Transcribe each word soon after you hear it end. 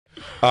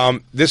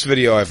This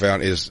video I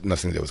found is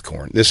nothing to do with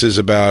corn. This is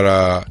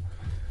about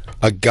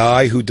a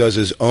guy who does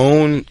his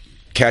own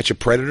catch a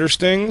predator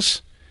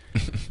stings,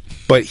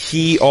 but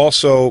he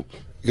also,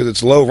 because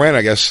it's low rent,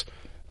 I guess,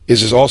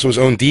 is also his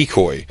own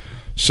decoy.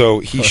 So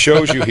he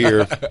shows you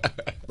here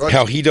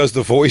how he does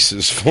the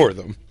voices for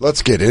them.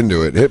 Let's get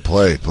into it. Hit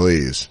play,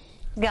 please.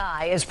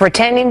 Guy is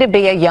pretending to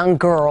be a young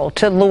girl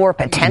to lure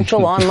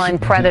potential online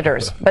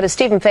predators. But as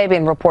Stephen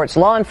Fabian reports,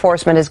 law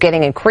enforcement is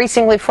getting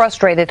increasingly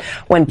frustrated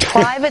when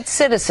private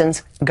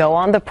citizens go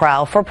on the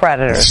prowl for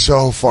predators. It's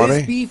so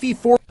funny.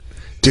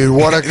 Dude,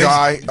 what a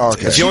guy.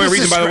 Okay. It's the only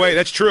reason, by the way,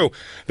 that's true.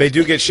 They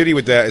do get shitty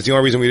with that. It's the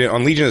only reason we didn't.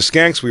 On Legion of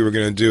Skanks, we were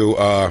going to do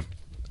a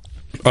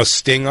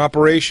sting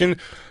operation.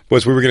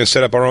 Was we were going to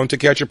set up our own to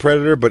catch a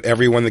predator, but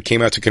everyone that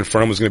came out to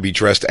confront was going to be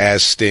dressed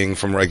as Sting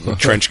from like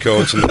trench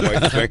coats and the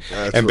white thing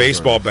and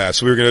baseball bats.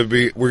 So we're going to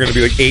be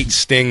like 8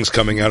 stings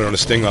coming out on a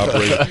sting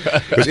operation.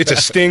 It's a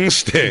sting.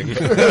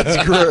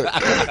 That's great.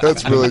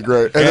 That's really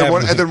great. And,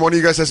 then one of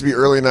you guys has to be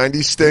early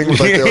 '90s Sting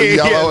with like the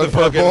yellow and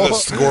purple, the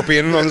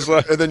scorpion on the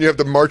side, and then you have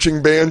the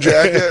marching band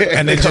jacket,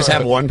 and then just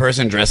have one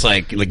person dressed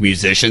like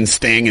musician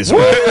Sting as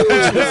well.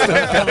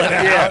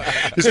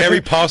 Just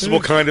every possible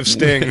kind of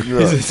Sting.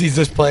 He's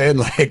just playing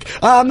like,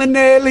 I'm an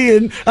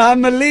alien,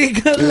 I'm a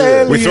legal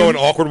alien. We throw an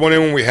awkward one in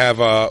when we have,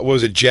 what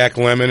was it, Jack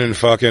Lemmon and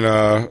fucking,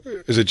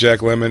 is it Jack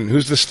Lemmon?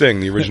 Who's the Sting,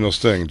 the original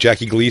Sting?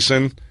 Jackie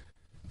Gleason?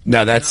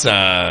 No, that's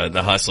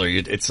the Hustler.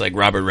 It's like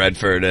Robert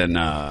Redford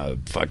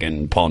and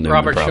fucking Paul Newman.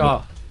 Robert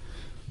Shaw.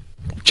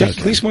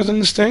 Jackie Gleason wasn't in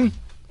the Sting?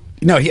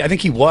 No, I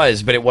think he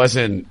was, but it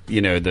wasn't,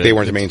 they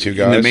weren't the main two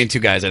guys? The main two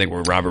guys, I think,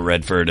 were Robert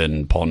Redford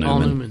and Paul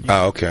Newman.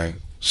 Oh, okay.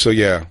 So,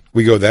 yeah,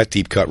 we go that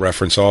deep cut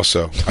reference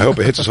also. I hope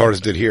it hits as hard as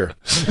it did here.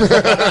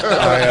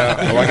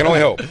 I can only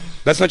hope.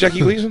 That's not Jackie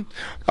Gleason?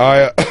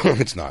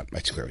 It's not.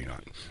 It's clearly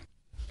not.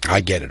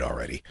 I get it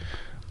already.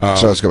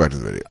 So let's go back to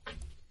the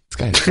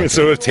video.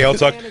 So tail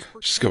tuck.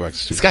 Just go back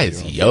to this guy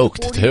is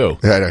yoked, too.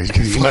 Yeah, I know.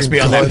 He must be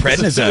on that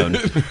prednisone.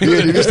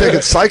 Yeah, he's just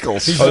taking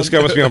cycles. Oh, this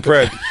guy must be on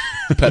pred.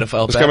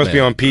 Pedophile This guy must be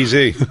on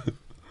PZ.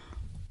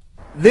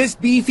 This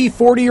beefy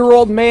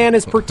 40-year-old man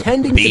is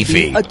pretending to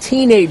be a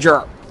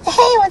teenager.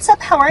 Hey, what's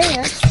up? How are you?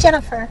 It's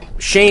Jennifer.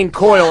 Shane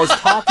Coyle is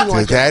talking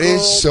like that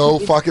is so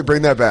fucking,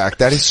 bring that back.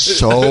 That is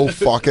so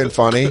fucking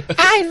funny.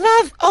 I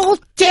love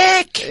old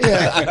dick.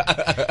 Yeah.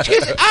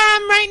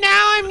 Right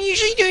now I'm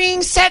usually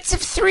doing sets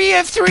of 3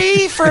 of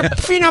 3 for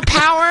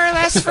power,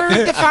 less for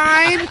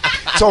define.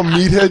 It's all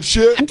meathead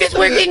shit. I'm just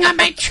working on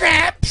my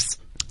traps.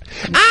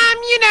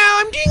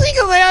 I'm doing like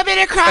a little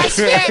bit of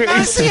CrossFit,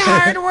 mostly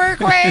hard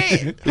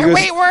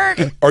weight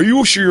work. Are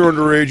you sure you're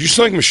underage? You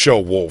sound like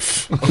Michelle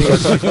Wolf.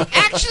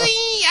 Actually,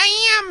 I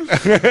am.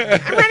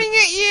 I'm running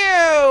at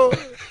you.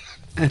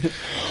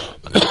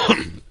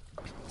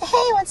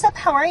 Hey, what's up?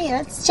 How are you?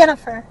 It's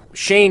Jennifer.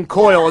 Shane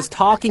Coyle is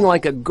talking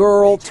like a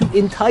girl to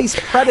entice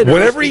predators.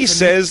 Whenever he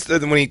says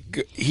that, when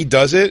he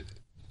does it,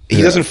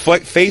 he doesn't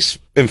face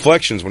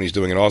inflections when he's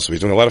doing it. Also, he's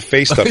doing a lot of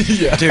face stuff.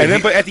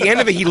 But at the end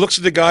of it, he looks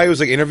at the guy who's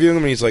like interviewing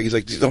him, and he's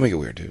like, "Don't make it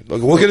weird, dude.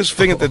 Look at his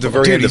thing at the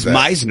very end of that."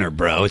 Meisner,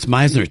 bro. It's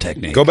Meisner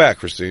technique. Go back,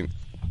 Christine.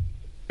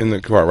 In the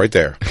car, right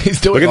there.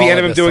 He's doing. Look at the end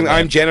of him doing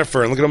 "I'm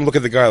Jennifer," and look at him. Look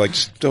at the guy. Like,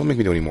 just don't make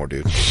me do any more,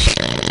 dude.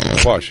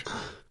 Watch.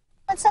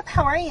 What's up?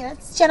 How are you?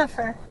 It's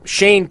Jennifer.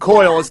 Shane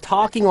Coyle is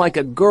talking like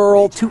a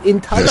girl to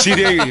entice. See,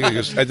 there he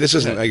goes, this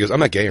isn't. He goes, I'm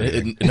not gay or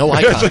anything. No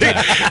eye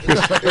contact.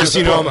 Just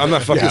I'm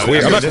not fucking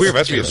queer. I'm not queer.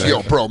 That's what you're saying.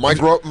 Yo, bro, my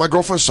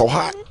girlfriend's so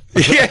hot.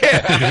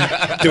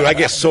 Yeah, dude, I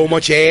get so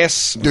much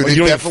ass. Dude, you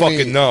don't even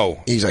fucking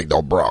know. He's like,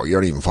 no, bro, you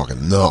don't even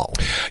fucking know.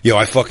 Yo,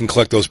 I fucking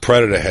collect those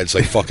predator heads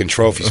like fucking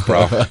trophies,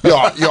 bro. yo,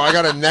 I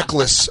got a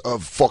necklace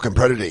of fucking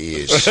predator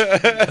ears.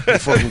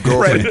 Fucking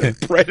girlfriend.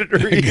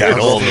 Predator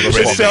ears.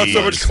 It sounds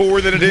so much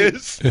cooler than it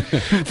is.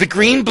 The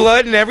green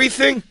blood and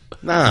everything.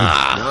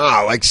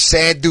 Nah, like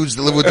sad dudes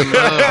that live with them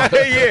now.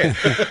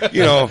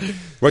 Yeah,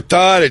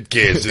 retarded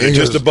kids that are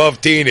just above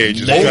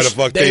teenagers.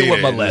 They were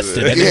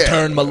molested and in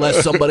turn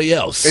molest somebody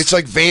else. It's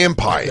like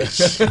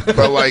vampires,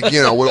 but like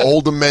with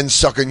older men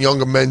sucking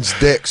younger men's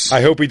dicks.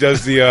 I hope he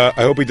does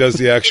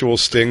the actual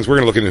stings. We're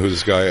gonna look into who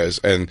this guy is,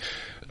 and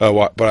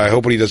but I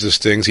hope when he does the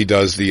stings, he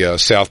does the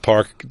South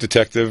Park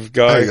detective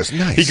guy. He goes,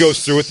 nice. He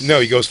goes through it. No,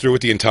 he goes through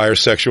with the entire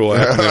sexual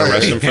act and they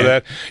arrest him for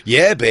that.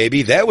 Yeah,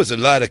 baby, that was a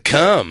lot of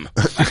cum.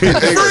 That's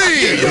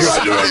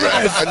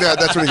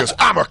when he goes,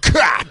 I'm a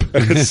cop.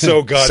 It's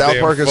so goddamn South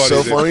Park is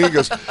funny, so funny. He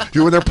goes,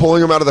 when they're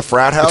pulling him out of the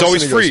frat house, it's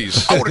always and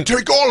Freeze. I want to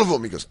take all of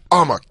them. He goes,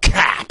 I'm a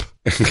cop.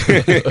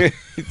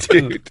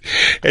 Dude,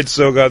 it's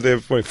so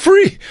goddamn funny.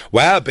 Free.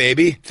 Wow,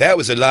 baby, that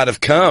was a lot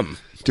of cum.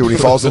 Dude, when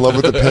he falls in love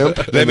with the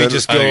pimp. Let me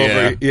just go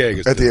over. Yeah, he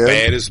goes, at the end,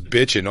 baddest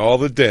bitch in all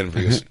the Denver.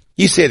 He goes,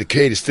 you say the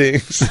greatest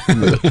things. And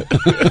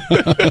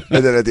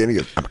then at the end, he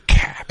goes, I'm a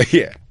cop.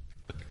 Yeah.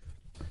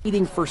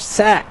 Eating for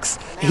sex.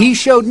 He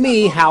showed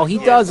me how he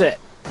does it.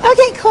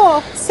 Okay, cool.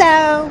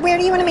 So, where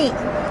do you want to meet?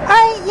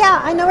 Yeah,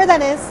 I know where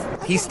that is.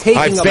 He's taking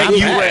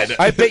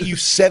I bet you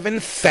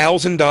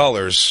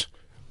 $7,000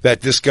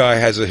 that this guy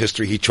has a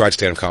history. He tried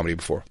stand-up comedy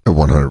before.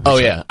 100%. Oh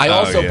yeah. I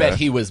also bet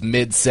he was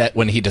mid-set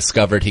when he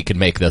discovered he could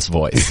make this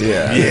voice.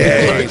 Yeah.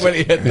 When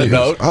he hit the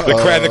note.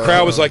 The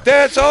crowd was like,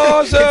 "That's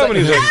awesome!" And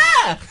he's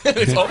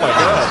like, Oh my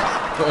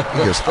god.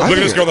 He goes, look at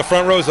this girl in the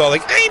front row is all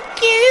like, "I'm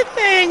cute,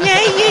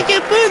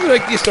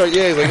 like you start,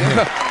 yeah, he's like,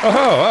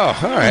 all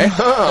right,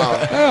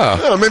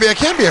 Oh, maybe I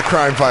can be a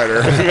crime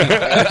fighter.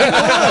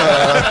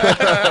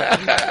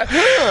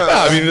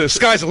 I mean, the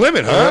sky's the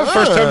limit, huh?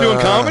 First time doing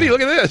comedy.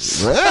 Look at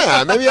this.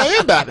 Yeah, maybe I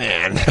am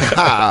Batman.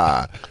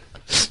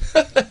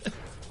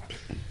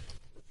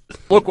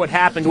 Look what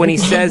happened when he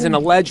says an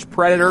alleged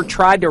predator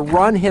tried to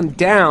run him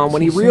down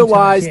when he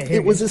realized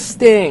it was a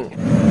sting.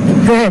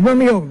 Go ahead, run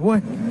me over.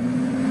 What?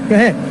 Go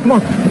ahead. Come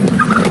on.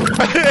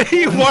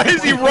 Why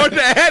does he run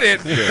at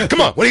it? Come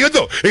on, what are you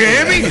gonna do? You gonna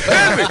hit me?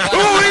 Hit me.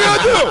 Oh, what are you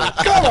gonna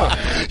do? Come on.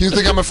 You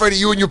think I'm afraid of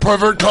you and your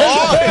pervert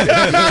car?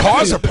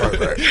 Car's a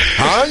pervert.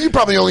 Huh? You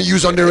probably only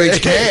use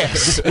underage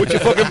gas. What you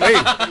fucking hey?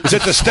 Is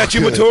that the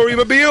statuatory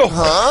mobile?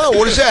 Huh?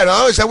 What is that,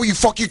 huh? Is that where you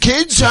fuck your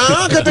kids,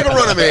 huh? Can't take a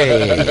run of me.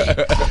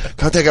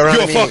 Can't take a run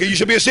You're of me. a fucker. You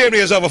should be ashamed of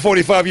yourself, a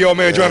 45-year-old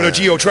man driving a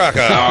Geo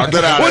Tracker. Oh,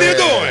 get out What of are you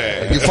here.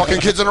 doing? You fucking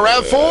kids in a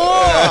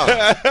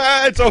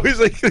RAV4? It's always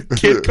like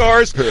kid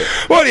cars.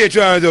 What are you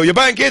trying to do? You're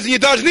buying kids and you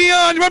dodge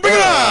neon? You want to bring it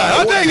on?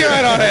 I'll take you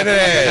right on it.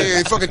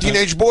 Hey, fucking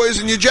teenage boys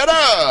in your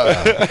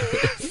Jetta.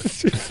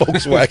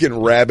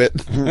 Volkswagen Rabbit.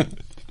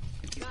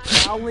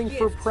 Howling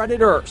for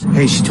predators.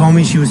 Hey, she told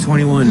me she was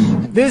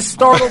 21. This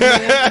startled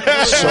man.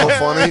 So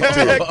funny.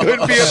 Dude.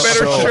 Couldn't be a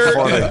better So shirt.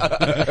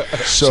 funny.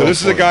 So this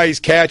is the guy he's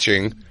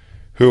catching,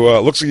 who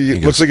looks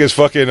like his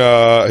fucking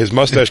his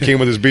mustache came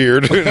with his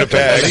beard in a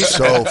bag.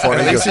 So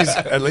funny.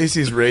 At least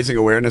he's raising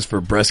awareness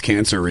for breast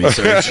cancer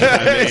research. Is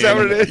that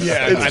what it is?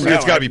 Yeah,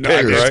 it's got to be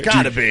big, right? It's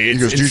got to be. He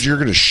goes, dude, you're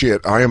gonna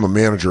shit. I am a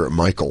manager at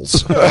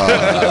Michael's.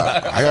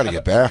 I got to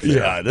get back there.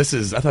 Yeah, this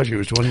is. I thought she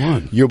was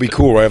 21. You'll be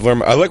cool, right? I've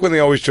learned. I like when they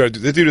always try to.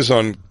 They do this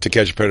on To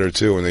Catch a Predator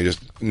too, and they just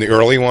in the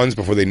early ones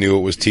before they knew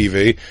it was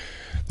TV.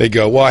 They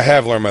go, "Well, I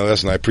have learned my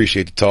lesson. I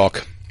appreciate the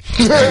talk."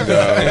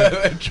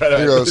 And, He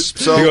goes,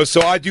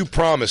 so I do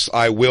promise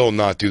I will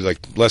not do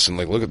listen,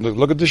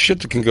 look at this shit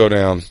that can go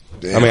down.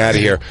 I'm out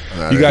of here.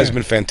 You guys have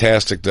been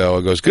fantastic though.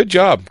 It goes, good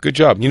job.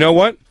 You know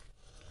what?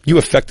 You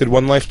affected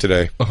one life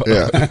today.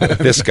 Yeah.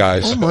 This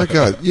guy's. Oh my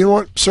God. You know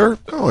what, sir?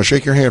 I want to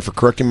shake your hand for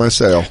correcting my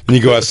sale. And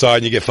you go outside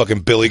and you get fucking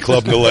Billy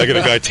clubbed in the leg and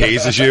a guy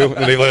tases you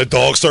and they let a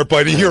dog start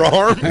biting your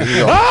arm.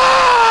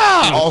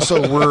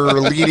 Also, we're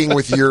leading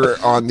with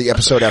on the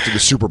episode after the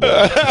Super Bowl.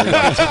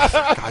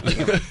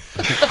 God,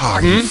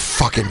 are you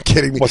fucking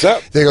kidding me? What's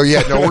that? They go,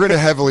 yeah, no, we're going to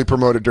heavily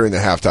promote it during the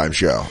halftime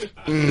show.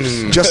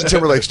 Justin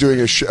Timberlake's doing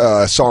a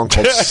song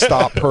called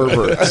Stop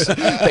Perverts.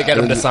 They get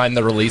him to sign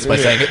the release by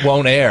saying it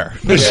won't air.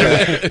 He goes, how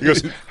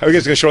are you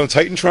guys going to show it on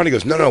Titantron? He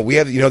goes, no, we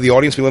have, the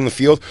audience we live in the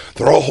field,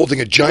 they're all holding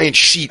a giant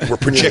sheet. We're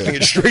projecting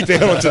it straight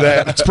down onto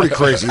that. It's pretty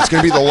crazy. It's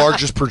going to be the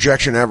largest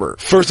projection ever.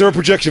 First ever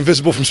projection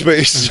visible from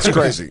space. It's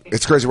crazy.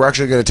 It's crazy. We're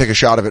actually going to take a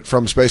shot of it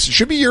from space. It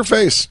should be your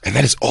face. And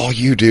that is all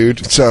you,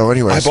 dude. So,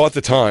 anyways. I bought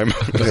the time.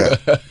 Yeah.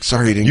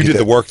 Sorry you didn't You get did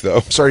the work, though.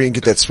 Sorry you didn't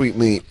get that sweet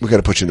meat. We got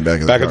to put you in the back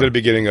of the Back car. up to the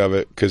beginning of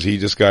it, because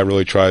this guy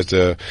really tries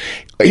to...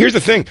 Here's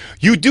the thing.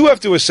 You do have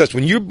to assess,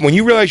 when you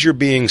realize you're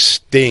being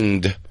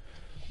stinged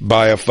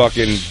by a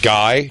fucking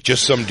guy,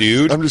 just some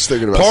dude. I'm just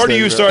thinking about part of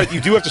sting, you start.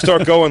 You do have to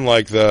start going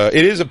like it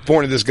is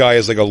important that this guy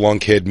is like a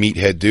lunkhead,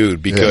 meathead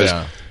dude, because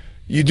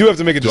you do have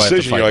to make a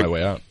decision. Do I have to fight You're my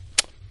way out?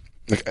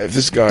 Like, if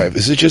this guy,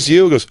 is it just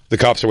you? He goes, the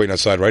cops are waiting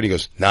outside, right? He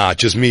goes, nah,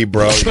 just me,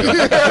 bro. He goes,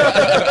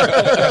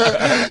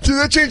 Dude,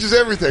 that changes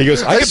everything. he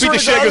goes, I can swear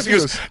beat the to shit.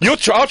 God, He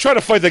goes, I'll try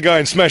to fight that guy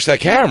and smash that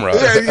camera.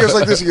 Yeah, he goes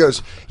like this. He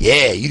goes,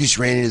 yeah, you just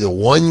ran into the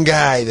one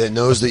guy that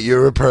knows that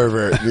you're a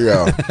pervert. You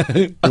go,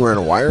 you wearing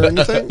a wire or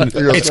anything? He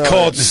goes, It's no.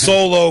 called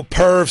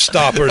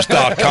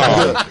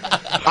solopervstoppers.com.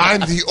 I'm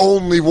the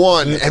only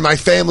one, and my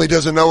family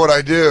doesn't know what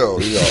I do.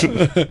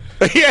 You go,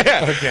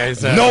 Yeah. Okay,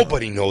 so-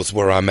 Nobody knows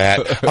where I'm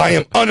at. I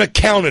am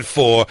unaccounted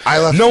for. I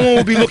left- No one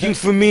will be looking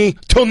for me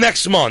till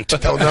next month.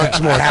 Till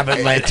next month. I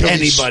haven't let Until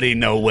these- anybody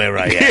know where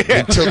I am.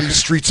 until these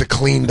streets are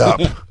cleaned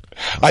up.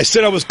 I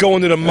said I was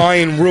going to the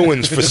Mayan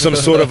ruins for some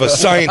sort of a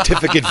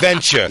scientific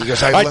adventure.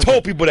 Because I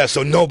told people that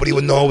so nobody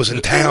would know I was in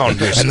town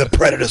and the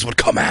predators would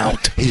come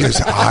out. He goes,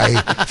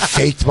 I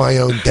faked my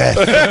own death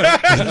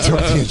and took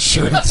the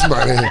insurance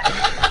money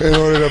in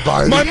order to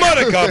buy My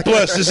mother, God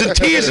bless, is in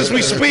tears as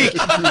we speak.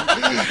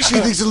 She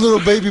thinks a little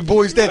baby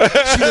boy's dead.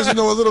 She doesn't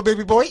know a little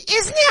baby boy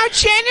is now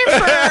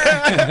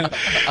Jennifer.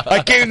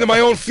 I came to my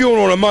own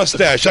funeral in a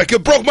mustache. I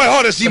broke my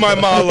heart to see my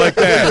mom like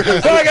that.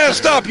 But I gotta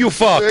stop you He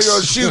fucks.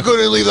 goes, she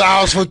couldn't leave the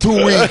house for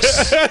 2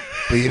 weeks.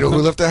 But you know who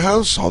left the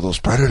house? All those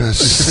predators.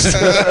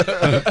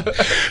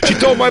 She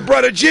told my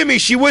brother Jimmy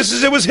she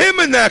wishes it was him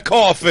in that He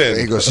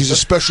coffin. goes, he's a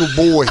special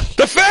boy.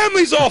 The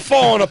family's all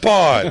falling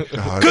apart.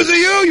 Because of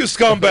you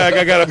scumbag,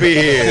 I gotta be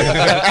here.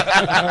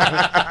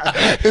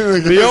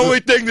 The only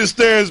thing that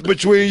stands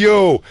between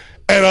you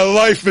and a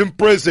life in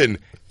prison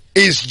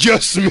is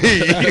just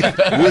me.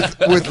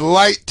 with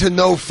light to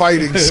no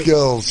fighting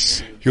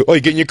skills. You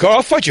get in your car?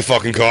 I'll fight your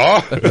fucking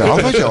car. No,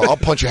 I'll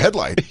punch a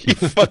headlight. He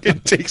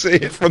fucking takes a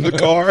hit from the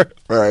car.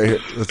 All right,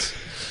 let's...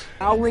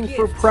 Howling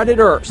for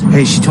predators.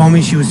 Hey, she told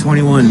me she was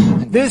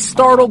 21. This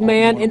startled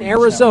man in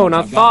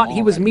Arizona thought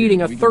he was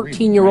meeting a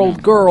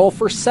 13-year-old girl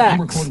for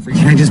sex.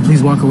 Can I just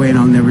please walk away and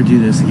I'll never do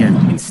this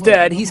again?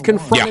 Instead, he's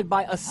confronted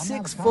by a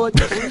 6-foot,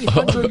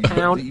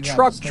 300-pound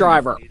truck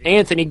driver,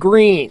 Anthony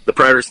Green. The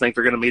predators think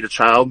they're going to meet a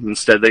child.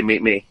 Instead, they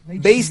meet me.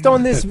 Based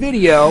on this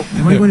video,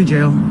 I want to go to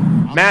jail.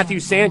 Matthew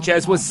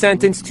Sanchez was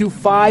sentenced to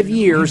 5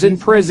 years in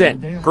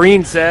prison.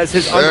 Green says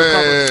his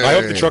undercover... I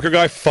hope the trucker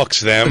guy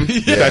fucks them.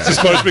 That's his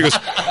punishment. He goes,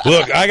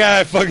 look, I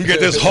gotta fucking get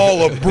this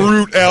haul of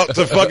brute out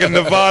to fucking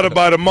Nevada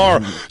by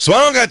tomorrow, so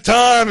I don't got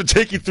time to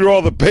take you through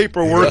all the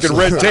paperwork and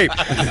red tape.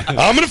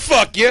 I'm gonna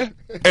fuck you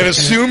and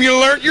assume you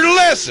learned your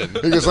lesson.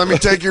 He goes, let me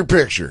take your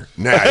picture.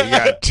 Now, you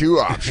got two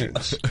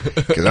options.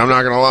 Because I'm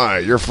not going to lie,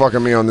 you're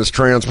fucking me on this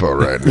transpo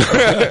right now.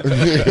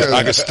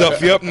 I can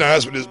stuff you up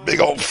nice with this big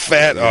old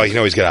fat... Oh, you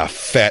know he's got a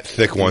fat,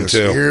 thick one,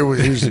 too.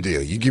 Here's the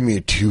deal. You give me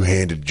a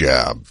two-handed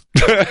job.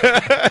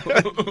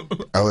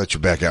 I'll let you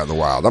back out in the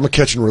wild. I'm a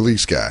catch and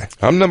release guy.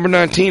 I'm number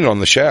 19 on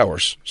the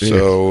showers.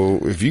 So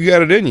if you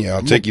got it in you,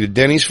 I'll take you to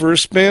Denny's for a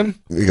spin.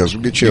 He goes,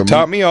 we'll get you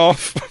top me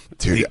off.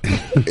 Dude,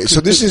 so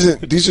this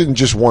isn't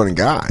just one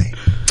guy.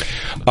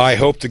 I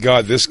hope to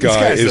God this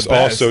guy is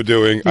also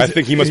doing. I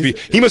think he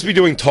must be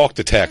doing talk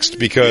to text,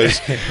 because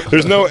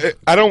there's no.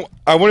 I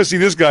want to see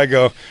this guy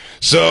go.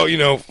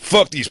 So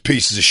fuck these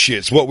pieces of shit.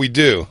 It's what we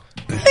do.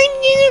 I'm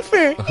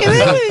Jennifer, and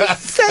I want to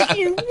suck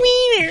your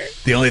wiener.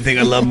 The only thing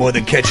I love more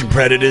than catching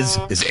predators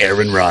is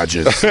Aaron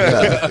Rodgers. He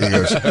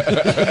goes,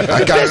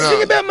 The best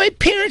thing about my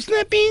parents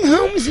not being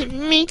home is it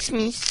makes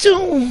me so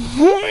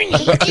horny.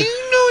 Do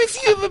you know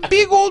if you have a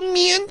big old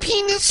man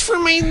penis for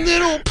my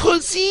little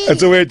pussy?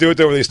 That's the way to do it,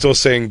 though, where they still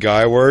saying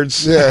guy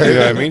words. Yeah, you know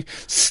what I mean?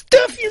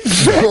 Stuff your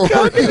fat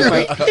cock in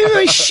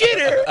my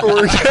shitter.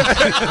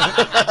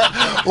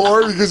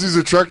 Or because he's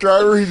a truck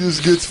driver, he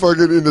just gets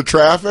fucking into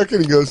traffic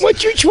and he goes,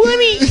 What's your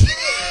 20? He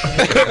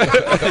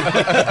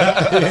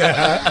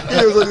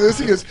goes like this.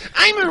 He goes,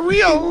 I'm a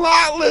real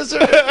lot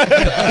lizard.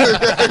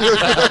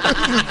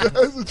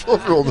 as a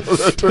 12-year-old knows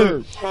that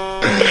term.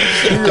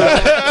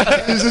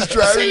 He's just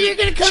driving. So you're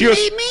gonna come goes,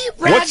 meet me?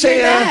 What's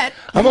Roger that.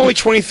 I'm only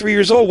 23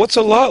 years old. What's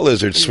a lot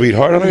lizard,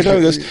 sweetheart? I don't know.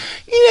 He goes, in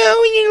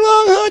your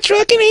long haul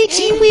truck and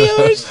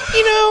 18-wheelers,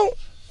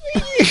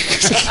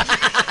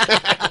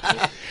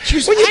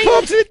 when you pull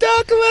up to the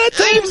dock, a lot of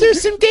times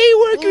there's some day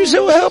workers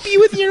who will help you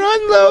with your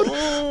unload.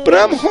 But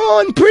I'm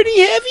hauling pretty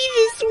heavy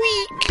this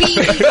week,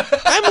 baby.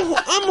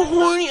 I'm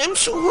horny. I'm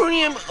so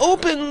horny. I'm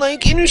open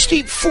like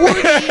Interstate 40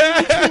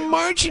 between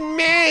March and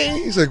May.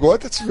 He's like,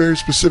 what? That's very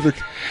specific.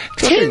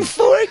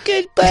 10-4,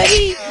 good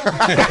buddy.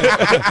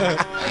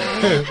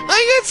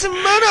 I got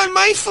some mud on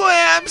my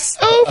flaps.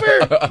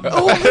 Over.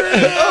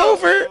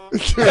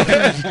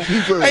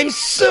 I'm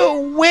so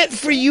wet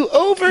for you.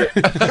 Over.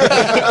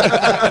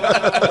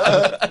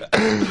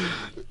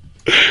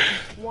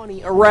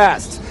 20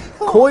 arrests.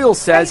 Coyle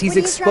says he's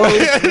exposed.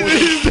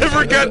 He's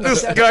never got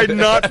this guy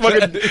not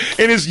fucking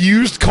in his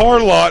used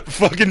car lot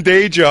fucking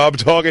day job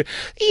talking.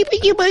 He goes,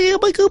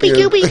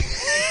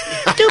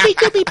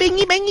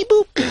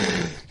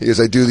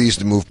 I do these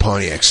to move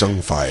Pontiac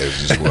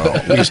Sunfires as well.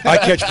 I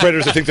catch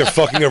predators that think they're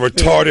fucking a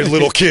retarded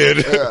little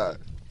kid. Yeah.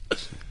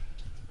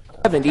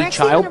 70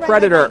 child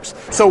predators.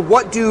 So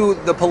what do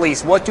the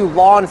police, what do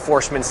law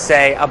enforcement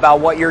say about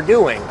what you're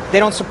doing? They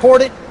don't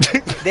support it.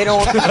 They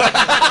don't believe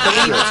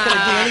it's going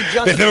to do any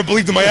justice. They never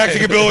believed in my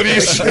acting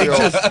abilities.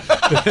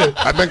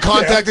 I've been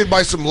contacted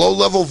by some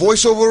low-level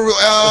voiceover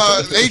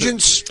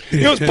agents. He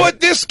goes, but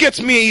this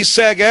gets me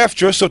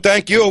SAG-AFTRA, so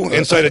thank you,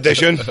 Inside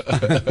Edition.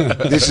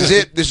 This is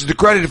it. This is the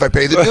credit if I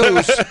pay the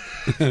dues.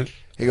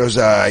 He goes,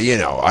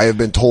 I have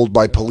been told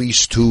by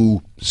police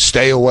to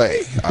stay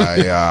away.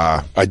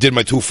 I did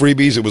my 2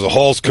 freebies. It was a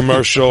Halls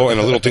commercial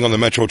and a little thing on the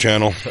Metro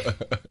channel.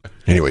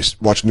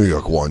 Anyways, watch New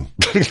York 1.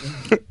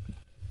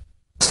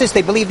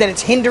 They believe that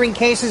it's hindering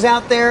cases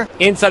out there.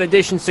 Inside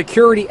Edition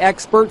security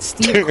expert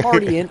Steve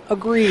Cardian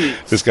agrees.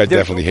 This guy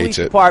definitely hates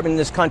it. Department in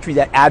this country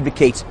that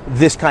advocates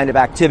this kind of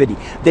activity.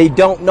 They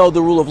don't know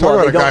the rule of law.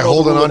 Talk about a guy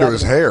holding onto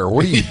his hair.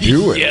 What are you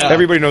doing? Yeah.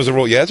 Everybody knows the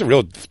rule. Yeah, that's a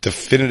real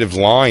definitive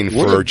line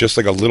for just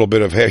like a little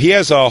bit of hair. He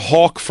has a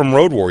Hawk from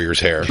Road Warrior's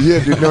hair.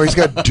 Yeah, dude. No, he's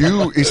got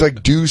dew. He's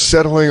like dew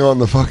settling on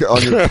the fucking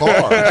on your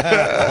car.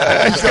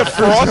 He's got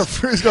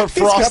frost. He's got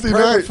frosty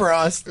night.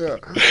 Frost. Yeah.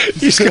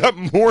 He's got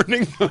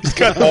morning. He's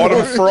got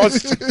autumn frost.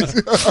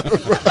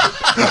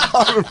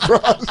 Autumn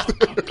frost.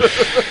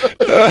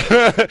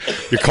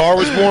 Your car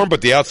was warm,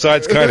 but the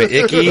outside's kind of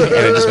icky, and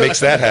it just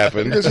makes that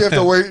happen. Because you have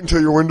to wait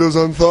until your windows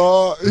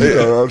unthaw. You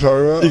know what I'm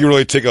talking about? You can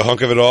really take a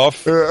hunk of it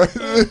off.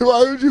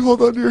 Why would you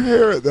hold on to your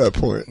hair at that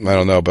point? I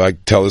don't know, but I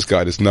tell this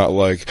guy it's not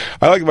like...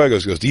 I like when he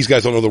goes, these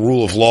guys don't know the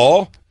rule of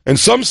law. In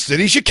some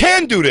cities, you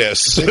can do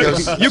this.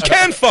 You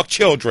can fuck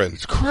children.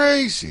 It's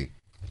crazy.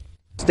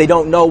 They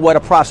don't know what a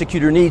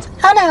prosecutor needs.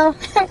 Oh no,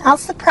 I'll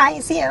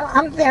surprise you.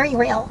 I'm very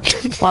real.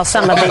 While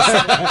some of these...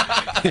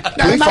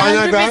 I'm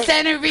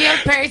 100% a real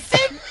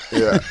person.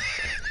 Yeah.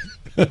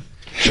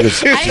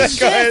 I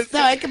exist, so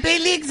I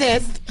completely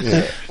exist.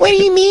 Yeah. What do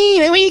you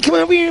mean? I want you to come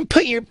over here and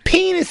put your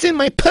penis in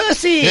my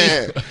pussy.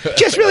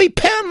 Just really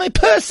pound my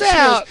puss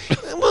out.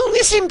 Well,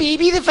 listen,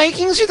 baby, the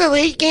Vikings are the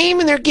late game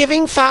and they're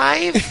giving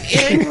 5.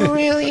 And I'm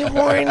really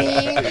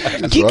horny.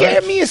 Can you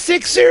get me a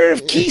 6er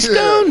of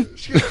Keystone?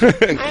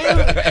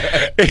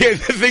 The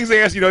things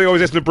they ask, they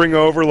always ask them to bring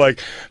over, like,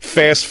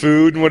 fast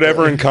food and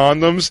whatever and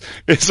condoms.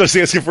 It's just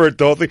asking for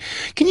adult thing.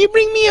 Can you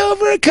bring me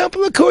over a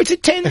couple of quarts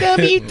of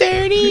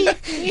 10W30?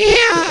 Yeah,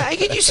 I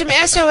could use some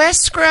SOS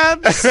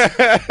scrubs.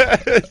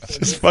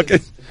 Just fucking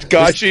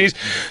goshies.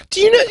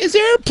 Do you know, is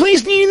there a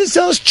place near you that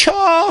sells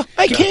chaw?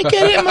 I can't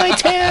get it in my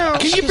town.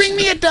 Can you bring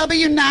me a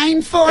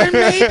W9 form,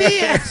 maybe?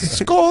 A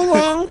skull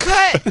long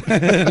cut?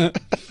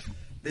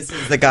 This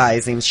is the guy.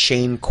 His name's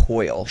Shane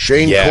Coyle.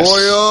 Shane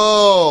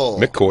Coyle.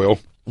 Mick Coyle.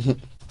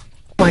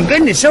 My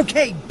goodness,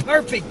 okay,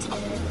 perfect.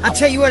 I'll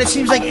tell you what, it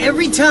seems like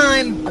every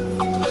time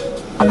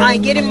I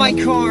get in my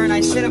car and I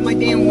set up my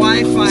damn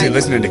Wi-Fi. Is he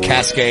listening to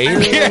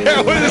Cascade?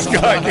 Yeah, what is this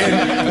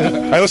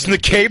guy? I listen to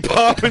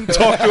K-pop and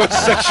talk to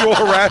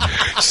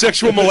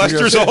sexual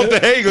molesters all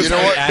day. He goes,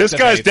 this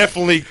guy's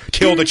definitely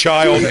killed a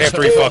child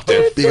after he fucked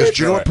it. Because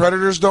do you know what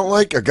predators don't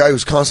like? A guy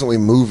who's constantly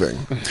moving.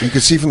 You can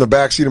see from the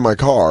backseat of my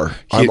car,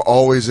 I'm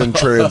always in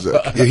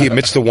transit. He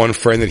admits to one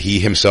friend that he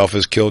himself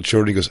has killed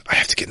children. He goes, I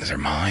have to get into their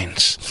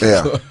minds.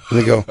 Yeah. And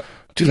they go,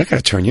 dude, I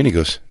gotta turn you in. He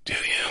goes, do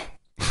you?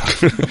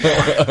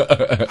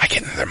 I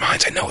get into their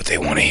minds. I know what they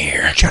want to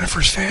hear.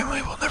 Jennifer's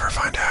family will never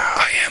find out.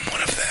 I am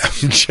one of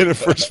them.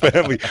 Jennifer's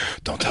family.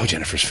 Don't tell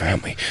Jennifer's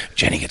family.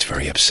 Jenny gets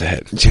very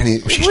upset.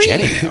 She's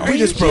Jenny now. We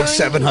just broke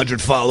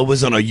 700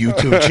 followers on our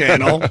YouTube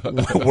channel.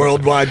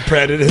 Worldwide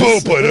Predators.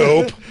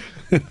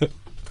 Boop-a-dope.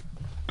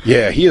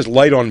 Yeah, he is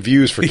light on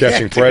views for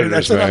catching predators,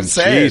 that's what man. I'm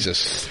saying.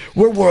 Jesus.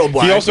 We're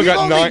worldwide. He also We've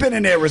got only been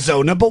in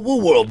Arizona, but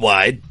we're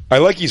worldwide. I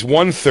like he's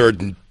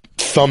 1/3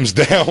 thumbs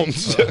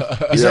downs.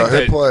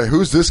 Hit play.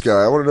 Who's this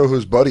guy? I want to know who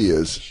his buddy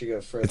is.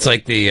 It's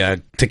like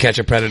the To Catch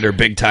a Predator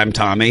Big Time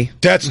Tommy.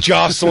 That's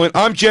Jocelyn.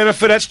 I'm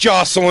Jennifer. That's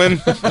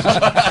Jocelyn.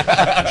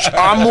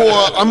 I'm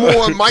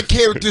more. My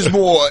character's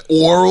more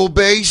oral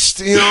based.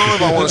 You know,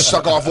 if I want to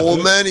suck off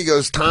old men, he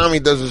goes. Tommy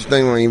does this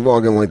thing when he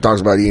talks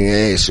about eating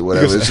ass or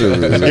whatever. He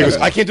goes,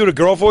 I can't do the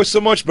girl voice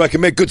so much, but I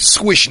can make good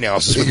squish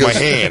analysis with my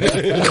hand.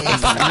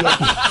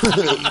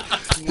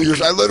 He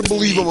goes, I let him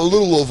believe I'm a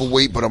little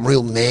overweight, but I'm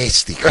real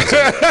nasty.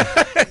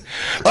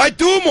 I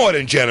do more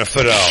than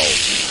Jennifer, though.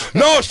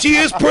 No, she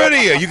is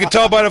prettier. You can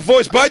tell by the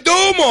voice, but I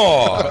do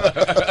more.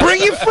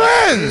 Bring your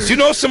friends. You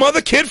know some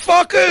other kid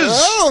fuckers?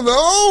 I don't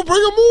know.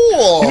 Bring them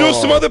more. You know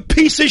some other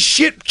piece of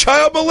shit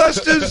child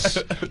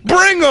molesters?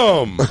 Bring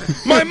them.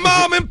 My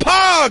mom and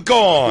pa are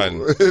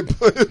gone.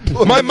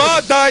 My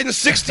mom died in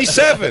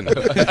 1967.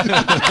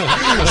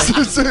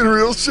 Saying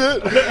real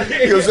shit?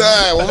 He goes,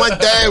 well, my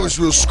dad was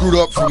real screwed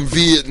up from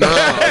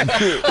Vietnam.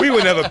 We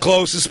were never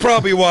close. It's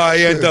probably why I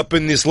end up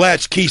in this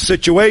latchkey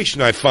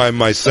situation I find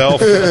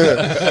myself.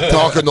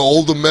 Talking to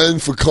older men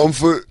for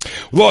comfort.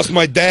 Lost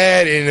my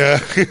dad in a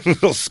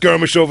little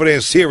skirmish over there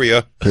in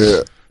Syria.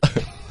 Yeah.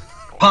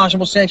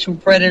 Possible sexual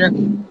predator.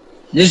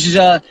 This is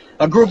a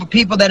group of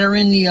people that are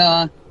in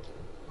the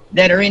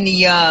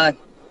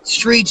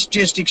streets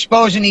just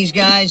exposing these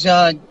guys.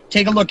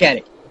 Take a look at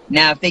it.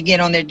 Now, if they get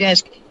on their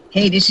desk,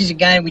 hey, this is a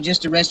guy we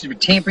just arrested for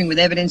tampering with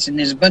evidence, and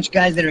there's a bunch of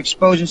guys that are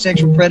exposing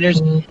sexual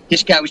predators.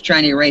 This guy was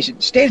trying to erase it.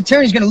 The state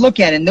attorney's going to look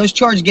at it, and those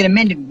charges get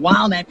amended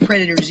while that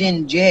predator's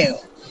in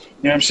jail.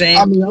 You know what I'm saying?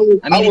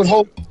 I would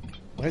hope.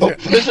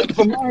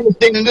 From my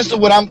understanding, this is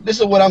what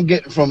I'm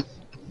getting from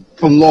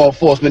law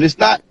enforcement. It's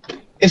not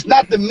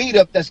the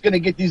meetup that's going to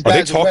get these guys. Are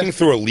they talking arrested.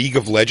 through a League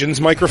of Legends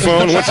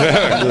microphone? What's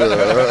that?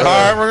 All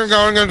right, we're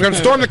going to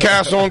storm the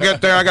castle and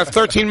get there. I got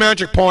 13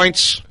 magic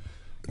points.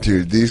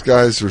 Dude, these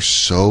guys are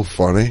so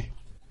funny.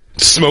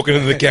 Smoking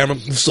into the camera.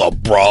 What's up,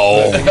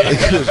 bro? Dude,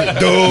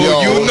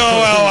 you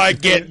know how I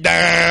get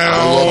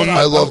down.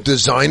 I love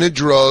designer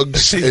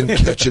drugs and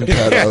catching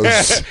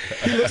pedos.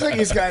 He looks like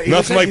he's got...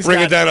 Nothing like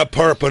bringing down a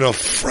perp and a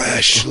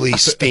freshly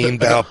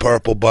steamed out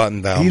purple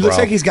button down, He looks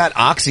bro. like he's got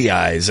oxy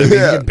eyes. I mean, he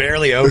can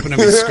barely open them.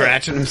 He's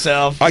scratching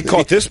himself. I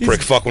caught this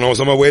prick fuck when I was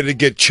on my way to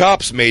get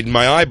chops made in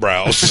my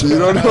eyebrows. You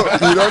don't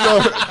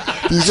know.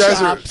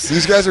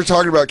 These guys are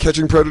talking about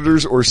catching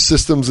predators or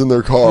systems in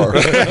their car.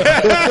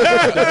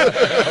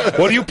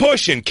 What are you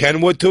pushing?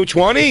 Kenwood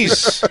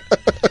 220s?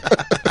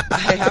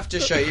 I have to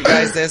show you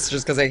guys this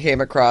just because I came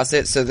across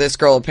it. So this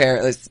girl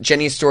apparently,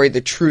 Jenny's story, the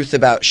truth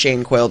about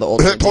Shane Coyle, the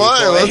ultimate decoy.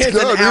 Let's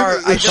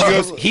go, She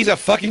goes, he's a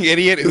fucking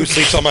idiot who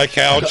sleeps on my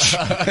couch.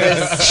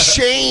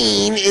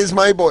 Shane is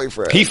my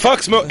boyfriend. He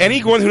fucks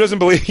anyone who doesn't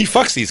believe he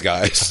fucks these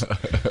guys.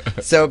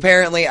 So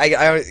apparently,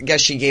 I guess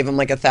she gave him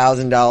like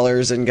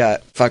 $1,000 and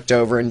got fucked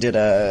over and did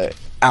a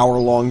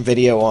hour-long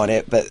video on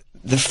it. But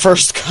The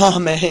first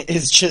comment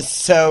is just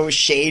so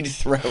shade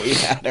throwy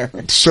at her.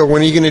 So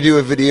when are you going to do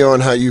a video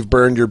on how you've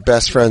burned your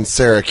best friend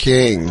Sarah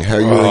King? How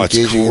you were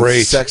engaging in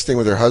sexting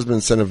with her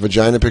husband, sent a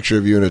vagina picture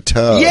of you in a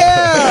tub.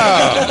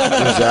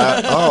 Yeah! Who's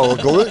that? Oh,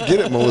 go get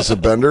it, Melissa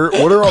Bender.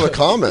 What are all the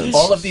comments?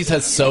 All of these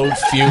has so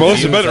few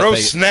Melissa views Bender, that oh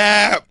they-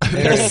 snap!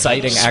 They're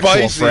citing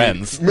actual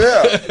friends.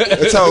 Yeah,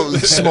 that's how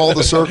small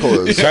the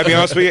circle is. Can I be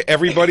honest with you?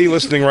 Everybody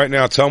listening right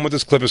now, tell them what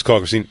this clip is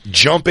called, Christine.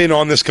 Jump in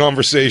on this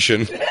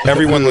conversation.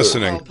 Everyone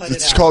listening.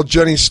 It's called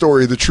Jenny's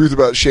Story, The Truth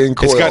About Shane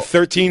Coyle. It's got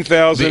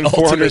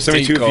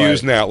 13,472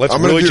 views now. Let's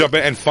really jump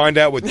in and find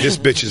out what this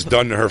bitch has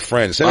done to her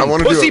friends. Send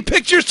pussy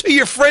pictures to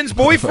your friend's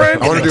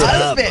boyfriend. I want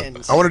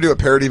to do a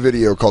parody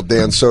video called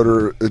Dan's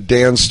Story,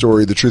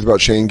 The Truth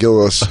About Shane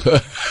Gillis.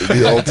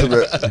 The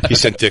ultimate. He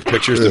sent dick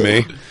pictures to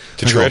me,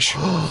 to Trish,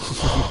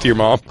 to your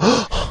mom.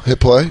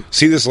 Hit play.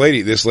 See this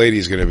lady. This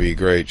lady's going to be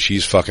great.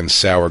 She's fucking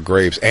sour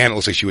grapes, and it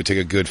looks like she would take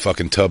a good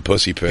fucking tub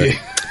pussy pic.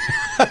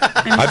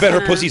 I bet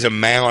her pussy's a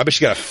mound. I bet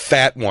she got a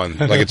fat one.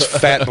 Like it's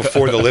fat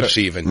before the lips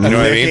even. You know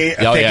what I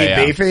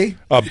mean? Beefy?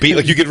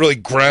 Like you could really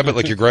grab it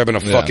like you're grabbing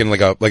a fucking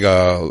like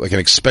an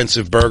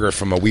expensive burger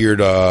from a weird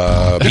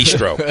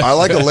bistro. I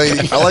like a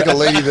lady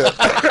that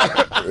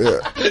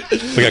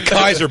like a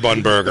Kaiser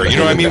bun burger. You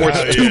know what I mean? Where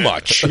it's too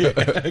much.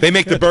 They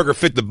make the burger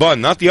fit the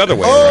bun, not the other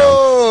way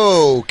around.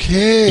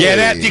 Okay. Yeah,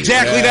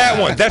 that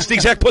one. That's the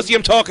exact pussy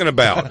I'm talking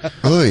about.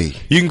 Oy.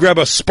 You can grab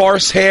a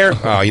sparse hair.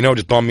 Oh, you know, it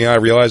just bummed me out. I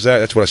realized that.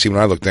 That's what I see when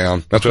I look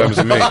down. That's what happens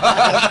to me.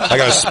 I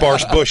got a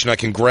sparse bush and I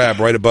can grab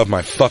right above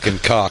my fucking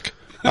cock.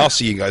 I'll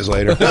see you guys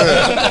later.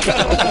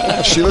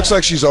 She looks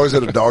like she's always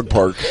at a dog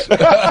park.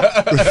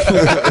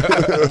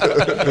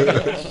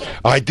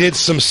 I did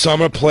some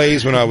summer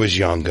plays when I was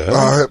younger.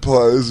 All right,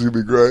 play. This is going to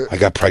be great. I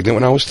got pregnant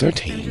when I was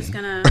 13. I'm just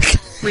going to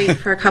wait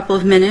for a couple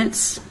of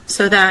minutes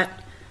so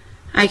that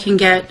I can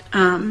get...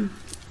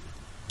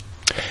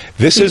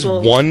 This is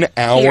 1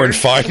 hour and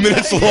 5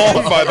 minutes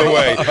long, by the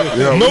way.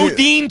 Yeah,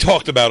 Modine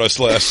talked about us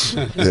less.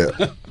 Yeah.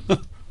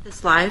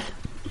 this live.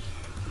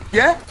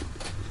 Yeah.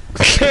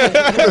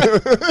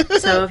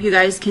 So if you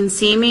guys can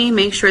see me,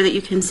 make sure that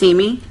you can see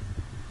me.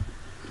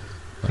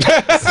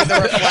 This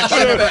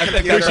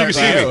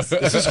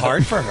is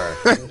hard for her.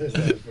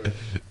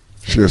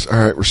 She goes, all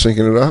right, we're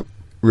syncing it up.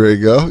 Ready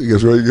to go? You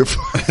guys ready to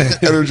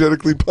get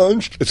energetically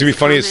punched? It's going to be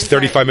funny. It's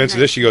 35 minutes of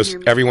this. She goes,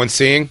 everyone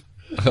seeing?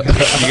 You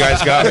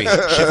guys got me.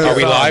 Are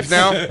we live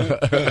now?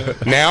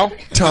 Now?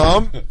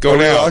 Tom? Go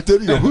now.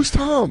 You go, who's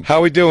Tom?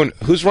 How we doing?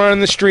 Who's running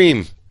the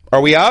stream?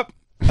 Are we up?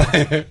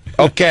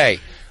 Okay.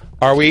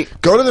 Are we?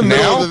 Go to the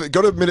now? middle.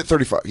 Go to minute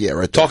 35. Yeah,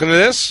 right there. Talking to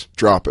this?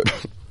 Drop it.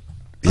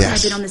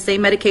 I've been on the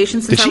same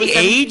medication since Did I was she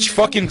 17. age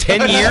fucking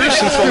 10 years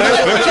since the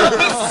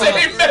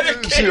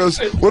last picture? She goes,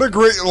 what a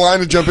great line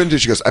to jump into.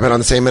 She goes, I've been on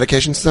the same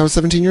medication since I was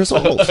 17 years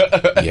old.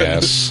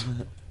 Yes.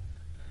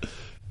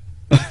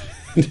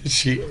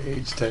 She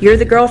aged 10. You're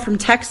the girl from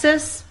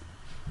Texas?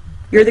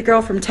 You're the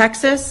girl from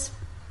Texas?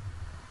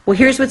 Well,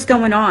 here's what's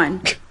going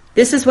on.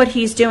 This is what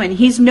he's doing.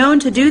 He's known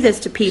to do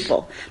this to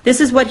people.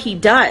 This is what he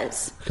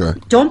does. Okay.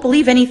 Don't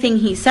believe anything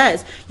he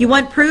says. You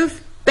want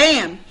proof?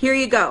 Bam! Here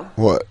you go.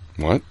 What?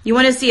 What? You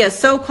want to see a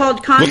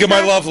so-called contract? Look at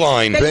my love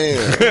line. Bam. Me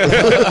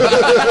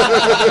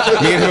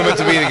and him are meant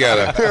to be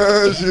together.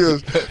 She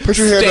goes, put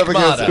your hand up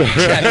against it.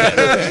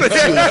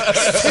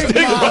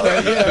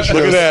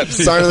 Look at that.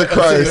 Sign of the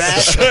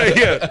Christ.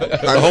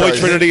 The Holy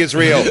Trinity is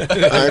real.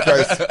 I'm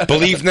Christ.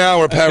 Believe now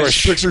or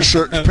perish. Picks her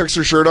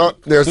shirt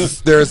up.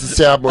 There's the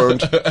stab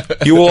wound.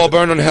 You will all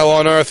burn on hell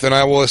on earth, and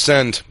I will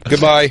ascend.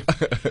 Goodbye.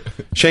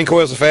 Shane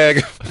Coyle's a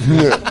fag.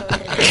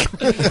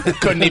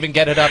 Couldn't even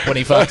get it up when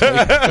he fucked me.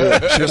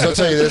 She goes, I'll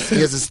tell you this.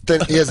 He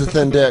has a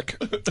thin dick.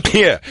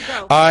 Yeah.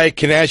 I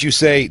can, as you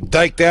say,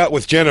 dyked out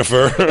with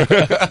Jennifer.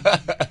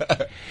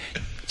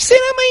 Sit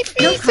on my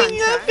face and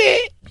love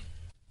it.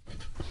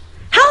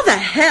 How the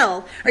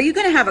hell are you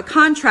going to have a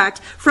contract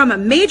from a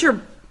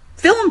major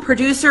film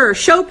producer or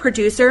show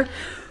producer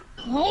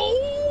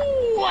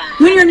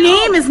when your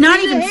name is not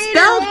even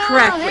spelled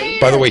correctly?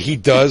 By the way, he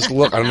does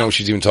look, I don't know what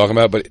she's even talking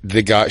about, but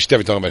the guy, she's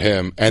definitely talking about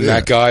him, and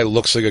that guy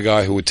looks like a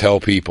guy who would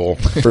tell people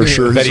for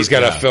sure that he's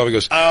got a film. He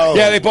goes,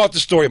 yeah, they bought the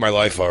story of my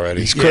life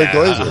already. He's Craig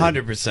Glazer.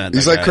 100%.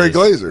 He's like Craig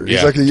Glazer.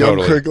 He's like a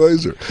young Craig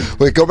Glazer.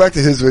 Wait, go back to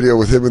his video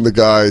with him and the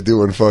guy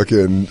doing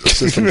fucking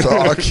system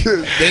talk.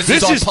 This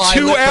is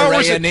 2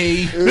 hours.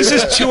 This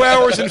is 2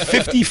 hours and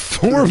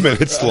 54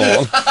 minutes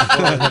long.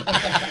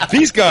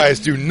 These guys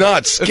do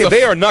not skip.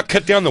 They are not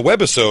cut down the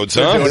webisodes,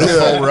 huh? They're doing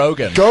a full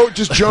Rogan. Go,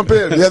 just jump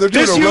in. Yeah, they're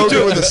doing a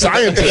Rogan with a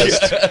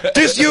scientist.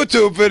 This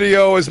YouTube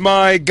video is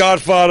my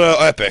Godfather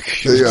epic.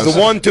 It's the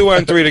 1, 2,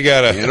 and 3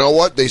 together. You know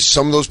what?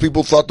 Some of those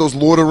people thought those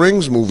Lord of the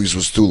Rings movies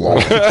was too long.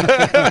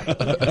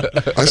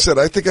 I said,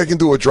 I think I can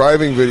do a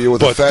driving video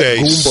with a fat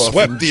Goomba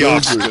swept from the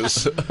Jersey.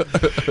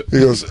 Oscars. He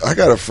goes, I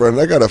got a friend.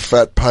 I got a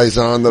fat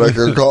paisan that I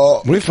can call.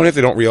 Wouldn't it be funny if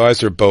they don't realize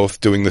they're both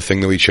doing the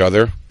thing to each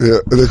other? Yeah.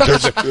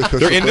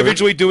 They're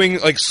individually doing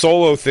like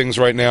solo things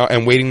right now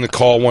and waiting to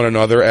call one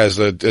another as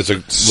a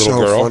little So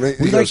girl. funny.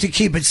 We like to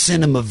keep it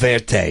cinema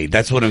verte.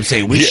 That's what I'm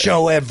saying. We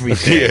show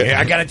everything. Yeah.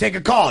 I got to take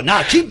a call.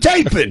 Nah, keep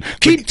taping.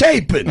 Keep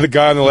taping. The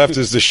guy on the left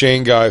is the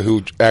Shane guy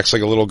who acts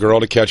like a little girl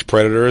to catch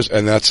predators,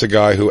 and that's the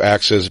guy who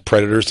acts as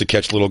predators to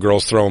catch little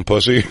girls throwing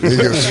pussy.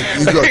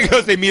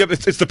 Because they meet up.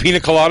 It's the Pina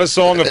Colada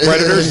song of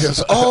predators. He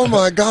goes, oh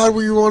my God,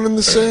 we were one and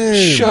the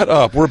same. Shut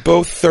up. We're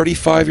both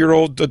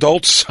 35-year-old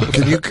adults.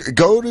 Can you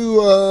go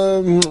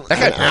to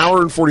an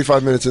hour and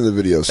 45 minutes in the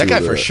video? That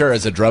guy for sure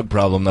has a drug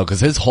problem, though, because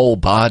his whole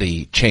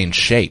body changed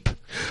shape.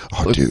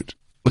 Oh, dude.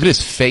 Look at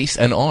his face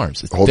and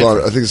arms. It's Hold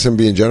different. on. I think it's him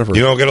being Jennifer.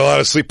 You don't get a lot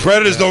of sleep.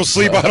 Predators don't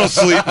sleep. I don't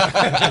sleep.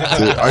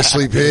 Dude, I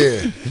sleep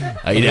here.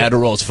 I eat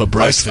Adderalls for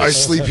breakfast. I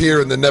sleep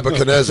here in the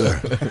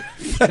Nebuchadnezzar.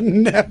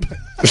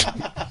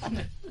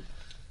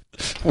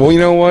 Well, you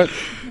know what?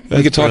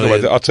 We can talk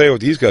about that. I'll tell you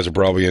what these guys are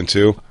probably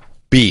into.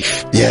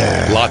 Beef.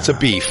 Yeah. Lots of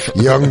beef.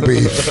 Young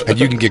beef. And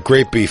you can get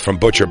great beef from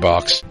Butcher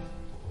Box.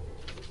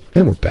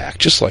 And we're back,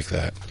 just like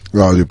that.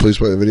 Oh, dude, please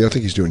play the video. I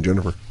think he's doing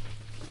Jennifer.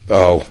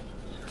 Oh.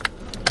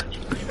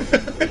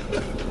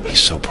 He's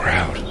so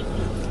proud.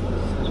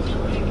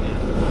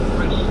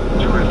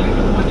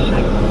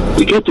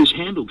 We got this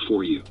handled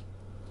for you.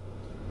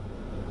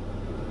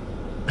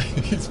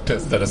 He's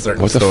pissed at a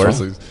certain What the store. fuck?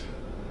 So he's-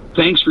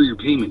 Thanks for your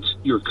payment.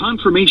 Your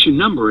confirmation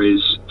number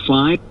is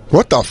 5.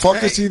 What the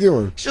fuck is he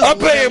doing? I'm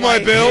paying my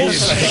bills.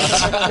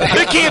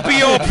 They can't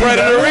be all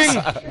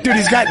predatoring. Dude,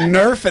 he's got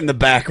Nerf in the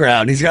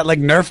background. He's got like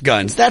Nerf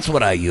guns. That's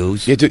what I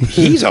use. Yeah, dude,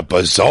 he's a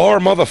bizarre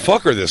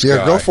motherfucker, this Yeah,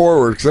 guy. go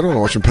forward, because I don't want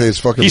to watch him pay his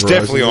fucking He's Verizon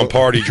definitely on bill.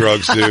 party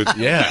drugs, dude.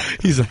 Yeah.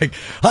 He's like,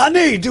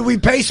 honey, do we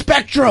pay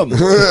Spectrum?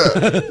 Look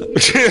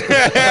at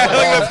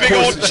that big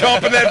old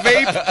chump in that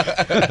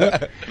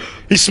vape.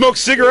 He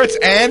smokes cigarettes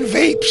and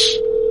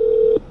vapes.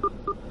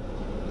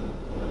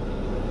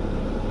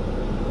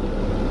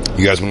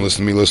 You guys want to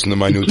listen to me listen to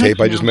my new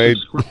tape I just made?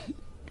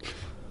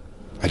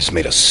 I just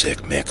made a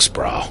sick mix,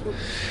 bro.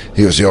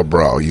 He goes, yo,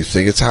 bro, you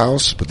think it's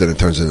house, but then it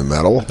turns into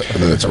metal, and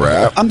then it's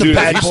rap. I'm the Dude,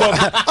 bad you boy.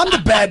 saw- I'm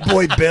the bad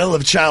boy Bill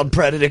of child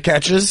predator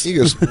catches. He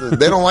goes,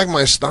 they don't like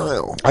my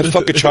style. I'd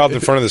fuck a child in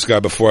front of this guy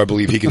before I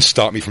believe he can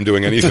stop me from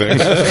doing anything.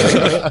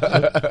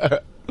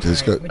 This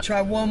guy, Let me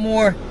try one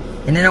more,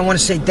 and then I want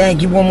to say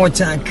thank you one more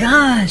time.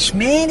 Gosh,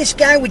 man, this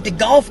guy with the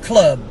golf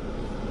club.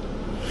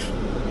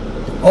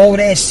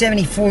 Old ass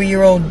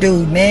 74-year-old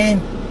dude, man.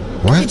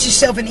 What? Get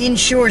yourself an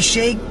inshore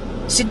shake,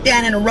 sit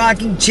down in a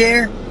rocking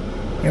chair,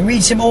 and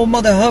read some old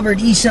Mother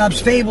Hubbard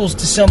Aesop's fables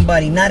to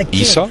somebody, not a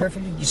kid, Aesop?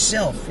 preferably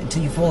yourself,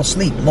 until you fall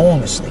asleep,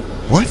 long asleep.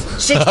 what?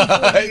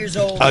 64 years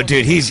old. Oh,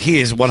 dude, he is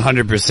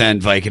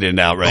 100% Vicodin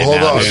out right Hold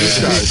now. on, this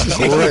guy's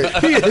great.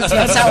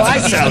 That's how I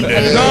sounded.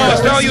 No,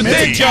 it's not what you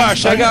think,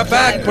 Josh. I got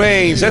back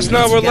pains. That's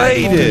not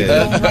related.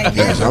 He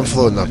goes, I'm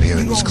floating up here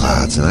in those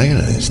clouds, and I can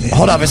understand.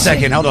 Hold on a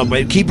second. Hold on.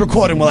 Wait, keep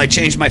recording while I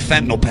change my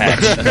fentanyl patch.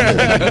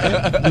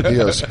 He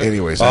goes,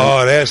 anyways.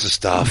 Oh, there's the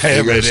stuff.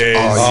 He goes,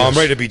 Oh, I'm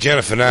ready to be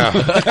Jennifer now. He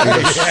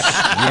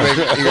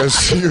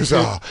goes,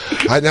 oh,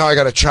 now I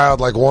got a child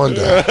like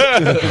Wanda.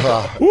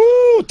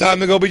 Woo! Time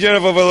to go be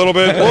Jennifer for a little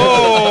bit.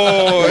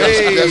 Whoa!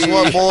 Hey! Guess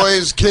what,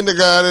 boys?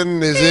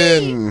 Kindergarten is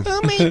in.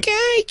 Oh my god,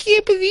 I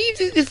can't believe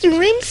it. Is the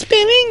rim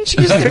spinning? She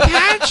goes, the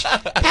patch.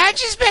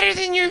 Patch is better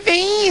than your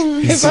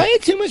veins. If I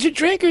had too much to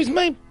drink, or is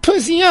my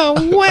pussy all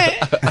wet?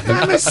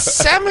 I'm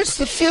a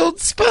filled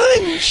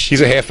sponge.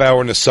 He's a half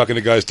hour into sucking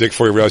a guy's dick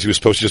before he realized he was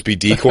supposed to just be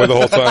Decoy the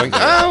whole time.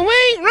 Oh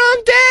wait,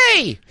 wrong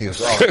day. He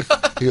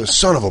goes,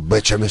 son of a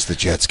bitch, I missed the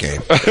Jets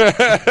game.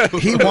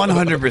 He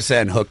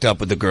 100% hooked up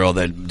with the girl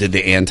that did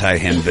the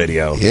anti-him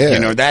video. Yeah. You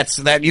know,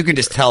 that you can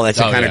just tell that's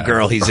the Oh, kind yeah. of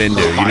girl he's into.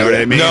 You know what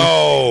I mean?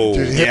 No.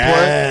 Dude, hit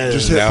Yes. play.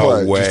 Just hit No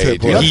play. way. Just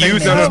hit Dude. play. He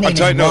used, I'll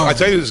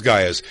tell you who this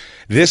guy is.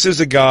 This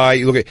is a guy.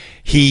 Look at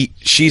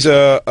she's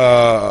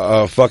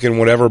a fucking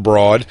whatever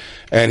broad,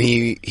 and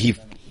he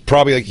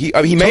probably like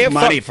he may have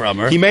money from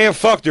her. He may have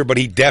fucked her, but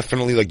he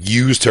definitely like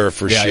used her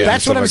for shit.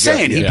 That's and what I'm stuff like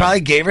saying. that. He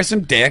probably gave her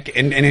some dick,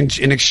 and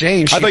in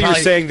exchange, I she thought you were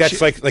probably- saying that's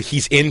like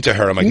he's into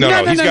her. I'm like,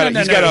 no, he's got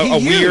a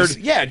He weird used-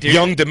 yeah, dude.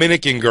 young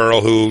Dominican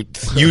girl who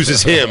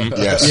uses him.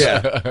 Yes.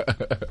 Yeah.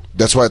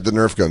 That's why the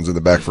Nerf gun's in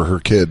the back for her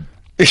kid.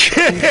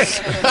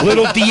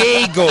 Little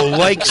Diego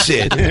likes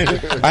it.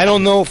 I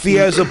don't know if he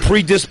has a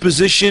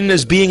predisposition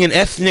as being an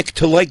ethnic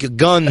to like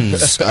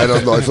guns. I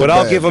don't know. I feel But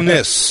I'll bad. give him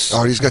this.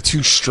 Oh, he's got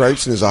 2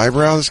 stripes in his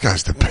eyebrow. This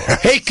guy's the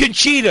best. Hey,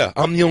 Conchita,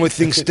 I'm the only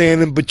thing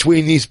standing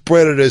between these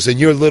predators and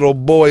your little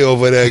boy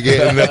over there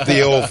getting at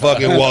the old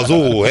fucking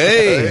wazoo.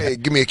 Hey,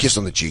 give me a kiss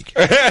on the cheek.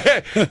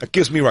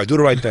 Kiss me right. Do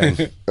the right thing.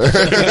 Do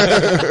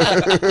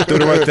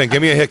the right thing.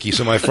 Give me a hickey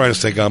so my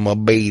friends think I'm a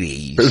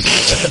baby.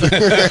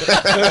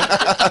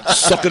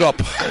 Suck it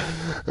up.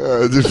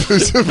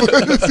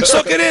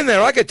 Suck it in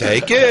there. I could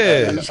take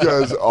it. This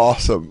guy's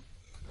awesome.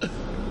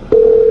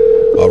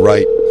 All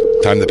right.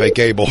 Time to pay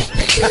cable.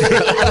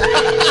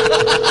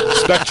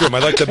 Spectrum,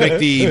 I'd like to make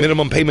the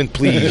minimum payment,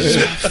 please.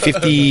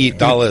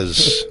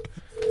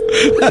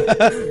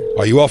 $50.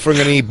 Are you offering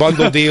any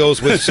bundle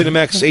deals with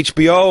Cinemax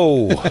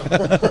HBO?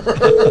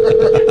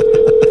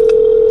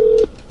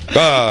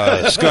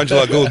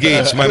 Scungula Goo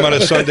Geets, my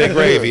mother's Sunday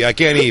gravy. I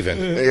can't even.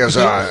 Yes,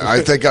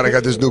 I thank God I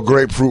got this new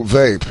grapefruit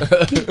vape.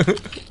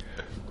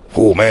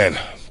 Oh, man.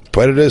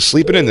 Predator's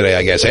sleeping in today,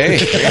 I guess, eh?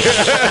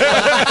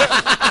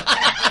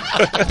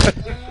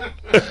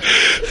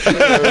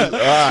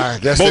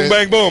 Boom,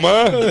 bang, boom,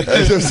 huh?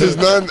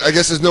 I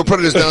guess there's no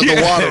predators down at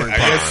the watering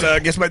pond. I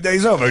guess my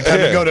day's over. Time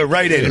to go to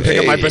Rite Aid and pick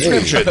up my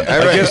prescription.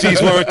 I guess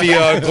these weren't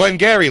the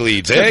Glengarry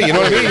leads, eh? You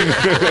know what I mean?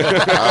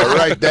 All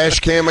right,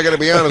 dash cam, I got to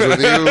be honest with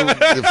you.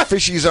 The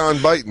fishy's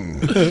on biting.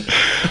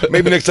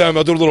 Maybe next time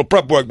I'll do a little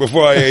prep work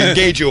before I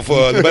engage you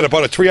for the better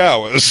part of 3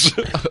 hours.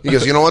 He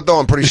goes, you know what, though?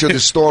 I'm pretty sure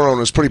this store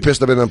owner is pretty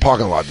pissed I've been in the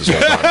parking lot this whole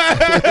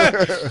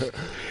time.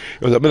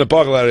 I'm in the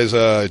parking lot of his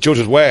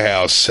children's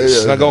warehouse.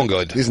 It's not going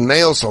good. His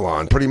nail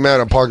salon. Pretty mad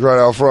I'm parked right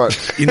out front.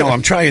 You know,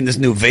 I'm trying this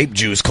new vape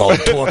juice called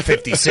Torque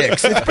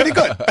 56. It's pretty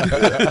good.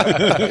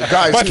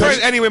 Guys,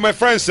 my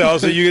friend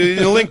sells it.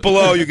 The link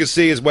below, you can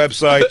see his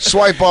website.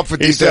 Swipe up for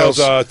he details.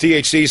 He sells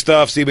THC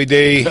stuff,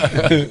 CBD.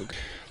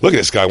 Look at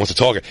this guy. Wants to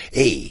talk.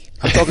 Hey,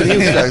 I'm talking to you.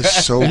 This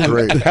guy's so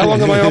great. How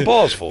long am I on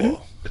pause for?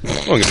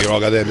 I'm going to be all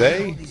goddamn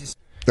day.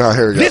 Oh,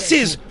 here we go. This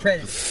is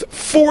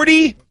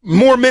 40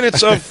 more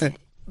minutes of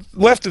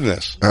left in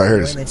this. Oh, here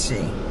it is. Let's see.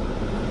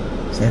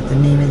 Is that the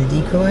name of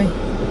the decoy?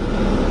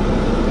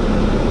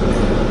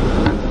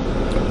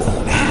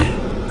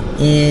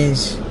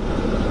 Is...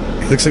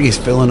 It looks like he's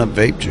filling up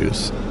vape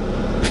juice.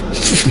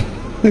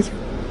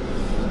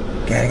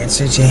 God, I got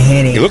such a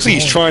headache. It looks like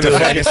he's trying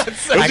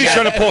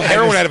to pull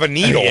heroin out of a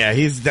needle. Yeah,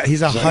 he's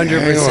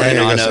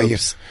 100% on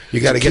those. You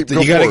got to get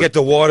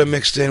the water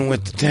mixed in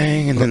with the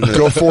thing, and then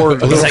go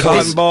forward. A little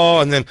cotton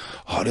ball, and then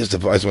there's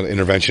the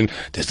intervention.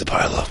 There's the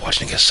part I love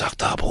watching it get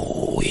sucked up.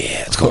 Oh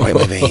yeah, it's going right in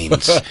my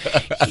veins.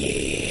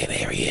 Yeah,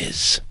 there he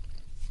is.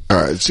 All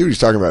right, let's see what he's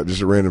talking about. Just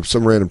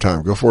some random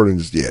time. Go forward and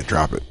just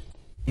drop it.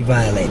 You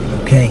violated,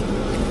 okay,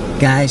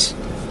 guys.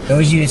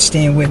 Those of you that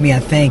stand with me, I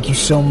thank you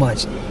so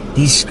much.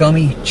 These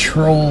scummy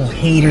troll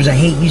haters, I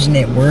hate using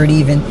that word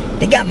even,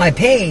 they got my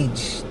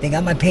page. They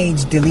got my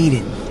page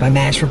deleted by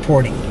mass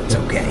reporting. It's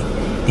okay.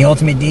 The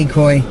Ultimate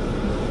Decoy,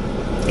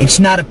 it's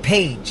not a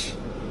page.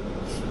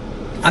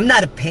 I'm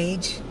not a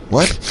page.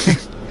 What?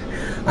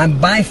 I'm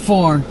by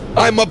far...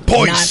 I'm a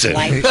poison.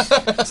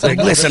 It's like,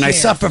 listen, I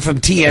suffer from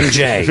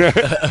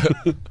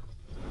TMJ.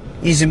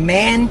 Is a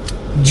man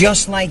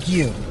just like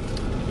you.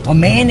 A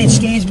man that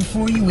stands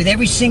before you with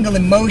every single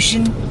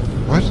emotion...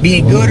 What? Be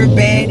it good or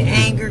bad,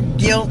 anger,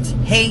 guilt,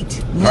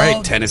 hate, love. All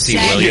right, Tennessee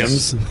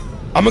sadness. Williams.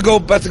 I'm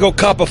about to go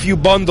cop a few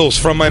bundles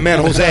from my man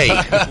Jose.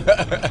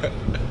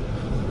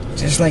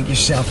 Just like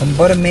yourself, I'm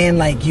but a man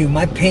like you.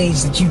 My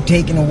page that you've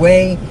taken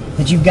away,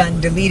 that you've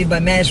gotten deleted by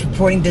mass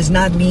reporting, does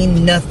not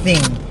mean nothing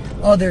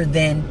other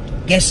than,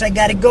 guess I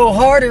gotta go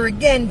harder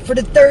again for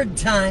the third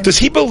time. Does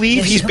he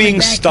believe he's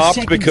being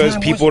stopped because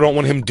people don't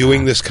want him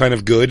doing this kind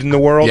of good in the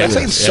world? Yeah,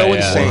 That's so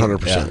insane.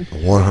 100%.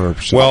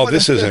 100%. Well,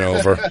 this isn't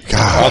over.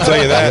 I'll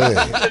tell you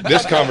that.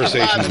 This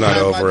conversation's not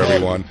over,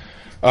 everyone.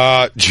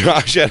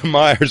 Josh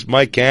Admires,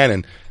 Mike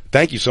Cannon,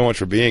 thank you so much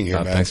for being here,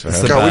 man. Thanks for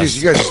having God,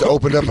 you guys just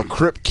opened up a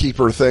crypt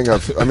keeper thing.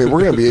 This is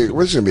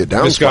gonna be a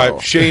down. This guy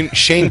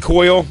Shane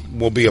Coyle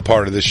will be a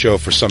part of this show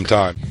for some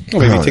time.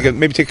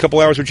 Maybe take a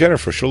couple hours with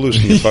Jennifer. She'll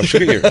loosen you. She'll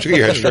get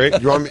your head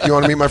straight. You want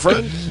to meet my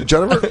friend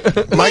Jennifer?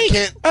 Mike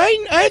can't.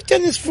 I've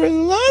done this for a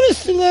lot of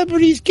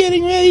celebrities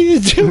getting ready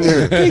to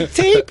do big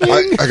taping.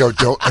 I go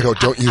don't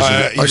use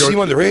it. You seem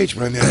underage,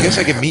 but I guess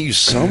I can meet you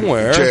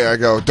somewhere. Jay, I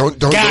go don't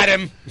got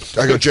him.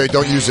 I go, Jay,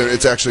 don't use it.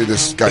 It's actually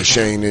this guy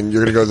Shane, and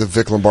you're gonna go to the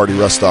Vic Lombardi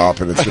rest stop,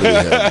 and it's gonna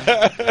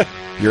be him.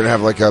 You're gonna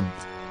have like a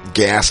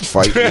gassed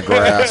fight in the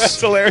grass.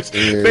 That's hilarious.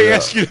 Yeah. They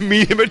ask you to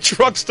meet him at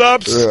truck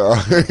stops. Yeah.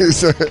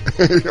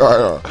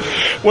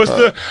 What's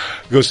the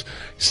goes?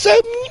 So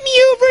meet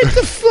me over at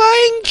the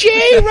Flying J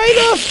right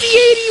off the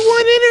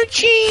 81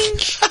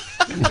 interchange.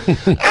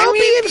 I'll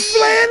be in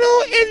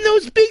flannel and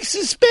those big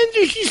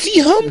suspenders you see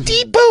Home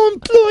Depot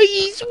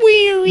employees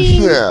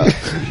wearing.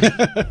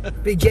 Yeah.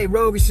 Big J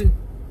Rogerson,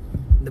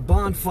 the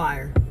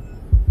Bonfire,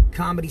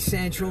 Comedy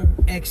Central,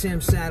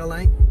 XM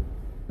Satellite.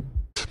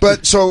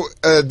 But so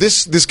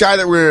this guy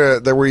that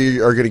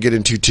we are going to get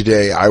into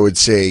today, I would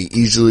say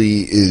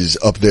easily is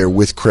up there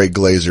with Craig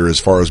Glazer as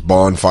far as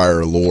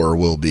Bonfire lore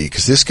will be,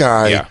 because this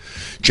guy,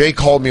 Jay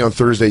called me on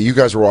Thursday. You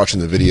guys were watching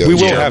the video. We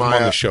will have him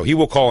on the show. He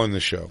will call in the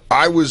show.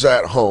 I was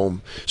at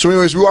home. So,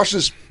 anyways, we watched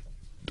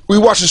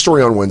this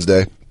story on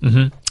Wednesday.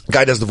 Mm-hmm.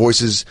 Guy does the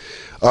voices.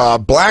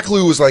 Black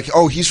Lou was like,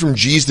 "Oh, he's from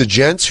G's to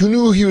Gents." Who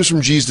knew he was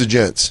from G's to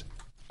Gents?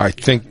 I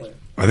think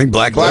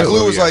Black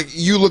Lou was like,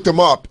 you looked him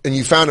up and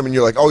you found him and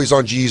you're like, oh, he's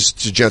on G's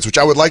to Gents, which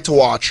I would like to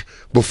watch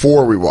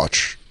before we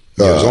watch.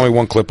 There's only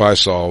one clip I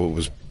saw. It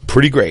was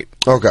pretty great.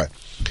 Okay.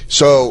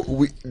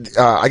 So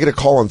I get a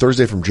call on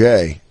Thursday from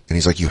Jay, and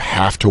he's like, you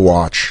have to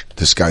watch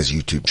this guy's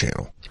YouTube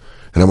channel.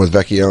 And I'm with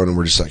Vecchione, and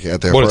we're just like,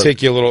 at there. Well, to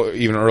take you a little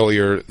even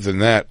earlier than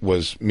that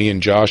was me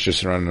and Josh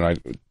just around, and I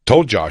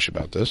told Josh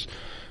about this.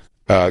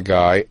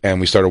 guy, and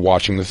we started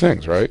watching the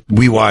things, right?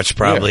 We watched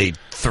probably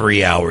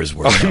 3 hours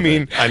worth. I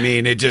mean,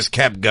 it just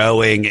kept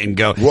going and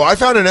going. Well, I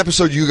found an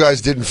episode you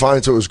guys didn't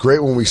find, so it was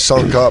great when we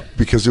sunk up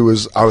because I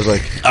was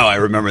like, oh, I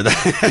remember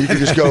that. You could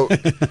just go.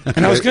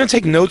 And I was going to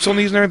take notes on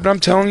these and everything, but I'm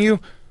telling you,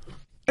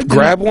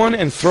 grab one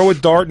and throw a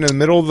dart in the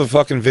middle of the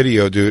fucking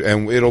video, dude,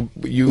 and you'll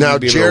be able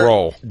to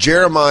roll.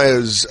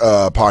 Jeremiah's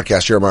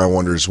podcast, Jeremiah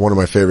Wonders, is one of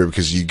my favorite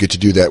because you get to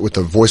do that with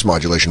the voice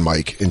modulation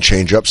mic and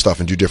change up stuff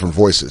and do different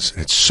voices.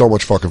 It's so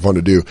much fucking fun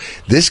to do.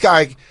 This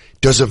guy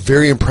does a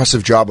very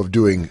impressive job of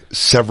doing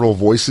several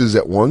voices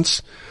at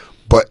once,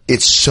 but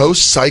it's so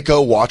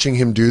psycho watching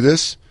him do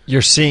this.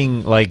 You're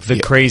seeing like the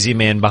crazy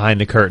man behind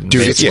the curtain.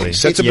 Dude, basically. he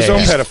sets up his own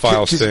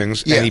pedophile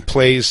things, and he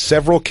plays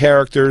several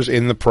characters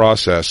in the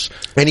process.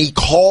 And he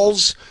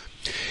calls...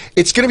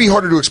 It's going to be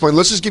harder to explain.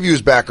 Let's just give you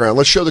his background.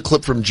 Let's show the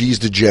clip from G's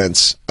to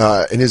Gents.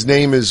 And his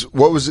name is...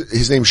 What was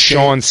his name?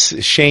 Shane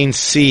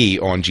C.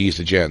 on G's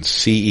to Gents.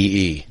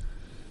 C-E-E.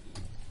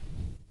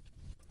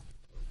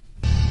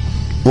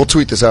 We'll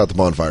tweet this out at the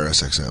Bonfire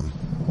SXM.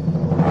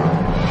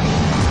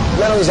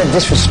 Not only is that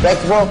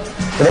disrespectful,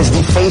 but that's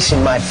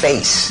defacing my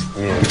face.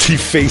 Yeah.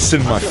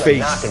 Defacing my face.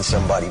 Knocking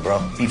somebody, bro.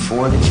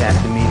 Before the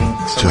chapter meeting.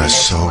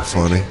 Just so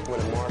funny.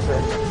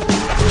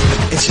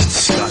 It's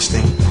just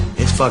disgusting.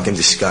 It's fucking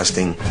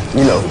disgusting.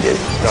 You know who did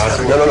it.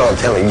 No, I'm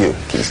telling you.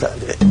 He's not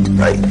dead,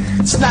 right?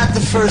 It's not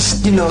the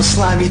first,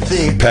 slimy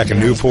thing. Packing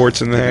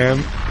Newports in the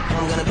hand.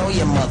 I'm gonna know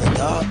your mother,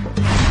 dog.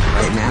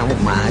 Right now,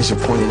 my eyes are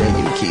pointed at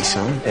you, Keith,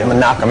 son. Yeah, I'm gonna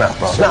knock him out,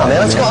 bro. No, man,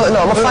 let's go. No,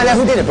 I'm gonna find out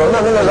who did it, bro.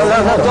 No, don't.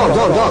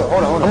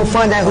 Hold on. I'm gonna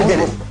find out who did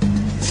it.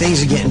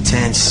 Things are getting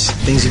tense.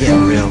 Things are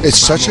getting real. It's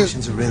such a...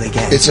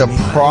 It's a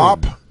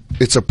prop.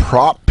 It's a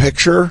prop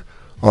picture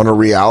on a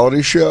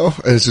reality show,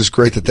 and it's just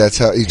great that's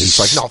how he's just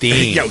like, no,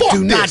 yo,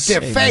 do not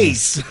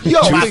deface.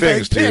 Yo, two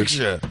things,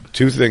 dude.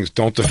 Two things.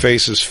 Don't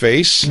deface his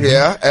face.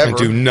 Yeah, ever. And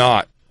do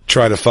not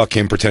try to fuck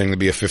him pretending to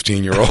be a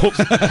 15-year-old.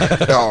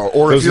 No,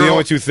 or those are the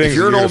only two things. If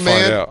you're an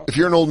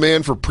old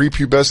man,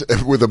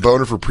 with a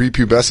boner for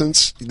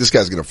prepubescence, this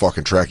guy's gonna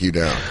fucking track you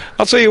down.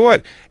 I'll tell you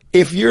what.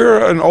 If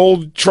you're an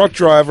old truck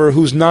driver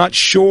who's not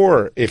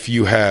sure if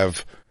you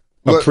have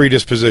a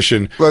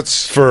predisposition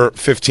for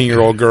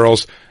 15-year-old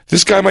girls,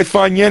 this guy might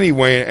find you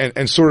anyway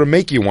and sort of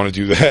make you want to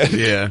do that.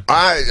 Yeah,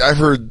 I've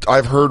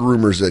heard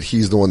rumors that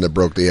he's the one that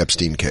broke the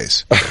Epstein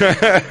case.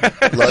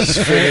 Let's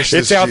finish.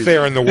 It's out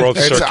there in the world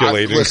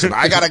circulating. Listen,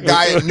 I got a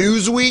guy at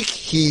Newsweek.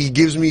 He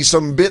gives me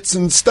some bits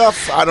and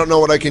stuff. I don't know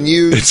what I can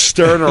use. It's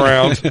stirring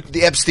around.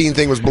 The Epstein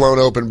thing was blown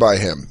open by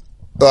him.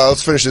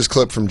 Let's finish this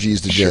clip from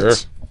G's to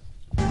Gents.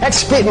 That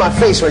spit in my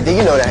face right there.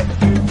 You know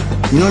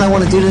that. You know what I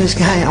want to do to this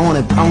guy? I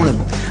want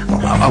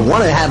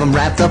to have him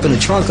wrapped up in a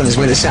trunk on his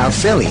way to South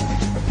Philly.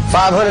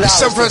 $500.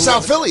 He's from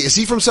South Philly. Is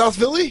he from South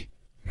Philly?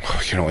 Oh,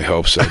 you can only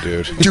hope so,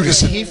 dude. Dude, is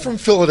he from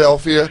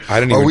Philadelphia? I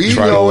didn't even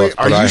try to look,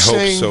 but I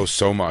hope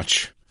so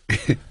much.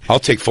 I'll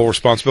take full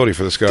responsibility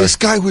for this guy. This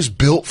guy was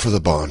built for the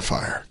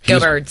Bonfire. Go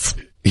Birds.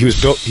 He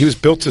was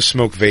built to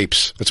smoke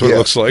vapes. That's what it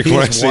looks like. He's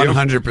when I see him.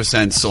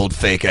 100% sold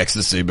fake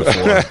ecstasy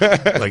before.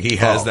 Like he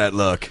has that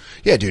look.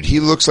 Yeah, dude, he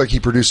looks like he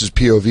produces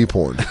POV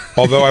porn.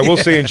 Although I will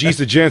say in G's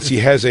to Gents, he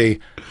has a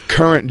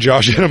current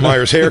Josh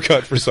Edemeyer's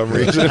haircut for some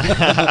reason.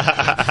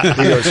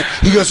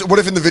 He goes, what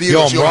if in the video...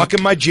 Yo, I'm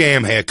rocking my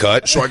jam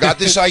haircut. So I got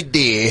this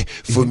idea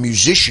for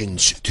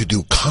musicians to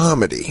do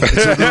comedy. It's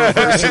the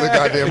reverse of the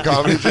goddamn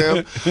comedy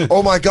jam.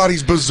 Oh my God,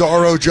 he's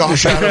Bizarro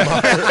Josh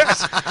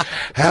Edemeyers.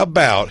 How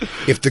about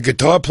if the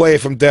guitar player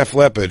from Def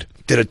Leppard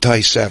did a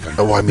Tie 7?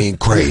 Oh, I mean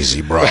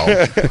crazy, bro.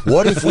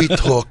 What if we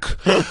took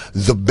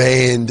the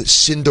band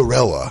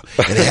Cinderella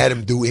and had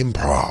him do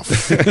improv?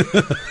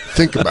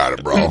 Think about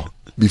it, bro.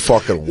 Be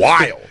fucking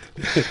wild.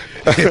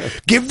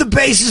 Give the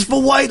basis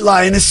for White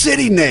Lion a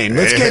city name.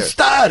 Let's get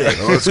started.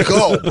 Let's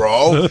go,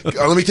 bro.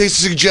 Let me take a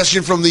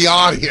suggestion from the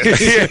audience.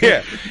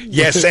 Yeah.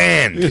 Yes,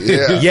 and.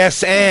 Yeah.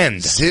 Yes,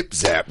 and. Zip,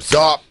 zap,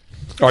 zop.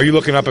 Are you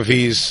looking up if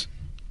he's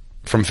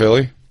from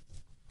Philly?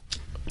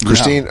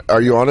 Christine,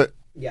 are you on it?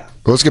 Yeah.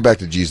 Well, let's get back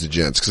to G's to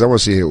Gents, because I want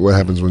to see what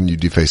happens when you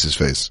deface his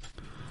face.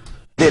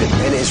 Did it,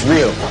 and it's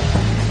real.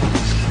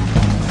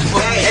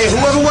 Hey,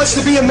 whoever wants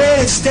to be a man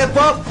and step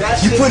up,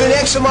 you put an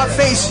X on my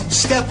face,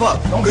 step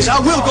up. Because I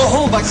will go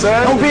home by...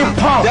 Don't be a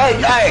punk. Hey,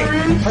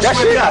 that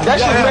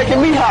shit's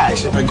making me high.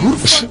 Like, who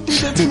the fuck did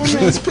that to my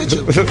man's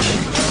picture?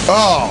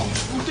 Oh.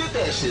 Who did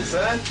that shit,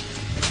 son?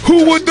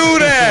 Who would do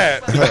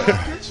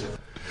that?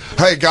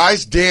 Hey,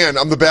 guys, Dan,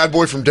 I'm the bad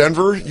boy from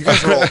Denver. You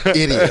guys are all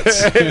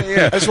idiots.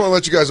 Yeah. I just want to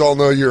let you guys all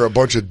know you're a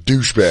bunch of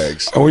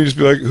douchebags. Oh, you just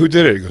be like, who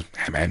did it? He goes,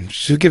 hey, man,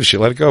 who gives a shit?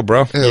 Let it go,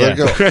 bro. Yeah, let it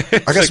go.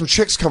 I got some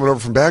chicks coming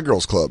over from Bad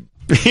Girls Club.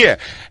 Yeah.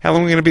 How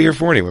long are we going to be here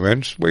for anyway,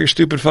 man? Just wear your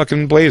stupid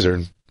fucking blazer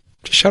and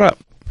just shut up.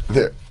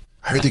 There.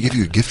 I heard they give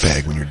you a gift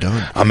bag when you're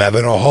done. I'm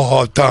having a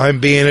hard time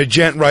being a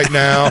gent right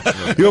now.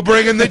 You're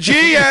bringing the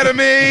G out of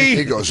me.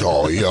 He goes,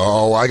 oh,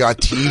 yo, I got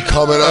tea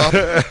coming up.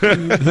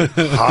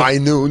 High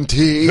noon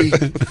tea.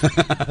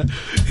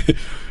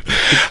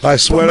 I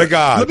swear to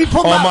God. let me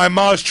pull on my- my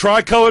Mars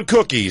tricolored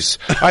cookies.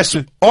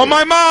 On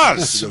my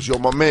Mars. He goes, yo,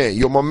 my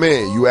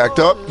man. You act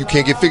up, you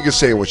can't get finger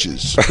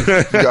sandwiches.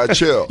 You gotta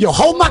chill. Yo,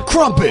 hold my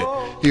crumpet.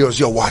 He goes,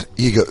 yo, what?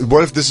 He goes,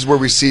 what if this is where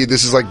we see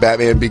this is like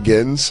Batman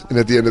Begins, and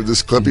at the end of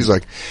this clip, he's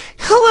like,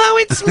 Hello,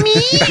 it's me.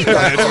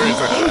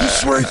 I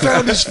swear he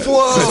found his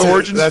flow. His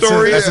origin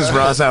story. That's his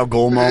Ra's al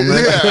Ghul moment.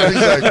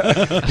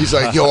 Yeah, he's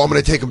like, yo, I'm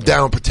gonna take him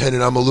down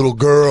pretending I'm a little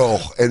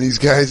girl, and these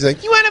guys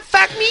like, You want to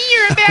fuck me?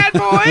 You're a bad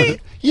boy.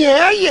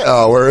 yeah.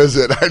 Oh, where is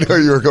it? I know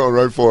you were going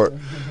right for it.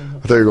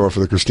 I thought you were going for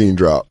the Christine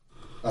drop.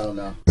 I don't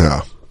know.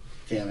 No.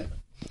 Damn it.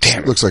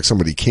 Damn, looks like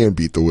somebody can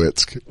beat the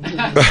Witsk.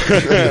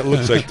 It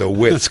looks like the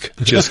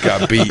Witsk just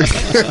got beat.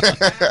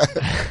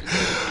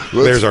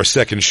 There's our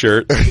second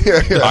shirt.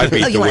 I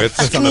beat the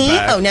Witsk. Fuck me?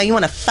 Oh, now you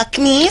want to fuck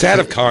me? It's out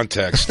of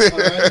context.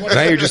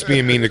 Now you're just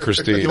being mean to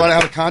Christine. You want to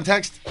have a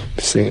context?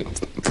 Sing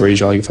Free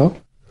Jolly Fell?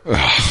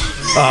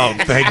 Oh,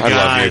 thank I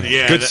God. love you.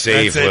 Yeah, Good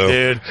save,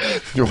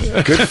 that's Lou.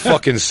 dude. Good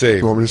fucking save.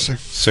 You want me to sing?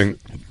 Sing.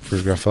 Free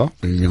Fell?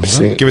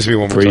 Sing Give it to me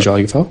one more Free time.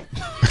 Jolly Fell?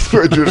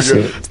 Do it Sing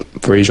again.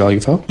 Free Jolly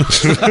Fell?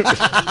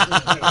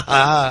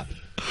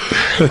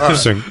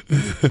 Sing.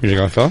 Free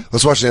Jolly Fell?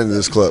 Let's watch the end of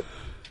this clip.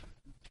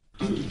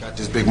 Got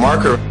this big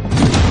marker.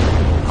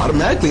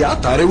 Automatically, I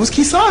thought it was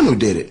Kisan who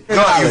did it.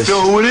 You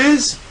feel who it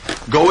is?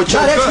 Go with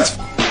your gut.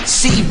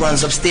 C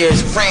runs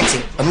upstairs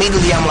frantic.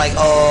 Immediately, I'm like,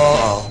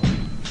 oh,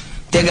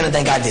 they're gonna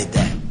think I did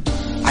that.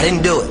 I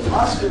didn't do it.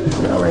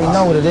 You already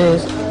know what it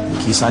is.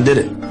 Kisan did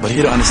it. But he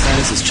don't understand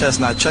this is chess,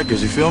 not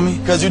checkers. You feel me?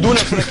 Because you're doing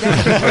it for the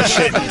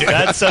camera.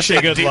 That's such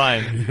a good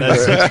line.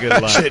 That's such a good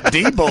line. Shit,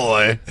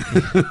 D-boy.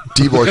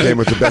 D-boy came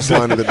with the best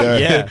line of the day.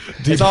 Yeah,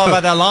 it's all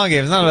about that long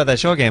game. It's not about that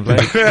short game play.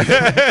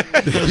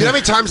 You know how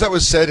many times that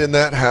was said in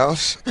that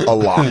house? A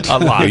lot. A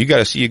lot. Yeah, you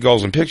gotta see your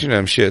goals and picture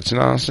them shits, you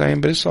know what I'm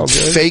saying? But it's all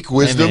good. Fake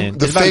wisdom. Hey, man,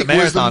 the it's about fake the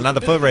marathon, wisdom. not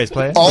the foot race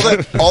play. All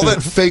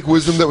that fake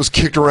wisdom that was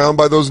kicked around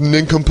by those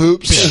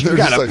nincompoops. You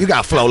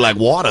gotta flow like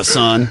water,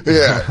 son.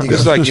 Yeah.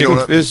 This is like chicken,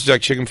 this is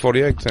like chicken for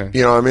the egg thing.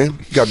 You know what I mean?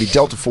 You gotta be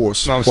Delta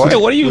Force. No, Hey,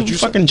 what are you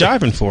fucking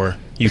jiving for,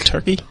 you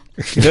turkey?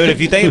 Dude, if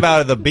you think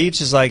about it, the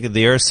beach is like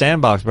the Earth's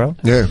sandbox, bro.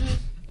 Yeah.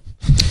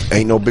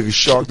 Ain't no bigger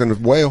shark than a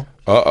whale.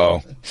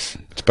 Uh-oh.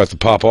 It's about to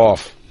pop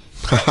off.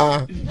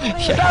 I'm trying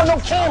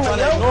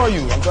to ignore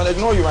you. I'm trying to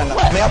ignore you right now.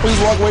 May I please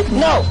walk away from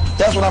you? No.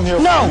 That's what I'm here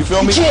for. No. You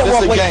feel me? You can't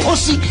walk away.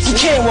 Pussy, you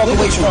can't walk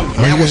away from me.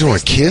 Oh, you guys want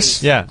to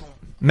kiss? Yeah.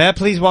 May I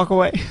please walk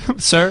away,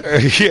 sir?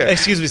 Yeah.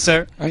 Excuse me,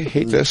 sir. I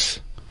hate this.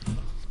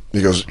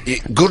 He goes,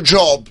 good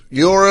job.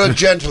 You're a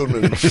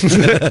gentleman.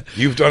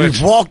 You've done it.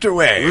 You've walked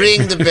away.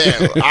 Ring the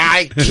bell.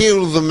 I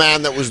killed the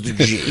man that was the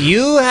G.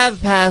 You have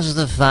passed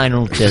the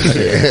final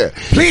test.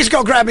 Please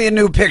go grab me a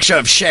new picture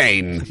of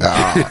Shane.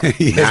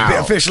 He has now.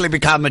 officially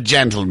become a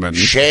gentleman.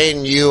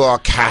 Shane, you are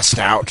cast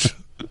out.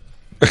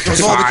 It was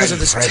all because of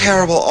this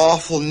terrible,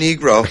 awful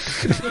Negro.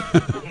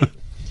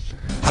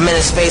 I'm in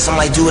his face. I'm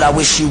like, dude, I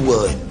wish you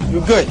would.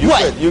 You're good. You're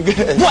good. You're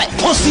good. What?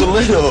 Pussy. You're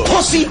little.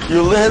 Pussy.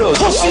 You're little.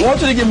 Pussy. I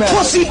want you to get mad.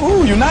 Pussy.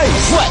 Ooh, you're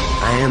nice. What?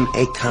 I am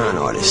a con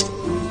artist.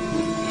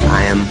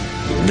 I am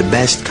the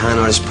best con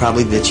artist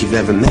probably that you've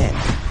ever met.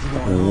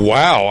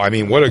 Wow. I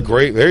mean, what a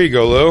great... There you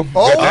go, Lou.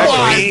 Oh,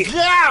 my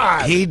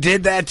God. He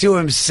did that to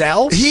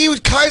himself? He was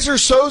Kaiser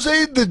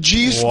Soze, the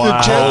G...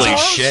 Wow. The Holy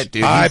shit,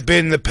 dude. I've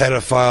been the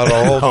pedophile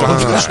the whole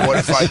time. What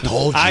if I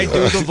told you? I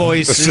do the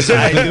voices.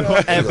 I do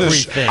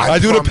everything. I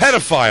do the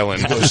pedophiling.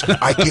 He goes,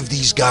 I give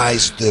these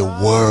guys the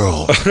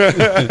world.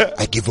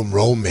 I give them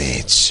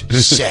romance,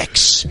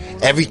 sex,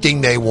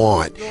 everything they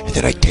want, and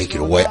then I take it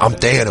away. I'm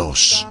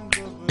Thanos.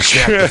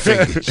 Snap the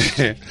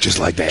fingers. Just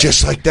like that.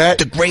 Just like that.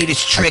 The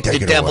greatest trick I the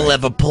take it devil away.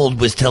 ever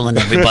pulled was telling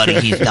everybody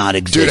he's not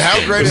existing. Dude,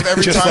 how great if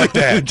every Just time... like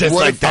that. Just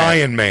What like if that.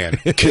 Iron Man,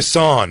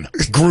 Kissan,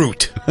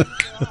 Groot,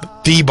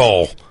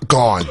 D-Ball,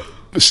 Gone.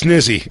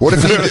 Snizzy. What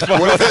if every...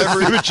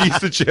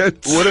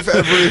 What if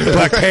every...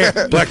 Black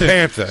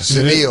Panther,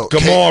 Zanil,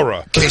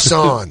 Gamora,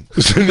 Kason,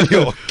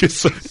 Zanil,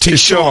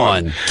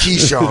 Tishon,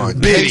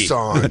 Keyshawn, Biddy.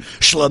 Kason.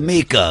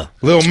 Shlamika.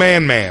 Little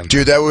Man.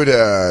 Dude,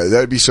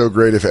 that'd be so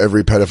great if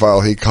every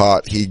pedophile he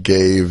caught, he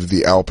gave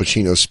the Al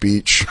Pacino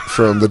speech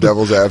from The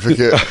Devil's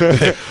Advocate.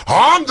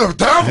 I'm the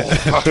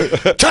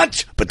devil.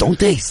 Touch, but don't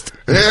taste.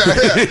 Yeah.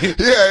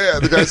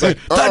 The guy's like,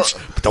 Touch,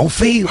 but don't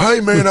feel. hey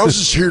man, I was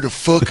just here to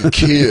fuck a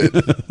kid.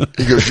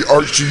 He goes,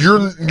 so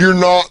you're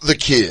not the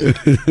kid.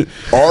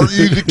 Are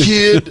you the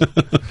kid?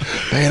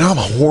 Man, I'm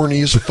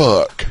horny as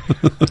fuck.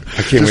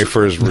 I can't wait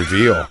for his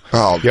reveal.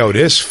 Oh. Yo,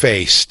 this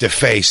face,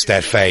 deface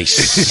that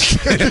face.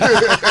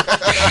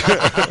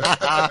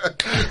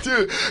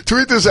 Dude,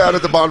 tweet this out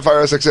at the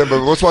Bonfire SXM, but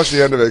let's watch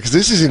the end of it, because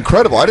this is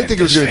incredible. I didn't think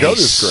it was going to go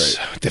this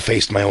great.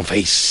 Defaced my own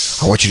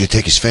face. I want you to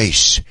take his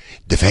face,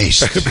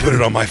 deface, Put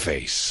it on my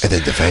face. and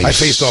then deface. I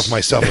faced off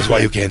myself, is why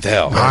you can't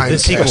tell. I'm The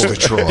sequel, Pastor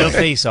Troy. The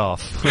Face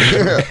Off.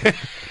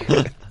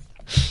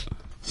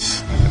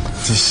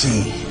 To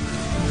see.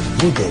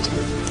 You did.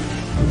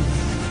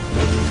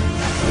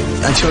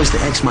 I chose to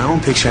X my own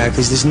picture out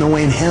because there's no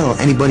way in hell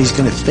anybody's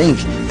gonna think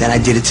that I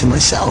did it to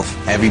myself.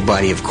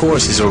 Everybody, of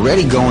course, is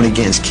already going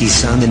against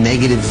Keeson. The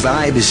negative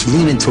vibe is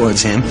leaning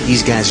towards him.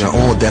 These guys are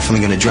all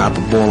definitely gonna drop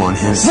a ball on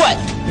him. What?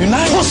 You're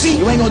not pussy.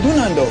 You ain't gonna do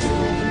nothing though.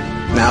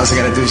 Now all I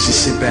gotta do is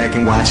just sit back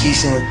and watch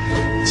Keeson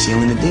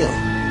sealing the deal.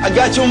 I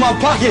got you in my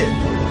pocket.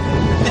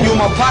 You in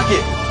my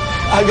pocket.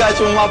 I got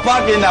you in my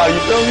pocket now. You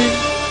feel me?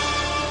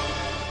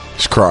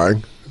 He's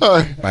crying.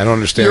 I don't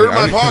understand. You're in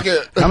my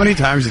pocket. How many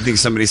times do you think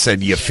somebody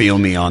said "you feel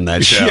me" on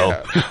that show?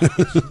 Yeah.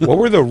 What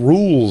were the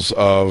rules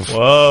of?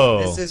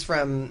 Whoa! This is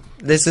from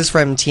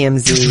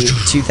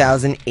TMZ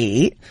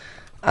 2008,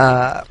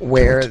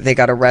 where they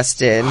got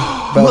arrested,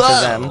 both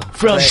of them.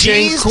 From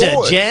G's to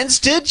Coyle. gents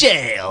to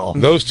jail.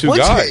 Those two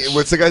guys.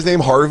 What's the guy's name?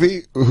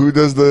 Harvey, who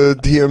does the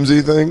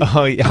TMZ thing?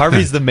 Oh,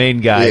 Harvey's the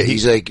main guy. Yeah,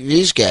 he's like,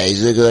 these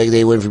guys look like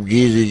they went from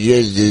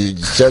Jesus to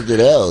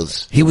something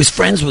else. He was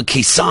friends with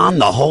Keeson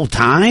the whole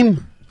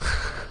time?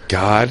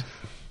 God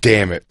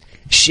damn it.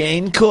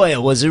 Shane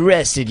Coyle was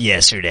arrested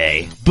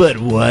yesterday, but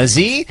was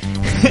he?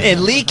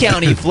 In Lee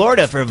County,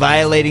 Florida, for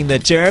violating the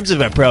terms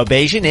of a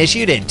probation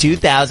issued in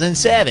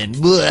 2007.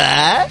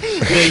 Blah.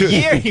 The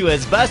year he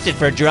was busted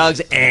for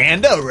drugs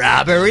and a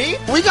robbery.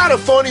 We got a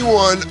funny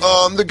one.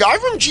 The guy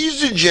from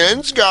Cheese to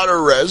Gents got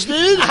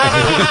arrested.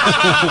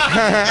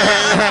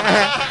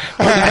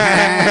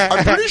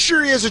 I'm pretty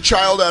sure he has a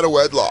child out of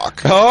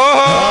wedlock. Oh!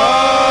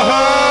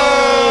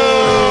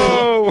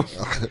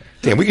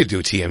 Damn, we could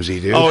do TMZ,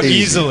 dude. Oh,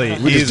 easily.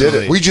 We just did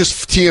it. We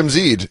just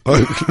TMZ'd.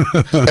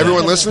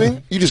 Everyone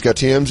listening? You just got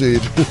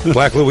TMZ'd.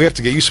 Black Lou, we have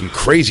to get you some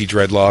crazy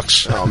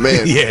dreadlocks. Oh,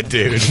 man. Yeah,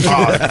 dude.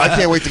 I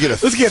can't wait to get a...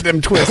 Let's get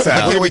them twists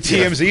out. Can we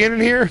TMZ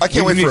in here? I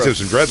can't wait we for need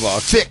some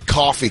dreadlocks. Thick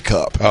coffee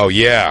cup. Oh,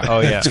 yeah.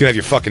 Oh, yeah. It's going to have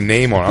your fucking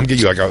name on it. I'm going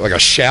to get you like a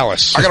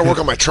chalice. I got to work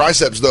on my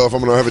triceps, though, if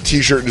I'm going to have a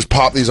T-shirt and just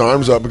pop these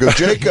arms up and go,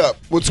 Jacob,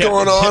 what's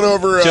going on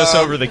over... Just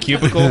over the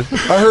cubicle?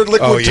 I heard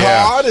Liquid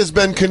Todd has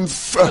been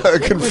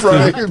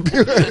confronting...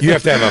 You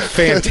have to have a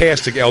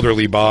fantastic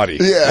elderly body.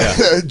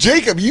 Yeah.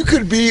 Jacob, you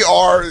could be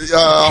our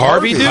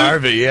Harvey, dude?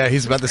 Harvey, yeah,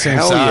 he's about the same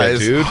Hell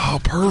size. yeah, dude.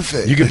 Oh,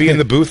 perfect. You could be in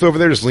the booth over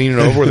there just leaning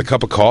over with a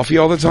cup of coffee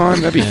all the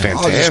time. That'd be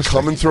fantastic. Just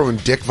coming throwing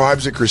dick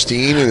vibes at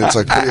Christine, and it's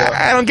like...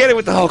 I don't get it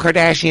with the whole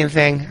Kardashian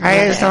thing.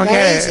 I just don't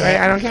get it.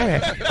 I don't get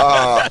it.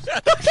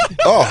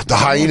 The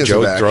hyenas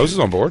Joe are back. Throws is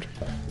on board.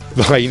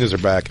 The hyenas are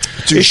back.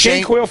 Dude, Is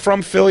Shane Coyle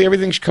from Philly?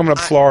 Everything's coming up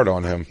Florida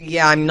on him.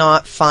 Yeah, I'm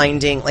not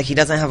finding, like, he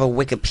doesn't have a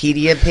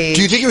Wikipedia page.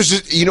 Do you think it was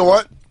just, you know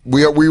what?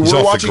 We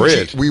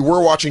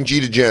were watching G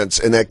to Gents,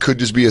 and that could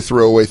just be a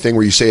throwaway thing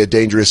where you say a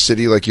dangerous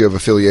city like you have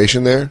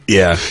affiliation there.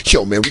 Yeah.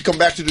 Yo, man, we come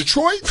back to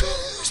Detroit,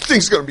 this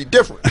thing's going to be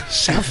different.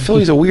 South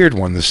Philly's a weird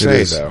one to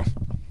say, though.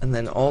 And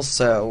then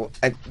also,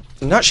 I'm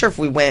not sure if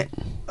we went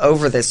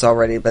over this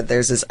already, but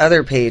there's this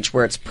other page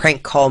where it's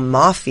Prank Call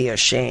Mafia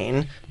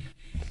Shane.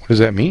 What does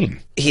that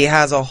mean? He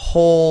has a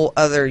whole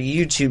other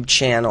YouTube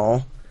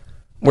channel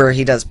where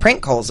he does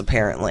prank calls,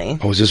 apparently.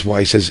 Oh, is this why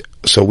he says...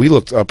 So we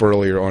looked up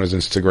earlier on his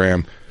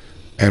Instagram,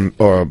 and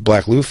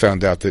Black Lou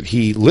found out that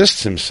he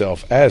lists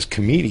himself as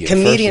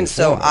comedian.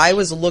 So I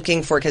was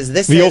looking for, because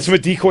this the is...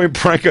 ultimate decoy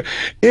pranker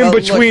in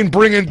between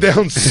bringing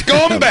down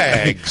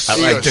scumbags.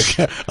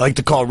 I like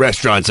to call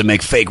restaurants and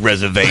make fake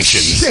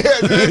reservations. Yeah,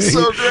 that's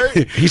so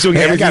great. He's doing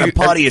I got a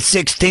everything. party at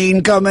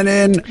 16 coming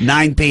in,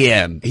 9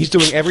 p.m. He's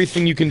doing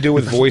everything you can do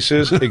with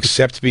voices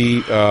except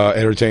be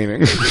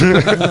entertaining.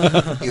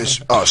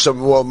 Yes.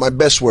 Well, my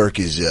best work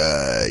is,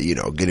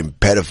 getting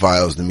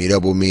pedophiles to meet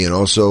up with me, and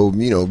also,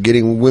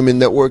 getting women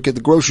that work at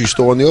the grocery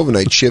store on the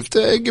overnight shift.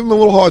 Give them a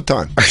little hard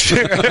time. I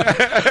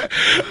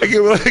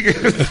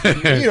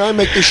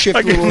make this shift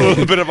I give him a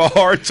little bit of a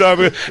hard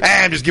time.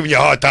 I'm just giving you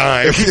a hard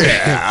time.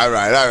 Yeah, all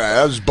right.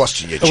 I was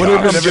busting your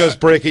chops. I'm just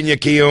breaking your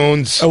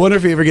keyones. I wonder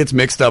if he ever gets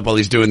mixed up while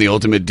he's doing the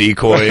ultimate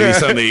decoy. And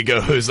suddenly he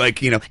goes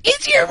like,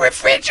 Is your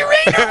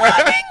refrigerator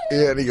running?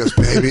 Yeah, and he goes,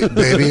 baby,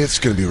 it's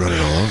gonna be running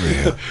all over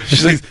you.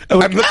 She's like,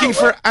 I'm looking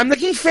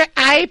for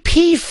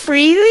IP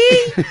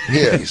freely?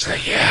 Yeah, he's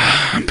like,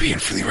 yeah, I'm being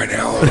freely right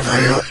now.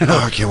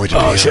 I can't wait to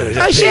be here.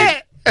 Oh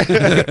shit!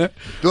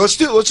 Let's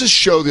just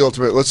show the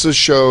ultimate. Let's just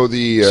show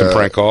the some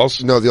prank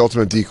calls. No, the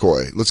ultimate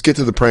decoy. Let's get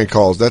to the prank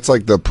calls. That's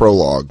like the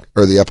prologue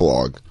or the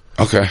epilogue.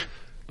 Okay.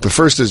 The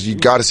first is you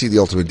got to see the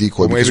ultimate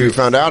decoy because we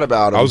found out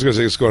about him. I was going to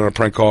say let's go on a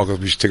prank call because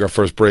we should take our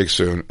first break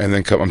soon, and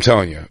then come. I'm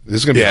telling you, this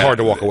is going to be hard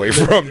to walk away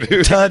from,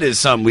 dude. Tud is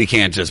something we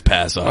can't just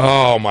pass on.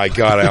 Oh my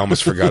god, I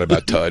almost forgot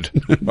about Tud.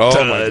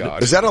 Oh my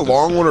god, is that a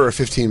long one or a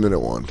 15-minute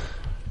one?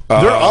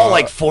 They're all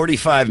like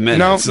 45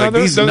 minutes. No,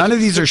 none of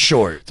these are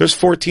short. There's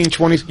 14,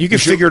 20. You can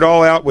figure it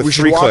all out with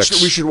 3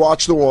 clicks. We should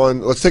watch the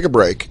one. Let's take a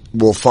break.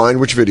 We'll find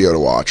which video to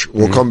watch.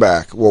 We'll come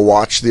back. We'll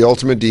watch the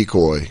ultimate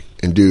decoy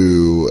and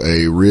do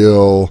a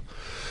real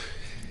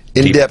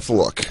in-depth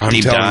look. I'm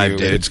telling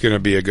you, it's going to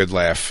be a good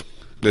laugh.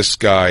 This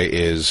guy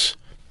is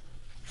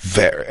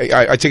very...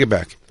 I take it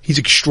back. He's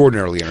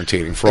extraordinarily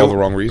entertaining for all the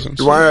wrong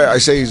reasons. Why I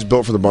say he's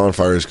built for the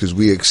Bonfire is because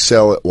we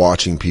excel at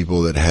watching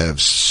people that have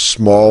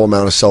small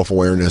amount of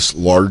self-awareness,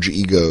 large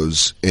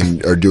egos,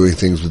 and are doing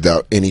things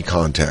without any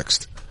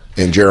context.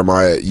 And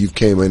Jeremiah, you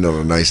came in on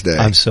a nice day.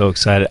 I'm so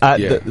excited.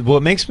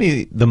 What makes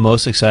me the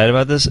most excited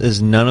about this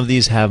is none of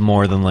these have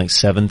more than like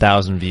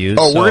 7,000 views.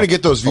 Oh, we're gonna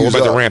get those views.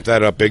 We're about to ramp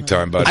that up big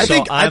time, buddy.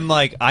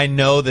 I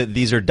know that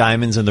these are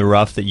diamonds in the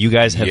rough that you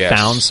guys have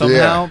found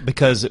somehow,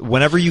 because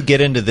whenever you get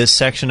into this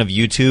section of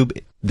YouTube,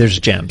 there's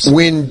gems.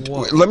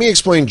 Let me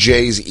explain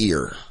Jay's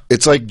ear.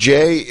 It's like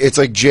Jay is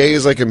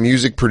like a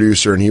music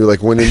producer, and he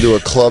like went into a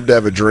club to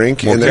have a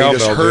drink, and then he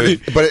just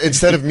heard. But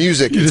instead of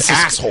music, it's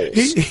assholes.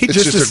 It's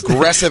just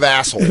aggressive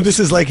assholes. This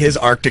is like his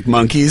Arctic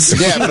Monkeys.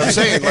 Yeah, but I'm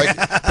saying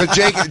but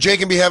Jay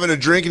can be having a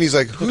drink, and he's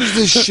like, "Who's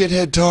this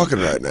shithead talking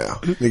right now?"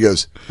 And he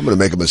goes, "I'm going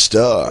to make him a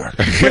star."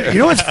 You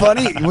know what's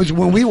funny?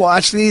 When we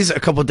watched these a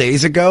couple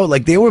days ago,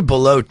 like they were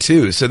below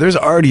 2, so there's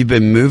already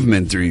been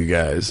movement through you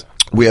guys.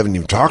 We haven't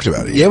even talked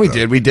about it. Yeah, we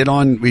did. We did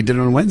on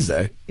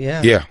Wednesday.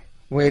 Yeah. Yeah.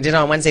 We did it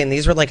on Wednesday, and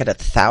these were like at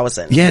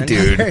 1,000. Yeah,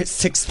 dude.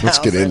 6,000. Let's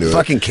get into it.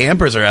 Fucking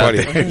campers are out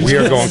there. We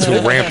are going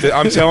to ramp it.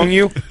 I'm telling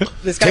you,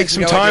 This take guy's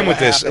some no time idea with what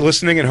this. happened.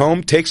 Listening at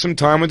home, take some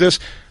time with this.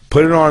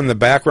 Put it on in the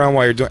background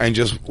while you're doing, and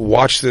just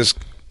watch this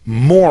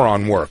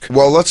moron work.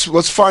 Well,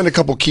 let's find a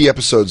couple key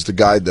episodes to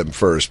guide them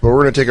first. But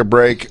we're going to take a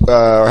break.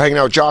 We're hanging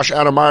out with Josh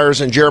Adam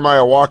Myers and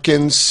Jeremiah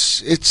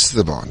Watkins. It's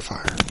the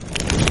Bonfire.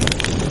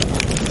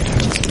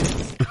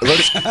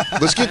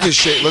 Let's get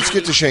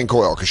to Shane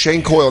Coyle, because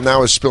Shane Coyle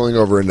now is spilling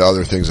over into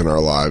other things in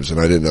our lives, and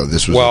I didn't know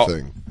this was a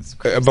thing.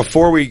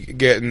 Before we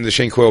get into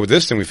Shane Coyle with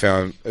this thing we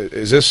found,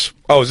 is this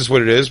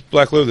what it is,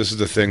 Black Lou? This is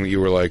the thing that you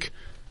were like,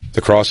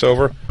 the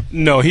crossover?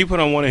 No, he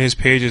put on one of his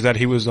pages that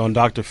he was on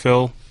Dr.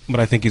 Phil, but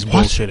I think he's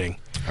bullshitting.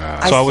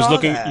 So I was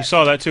looking. that. You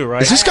saw that too,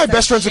 right? Is this guy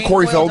best friends with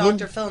Corey Feldman?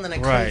 Dr. Phil, and then I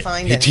couldn't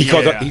find it. He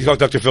called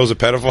Dr. Phil's a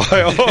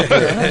pedophile.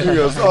 He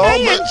goes,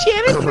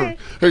 Jennifer.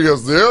 He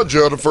goes, yeah,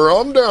 Jennifer,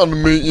 I'm down to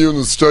meet you in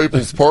the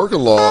Staples parking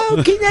lot.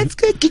 Okay, that's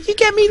good. Can you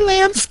get me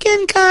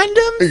lambskin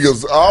condoms? He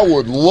goes, I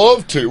would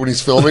love to. When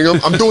he's filming them,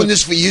 I'm doing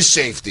this for your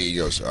safety. He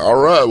goes, all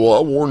right,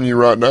 well, I'm warning you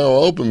right now,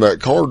 I'll open that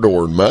car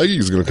door, and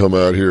Maggie's going to come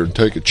out here and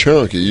take a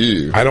chunk of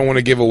you. I don't want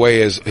to give away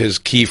his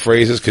key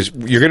phrases, because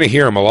you're going to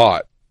hear him a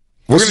lot.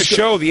 We're going to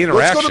show the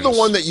interactions. Let's go to the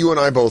one that you and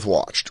I both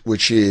watched,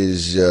 which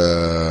is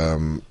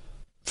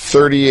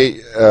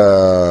 38.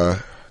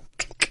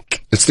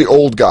 It's the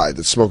old guy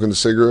that's smoking the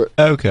cigarette.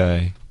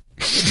 Okay.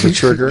 The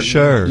trigger?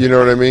 Sure. You know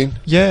what I mean?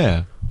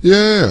 Yeah.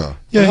 Yeah.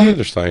 Yeah, I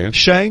understand.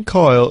 Shane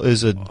Coyle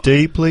is a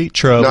deeply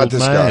troubled Not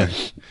this man.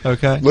 guy.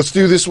 Okay. Let's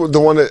do this one.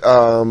 The one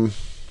that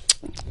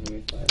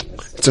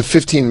it's a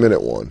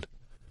 15-minute one.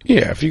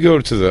 Yeah, if you go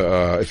to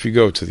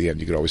the end,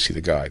 you can always see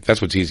the guy. That's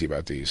what's easy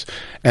about these.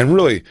 And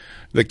really,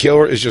 the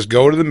killer is just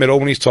go to the middle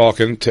when he's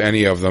talking to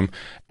any of them,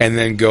 and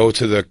then go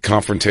to the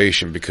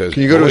confrontation. Because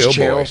can you go to his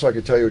channel so I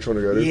can tell you which one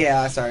to go to?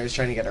 Yeah, sorry, I was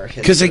trying to get our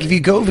history. Because like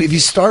if you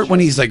start when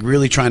he's like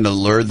really trying to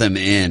lure them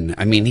in,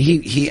 I mean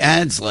he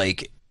adds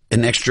like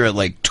an extra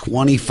like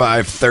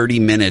 25, 30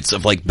 minutes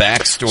of like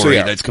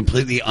backstory that's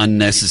completely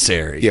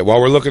unnecessary. Yeah,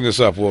 while we're looking this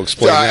up, we'll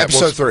explain that.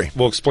 Episode 3.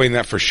 We'll explain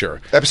that for sure.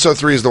 Episode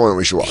 3 is the one that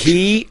we should watch.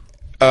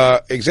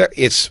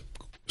 It's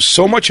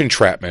so much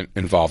entrapment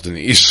involved in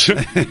these.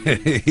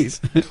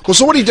 Well,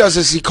 so what he does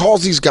is he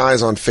calls these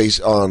guys on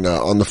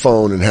the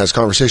phone and has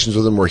conversations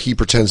with them where he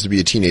pretends to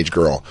be a teenage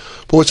girl.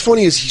 But what's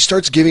funny is he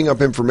starts giving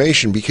up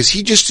information because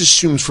he just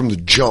assumes from the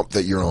jump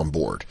that you're on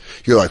board.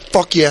 You're like,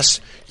 fuck yes,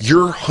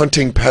 you're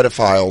hunting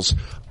pedophiles.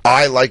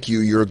 I like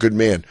you. You're a good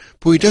man.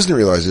 But what he doesn't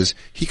realize is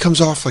he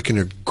comes off like an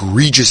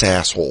egregious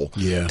asshole.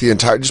 Yeah.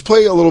 Just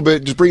play a little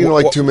bit. Just bring it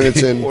like 2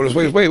 minutes in.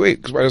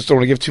 Wait, because I just don't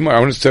want to give too much. I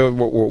want to tell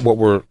what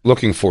we're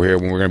looking for here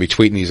when we're going to be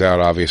tweeting these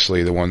out.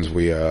 Obviously, the ones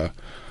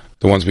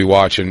we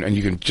watch, and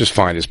you can just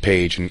find his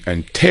page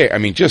and tear. I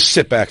mean, just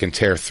sit back and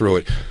tear through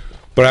it.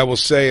 But I will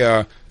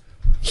say,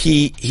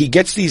 he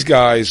gets these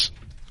guys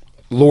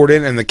lured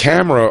in, and the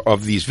camera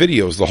of these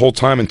videos the whole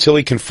time until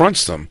he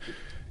confronts them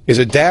is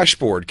a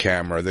dashboard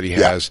camera that he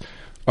has,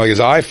 like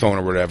his iPhone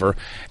or whatever.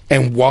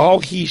 And while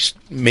he's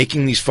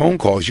making these phone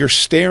calls, you're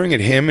staring at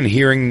him and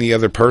hearing the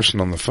other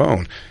person on the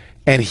phone.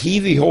 And he,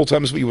 the whole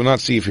time, this is what you will not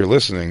see if you're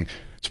listening.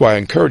 That's why I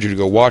encourage you to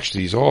go watch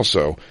these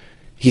also.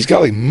 He's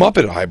got like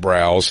Muppet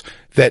eyebrows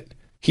that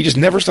he just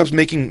never stops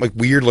making like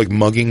weird, like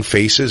mugging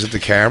faces at the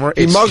camera.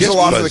 He mugs a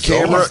lot of the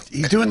camera.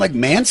 He's doing like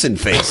Manson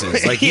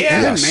faces. Like he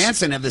and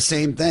Manson have the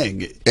same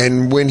thing.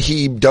 And when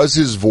he does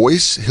his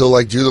voice, he'll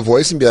like do the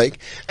voice and be like,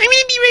 "I'm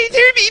gonna be right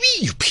there, baby."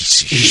 You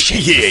piece of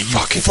shit. Yeah, you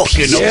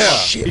fucking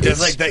shit. He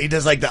does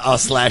like the I'll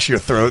slash your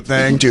throat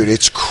thing. Dude,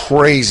 it's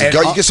crazy.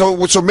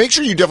 So make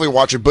sure you definitely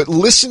watch it. But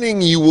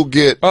listening, you will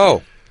get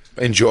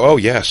enjoy. Oh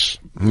yes.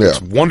 Yeah.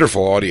 It's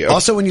wonderful audio.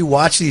 Also, when you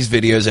watch these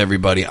videos,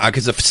 everybody,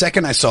 because the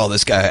second I saw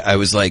this guy, I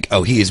was like,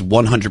 oh, he is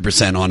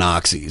 100% on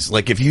oxys.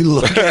 Like, if you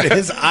look at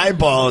his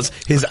eyeballs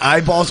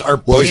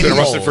are well, he's been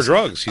arrested for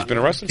drugs. He's been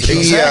arrested for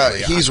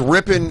drugs. He's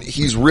ripping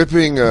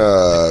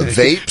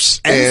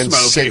vapes and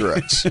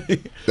cigarettes.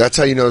 That's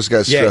how you know this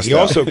guy's stressed he out.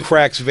 also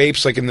cracks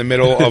vapes like in the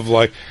middle of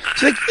like,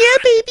 he's like, yeah,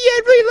 baby,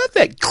 I really love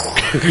that.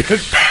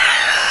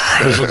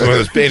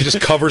 It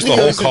just covers the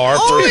whole car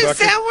for a second. Is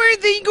that where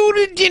they go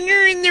to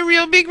dinner in the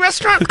real big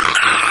restaurant?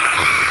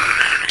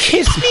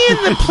 kiss me in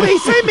the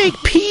place I make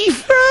pee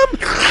from?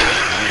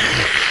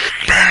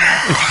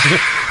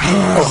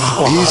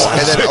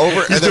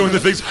 He's doing the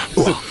things.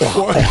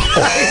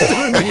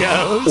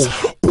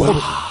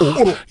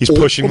 He's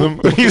pushing them.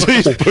 He's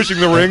pushing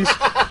the rings.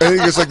 And he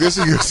goes like this.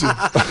 He goes,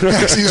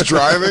 he's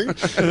driving,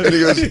 and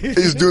he goes,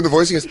 he's doing the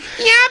voice. He goes,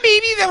 Yeah,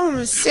 baby, that one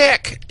was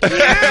sick.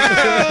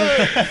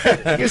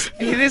 Yeah. He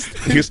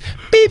goes,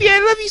 baby, I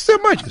love you so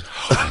much.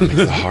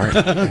 the heart.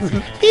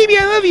 Baby,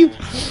 I love you.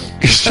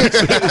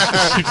 Shoots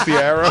the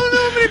arrow. Oh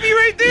no, I'm gonna be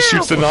right there.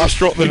 Shoots the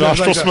nostril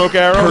smoke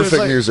arrow.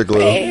 Perfect music,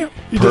 Lou.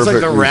 He does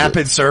like the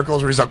rapid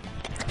circles where he's like.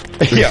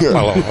 Yeah.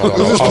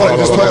 Just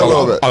play a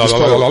little bit.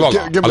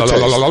 Give him a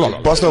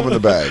taste. Bust open the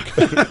bag.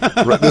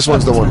 This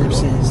one's the one.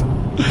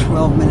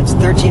 12 minutes,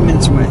 13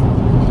 minutes away.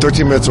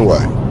 13 minutes away.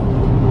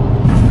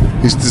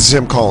 This is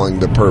him calling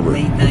the pervert.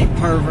 Late night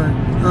pervert,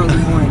 early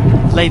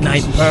morning. Late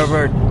night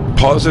pervert.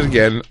 Pause it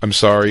again. I'm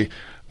sorry.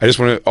 I just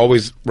want to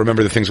always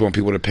remember the things I want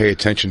people to pay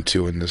attention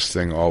to in this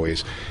thing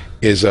always.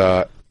 Is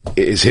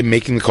him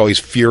making the call. He's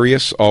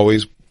furious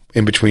always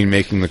in between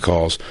making the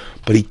calls.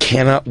 But he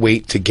cannot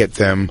wait to get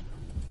them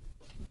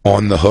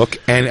on the hook.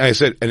 And I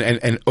said,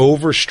 and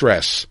over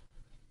stress,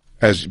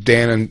 as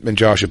Dan and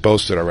Josh have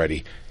both said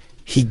already,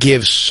 he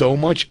gives so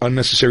much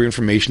unnecessary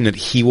information that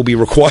he will be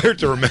required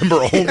to remember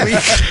only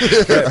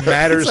that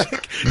matters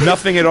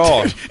nothing at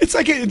all. It's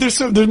like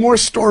there's more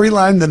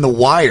storyline than The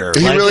Wire.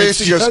 He like, really is.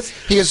 He goes,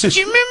 do you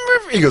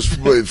remember? He goes,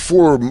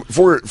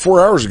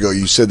 4 hours ago,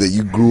 you said that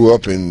you grew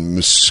up in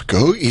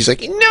Muskogee. He's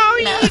like, no,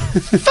 you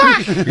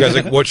fuck. You guys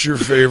like, what's your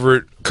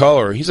favorite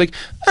color? He's like,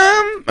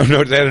 no,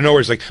 out of nowhere,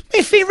 he's like,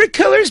 my favorite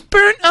color is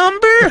burnt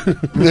umber.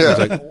 Yeah. He's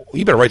like, well,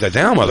 you better write that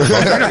down, motherfucker.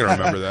 You're not going to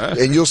remember that.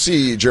 And you'll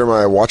see,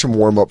 Jeremiah, watch him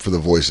warm up for the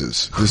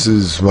voices. This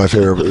is my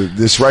favorite.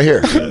 This right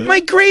here. My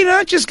great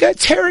aunt just got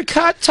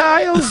terracotta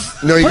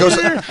tiles. No, he goes,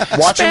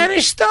 watch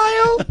Spanish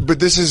style. But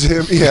this is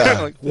him. Yeah.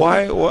 Like,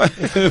 why? What?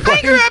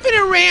 I grew up in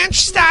a ranch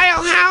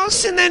style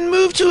house and then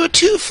moved to a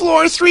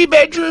 2-floor,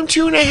 3-bedroom,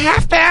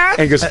 2.5 bath.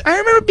 And he goes, I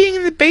remember being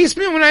in the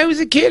basement when I was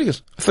a kid. He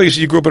goes, I thought you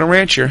said you grew up in a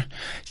rancher.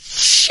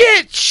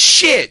 Shit.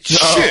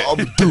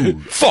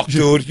 Dude. Fuck,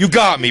 dude. You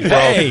got me, bro.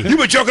 Hey. You've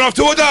been joking off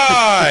to a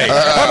die.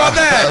 How about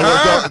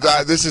that,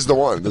 huh? This is the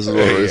one. This is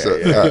what it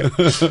said. All right.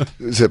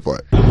 Let's hit play.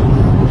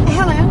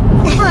 Hello.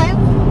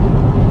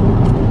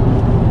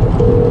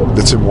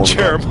 That's him warming up.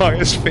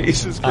 Jeremiah's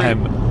face is great.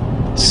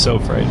 I'm so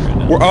frightened right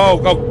now.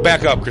 Oh,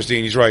 back up,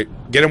 Christine. He's right.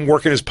 Get him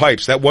working his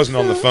pipes. That wasn't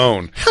on the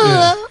phone.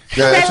 Hello.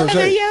 Yeah, that's what I'm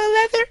saying. Yellow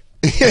leather.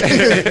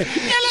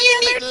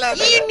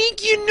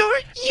 Unique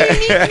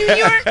New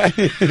York.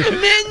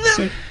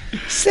 Magnum.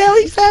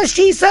 Sally Fast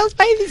Cheese Sells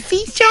by the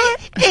seashore.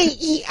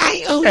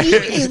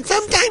 A-E-I-O-E. And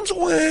sometimes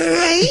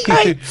why?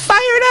 I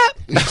fired up.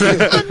 On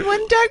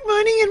one dark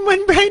morning and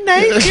one bright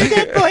night, two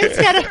good boys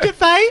got up to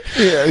fight.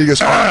 Yeah, he goes,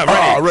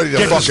 ready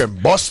to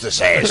fucking bust this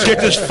ass. Get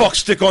this fuck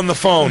stick on the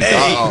phone.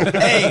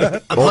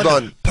 Hey, hold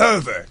on.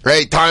 Pervert.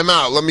 Hey, time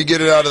out. Let me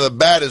get it out of the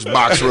batters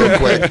box real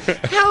quick.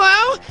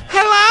 Hello?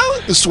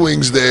 The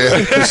swing's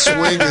there. The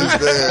swing is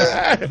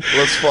there.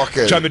 Let's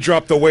fucking. Time to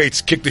drop the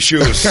weights, kick the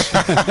shoes.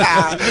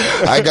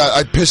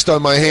 I pissed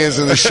on my hands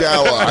in the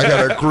shower. I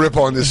got a grip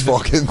on this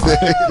fucking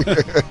thing.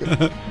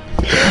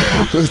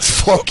 Let's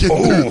fucking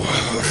do.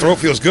 Throat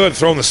feels good.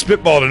 Throwing the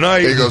spitball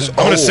tonight. He goes, I'm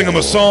going to sing him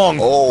a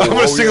song. I'm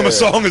going to sing him a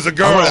song as a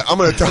girl. I'm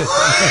going to tell.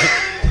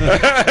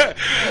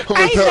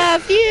 I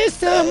love you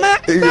so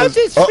much. He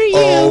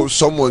goes,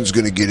 someone's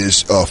going to get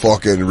his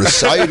fucking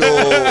recital.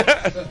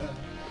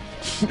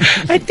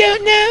 I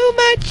don't know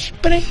much,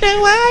 but I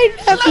know I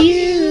love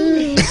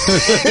you.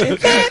 And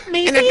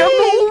I don't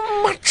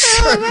know much.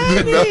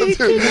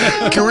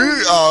 Can we?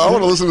 I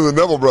want to listen to the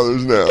Neville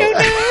Brothers now.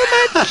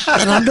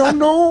 And I don't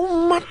know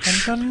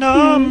much.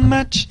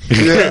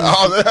 Yeah,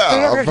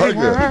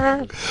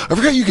 I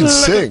forgot you can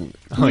sing.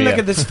 Look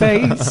at this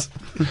face.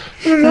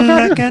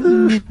 Look at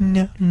me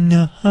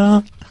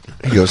now.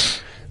 He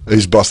goes,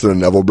 he's busting a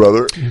Neville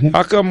brother.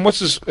 How come what's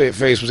his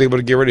face was able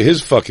to get rid of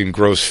his fucking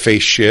gross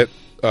face shit?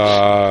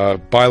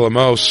 By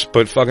Lamos,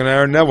 but fucking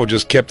Aaron Neville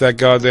just kept that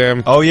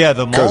goddamn. Oh yeah,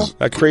 the mole.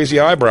 That crazy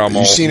eyebrow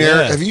mole.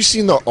 Have you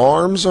seen the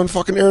arms on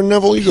fucking Aaron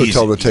Neville? You go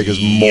tell him to take his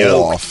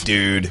mole off,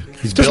 dude.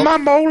 Does my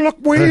mole look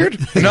weird?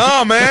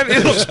 No, man,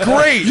 it looks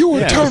great. You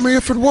would tell me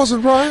if it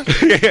wasn't right.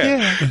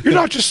 Yeah. You're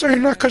not just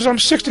saying that because I'm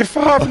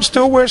 65 and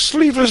still wear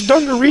sleeveless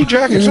dungaree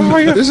jackets,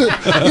 are you? Is it?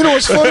 You know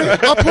what's funny?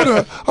 I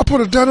put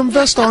a denim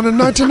vest on in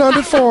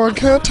 1994 and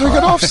can't take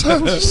it off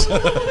since.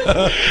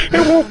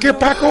 It won't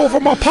get back over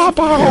my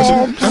papa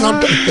arm.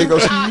 And he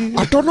goes,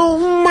 I don't know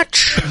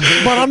much,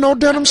 but I know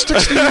denim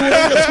sticks to you when it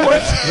gets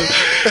wet.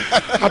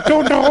 I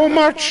don't know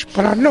much,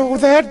 but I know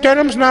that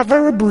denim's not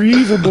very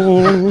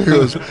breathable. He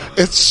goes,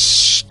 it's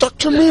stuck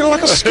to me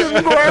like a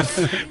skin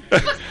graft.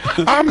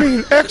 I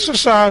mean,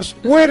 exercise,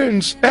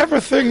 weddings,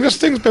 everything. This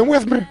thing's been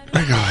with me.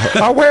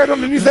 I wear it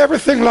underneath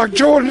everything like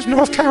Jordan's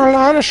North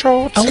Carolina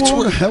shorts. I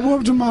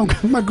wore to my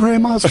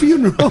grandma's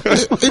funeral.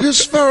 It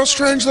is very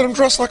strange that I'm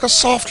dressed like a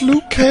soft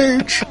Luke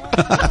Cage.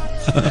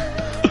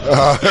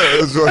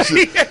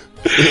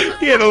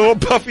 He had a little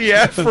puffy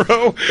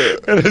afro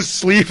and a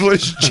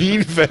sleeveless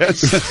jean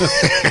vest.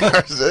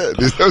 That's it.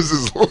 That was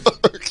his look.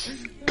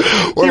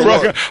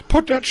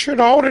 Put that shit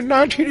on in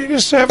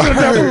 1987 and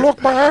never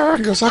look back.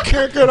 He goes, I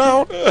can't get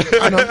out.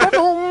 And I don't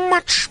know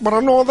much, but I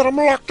know that I'm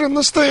locked in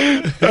this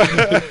thing.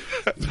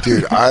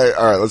 Dude, all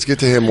right, let's get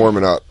to him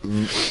warming up.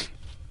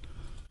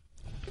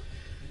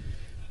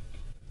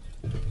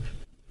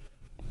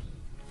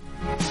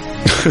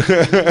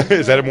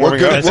 Is that him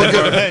warming up?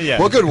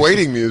 What good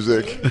waiting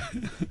music?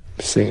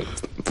 Sing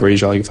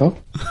Praise All You Fell.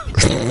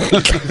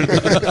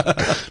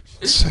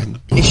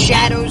 The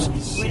shadows,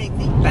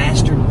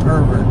 bastard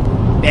pervert.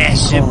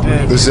 Bastard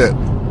pervert. This is it.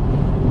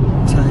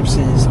 Time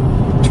says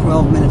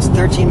 12 minutes,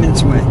 13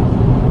 minutes away.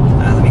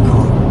 Let me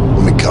call him.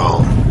 Let me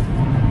call him.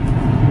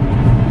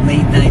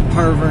 Late night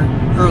pervert,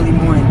 early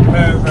morning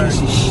pervert. Let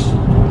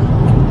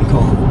me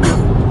call him.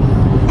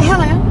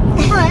 Hello.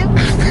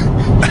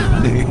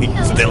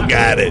 Still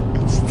got it.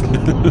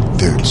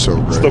 Dude, so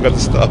great. Still got the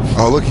stuff.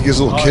 Oh, look, he gives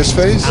a little kiss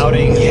face.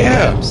 Outing.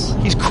 Yeah.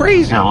 He's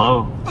crazy.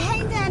 Hello.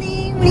 Hey,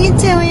 Daddy. What are you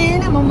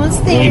doing? I'm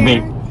almost there. Hey,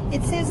 babe.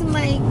 It says I'm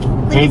like...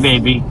 Hey,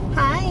 baby.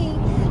 Hi.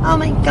 Oh,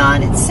 my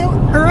God. It's so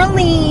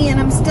early, and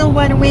I'm still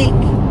wide awake.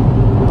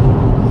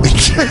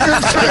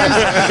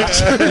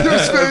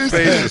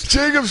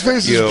 Jacob's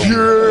face is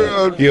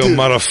pure. You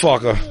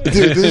motherfucker.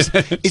 Dude,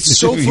 it's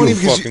so funny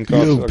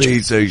because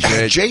piece of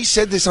shit. Jay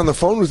said this on the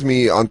phone with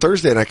me on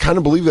Thursday, and I kind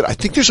of believe it. I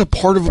think there's a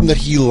part of him that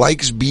he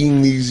likes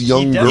being these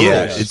young girls.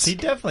 Yeah, he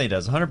definitely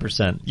does,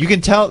 100%. You can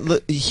tell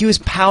he was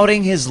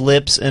pouting his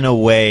lips in a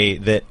way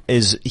that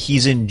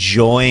he's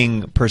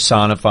enjoying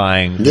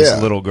personifying this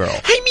little girl.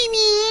 Hi, Mimi.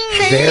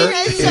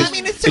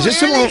 It's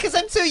so early because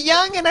I'm so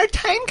young and our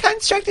time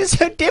construct is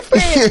so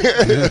different.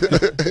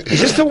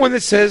 Is this the one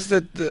that says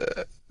that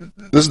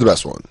This is the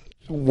best one.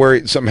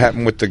 Where something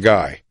happened with the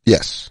guy?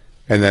 Yes.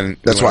 And then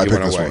that's why I picked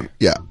went this away. one.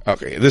 Yeah.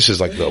 Okay, this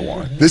is like the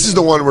one. This is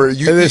the one where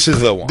you. This is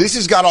the one. This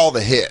has got all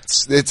the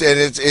hits. It's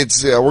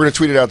we're gonna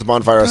tweet it out to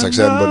Bonfire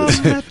SXN,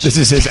 but this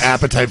is his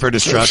appetite for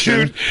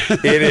destruction.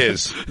 Dude, it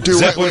is. Dude,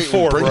 Zeppelin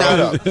 4, bring bro. that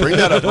up. Bring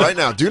that up right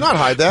now. Do not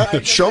hide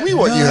that. Show me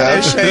what you have.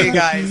 I'll show you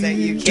guys that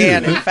you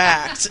can, in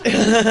fact,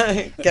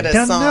 get a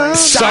sign.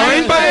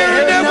 Signed by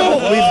Aaron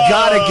Neville. We've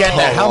got to get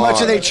that. How much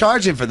are they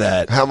charging for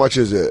that? How much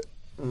is it?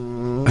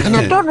 And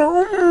I don't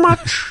know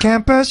much.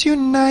 Campus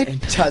Unite.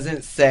 It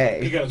doesn't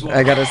say.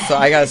 I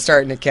gotta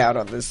start an account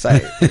on this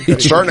site.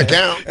 Start an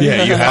account.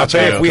 Yeah, you have. I'll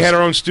tell you, if we had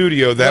our own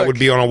studio, that would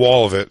be on a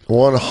wall of it.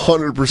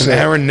 100%.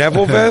 Aaron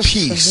Neville vest.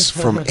 Piece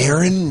from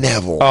Aaron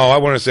Neville. Oh, I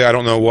want to say I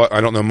don't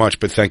know much,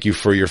 but thank you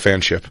for your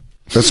fanship.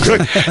 That's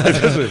good.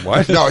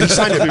 What? No, he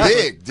signed it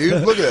big,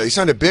 dude. Look at that. He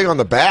signed it big on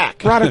the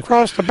back. Right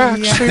across the back.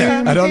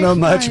 Yeah. I don't know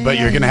much, but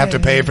you're going to have to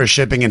pay for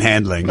shipping and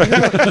handling.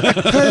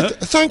 Hey,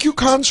 thank you,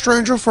 con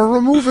stranger, for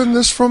removing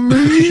this from me.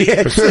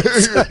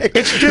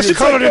 It's just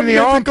colored in the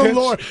armpits.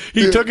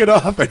 He took it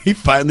off, and he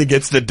finally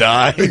gets to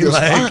die. He goes,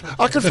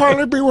 I can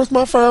finally be with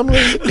my family.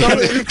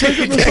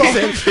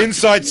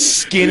 Inside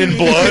skin and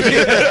blood.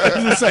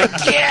 It's like,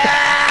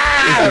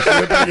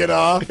 flipping it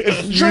off.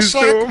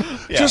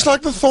 Just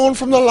like the thorn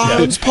from the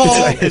lion's paw. It's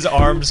like his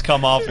arms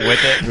come off with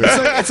it.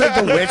 It's like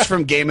the witch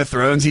from Game of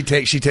Thrones. She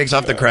takes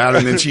off the crown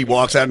and then she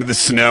walks out into the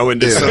snow and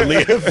just suddenly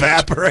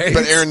evaporates.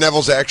 But Aaron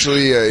Neville's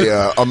actually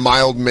a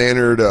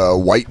mild-mannered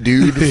white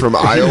dude from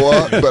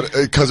Iowa. But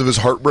because of his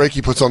heartbreak,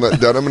 he puts on that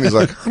denim and he's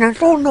like, I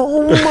don't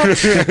know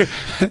much.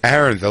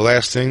 Aaron, the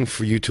last thing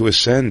for you to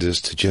ascend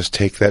is to just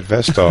take that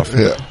vest off.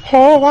 Yeah.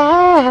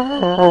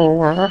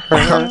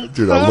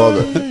 Dude, I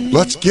love it.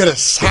 Let's get a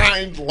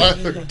signed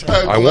leather.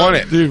 I want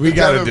it. Dude, we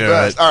got to do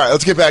it. All right,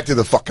 let's get back to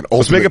the fucking ultimate.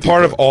 Let's make it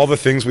part of all the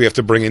things we have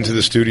to bring into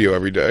the studio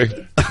every day.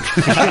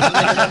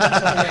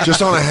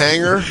 Just on a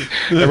hanger?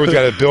 Everyone's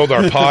got to build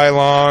our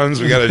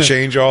pylons. We got to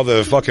change all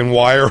the fucking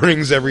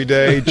wirings every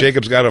day.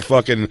 Jacob's got to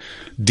fucking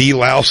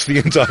delouse the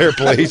entire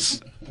place.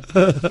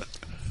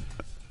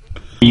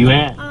 You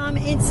at?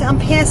 I'm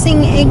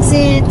passing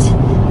exit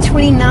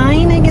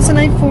 29, I guess, on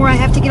I-4. I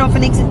have to get off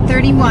on exit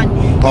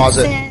 31. Pause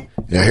it.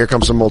 Yeah, here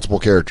comes some multiple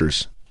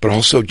characters. But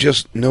also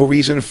just no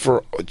reason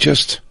for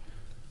just...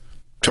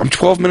 I'm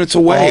 12 minutes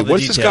away.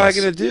 What's this guy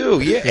going to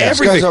do? Yeah, this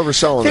guy's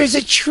overselling There's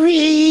a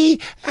tree.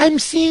 I'm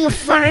seeing a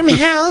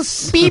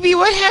farmhouse. Baby,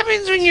 what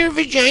happens when your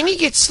vagina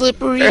gets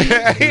slippery?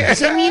 Does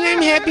that mean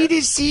I'm happy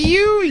to see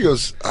you? He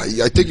goes,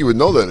 I think you would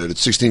know that at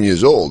 16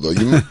 years old.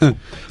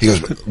 He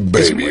goes,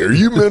 baby, are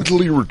you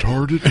mentally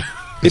retarded?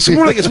 It's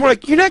more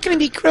like you're not going to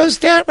be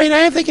grossed out, right? I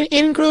have like an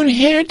ingrown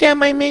hair down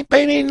my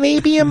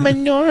labia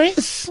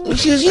minoris.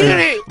 She goes,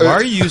 why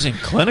are you using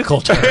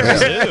clinical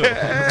terms?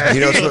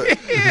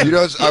 You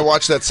know, I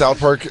watched that South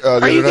Park the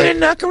other Are you night. going to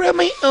knock around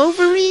my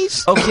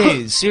ovaries?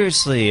 Okay,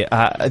 seriously,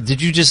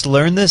 did you just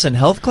learn this in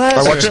health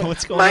class? I watched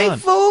What's going my on?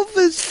 vulva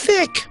lava's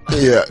thick.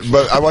 Yeah,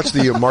 but I watched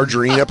the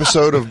Margarine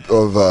episode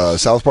of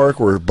South Park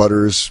where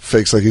Butters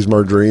fakes like he's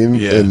Margarine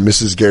and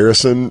Mrs.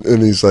 Garrison,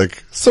 and he's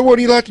like, "So what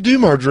do you like to do,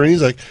 Margarine?"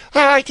 He's like,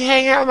 I like to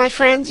hang out with my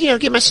friends,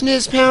 get my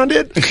sniz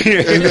pounded.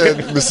 and then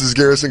Mrs.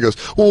 Garrison goes,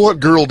 "Well, what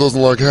girl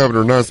doesn't like having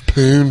her nice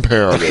poon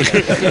pounded?"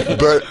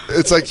 But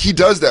it's like he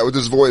does that with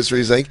his voice where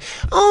he's like,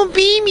 Oh,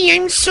 baby,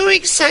 I'm so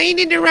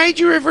excited to ride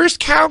your reverse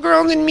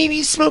cowgirl and then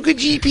maybe smoke a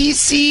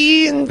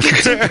GPC and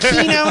get some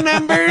Keno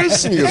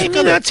numbers.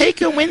 I'll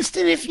take a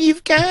Winston if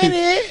you've got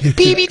it.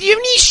 Baby, do you have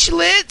any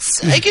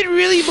Schlitz? I could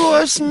really blow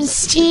off some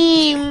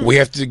steam. We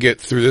have to get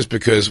through this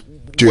because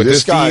dude,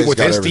 what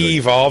this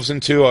evolves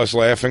into us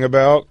laughing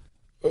about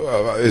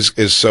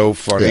is so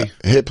funny. Yeah,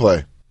 hit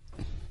play.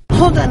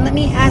 Hold on, let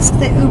me ask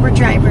the Uber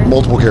driver.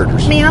 Multiple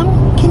characters.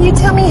 Ma'am, can you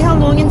tell me how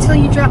long until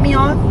you drop me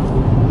off?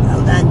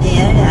 Hold on,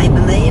 dear. I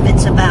believe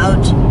it's about...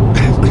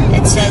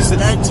 It says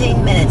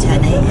 13 minutes,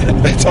 honey.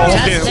 It's all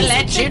Just him. to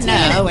let you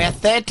know, we're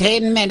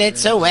 13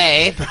 minutes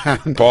away.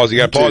 Pause. You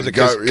got to pause it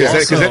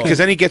because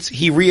then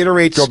he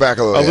reiterates. Go back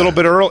a little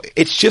bit early.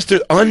 It's just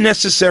an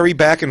unnecessary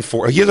back and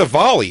forth. He has a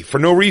volley for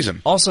no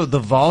reason. Also, the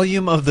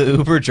volume of the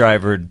Uber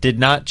driver did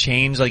not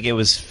change. Like it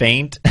was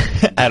faint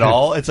at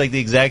all. It's like the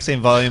exact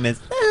same volume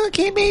as.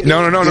 Okay, baby.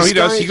 No. He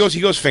does. He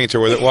goes fainter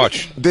with it.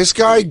 Watch. This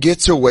guy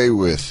gets away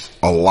with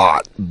a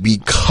lot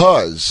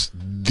because.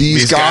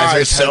 These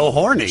guys are so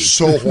horny.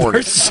 So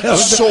horny.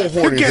 so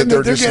horny that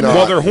they're just not.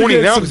 Well, they're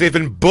horny now because they've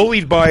been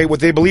bullied by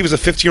what they believe is a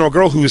 15-year-old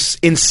girl who's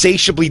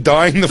insatiably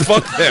dying to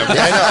fuck them.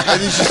 Yeah, I know.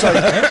 And he's just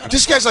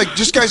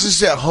this guy's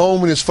just at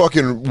home in his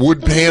fucking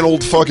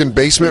wood-paneled fucking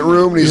basement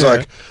room, and he's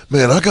like,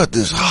 man, I got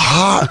this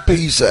hot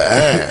piece of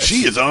ass.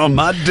 She is on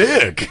my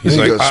dick. He's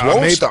like,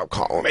 goes, stop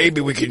calling. Maybe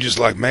we could just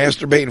like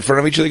masturbate in front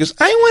of each other. He goes,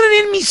 I want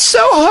it in me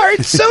so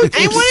hard,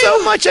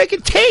 so much I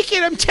could take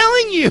it. I'm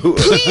telling you.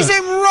 Please,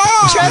 I'm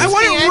raw. I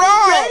want it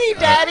raw. Ready,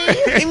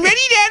 Daddy. I'm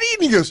ready, Daddy.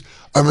 And he goes,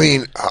 I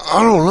mean,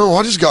 I don't know.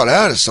 I just got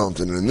out of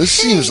something, and this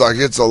seems like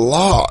it's a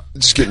lot.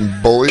 Just getting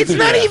bullied. It's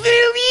not even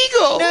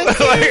illegal.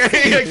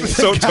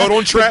 So total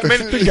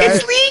entrapment.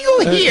 It's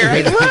legal here.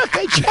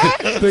 I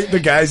checked. The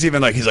guy's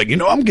even like, he's like,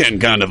 I'm getting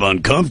kind of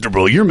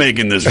uncomfortable. You're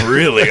making this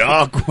really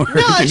awkward.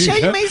 No, I'll show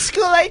you my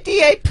school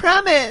ID, I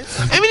promise.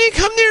 I'm going to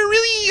come there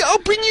really. I'll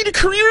bring you to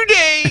career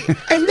day.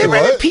 I've never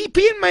had a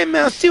pee-pee in my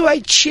mouth. Do I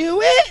chew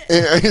it?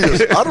 And he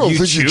goes, I don't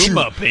think you chew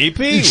my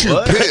pee-pee? You chew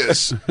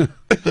piss.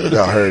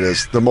 No, here it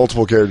is. The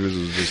multiple characters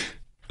is just...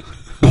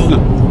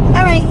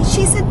 All right,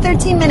 she said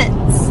 13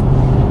 minutes.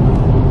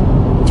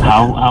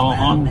 How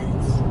long?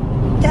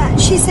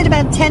 She said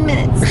about 10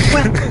 minutes.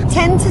 Well,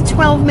 10 to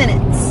 12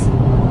 minutes.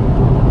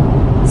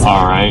 So,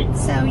 All right.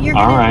 So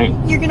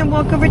you're gonna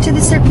walk over to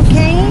the Circle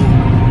K?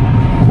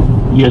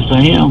 Yes,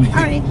 I am. All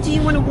right. Do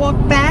you want to walk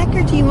back,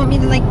 or do you want me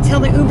to tell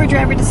the Uber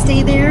driver to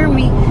stay there? I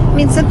mean,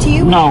 it's up to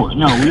you. No.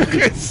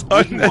 It's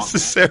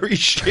unnecessary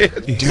shit,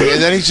 dude.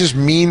 And then he's just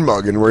mean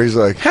mugging, where he's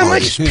like, How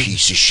much? This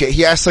piece of shit.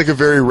 He asks like a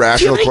very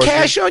rational Do you have any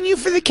question. cash on you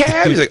for the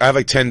cab? He's like, I have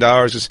like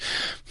 $10.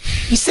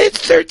 He said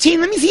it's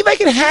 13. Let me see if I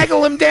can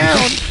haggle him down.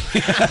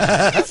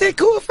 I said,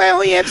 cool if I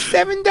only have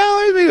 $7.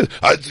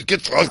 I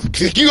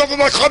get you out of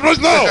my car right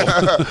now.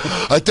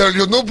 I tell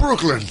you, no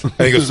Brooklyn.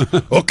 And he goes,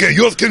 okay,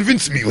 you have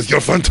convinced me with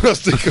your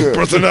fantastic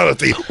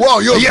personality. Wow,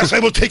 yes, I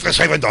will take the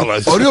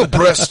 $7. Are your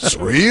breasts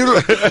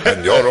real?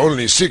 And you're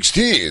only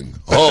 16.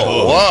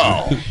 Oh,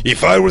 wow.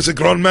 If I was a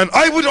grown man,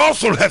 I would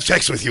also have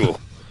sex with you.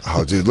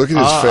 Oh, dude, look at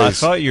his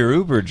face. I thought your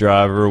Uber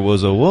driver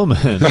was a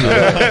woman.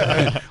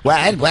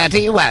 What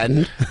do you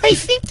want? I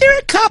think they're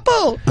a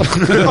couple.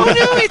 Oh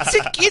no,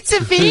 it's a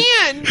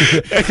van.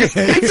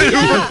 It's an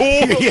Uber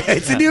pool. Yeah,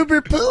 it's an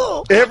Uber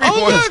pool.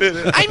 Everyone's in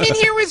it. I'm in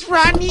here with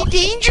Rodney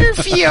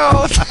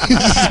Dangerfield. He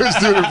starts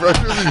doing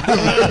impressions.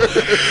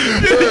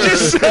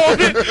 Just saw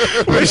it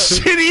with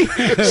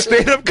shitty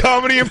stand-up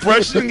comedy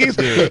impressions.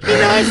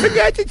 I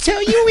forgot to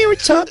tell you, we were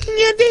talking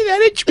the other day. I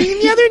had a dream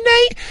the other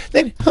night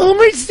that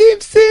Homer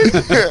Simpson,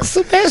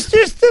 Sylvester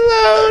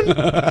Stallone,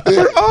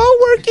 we're all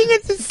working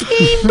at the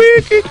same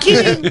Burger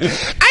King.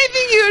 I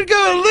think it would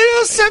go a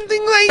little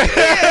something like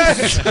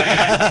this.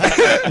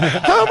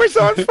 Homer's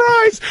on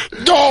fries.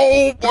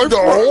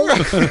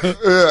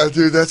 Yeah,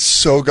 dude, that's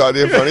so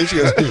goddamn funny. She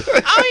goes,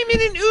 I'm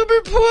in an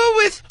Uber pool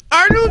with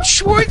Arnold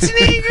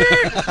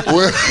Schwarzenegger.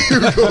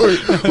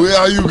 Where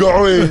are you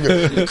going?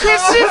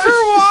 Christopher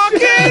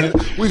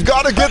Walken. We've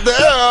got to get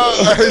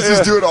there. He's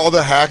just doing all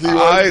the hacky ones.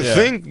 I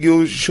think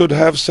you should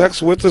have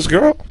sex with this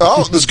girl.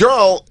 Oh, this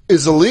girl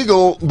is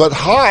illegal but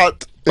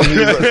hot. And he's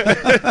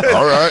like,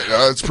 all right,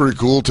 that's pretty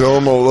cool. Tell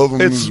him I love him.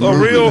 It's a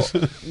real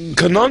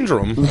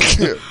conundrum.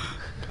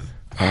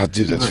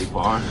 Dude, that's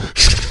far.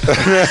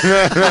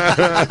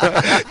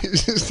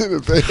 He's just in a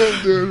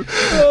band, dude.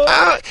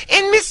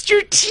 And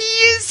Mr. T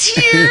is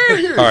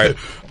here. All right.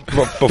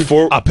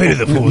 Before I pity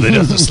the fool that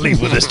doesn't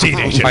sleep with his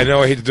teenager. I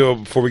know I hate to do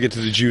it before we get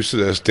to the juice of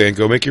this. Dan,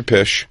 go make your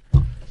pish.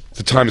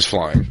 The time is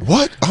flying.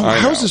 What? Oh,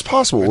 how is this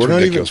possible? It's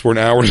ridiculous. We're an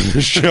hour into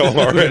the show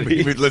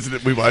already.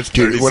 we watched.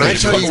 Dude, when I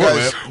tell you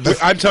guys,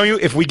 I'm telling you,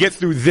 if we get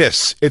through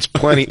this, it's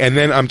plenty. And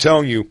then I'm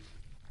telling you,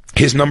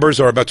 his numbers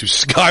are about to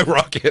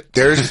skyrocket.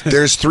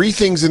 There's 3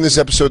 things in this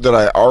episode that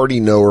I already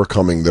know are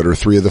coming that are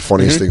 3 of the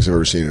funniest things I've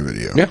ever seen in a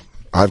video. Yeah.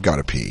 I've got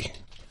to pee.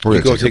 We're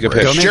You going go to take a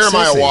piss.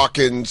 Jeremiah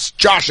Watkins,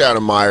 Josh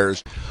Adam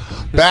Myers.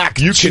 Back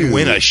You to... can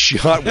win a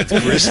shot with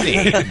Christy.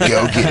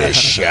 Go get a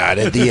shot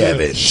at the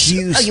Evans.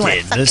 Houston,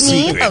 the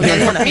secret. Oh, now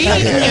you want to fuck me? You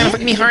wanna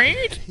fuck me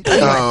hard? Oh,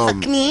 you want to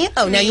fuck me?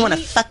 Oh, now you want to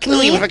fuck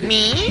me? You wanna fuck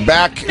me?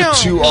 Back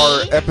to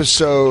our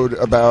episode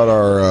about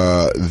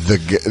our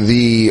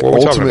the What were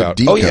we talking ultimate about?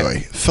 decoy. Oh, yeah.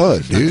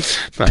 Thud, dude.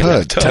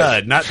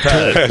 Tud, not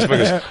Tud.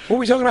 What were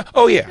we talking about?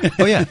 Oh, yeah.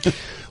 Oh, yeah.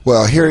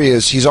 Well, here he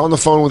is. He's on the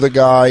phone with a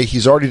guy.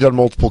 He's already done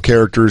multiple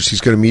characters. He's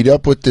going to meet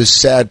up with this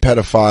sad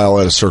pedophile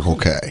at a Circle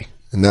K.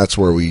 And that's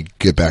where we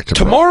get back to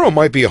Tomorrow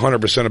might be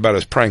 100% about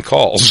his prank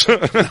calls. I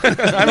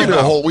don't know.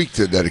 A whole week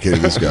to dedicate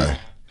to this guy.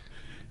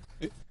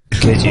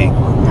 All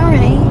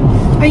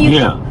right. Are you?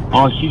 Yeah.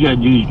 All she gotta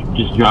do is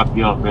just drop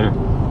you off there.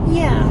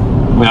 Yeah.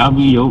 But I'll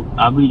be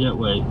that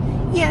way.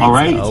 Yeah. All It's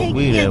right. gonna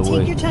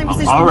take your time because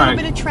there's All a little right.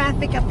 bit of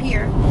traffic up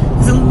here.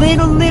 There's a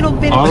little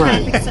bit of All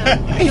right. traffic. So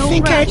I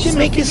think I can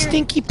make a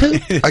stinky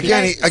poop.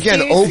 Again,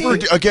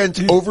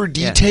 over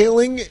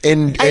detailing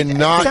and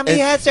not. Somebody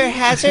has their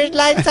hazard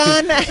lights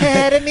on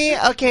ahead of me.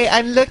 Okay,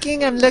 I'm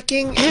looking. Have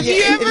you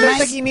It ever- looks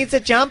like he needs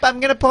a jump. I'm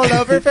gonna pull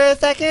over for a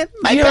second.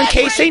 In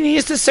case they need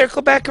us to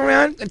circle back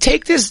around,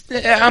 take this.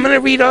 I'm gonna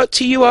read out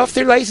to you off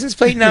their license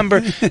plate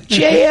number: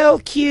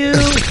 JLQ.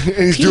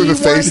 He's doing the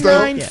face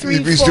though. He's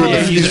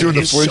doing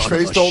the flinch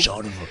face though.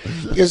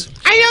 He goes,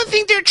 I don't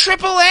think they're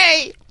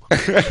AAA.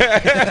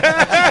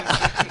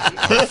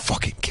 I'll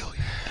fucking kill you.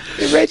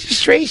 The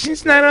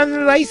registration's not on the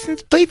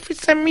license plate for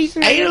some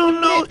reason. I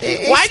don't know.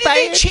 Why did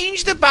they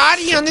change the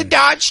body on the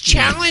Dodge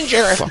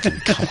Challenger? Fucking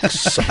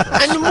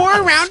cocksucker. And the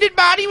more rounded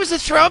body was a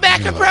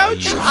throwback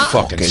approach?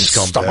 Fucking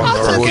scumbag.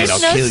 Also, there's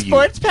no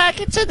sports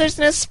package, so there's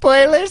no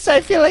spoilers. So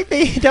I feel like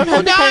they don't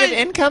have the kind of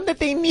income that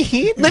they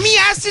need. Let me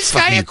ask this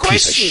guy a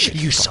question.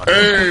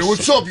 Hey,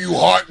 what's up, you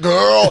hot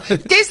girl?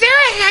 Is there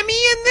a Hemi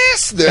in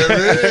this? There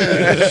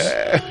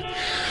is.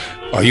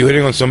 Are you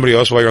hitting on somebody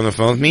else while you're on the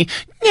phone with me?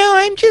 No,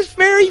 I'm just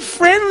very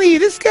friendly.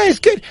 This guy's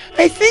good.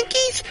 I think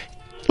he's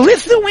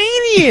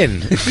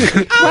Lithuanian.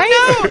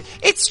 Oh, no.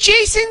 It's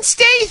Jason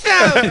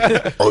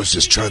Statham. I was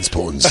just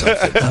transporting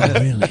something. Oh,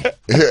 really?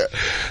 Yeah.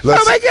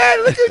 Oh, my God.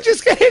 Look who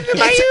just got into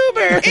my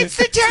Uber. It's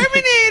the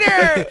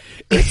Terminator.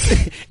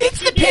 It's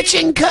the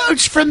pitching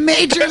coach from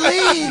Major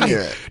League.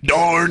 Yeah.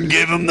 Darn,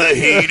 give him the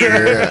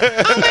heater.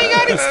 Yeah. Oh, my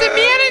God. It's the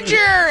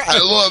manager. I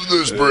love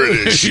this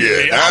British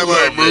shit. I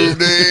might move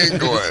to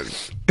England.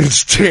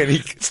 It's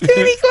Danny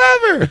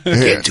Glover.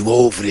 Get too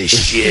old for this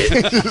shit.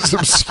 It's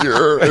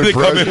obscure. And they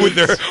come in with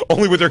their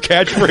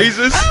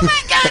catchphrases. Oh,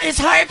 my God. It's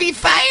Harvey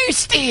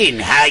Firestein.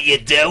 How you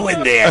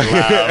doing there,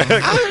 love?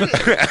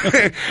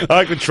 I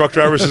like the truck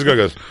driver just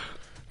goes,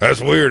 that's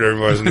weird.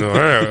 Everybody's doing.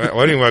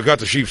 Well, anyway, I got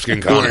the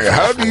sheepskin collar. Wait,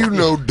 how do you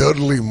know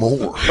Dudley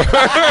Moore?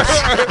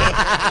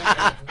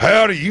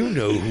 How do you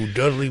know who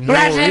Dudley Moore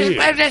is?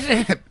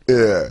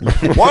 Yeah.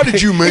 Why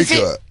did you make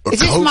a Is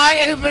this coach?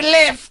 my Uber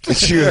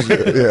Lyft? Cheers.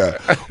 Yeah.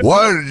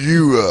 Why did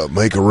you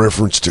make a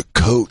reference to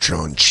Coach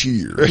on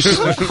Cheers?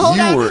 Hold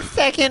you on were. a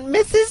second.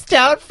 Mrs.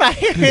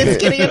 Doubtfire is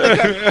getting in the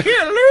car.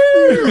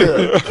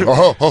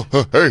 Hello.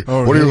 Hey,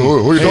 what are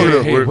you talking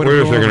about? Wait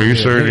a second. Are you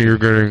saying that you're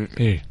getting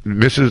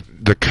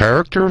the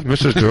character of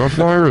Mrs.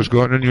 Doubtfire has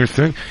gotten in your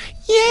thing?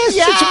 Yes,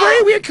 it's a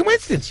very weird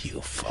coincidence.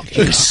 You son of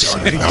a...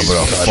 I'm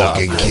gonna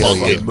fucking kill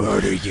you.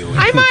 Murder you.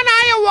 I'm on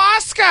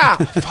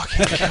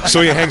ayahuasca.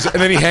 So he hangs up,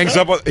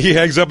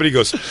 and he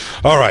goes,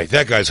 "All right,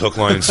 that guy's hook,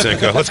 line, and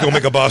sinker. Let's go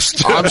make a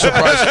bust." I'm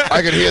surprised.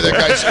 I can hear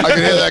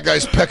that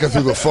guy's pecker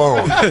through the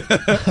phone. I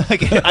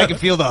can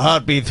feel the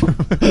heartbeat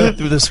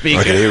through the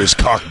speaker. I can hear his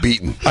cock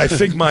beating. I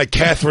think my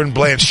Catherine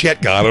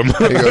Blanchett got him.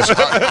 He goes,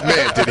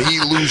 man, did he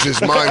lose his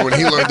mind when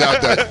he learned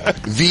out that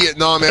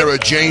Vietnam era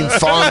Jane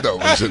Fonda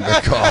was in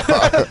the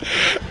car?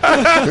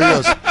 He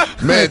goes,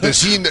 man,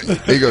 does he?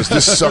 He goes,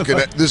 this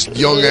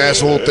young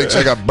asshole thinks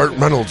I got Burt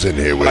Reynolds in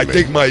here with me. I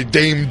think my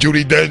Dame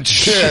Judi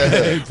Dench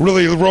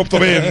really roped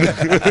him in.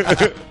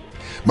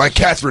 My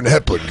Catherine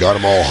Hepburn got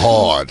him all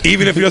hard.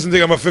 Even if he doesn't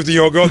think I'm a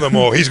 50-year-old girl no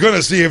more, he's going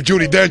to see if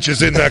Judi Dench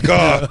is in that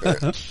car.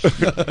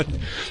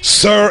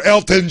 Sir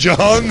Elton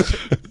John.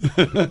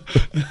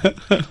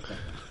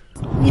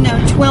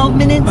 12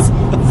 minutes,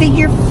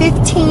 figure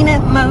 15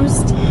 at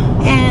most,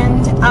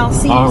 and I'll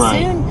see All you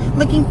right. soon.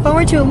 Looking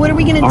forward to it. What are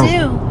we going to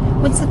do?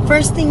 What's the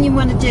first thing you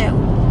want to do?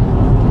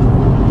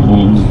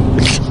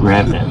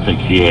 Grab that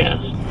sexy ass.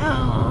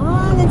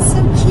 Oh, that's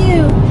so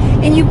cute.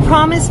 And you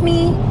promise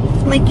me,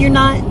 like you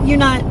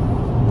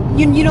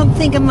don't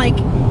think I'm like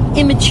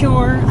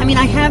immature. I mean,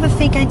 I have a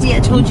fake ID. I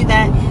told you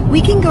that.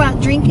 We can go out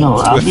drinking.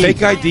 The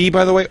fake ID,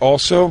 by the way,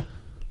 also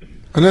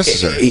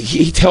unnecessary.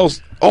 He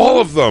tells all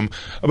of them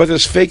about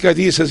this fake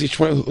ID. It says each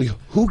one.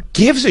 Who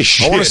gives a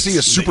shit? I want to see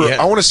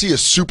a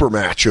super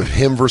match of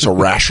him versus a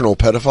rational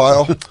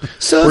pedophile.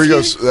 So where he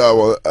goes,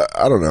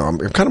 I don't know. I'm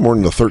kind of more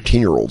into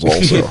 13-year-olds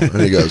also,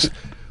 and he goes,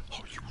 "Oh,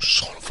 you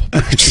son of a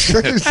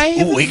I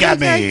have Ooh, a he got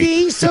fake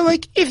me. ID, so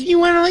like if you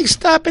want to like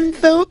stop and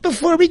vote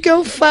before we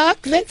go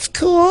fuck, that's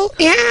cool.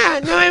 Yeah,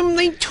 no, I'm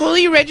like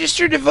totally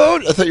registered to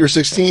vote. I thought you were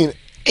 16.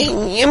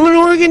 I'm an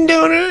organ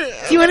donor.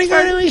 Do you want to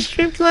go to a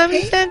strip club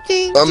or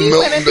something? I'm Do you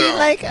want to melting be down.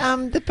 like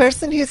the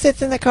person who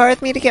sits in the car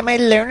with me to get my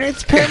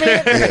learner's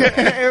permit?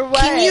 or what?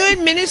 Can you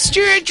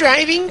administer a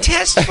driving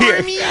test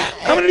for me?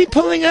 I'm going to be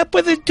pulling up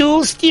with a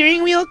dual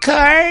steering wheel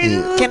car in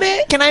a little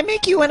bit. Can I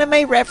make you one of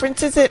my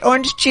references at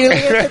Orange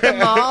Julius at the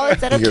mall? Is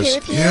that He okay goes,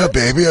 with you? yeah,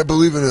 baby, I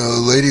believe in a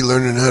lady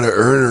learning how to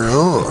earn her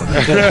own.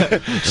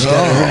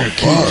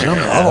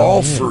 I'm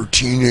all for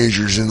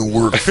teenagers in the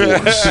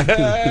workforce.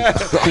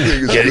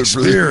 Get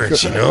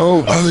experience, you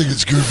know. I think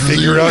it's good for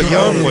Figure the out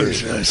young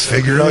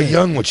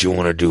economy. what you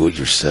want to do with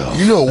yourself.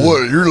 You know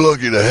what? You're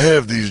lucky to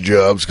have these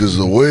jobs because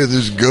the way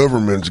this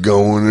government's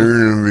going, they're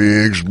going to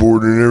be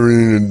exporting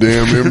everything to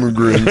damn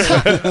immigrants.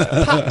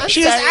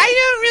 She goes, I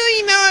don't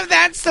really know if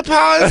that's the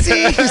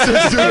policy.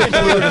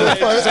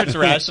 Starts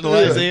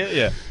rationalizing it.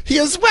 Yeah. He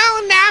goes,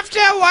 well,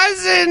 NAFTA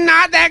was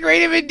not that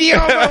great of a deal,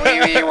 but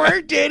we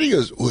worked it. He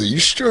goes, well, you're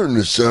starting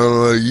to sound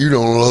like you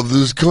don't love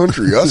this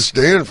country. I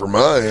stand for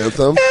my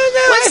anthem.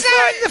 What's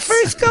that? The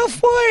first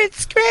Gulf War.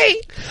 It's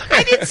great.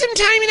 I did some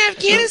time in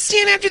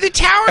Afghanistan after the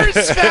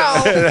towers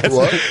fell.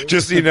 What?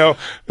 Just so you know,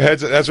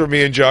 that's where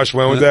me and Josh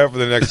went with that for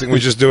the next thing. We're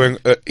just doing.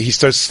 He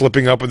starts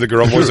slipping up with the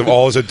girl voice of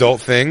all his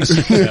adult things.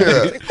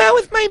 Well,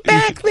 with my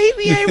back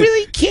lately, I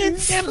really can't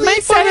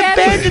sleep on a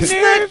bed that's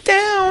not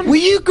down. Will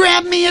you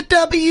grab me a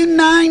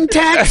W-9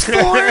 tax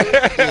form?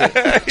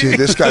 Dude,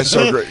 this guy's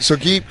so great. So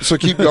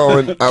keep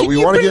going. We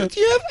want to get. Do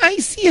you have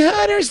icy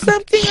hot or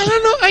something? I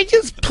don't know. I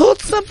just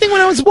pulled something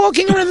when I was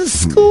walking around the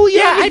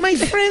schoolyard with my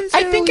friends.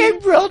 I think I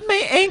rolled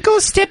my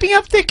ankle stepping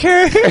up the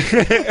curb.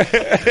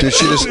 Dude,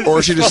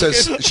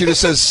 she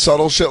just says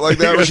subtle shit like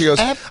that where she goes,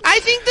 I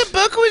think the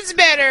book was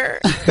better.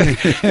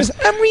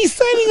 I'm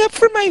re-signing up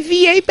for my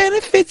VA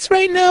benefits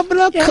right now, but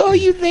I'll call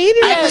you later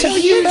and tell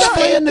you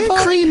fan of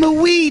cream of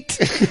wheat.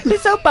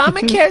 This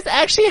Obamacare is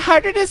actually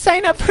harder to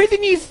sign up for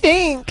than you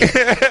think.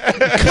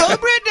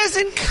 Cobra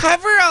doesn't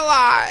cover a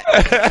lot.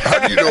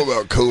 how do you know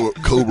about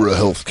Cobra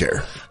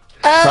Healthcare?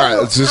 All right,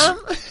 let's just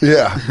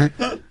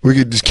we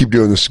could just keep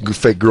doing this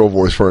fake girl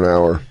voice for an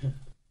hour.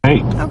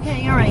 Hey.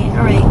 Okay, all right.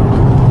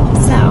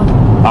 So,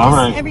 All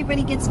right.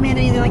 everybody gets mad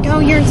at me. They're like, oh,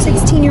 you're a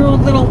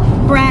 16-year-old little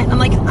brat. And I'm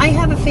like, I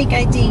have a fake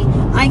ID.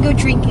 I go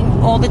drinking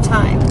all the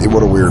time. Hey,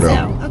 what a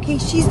weirdo. So, okay,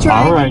 she's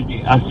driving. All right.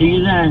 I'll see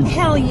you then.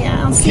 Hell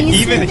yeah, I'll see you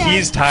soon. Even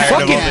he's tired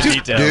of all the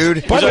details.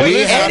 Dude, By the way, we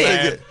have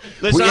edit.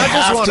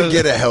 to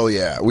get a hell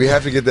yeah. We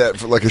have to get that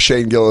for like a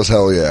Shane Gillis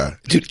hell yeah.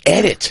 Dude,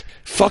 edit.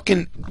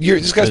 Fucking,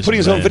 this guy's putting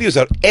his own videos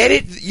out.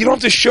 Edit. You don't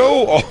have to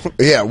show all.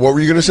 Yeah, what were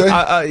you gonna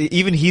say?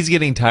 Even he's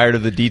getting tired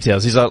of the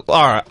details. He's like,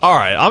 all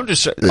right. I'm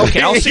just okay.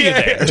 I'll see you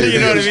there. You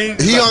know what I mean?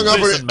 He hung up.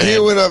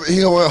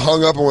 He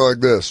hung up and went like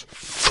this.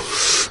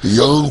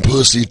 Young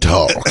pussy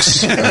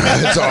talks.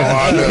 That's all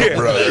I know,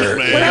 brother.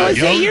 When I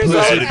was 8 years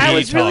old, I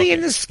was really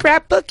into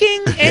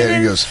scrapbooking, and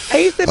then he goes, I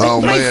used to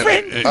make my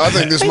friend. I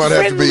think this my might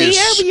have to friend be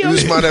Leah,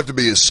 this might have to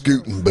be a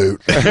scooting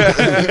boot. He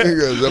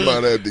goes, I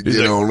might have to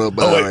get on up.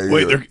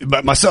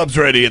 Wait, my sub's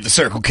ready at the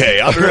Circle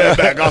K. I'll be right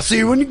back. I'll see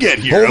you when you get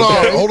here.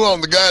 Hold on.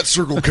 The guy at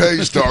Circle K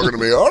is talking to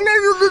me. Oh, no,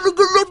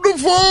 get up the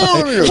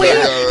phone.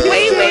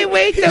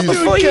 Wait.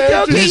 Before you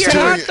go get your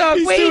hot dog,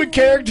 wait.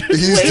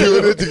 He's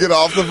doing it to get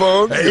off the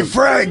phone. Hey,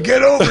 Frank,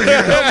 get over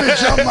here. Help me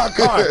jump my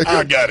car.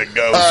 I gotta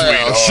go,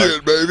 sweetheart.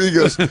 Shit, baby. He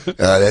goes,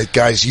 that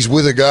guy's, he's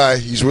with a guy.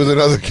 He's with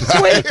another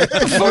guy. Wait,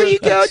 before you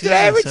go, did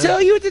I ever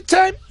tell you at the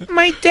time?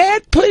 My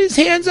dad put his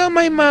hands on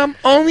my mom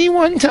only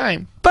one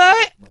time.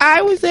 But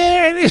I was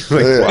there, and it's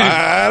like,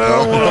 I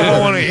don't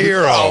want to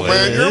hear all this.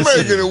 Man, you're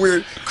making it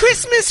weird.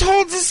 Christmas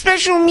holds a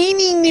special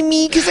meaning to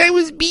me because I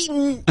was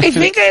beaten. I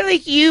think I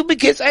like you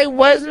because I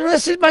was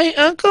molested by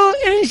uncle,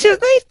 and it's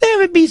just nice to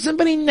have it be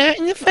somebody not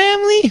in the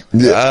family.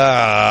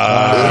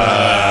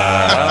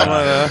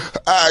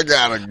 I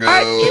gotta go.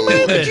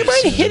 Would you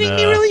mind hitting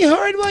me really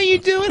hard while you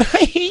do it? I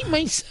hate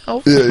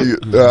myself. Yeah.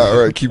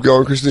 All right, keep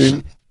going,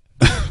 Christine.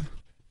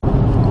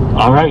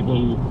 All right,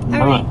 baby.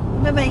 All right,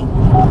 bye-bye.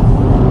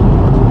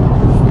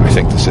 I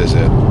think this is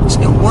it. It's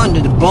no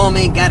wonder the bum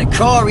ain't got a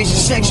car. He's a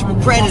sexual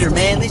predator,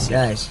 man. Listen,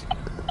 guys,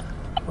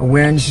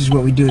 awareness is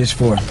what we do this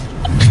for.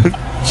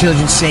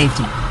 Children's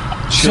safety.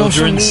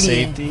 Children's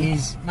safety.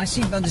 My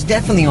seatbelt is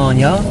definitely on,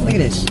 y'all. Look at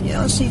this.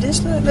 Y'all see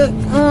this? Look.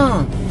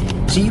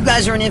 So you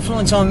guys are an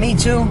influence on me,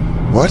 too?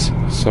 What?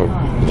 So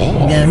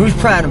Yeah, who's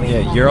proud of me?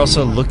 Yeah, you're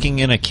also looking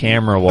in a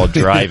camera while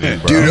driving,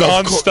 bro. Dude,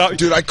 non-stop.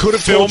 Dude, I could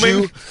have told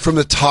you from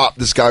the top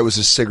this guy was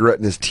a cigarette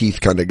in his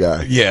teeth kind of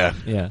guy. Yeah.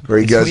 Where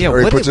he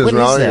puts his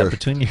mouth in.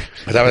 Between you?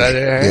 What's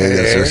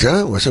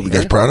up? You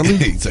guys proud of me?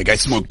 It's like I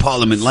smoke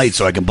Parliament Light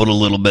so I can put a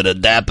little bit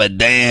of Dapper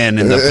Dan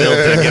in the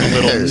filter, get a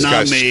little This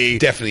guy's nummy.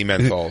 definitely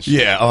menthols.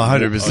 Yeah,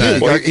 100%.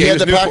 Well, he had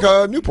to pack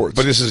Newports.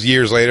 But this is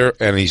years later,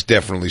 and he's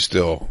definitely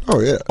still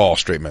all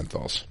straight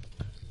menthols.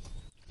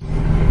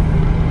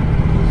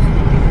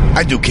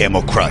 I do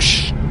Camel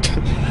Crush.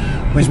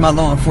 Where's my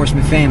law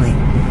enforcement family?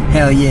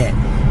 Hell yeah.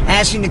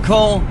 Ashley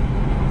Nicole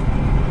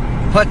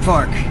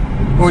Putfark.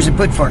 Or is it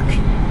Putfark?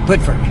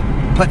 Putfark.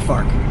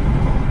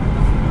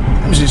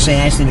 I'm just going to say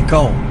Ashley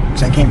Nicole,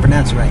 because I can't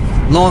pronounce it right.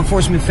 Law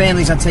enforcement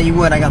families, I'll tell you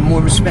what, I got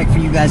more respect for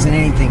you guys than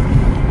anything.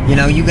 You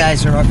know, you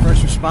guys are our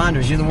first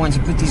responders. You're the ones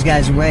who put these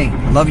guys away.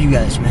 I love you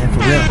guys, man, for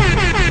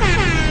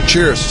real.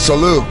 Cheers.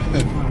 Salute.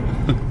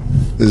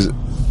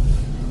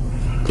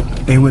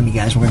 Bear with me,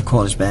 guys. We're going to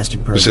call this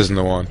bastard person. This isn't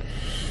the one.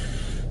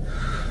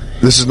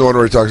 This is the one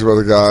where he talks about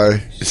the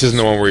guy. This isn't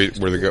the one where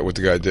what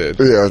the guy did.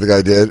 Yeah, what the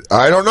guy did.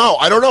 I don't know.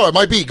 It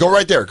might be. Go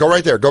right there.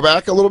 Go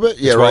back a little bit.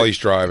 Yeah, while he's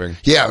driving.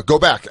 Yeah, go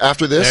back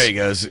after this. There he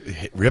goes.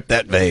 Rip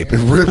that vape.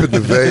 Ripping the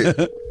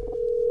vape.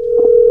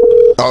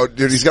 Oh,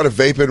 dude, he's got a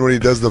vape in when he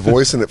does the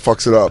voice, and it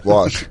fucks it up.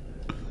 Watch.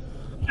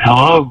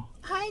 Hello?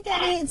 Hi,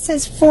 Daddy. It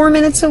says 4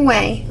 minutes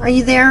away. Are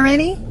you there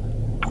already?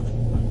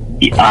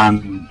 Yeah,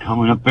 I'm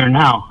coming up there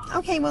now.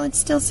 Okay, well, it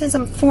still says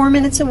I'm 4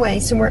 minutes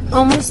away, so we're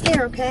almost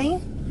there, okay?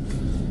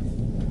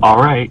 All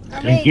right.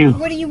 Thank you.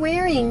 What are you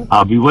wearing?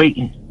 I'll be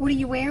waiting. What are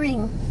you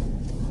wearing?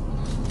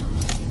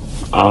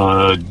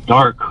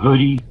 Dark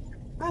hoodie.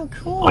 Oh,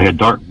 cool. Like a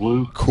dark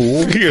blue.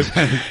 Cool. He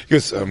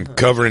goes, I'm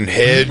covered in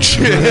hedge.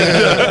 He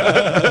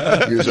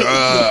goes,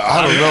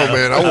 I don't know,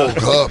 man. I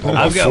woke up on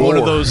I've the got floor. one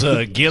of those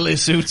ghillie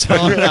suits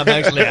on. I'm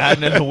actually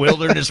hiding in the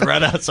wilderness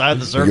right outside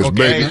the Circle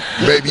K.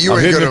 Baby, you I'm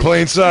ain't hidden gonna in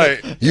plain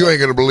sight. You ain't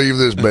gonna believe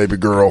this, baby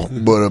girl.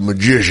 But a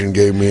magician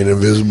gave me an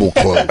invisible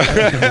cloak,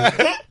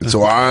 and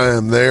so I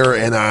am there,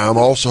 and I am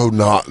also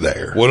not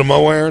there. What am I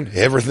wearing?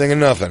 Everything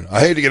and nothing. I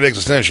hate to get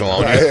existential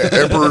on you.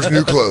 Emperor's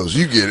New Clothes.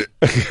 You get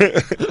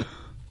it.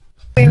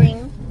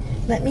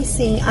 Let me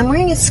see. I'm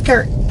wearing a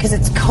skirt because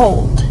it's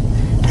cold.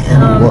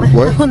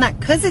 What? Well, not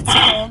because it's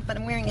cold, but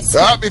I'm wearing a skirt.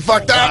 Stop! He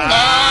fucked up.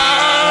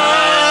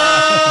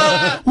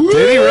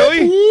 Did he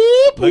really?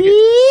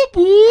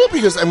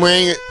 He goes, I'm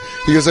wearing it.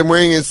 He goes, I'm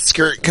wearing a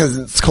skirt because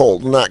it's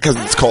cold, not because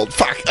it's cold.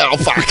 Fuck! Oh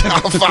fuck!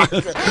 Oh fuck!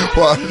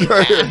 Well,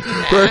 right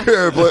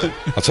here. But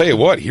I'll tell you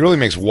what, he really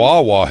makes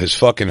Wawa his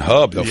fucking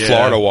hub. The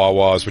Florida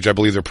Wawas, which I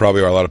believe there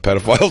probably are a lot of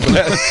pedophiles in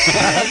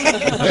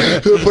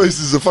that. the place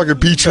is a fucking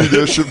petri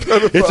dish of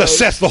pedophiles. It's a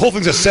cess. The whole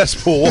thing's a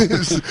cesspool.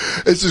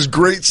 It's just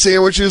great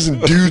sandwiches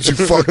and dudes who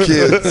fuck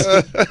kids.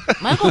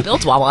 My uncle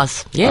builds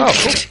Wawas. Yeah.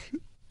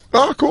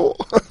 Oh, cool.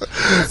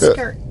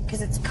 Skirt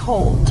because it's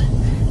cold.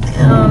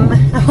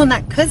 Well,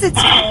 not because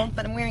it's cold,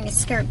 but I'm wearing a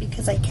skirt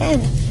because I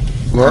can.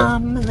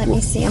 Let me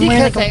see. I'm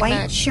wearing like a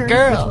white shirt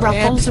with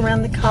ruffles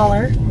around the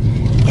collar.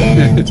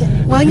 And,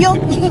 well, you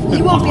won't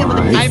be able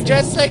to miss I'm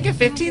dressed like a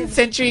 15th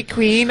century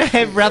queen. I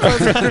have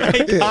ruffles on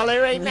my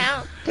collar right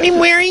now. I'm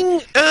wearing a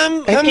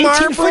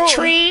 18-foot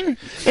train.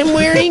 I'm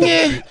wearing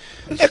a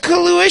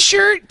Kahlua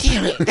shirt.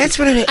 Damn it, that's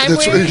what I'm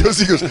That's what he goes.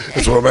 He goes,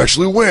 that's what I'm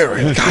actually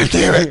wearing. God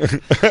damn it.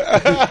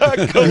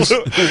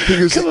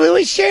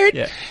 Kahlua shirt.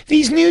 Yeah.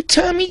 These new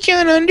Tommy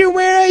John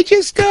underwear I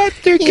just got,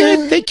 they're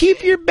good. They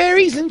keep your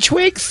berries and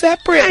twigs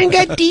separate. I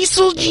got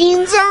diesel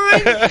jeans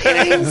on,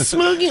 and I'm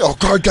smoking. Oh,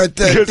 God,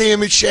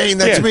 damn it, Shane,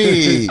 that's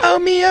me. Oh,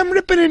 me, I'm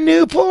ripping a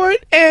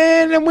Newport,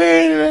 and I'm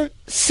wearing a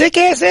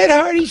sick-ass Ed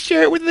Hardy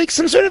shirt with, like,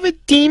 some sort of a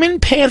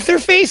demon panther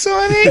face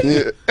on it.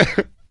 Yeah.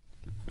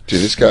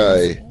 Dude, this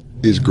guy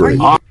is great.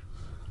 All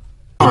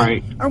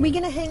right. Are we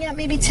going to hang out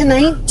maybe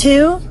tonight,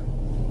 too?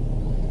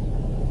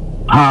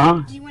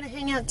 Huh? Do you want to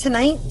hang out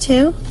tonight,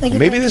 too? Like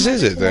Maybe this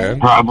is it, then.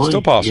 Probably.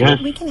 Still possible.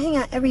 Yes. We can hang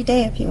out every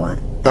day if you want.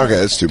 Okay,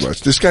 that's too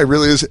much. This guy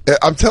really is.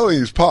 I'm telling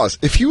you, pause.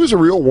 If he was a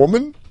real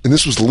woman and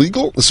this was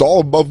legal, it's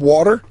all above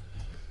water.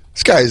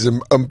 This guy is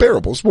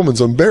unbearable. This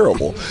woman's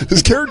unbearable.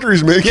 His character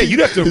he's making. Yeah,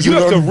 you have to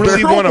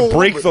really want to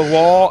break the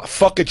law,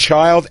 fuck a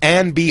child,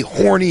 and be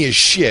horny as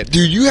shit.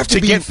 Dude, you have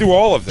to get through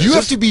all of this. You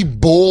have to be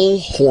bull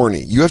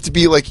horny. You have to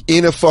be like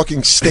in a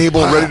fucking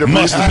stable, ready to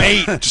must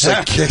mate, just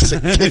like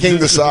kicking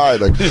the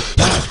side, like.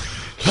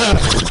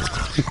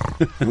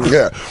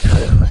 Yeah.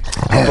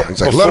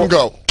 It's like, let him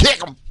go.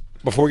 Kick him.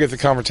 Before we get to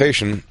the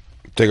confrontation,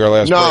 take our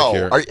last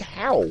break here.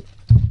 How?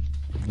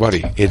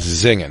 Buddy, it's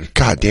zinging.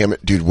 God damn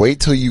it, dude.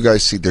 Wait till you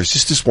guys see. There's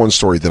just this one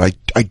story that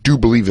I do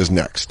believe is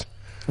next.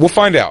 We'll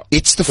find out.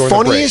 It's the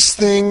funniest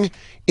thing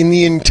in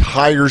the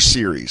entire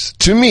series.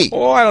 To me.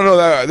 Oh, I don't know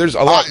that. There's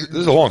a lot. This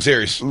is a long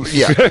series.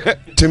 Yeah.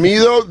 To me,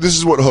 though, this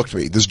is what hooked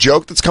me. This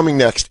joke that's coming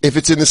next, if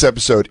it's in this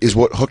episode, is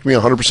what hooked me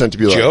 100% to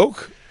be like.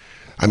 Joke?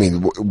 I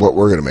mean, what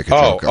we're going to make a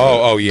joke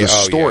of. Yeah. The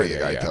story the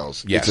guy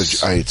tells.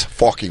 Yes. It's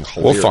fucking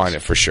hilarious. We'll find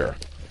it for sure.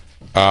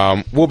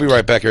 We'll be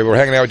right back, everybody. We're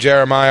hanging out with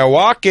Jeremiah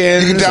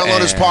Watkins. You can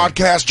download his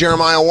podcast,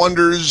 Jeremiah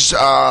Wonders,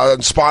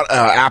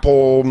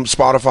 Apple,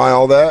 Spotify,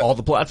 all that. All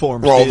the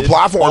platforms. All the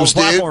platforms,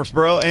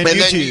 bro. And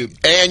YouTube.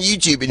 And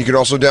YouTube. And you can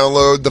also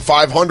download the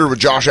 500 with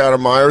Josh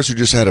Adam Myers, who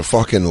just had a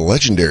fucking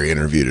legendary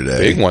interview today.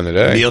 Big one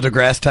today. Neil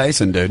deGrasse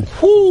Tyson, dude.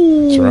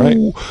 That's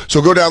right.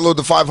 So go download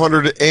the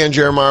 500 and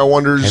Jeremiah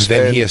Wonders. And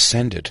then he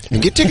ascended.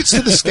 And get tickets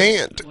to The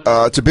Stand.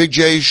 It's a Big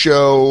J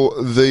show,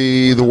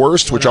 The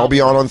Worst, which I'll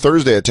be on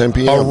Thursday at 10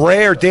 p.m. A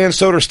rare Dan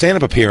Soder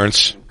stand-up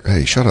appearance.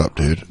 Hey, shut up,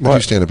 dude. I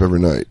do stand up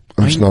every night.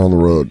 I'm just not on the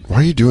road. Why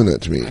are you doing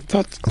that to me?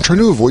 I'm trying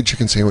to avoid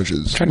chicken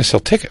sandwiches. I'm trying to sell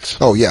tickets.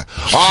 Oh, yeah.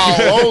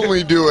 I'll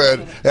only do it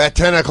at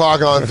 10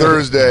 o'clock on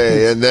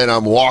Thursday, and then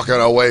I'm walking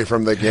away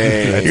from the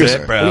game. That's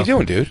it, bro. What are you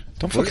doing, dude?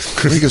 Don't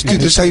fucking... He goes,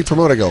 dude, this is how you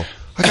promote. I go,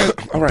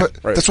 all right.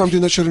 That's why I'm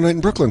doing that show tonight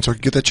in Brooklyn, so I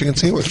can get that chicken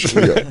sandwich.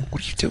 Go,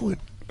 what are you doing?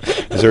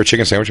 Is there a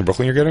chicken sandwich in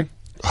Brooklyn you're getting?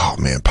 Oh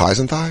man, pies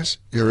and thighs.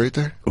 You right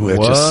there? Ooh, that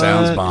just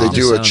sounds bomb. They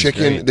do a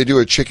chicken. Great. They do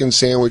a chicken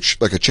sandwich,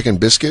 like a chicken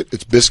biscuit.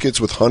 It's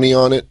biscuits with honey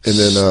on it, and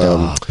then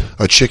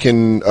a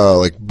chicken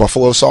like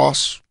buffalo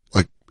sauce,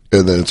 and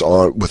then it's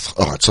on with.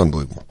 Oh, it's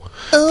unbelievable.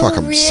 Fuck,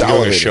 I'm salivating.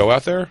 Doing a show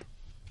out there?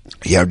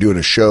 Yeah, I'm doing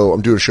a show.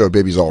 I'm doing a show at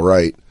Baby's All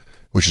Right,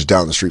 which is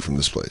down the street from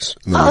this place.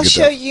 I'll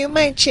show you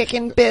my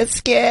chicken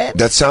biscuit.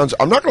 That sounds.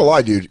 I'm not gonna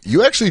lie, dude.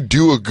 You actually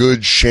do a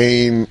good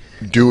Shane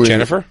doing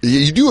Jennifer.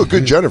 You do a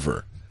good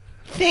Jennifer.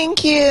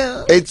 Thank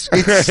you. It's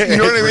you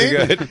know what I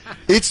mean? Good.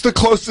 It's the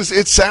closest.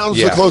 It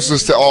sounds the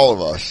closest to all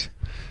of us.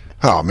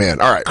 Oh man!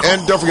 All right,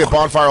 and don't forget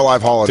Bonfire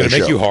Live Holiday. Did it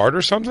make you hard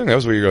or something? That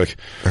was where you're like,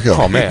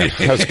 oh man,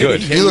 that was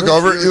good. You look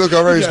over. You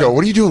just go,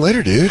 "What are you doing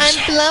later, dude?"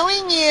 I'm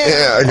blowing you.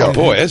 Yeah, I go, oh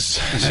boy, this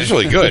is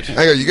really good.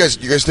 I go, you guys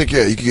think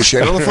you can get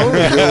Shane on the phone?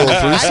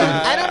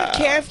 I don't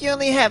care if you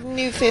only have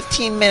new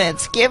 15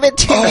 minutes. Give it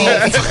to me.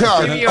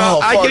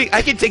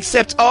 I can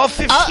accept all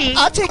 15.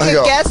 I'll take a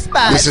guest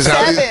spot. This is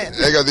how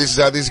this is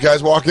how these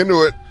guys walk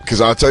into it. Because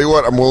I'll tell you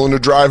what, I'm willing to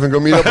drive and go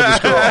meet up with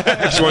this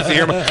girl. She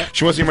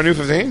wants to hear my new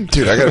 15?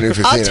 Dude, I got a new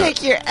 15. I'll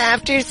take your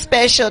after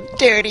special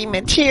dirty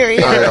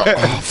material.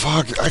 Oh,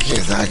 fuck. I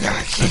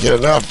can't get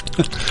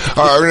enough.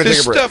 All right, we're going to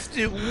take a break. Stuff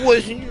that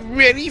wasn't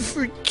ready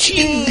for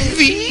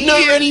TV.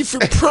 Not ready for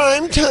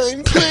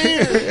primetime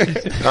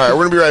players. All right,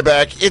 we're going to be right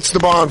back. It's The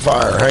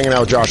Bonfire. Hanging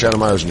out with Josh Adam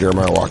Myers and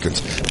Jeremiah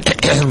Watkins.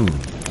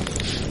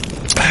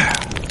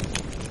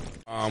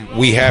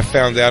 We have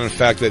found out, in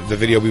fact, that the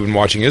video we've been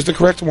watching is the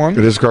correct one.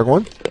 It is the correct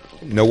one?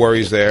 No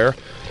worries there.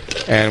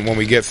 And when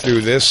we get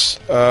through this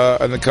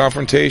in the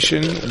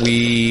confrontation,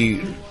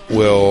 we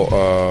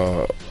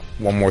will...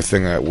 one more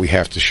thing that we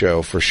have to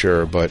show for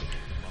sure, but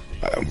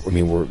I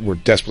mean, we're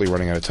desperately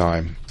running out of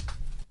time.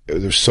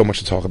 There's so much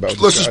to talk about.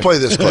 Let's just play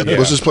this clip. Yeah.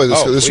 Let's just play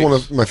this. This is one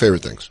of my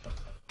favorite things.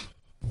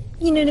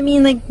 You know what I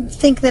mean? Like,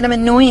 think that I'm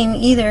annoying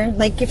either.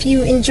 Like, if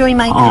you enjoy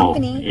my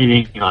company. It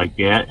ain't like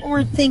that.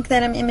 Or think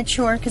that I'm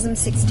immature because I'm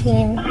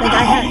 16. Like,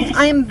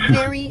 I am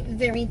very,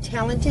 very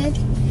talented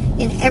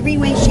in every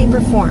way, shape,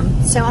 or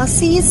form. So I'll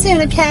see you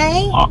soon,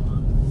 okay?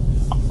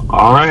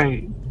 All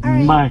right.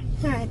 Bye.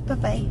 All right,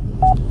 bye-bye.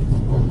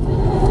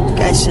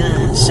 Guys,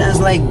 sounds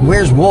like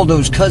Where's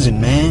Waldo's cousin,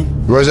 man.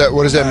 What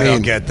does that mean? I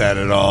don't get that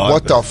at all.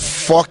 What the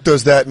fuck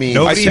does that mean?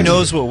 Nobody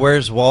knows what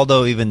Where's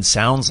Waldo even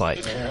sounds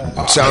like.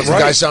 The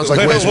guy sounds like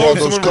Where's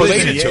Waldo's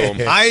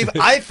cousin.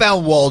 I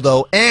found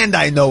Waldo, and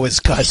I know his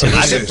cousin.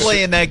 I've been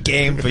playing that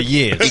game for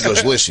years. He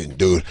goes, listen,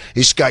 dude,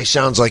 this guy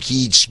sounds like he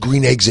eats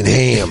green eggs and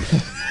ham.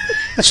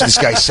 That's what this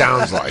guy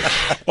sounds like.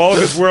 All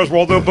of his Where's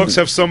Waldo books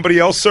have somebody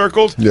else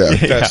circled? Yeah.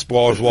 That's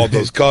Where's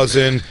Waldo's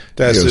cousin.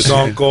 That's his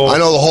uncle. I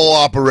know the whole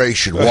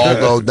operation.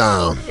 Waldo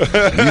down. You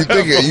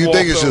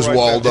think it's just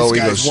Waldo. This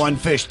guy's one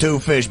fish, two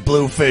fish,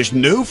 blue fish,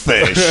 new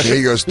fish.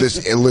 He goes,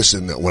 and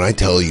listen, when I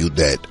tell you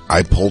that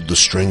I pulled the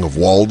string of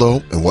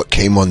Waldo and what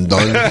came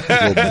undone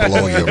will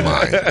blow your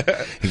mind.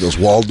 He goes,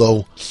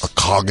 Waldo, a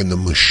cog in the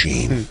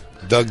machine.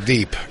 Dug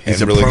deep.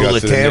 He's a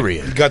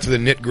proletarian. Got to the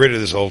nit grit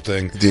of this whole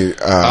thing. Dude,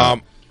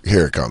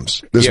 here it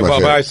comes. This is my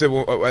favorite. I said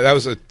that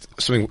was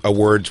a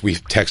words we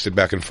texted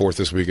back and forth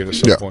this weekend at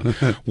some point.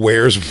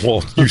 Where's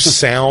Waldo? You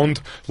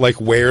sound like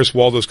Where's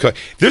Waldo's cousin.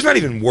 There's not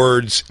even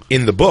words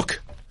in the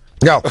book.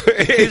 No,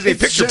 it is a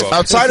picture book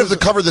outside of the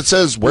cover that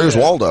says "Where's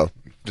Waldo."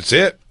 That's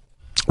it.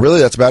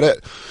 Really, that's about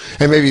it.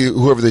 And maybe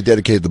whoever they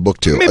dedicated the book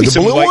to. Maybe the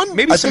blue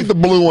one? I think the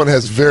blue one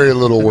has very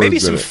little words maybe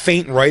some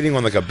faint writing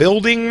on like a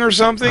building or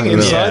something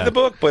inside the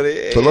book. But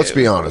let's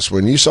be honest.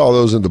 When you saw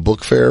those in the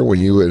book fair, when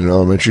you were in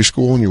elementary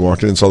school and you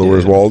walked in and saw the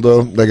Where's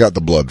Waldo, they got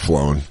the blood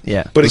flowing.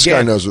 Yeah. But this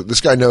guy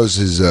knows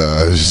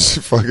his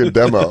fucking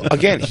demo.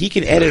 Again, he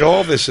can edit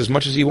all this as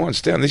much as he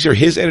wants down. These are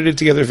his edited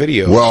together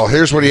videos. Well,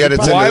 here's what he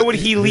edits in. Why would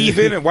he leave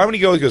in it? Why would he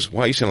go? He goes,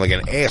 wow, you sound like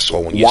an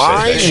asshole when you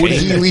Why said that. would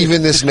he leave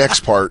in this next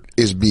part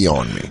is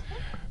beyond me.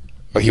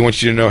 He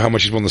wants you to know how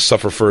much he's willing to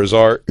suffer for his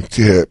art.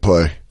 Yeah,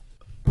 play.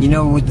 You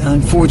know what the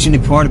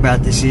unfortunate part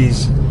about this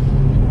is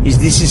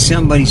this is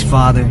somebody's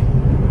father,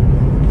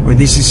 or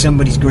this is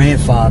somebody's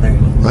grandfather.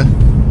 What?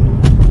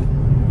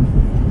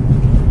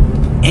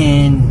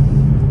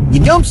 And you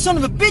dumb son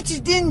of a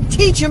bitches didn't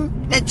teach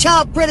him that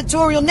child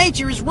predatorial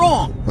nature is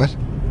wrong. What?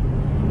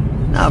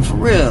 No, for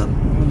real.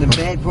 The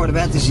bad part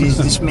about this is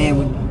this man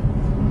would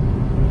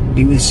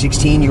be with a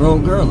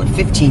 16-year-old girl or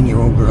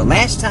 15-year-old girl.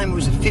 Last time it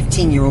was a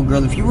 15-year-old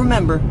girl. If you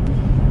remember,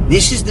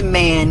 this is the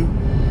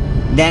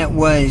man that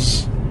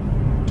was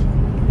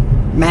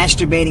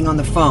masturbating on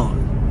the phone.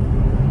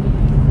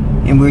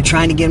 And we were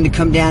trying to get him to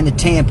come down to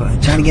Tampa. We're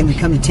trying to get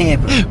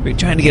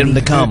him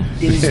to come.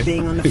 Did his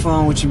thing on the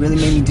phone, which really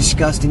made me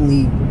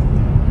disgustingly...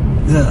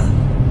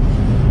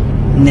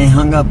 And they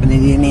hung up, and they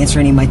didn't answer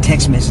any of my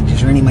text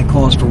messages or any of my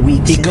calls for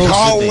weeks.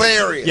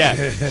 Hilarious. Yeah.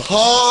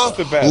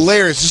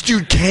 Hilarious. This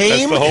dude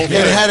came and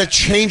had a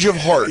change of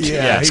heart.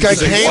 Yeah. This guy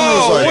came and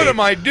was like, what am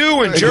I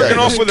doing? Jerking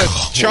off with a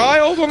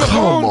child on the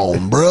phone? Come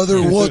on,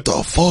 brother. What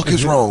the fuck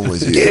is wrong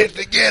with you? Get it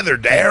together,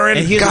 Darren.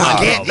 And here's God,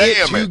 my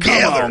damn it.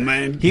 Come on,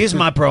 man. Here's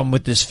my problem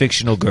with this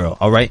fictional girl,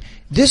 all right?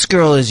 This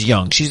girl is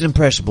young. She's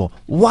impressionable.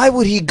 Why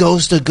would he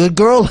ghost a good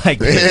girl like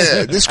this?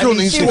 Yeah, this girl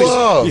needs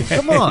love.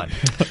 Come on.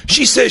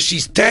 She says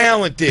she's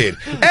talented.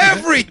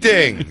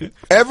 Everything.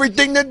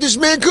 Everything that this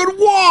man could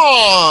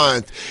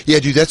want. Yeah,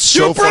 dude, that's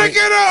so You're funny.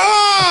 breaking her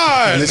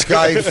heart. And this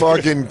guy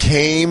fucking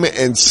came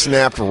and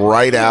snapped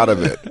right out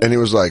of it. And he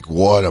was like,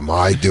 what am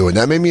I doing?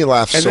 That made me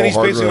laugh And so then he's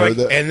hard when I basically heard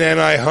like, that. and then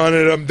I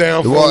hunted him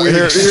down for Well,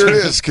 here weeks. it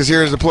is, because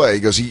here's the play.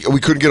 He goes,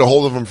 we couldn't get a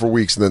hold of him for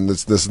weeks, and then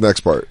this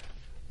next part.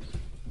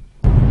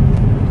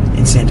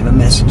 And sent him a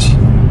message.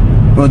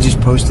 Will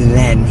just posted an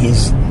ad in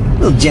his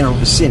little general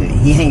vicinity.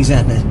 He hangs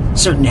out in a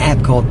certain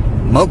app called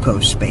Moco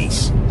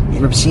Space. You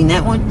ever seen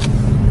that one?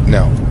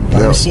 No. You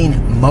ever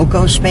seen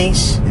Moco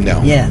Space?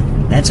 No. Yeah,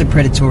 that's a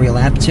predatorial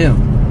app too.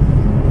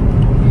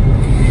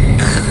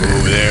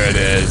 Oh, there it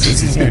is.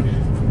 This is him.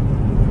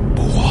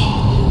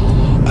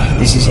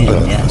 This is him,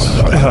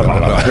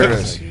 yes. There it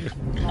is.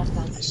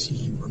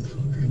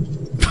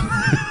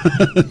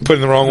 Put it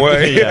the wrong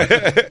way.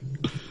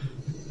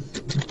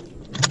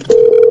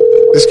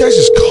 This guy's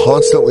just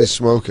constantly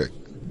smoking.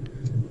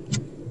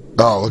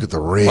 Oh, look at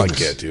the rings. I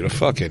get, dude. A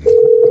fucking... Come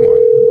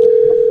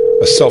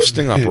on. A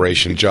self-sting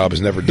operation job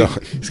is never done.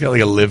 He's got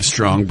like a Live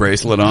Strong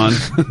bracelet on.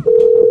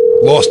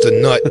 Lost a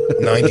nut,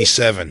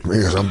 97. He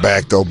goes, I'm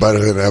back, though, better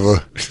than ever.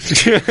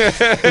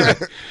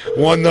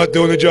 One nut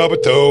doing the job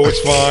of two. It's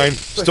fine.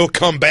 Still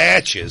come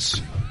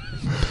batches.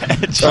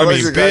 I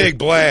mean, big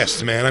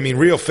blasts, man. I mean,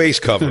 real face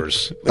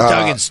covers. We're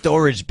talking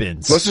storage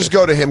bins. Let's just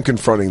go to him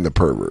confronting the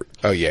pervert.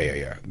 Oh, yeah.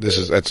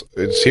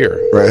 It's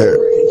here. Right here.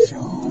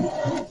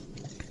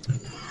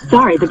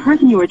 Sorry, the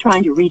person you were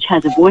trying to reach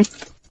has a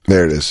voice.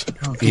 There it is.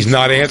 He's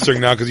not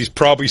answering now because he's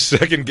probably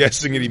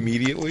second-guessing it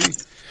immediately.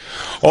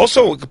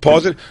 Also,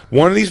 pause it.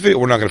 One of these videos,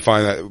 we're not going to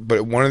find that,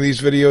 but one of these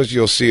videos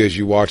you'll see as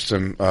you watch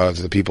them, to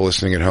the people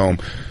listening at home,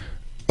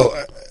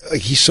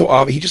 like he's so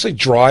obvious. He just like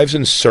drives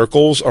in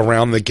circles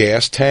around the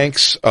gas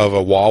tanks of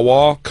a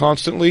Wawa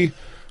constantly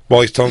while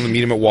he's telling them to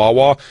meet him at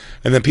Wawa.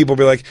 And then people will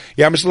be like,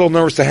 yeah, I'm just a little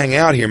nervous to hang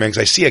out here, man,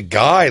 because I see a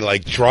guy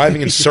like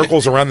driving in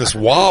circles around this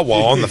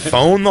Wawa on the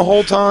phone the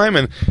whole time.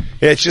 And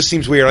it just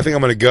seems weird. I think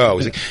I'm going to go.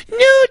 He's like,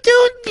 No,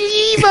 don't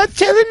leave. I'll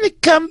tell him to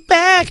come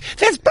back.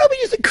 That's probably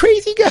just a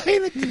crazy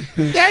guy.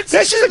 That's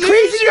just a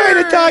crazy guy in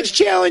a Dodge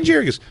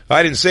Challenger. he goes,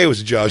 I didn't say it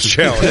was a Dodge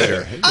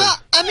Challenger.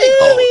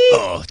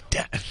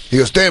 He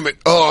goes, damn it.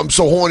 Oh, I'm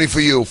so horny for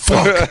you.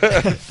 Fuck.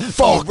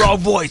 Fuck. Wrong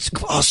voice.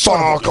 Oh,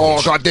 fuck.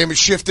 Oh, goddamn it.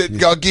 Shifted.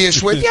 Gear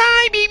switch.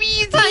 Hi, baby.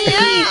 It's me.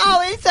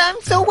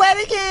 I'm so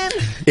wet again.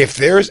 If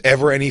there's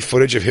ever any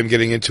footage of him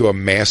getting into a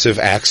massive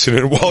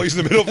accident while he's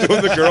in the middle of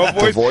doing the girl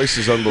voice, The voice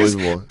is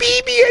unbelievable.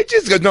 baby, I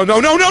just go, no.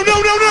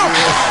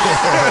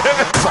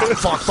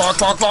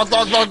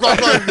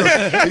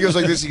 He goes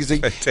like this. He's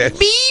like, baby,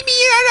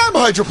 I'm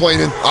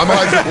hydroplaning.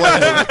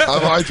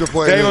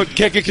 Dang,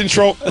 can't get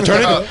control.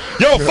 Turn it.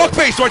 Yo,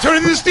 fuckface. Do I turn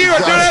into the steer? I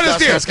turn out of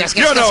the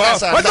steer. Yo, no.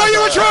 I thought you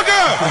were a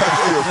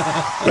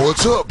trucker.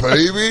 What's up,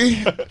 baby?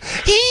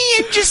 Hey,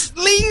 I'm just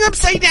laying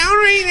upside down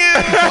right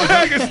now.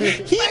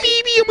 Hey,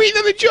 baby, I'm waiting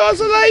on the jaws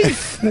of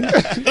life.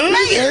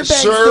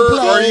 Sir,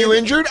 are you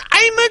injured?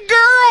 I'm a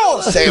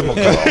girl. Say I'm a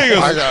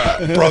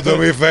girl. Bro, do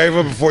me a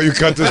favor before you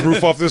cut this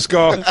roof off this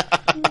car.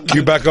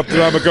 You back up to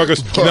the girl.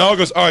 Goes, no.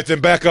 Goes, all right, then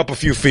back up a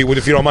few feet.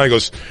 If you don't mind, he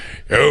goes,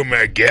 oh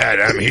my God,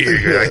 I'm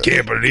here. I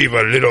can't believe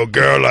a little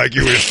girl like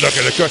you is stuck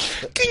in the car.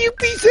 Can you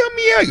please help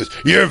me out? He goes,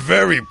 you're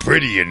very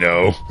pretty, you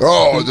know.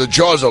 Oh, the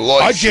jaws of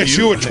life. I guess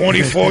you were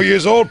 24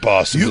 years old,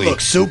 possibly. You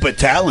look super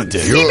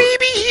talented. Hey,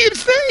 baby, he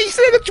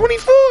said I'm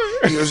 24.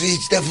 He goes,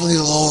 it's definitely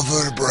the lower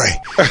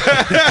vertebrae.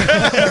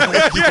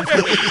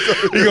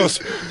 He goes,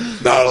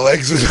 nah, the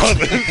legs are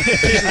nothing.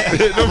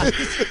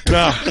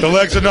 Nah, the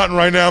legs are nothing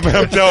right now, man.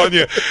 I'm telling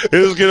you, this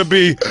is gonna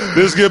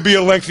be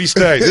a lengthy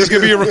stay. This is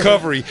gonna be a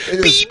recovery.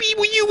 Baby,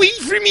 will you wait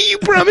for me? You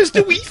promised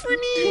to wait for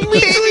me.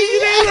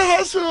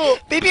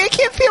 Baby, I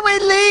can't feel my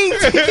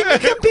legs. Can you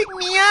come pick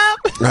me up?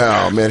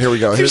 Oh man, here we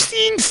go. You're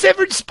seeing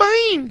severed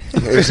spine.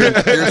 Here's him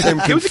It was a clean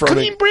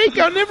confronting. break.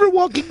 I'll never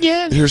walk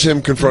again. Here's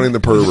him confronting the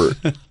pervert.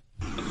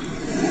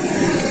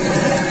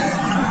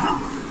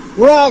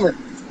 Robert,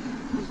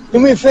 do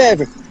me a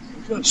favor.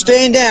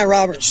 Stand down,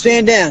 Robert.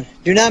 Stand down.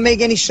 Do not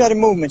make any sudden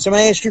movements. I'm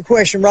going to ask you a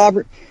question,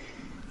 Robert.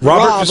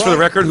 Robert, just for the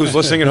record, who's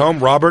listening at home,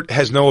 Robert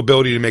has no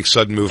ability to make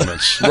sudden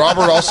movements.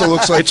 Robert also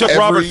looks like it took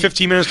Robert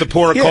 15 minutes to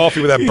pour a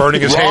coffee without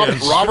burning his hands.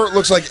 Robert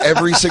looks like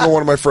every single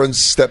one of my friends'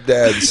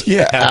 stepdads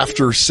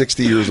after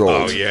 60 years old.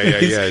 Oh,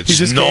 yeah.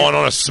 Just gnawing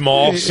on a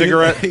small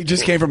cigarette. He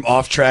just came from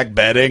off-track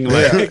betting.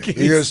 Like,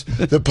 He goes,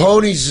 the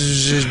ponies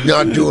is just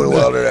not doing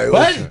well today.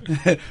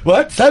 What?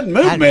 What? Sudden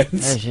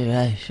movements?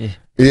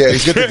 Yeah,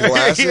 he's got the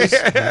glasses.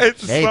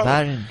 Hey,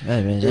 pardon.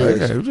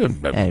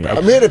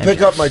 I'm here to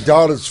pick up my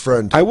daughter's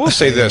friend. I will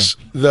say this: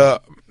 they're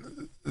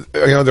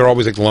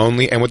always like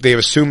lonely, and what they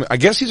assume. I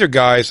guess these are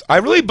guys. I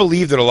really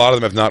believe that a lot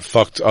of them have not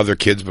fucked other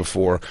kids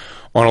before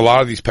on a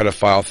lot of these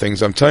pedophile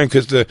things. I'm telling you,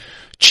 because the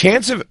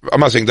chance of, I'm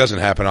not saying it doesn't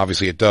happen.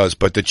 Obviously, it does,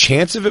 but the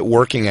chance of it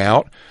working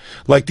out,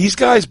 like these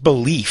guys'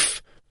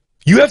 belief,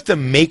 you have to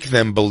make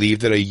them believe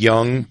that a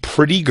young,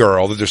 pretty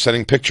girl that they're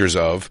sending pictures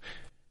of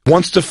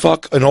wants to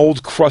fuck an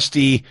old,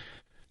 crusty.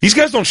 These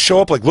guys don't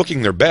show up like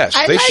looking their best.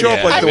 They show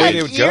up like the way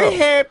they would go.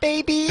 Hair,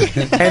 baby.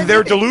 And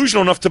they're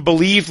delusional enough to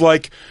believe,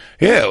 like,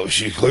 yeah, well,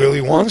 she clearly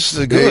wants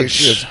the good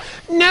shit.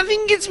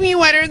 Nothing gets me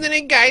wetter than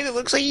a guy that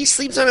looks like he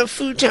sleeps on a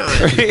futon.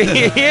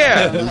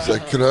 Yeah. He's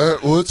like,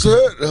 what's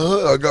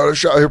that? I got a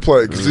shot here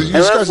playing. This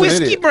guy's an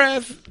whiskey idiot.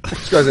 breath.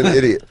 This guy's an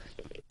idiot.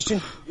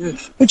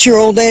 What's your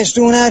old ass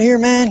doing out here,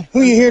 man?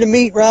 Who you here to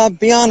meet, Rob?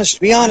 Be honest,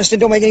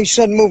 and don't make any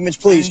sudden movements,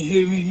 please.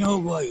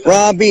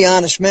 Rob, be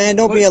honest, man.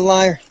 Don't be a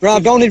liar.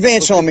 Rob, don't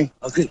advance on me.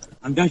 Okay,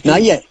 I'm done.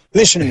 Not yet.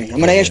 Listen to me. I'm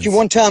going to ask you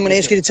one time. I'm going to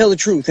ask you to tell the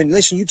truth. And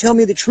listen, you tell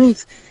me the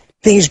truth,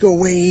 things go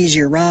way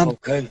easier, Rob.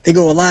 Okay. They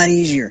go a lot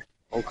easier.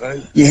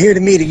 Okay. You're here to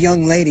meet a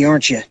young lady,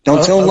 aren't you?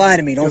 Don't lie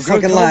to me. Don't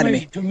fucking lie to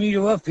me. To meet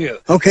her up here.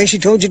 Okay, she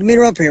told you to meet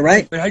her up here,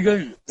 right? But I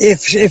didn't.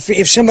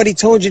 If somebody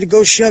told you to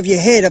go shove your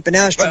head up an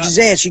ostrich's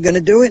ass, you going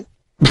to do it?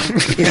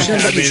 If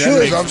somebody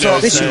should,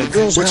 listen,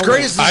 girls. What's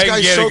great is this I guy's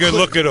can get so a good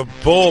look at a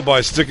bull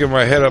by sticking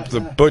my head up the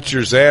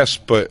butcher's ass,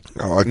 but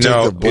I take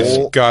no, the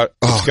bull.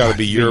 it's got to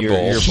be your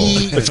bull.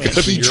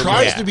 He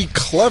tries to be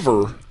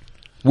clever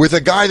with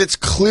a guy that's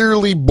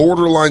clearly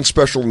borderline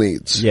special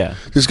needs. Yeah.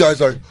 This guy's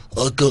like,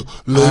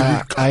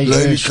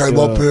 lady came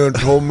up here and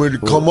told me to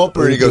come up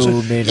here. And he goes,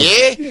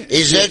 yeah?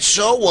 Is that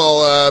so?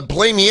 Well,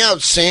 play me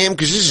out, Sam,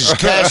 because this is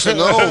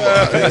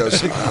Casanova. And he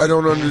goes, I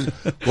don't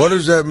understand. What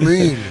does that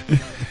mean?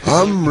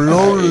 I'm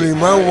lonely.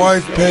 My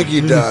wife,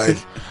 Peggy, died.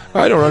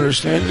 I don't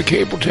understand the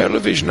cable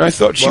television. I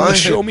thought she would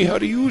show me how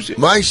to use it.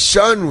 My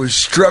son was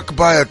struck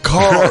by a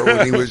car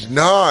when he was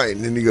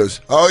 9. And he goes,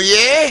 oh,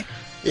 yeah?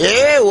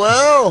 Yeah,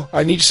 well,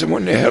 I need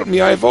someone to help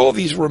me. I have all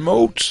these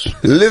remotes.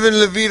 Living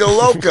La Vida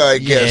Loca, I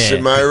guess. Yeah.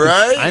 Am I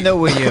right? I know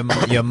where your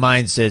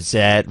mindset's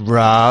at,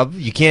 Rob.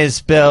 You can't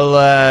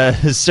spell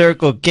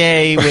Circle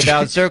K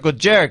without Circle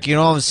Jerk. You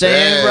know what I'm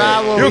saying,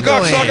 Rob? What You we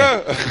doing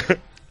here?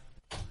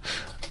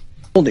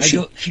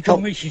 cocksucker! She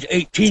told me she's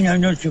 18. I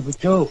know she was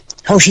 2.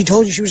 Oh, she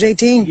told you she was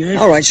 18? Yes.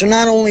 All right, so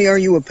not only are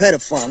you a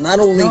pedophile, not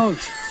only... No.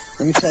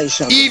 Let me tell you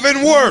something.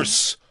 Even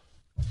worse.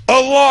 A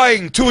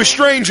lying to a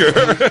stranger.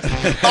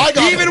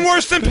 Even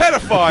worse than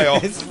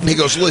pedophile. He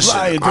goes, listen,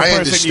 Lying to a I person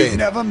understand. you've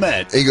never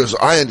met. He goes,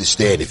 I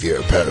understand if you're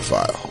a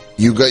pedophile.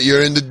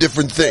 You're into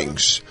different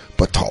things.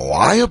 But to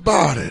lie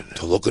about it.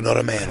 To look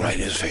another man right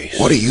in his face.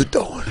 What are you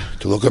doing?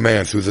 To look a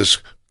man through this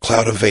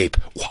cloud of vape.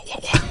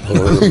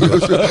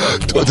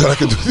 That I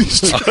can do these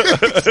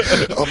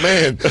tricks. Oh,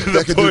 man.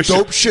 That can do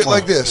dope shit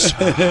like this.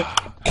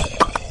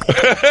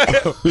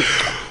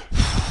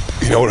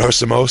 You know what hurts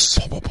the most?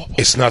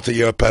 It's not that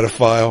you're a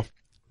pedophile.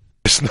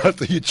 It's not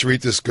that you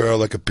treat this girl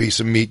like a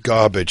piece of meat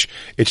garbage.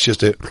 It's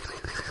just that...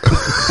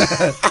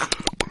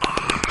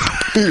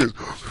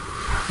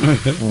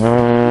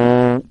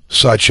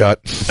 Side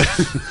shot.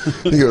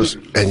 He goes,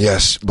 and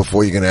yes,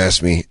 before you can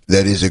ask me,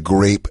 that is a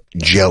grape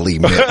jelly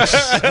mix.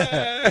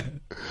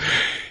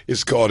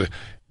 It's called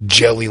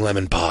jelly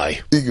lemon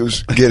pie. He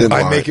goes, get in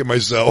line. I make it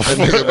myself. I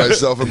make it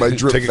myself in my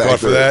drip Take a factory. card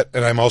for that,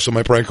 and I'm also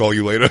my prank call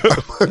you later.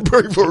 My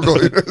prank phone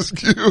call you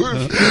rescue.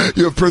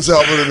 You have Prince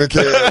Albert in the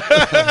can.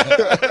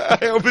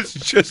 I hope it's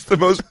just the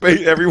most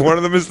bait. Every one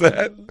of them is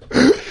that.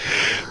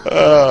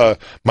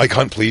 Mike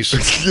Hunt, please.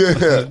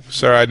 Yeah.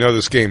 Sir, I know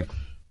this game.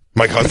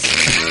 Mike Hunt.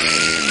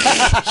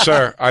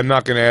 Sir, I'm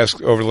not going to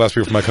ask over the last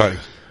people for Mike Hunt.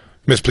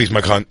 Miss, please,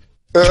 Mike Hunt.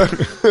 How about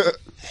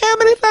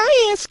if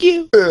I ask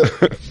you?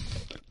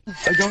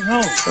 I don't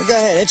know. Well, go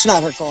ahead. It's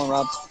not her calling,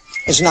 Rob.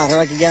 It's not her,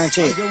 I can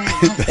guarantee it.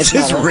 It's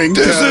not her. Ringtone.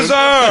 This is her!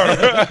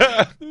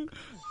 I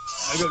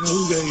don't know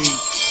who that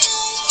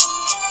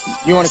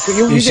is. You want to?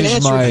 You This can is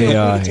answer my if you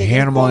don't take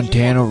Hannah any calls.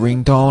 Montana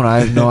ringtone. I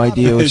have no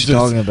idea what you're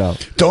talking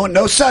about. Don't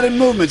no sudden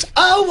movements.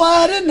 Oh,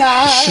 what a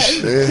night!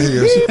 There he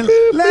is.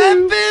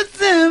 Life is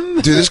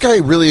him. Dude, this guy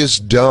really is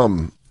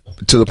dumb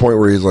to the point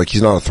where he's like,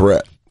 he's not a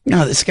threat.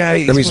 No, this guy.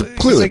 I mean, he's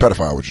clearly a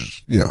pedophile, which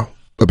is,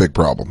 a big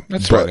problem.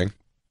 That's threatening.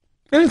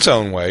 In its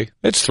own way.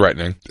 It's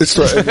threatening. It's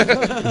threatening.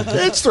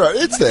 It's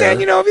there.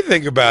 And, if you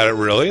think about it,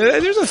 really,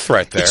 there's a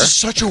threat there. It's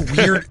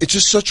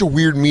just such a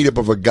weird meetup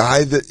of a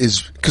guy that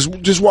is, because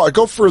just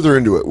go further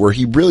into it, where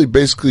he really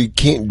basically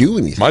can't do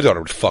anything. My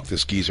daughter would fuck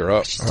this geezer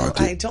up.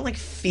 I don't like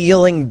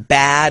feeling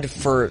bad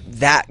for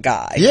that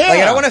guy. Yeah. Like,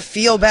 I don't want to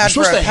feel bad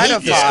for You're a supposed to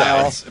hate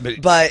this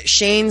pedophile, but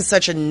Shane's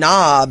such a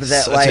knob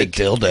that, Such a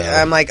dildo.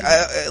 I'm like,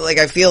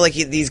 I feel like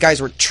these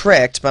guys were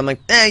tricked, but I'm like,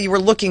 you were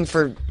looking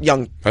for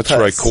young That's puss.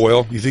 right,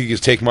 Coyle. You think you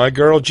can take my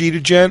girl, G to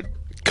Gent?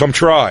 Come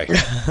try.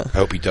 I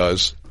hope he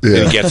does. Yeah.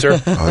 And he gets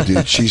her. Oh,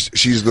 dude,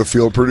 she's the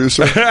field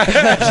producer. She's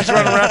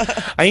running around.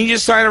 I need you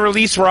to sign a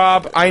release,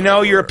 Rob. I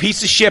know you're a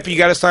piece of shit, but you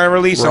got to sign a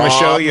release. I'm going to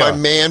show you. My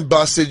man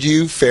busted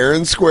you fair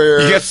and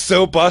square. You get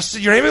so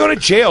busted. You're not even going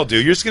to jail,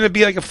 dude. You're just going to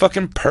be like a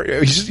fucking...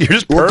 you're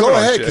just well, go perving on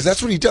ahead, shit. because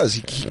that's what he does.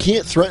 He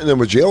can't threaten them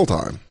with jail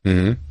time.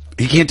 Mm-hmm.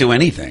 He can't do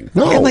anything.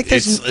 No. Like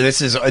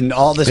this is and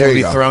all this There will you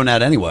be go. thrown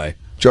out anyway.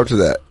 Jump to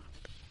that.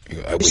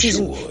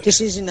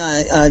 This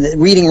isn't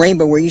Reading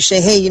Rainbow where you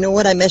say, hey, you know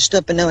what, I messed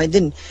up and now I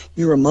didn't.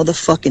 You're a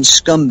motherfucking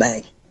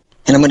scumbag.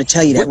 And I'm going to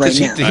tell you that right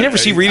now. Did he never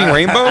see Reading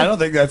Rainbow? I don't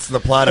think that's the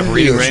plot of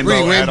Reading Rainbow.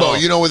 Reading at Rainbow, all.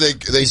 you know where they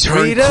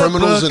turn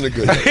criminals into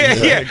good.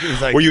 Yeah.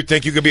 Like, where you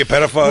think you could be a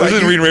pedophile. This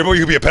is Reading Rainbow.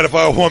 You could be a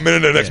pedophile 1 minute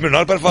and the next minute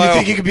not a pedophile. You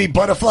think you could be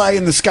butterfly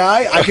in the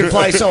sky? I can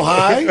fly so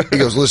high. He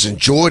goes, listen,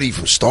 Geordie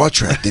from Star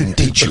Trek didn't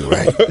teach you,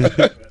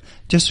 right?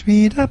 Just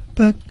read a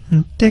book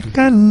and take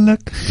a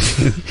look.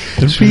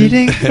 The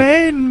Reading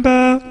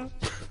Rainbow.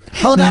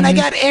 Hold on, I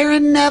got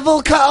Aaron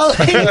Neville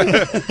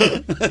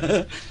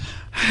calling.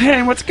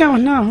 Hey, what's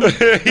going on?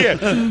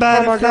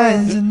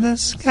 Butterflies in the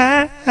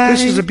sky.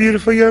 This is a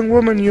beautiful young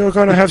woman you're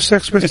going to have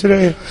sex with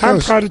today. I'm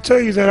proud to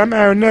tell you that I'm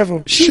Aaron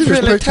Neville. She's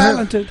really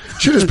talented.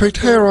 She just picked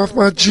hair off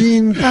my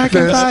jean I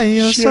can vest. buy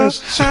you so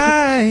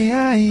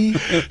high.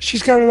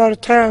 She's got a lot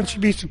of talent.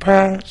 You'd be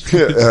surprised.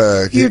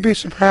 You'd be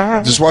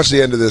surprised. Just watch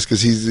the end of this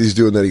because he's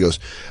doing that. He goes,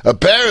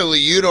 apparently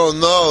you don't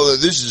know that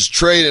this is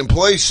Trading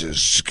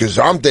Places because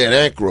I'm Dan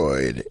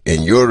Aykroyd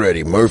and you're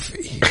Eddie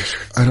Murphy.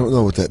 I don't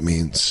know what that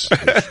means.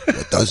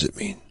 What does it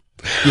mean?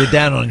 You're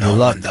down on your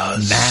luck now.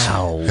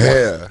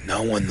 Yeah.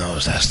 No one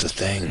knows. That's the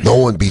thing. No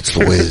one beats the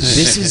whiz.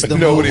 This is the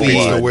Nobody movie.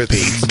 beats the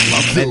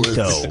wits.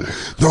 Memento.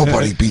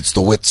 Nobody beats the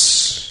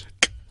wits.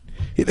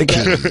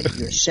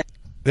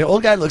 The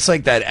old guy looks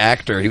like that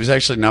actor. He was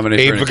actually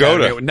nominated Abe for an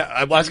Vigoda. Academy. No,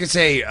 I was going to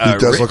say... He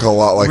does look a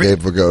lot like Abe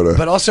Vigoda.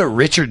 But also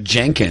Richard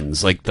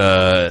Jenkins, like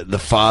the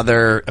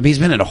father... I mean, he's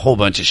been in a whole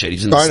bunch of shit.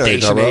 He's in I The know you're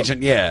Station talking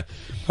Agent. Yeah.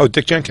 Oh,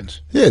 Dick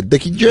Jenkins. Yeah,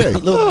 Dickie J.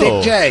 Little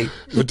Dick J.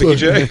 Dickie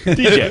J.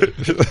 DJ.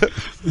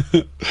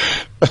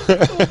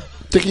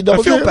 Dickie I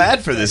Double feel J.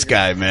 bad for this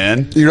guy,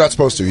 man. You're not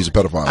supposed to. He's a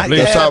pedophile.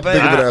 Yeah, That's how but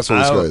big of an asshole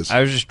this guy is. I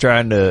was just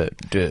trying to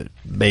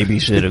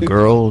babysit a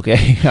girl,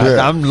 okay?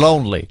 I'm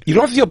lonely. You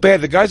don't feel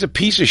bad. The guy's a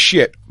piece of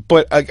shit.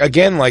 But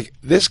again, like,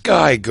 this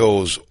guy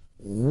goes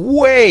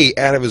way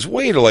out of his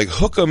way to like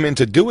hook him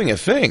into doing a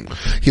thing.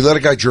 He let a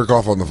guy jerk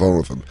off on the phone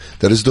with him.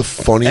 That is the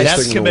funniest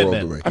That's thing in the world to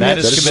me. commitment. I mean, That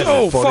it's is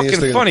so funniest fucking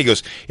thing. funny. He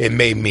goes, it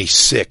made me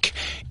sick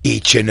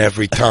each and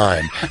every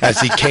time as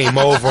he came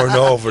over and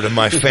over to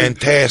my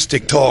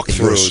fantastic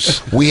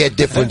talk-throughs. We had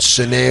different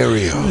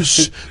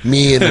scenarios.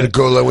 Me and the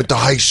girl I went to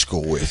high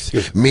school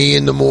with. Me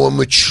and the more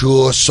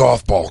mature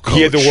softball coach.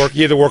 He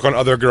had to work on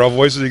other girl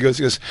voices. He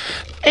goes,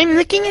 I'm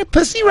licking your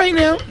pussy right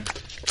now.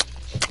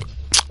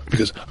 he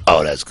goes,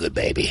 oh, that's good,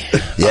 baby. Yeah,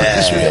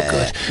 That's real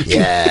good.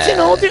 Yeah. It's an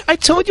older. I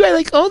told you I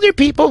like older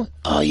people.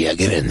 Oh, yeah,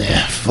 get in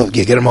there. Fuck,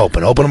 yeah, get them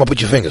open. Open them up with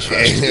your fingers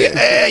first.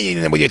 Yeah,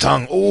 you with your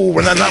tongue. Oh,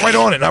 not right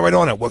on it. Not right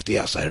on it. Work the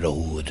outside of the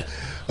hood.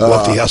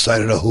 Work the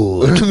outside of the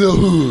hood. The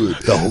hood.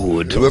 The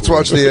hood. Let's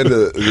watch the end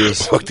of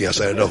this. Work the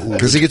outside of the hood.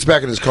 Because he gets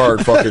back in his car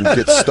and fucking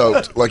gets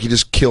stoked. Like he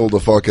just killed a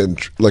fucking,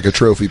 like a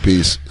trophy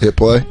piece. Hit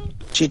play.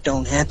 Shit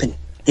don't happen.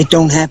 It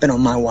don't happen on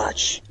my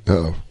watch.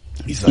 Uh-oh.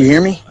 You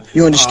hear me?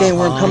 You understand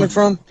where I'm coming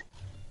from?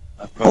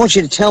 I want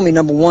you to tell me,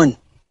 number one,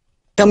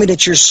 tell me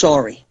that you're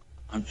sorry.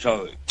 I'm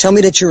sorry. Tell me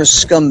that you're a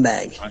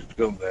scumbag. I'm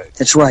scumbag.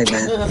 That's right,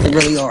 man. You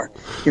really are.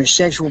 You're a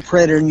sexual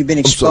predator and you've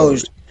been sorry.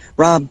 exposed.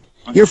 Rob,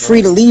 you're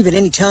free to leave at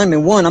any time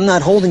and one. I'm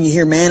not holding you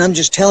here, man. I'm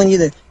just telling you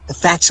the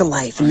facts of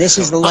life. And this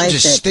is the I'm life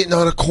just that... sitting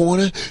on a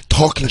corner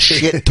talking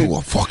shit to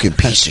a fucking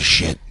piece of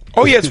shit.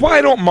 Oh, yeah, it's why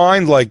I don't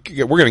mind, like,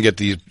 we're going to get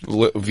these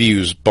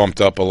views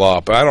bumped up a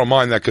lot, but I don't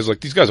mind that because,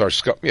 like, these guys are,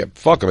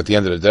 fuck them at the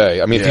end of the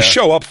day. I mean, if you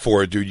show up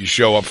for it, dude, you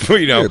show up for,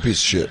 you know. You're a piece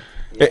of shit.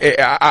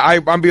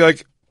 I'd be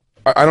like,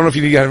 I don't know if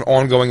you need to get an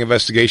ongoing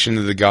investigation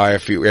into the guy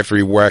after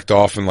he whacked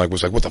off and, like,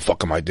 was like, what the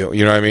fuck am I doing?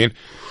 You know what I mean?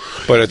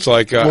 But it's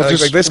like, Well,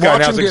 just like this guy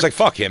watch now, him it's like,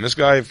 fuck him. This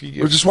guy,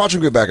 Or just watch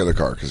him get back in the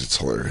car because it's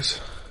hilarious.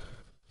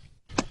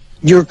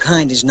 Your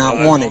kind is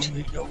not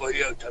wanted.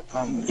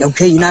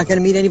 Okay, you're not going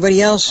to meet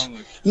anybody else?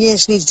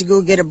 Yes, needs to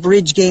go get a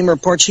bridge game or a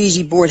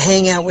Parcheesi board,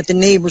 hang out with the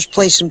neighbors,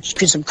 play some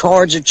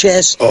cards or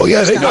chess. Oh,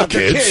 yeah, they got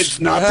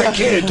kids. Not the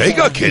kids. They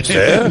got kids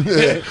there.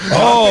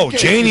 Oh,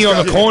 Janie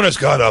on the corner's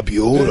got a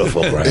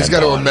beautiful granddaughter. He's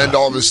got to amend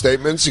all of his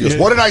statements. He goes,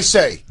 what did I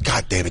say?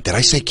 God damn it, did I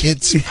say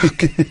kids?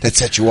 That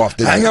set you off,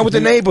 didn't Hang it? out with the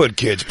neighborhood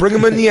kids. Bring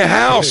them into your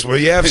house where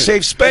you have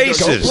safe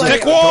spaces. Go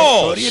Stick Go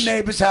walls. to your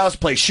neighbor's house,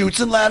 play shoots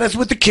and ladders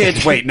with the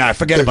kids. Wait, nah,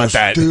 forget He about goes,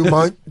 that. Do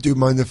you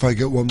mind if I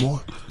get one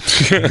more?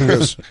 He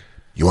goes,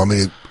 you want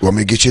me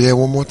to get you there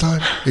one more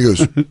time? He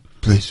goes,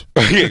 please.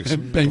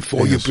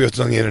 Before you put it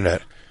on the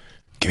internet,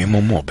 give me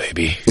one more,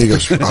 baby. He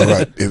goes, all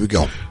right, here we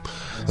go.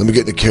 Let me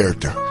get into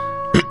character.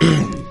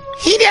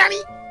 Hey,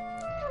 daddy.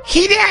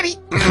 Hey,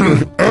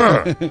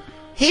 daddy.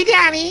 Hey,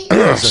 Daddy.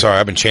 Sorry,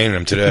 I've been chaining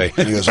him today.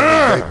 He goes, it's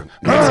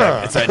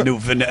that new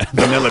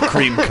vanilla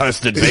cream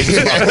custard, baby.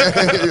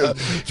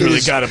 It's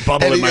really got a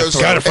bubble in my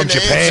throat. Got it from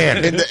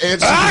Japan. And the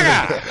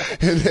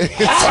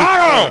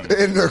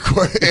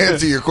answer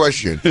to your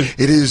question,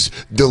 it is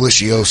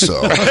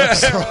delicioso.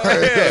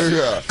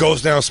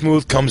 Goes down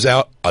smooth, comes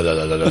out. All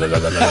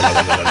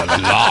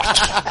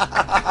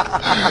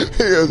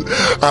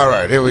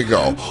right, here we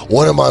go.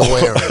 What am I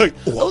wearing?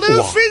 A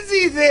little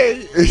frizzy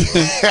thing.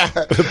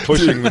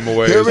 Pushing them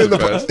away. Him in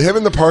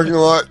the parking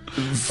lot,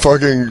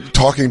 fucking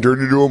talking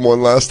dirty to him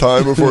one last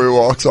time before he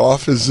walks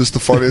off is just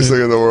the funniest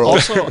thing in the world.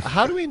 Also,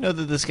 how do we know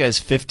that this guy's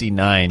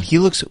 59? He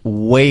looks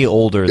way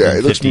older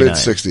than 59. He looks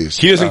mid-60s.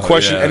 He doesn't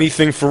question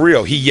anything for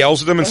real. He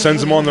yells at them and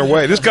sends them on their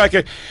way. This guy,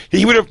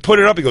 he would have put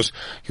it up. He goes,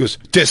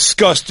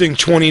 disgusting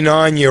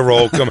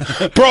 29-year-old.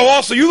 Bro,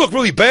 also, you look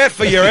really bad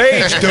for your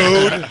age,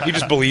 dude. He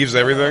just believes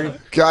everything.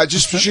 God,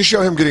 just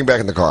show him getting back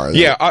in the car.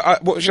 Yeah,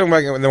 we'll show him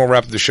back, and then we'll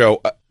wrap up the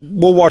show.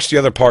 We'll watch the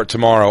other part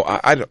tomorrow.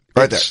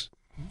 Right there.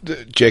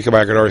 Jacob,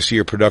 I could already see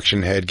your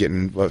production head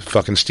getting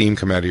fucking steam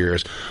come out of your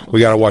ears.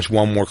 We got to watch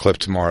one more clip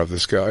tomorrow of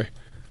this guy.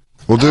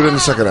 We'll do it in the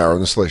second hour, in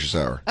the salacious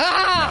hour.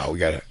 No, we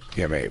got it.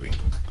 Yeah, maybe.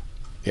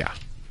 Yeah.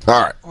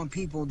 All right. On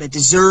people that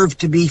deserve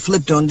to be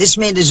flipped on. This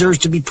man deserves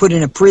to be put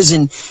in a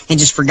prison and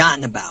just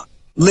forgotten about.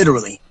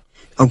 Literally.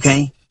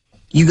 Okay?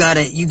 You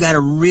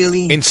gotta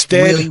really...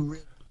 Instead...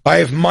 I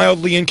have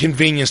mildly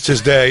inconvenienced his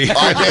day.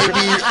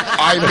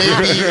 I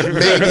maybe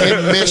made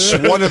him miss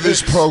one of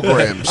his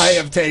programs. I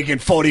have taken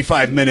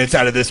 45 minutes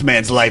out of this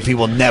man's life he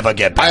will never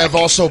get back. I have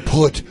also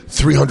put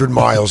 300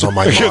 miles on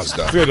my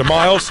Mazda. 300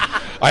 miles?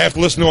 I have to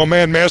listen to a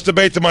man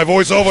masturbate to my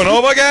voice over and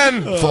over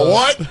again? For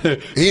what?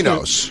 He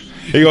knows.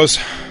 He goes...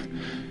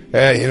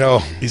 you know,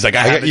 he's like,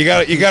 you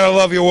gotta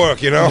love your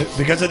work, you know.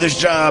 Because of this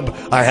job,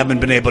 I haven't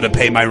been able to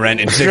pay my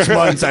rent in 6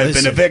 months. I've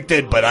been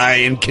evicted, but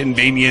I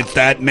inconvenienced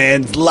that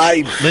man's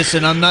life.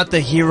 Listen, I'm not the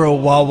hero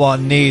Wawa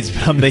needs,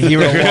 but I'm the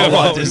hero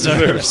Wawa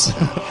deserves.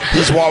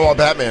 He's Wawa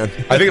Batman.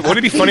 I think wouldn't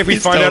it be funny if we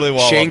find out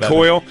Shane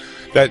Coyle,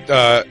 that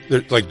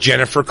like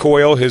Jennifer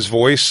Coyle, his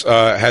voice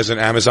has an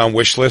Amazon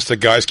wish list that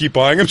guys keep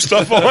buying him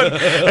stuff on,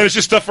 and it's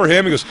just stuff for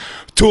him. He goes,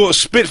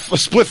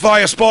 split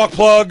via spark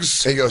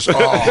plugs. He goes,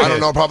 I don't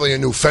know, probably a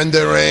new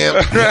Fender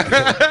amp.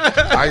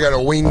 I got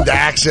a winged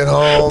axe at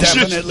home.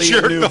 Definitely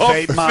a new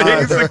vape mod.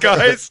 Things the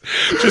guys,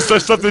 just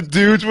stuff that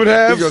dudes would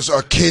have. He goes,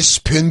 a Kiss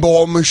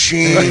pinball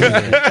machine.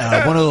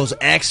 One of those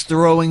axe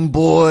throwing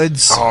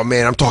boards. Oh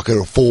man, I'm talking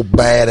a full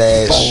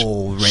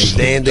badass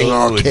standing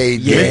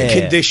arcade. Mint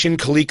condition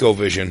Coleco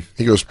vision.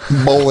 He goes,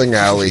 bowling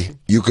alley.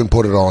 You can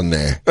put it on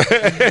there.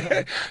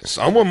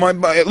 Someone might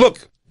buy it.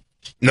 Look,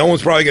 no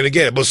one's probably going to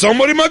get it, but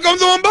somebody might come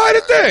through and buy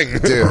the thing.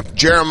 Dude,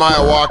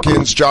 Jeremiah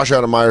Watkins, Josh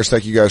Adam Myers,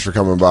 thank you guys for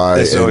coming by.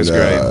 It's always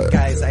great.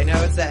 Guys, I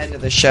know it's the end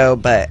of the show,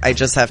 but I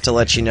just have to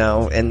let you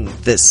know, in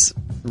this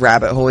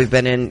rabbit hole we've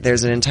been in,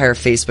 there's an entire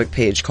Facebook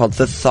page called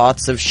The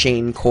Thoughts of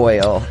Shane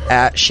Coyle,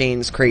 at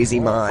Shane's Crazy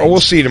Mind. Oh,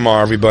 we'll see you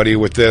tomorrow, everybody,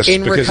 with this,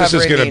 in because this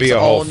is going to be a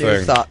whole thing.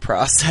 New thought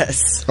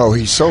process. Oh,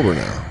 he's sober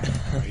now.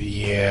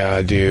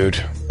 Yeah,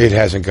 dude. It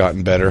hasn't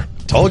gotten better.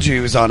 Told you he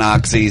was on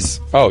oxys.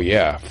 Oh,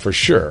 yeah, for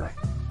sure.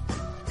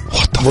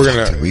 What the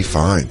fuck did we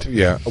find?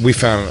 Yeah, we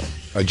found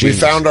a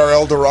genius. We found our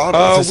El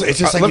Dorado. It's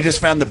just like you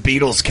just found the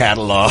Beatles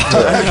catalog.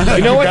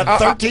 You know what? Got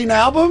 13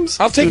 albums?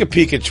 I'll take a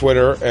peek at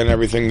Twitter and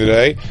everything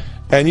today,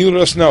 and you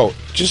let us know.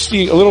 Just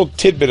a little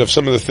tidbit of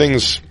some of the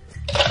things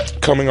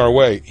coming our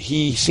way.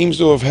 He seems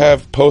to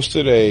have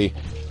posted a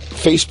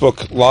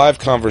Facebook live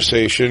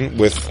conversation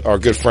with our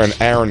good friend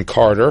Aaron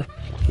Carter.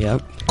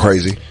 Yep.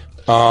 Crazy.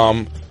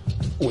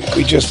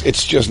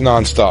 It's just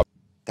nonstop.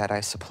 That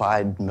I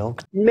supplied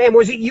milk. Man,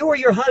 was it you or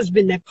your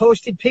husband that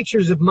posted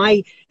pictures of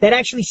that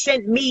actually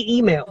sent me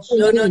emails?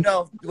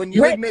 No. When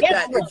you admit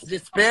that, it's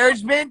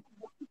disparagement,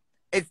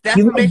 it's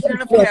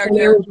defamation of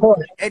character,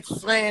 it's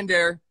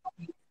slander.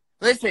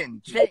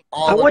 Listen, Jake,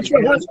 I want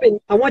your husband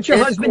to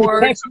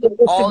text me a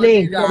list of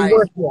names that he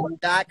worked for.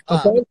 Back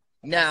up. Okay?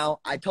 Now,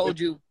 I told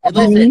you,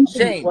 listen,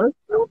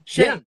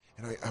 Shane.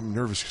 And I'm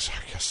nervous because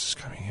I guess it's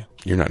coming in.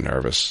 You're not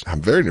nervous.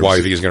 I'm very nervous. Why,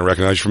 you think he's going to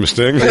recognize you from a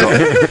sting?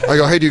 I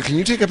go, hey, dude, can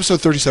you take episode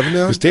 37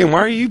 now? Dan, why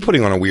are you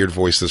putting on a weird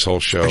voice this whole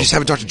show? I just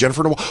haven't talked to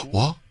Jennifer in a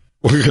while.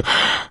 What?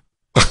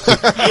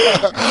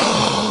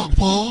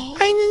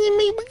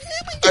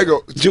 I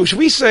go, should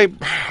we say,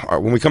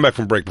 when we come back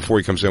from break, before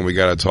he comes in, we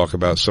got to talk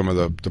about some of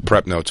the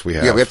prep notes we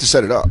have. Yeah, we have to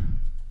set it up.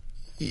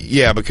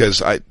 Yeah,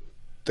 because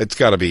it's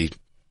got to be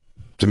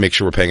to make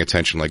sure we're paying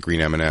attention, like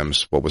green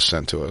M&Ms, what was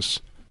sent to us.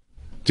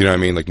 Do you know what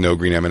I mean? Like no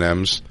green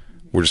M&Ms.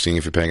 We're just seeing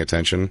if you're paying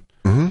attention.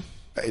 Mm-hmm.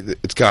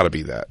 It's got to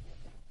be that.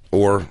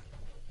 Or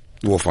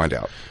we'll find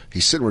out.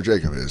 He's sitting where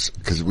Jacob is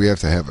because we have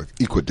to have an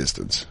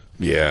equidistance.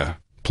 Yeah.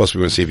 Plus,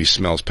 we want to see if he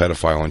smells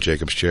pedophile on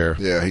Jacob's chair.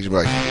 Yeah, he's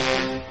like,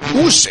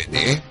 who's sitting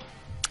there?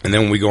 And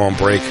then when we go on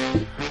break,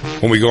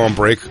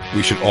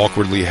 we should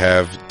awkwardly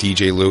have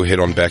DJ Lou hit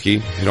on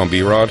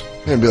B-Rod.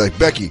 And be like,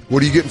 Becky,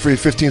 what are you getting for your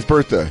 15th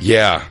birthday?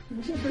 Yeah.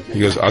 He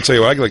goes, I'll tell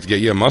you what, I'd like to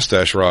get you a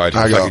mustache ride.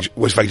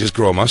 What if I could just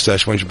grow a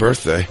mustache? When's your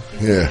birthday?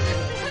 Yeah.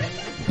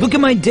 Look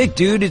at my dick,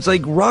 dude. It's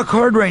like rock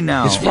hard right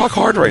now. It's rock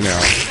hard right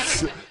now.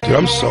 Dude,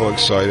 I'm so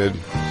excited.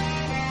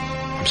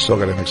 I'm still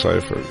getting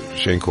excited for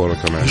Shane Coyle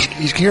to come in.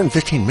 He's here in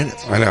 15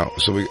 minutes. I know.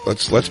 So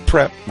let's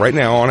prep right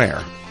now on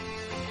air.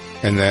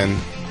 And then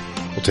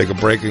we'll take a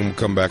break and we'll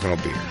come back and I'll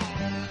be here.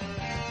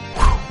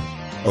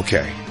 Whew.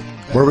 Okay.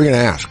 What are we going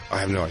to ask? I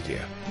have no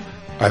idea.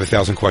 I have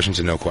 1,000 questions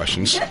and no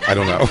questions. I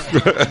don't know.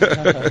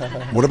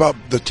 What about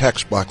the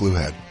text Black Lou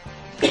had?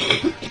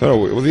 No,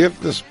 well, we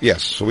have this.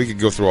 Yes, so we could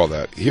go through all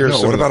that.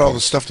 Here's what about all the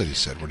stuff that he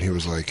said when he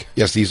was like?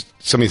 Yes,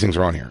 some of these things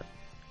are on here.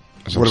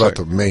 What about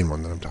the main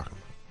one that I'm talking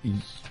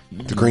about?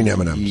 The green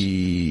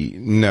M&Ms.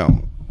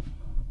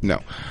 No.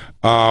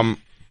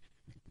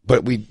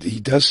 But he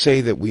does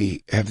say that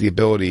we have the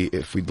ability,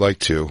 if we'd like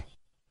to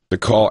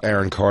call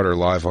Aaron Carter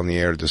live on the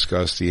air to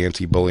discuss the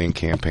anti-bullying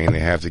campaign they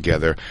have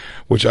together,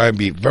 which I'd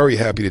be very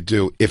happy to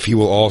do if he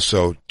will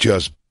also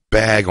just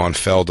bag on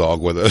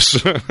Feldog with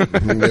us.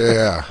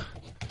 Yeah.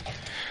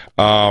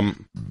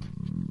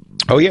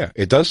 Oh yeah,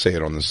 it does say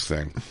it on this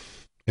thing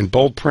in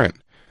bold print.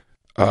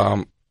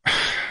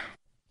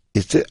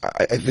 This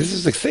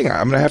is the thing.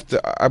 I'm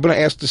gonna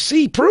ask to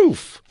see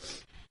proof.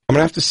 I'm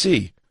gonna have to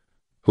see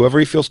whoever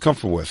he feels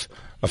comfortable with.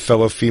 A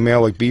fellow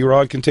female like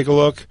B-Rod can take a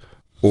look,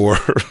 or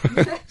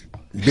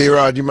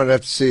B-Rod, you might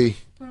have to see.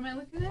 What am I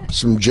looking at?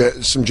 Some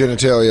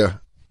genitalia.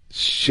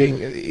 Shane,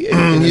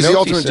 he's the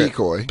ultimate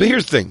decoy. But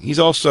here's the thing: he's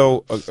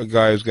also a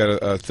guy who's got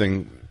a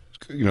thing.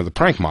 The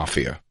prank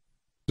mafia.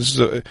 This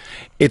is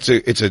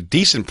it's a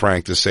decent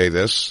prank to say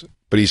this,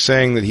 but he's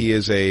saying that he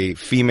is a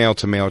female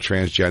to male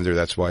transgender.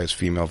 That's why his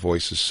female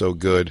voice is so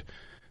good.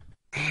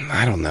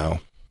 I don't know.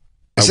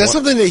 Is that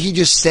something that he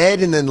just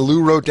said and then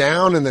Lou wrote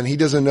down and then he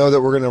doesn't know that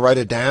we're going to write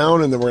it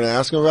down and then we're going to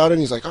ask him about it?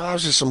 And he's like, oh,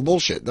 that's just some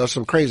bullshit. That's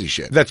some crazy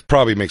shit. That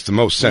probably makes the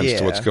most sense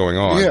to what's going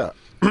on. Yeah.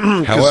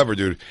 However,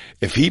 dude,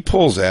 if he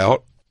pulls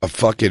out a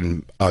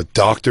fucking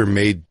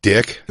doctor-made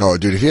dick. Oh,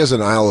 dude, if he has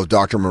an Isle of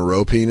Dr.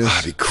 Moreau penis.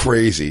 That'd be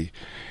crazy.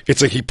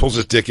 It's like he pulls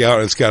his dick out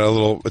and it's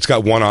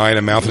got one eye and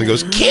a mouth and he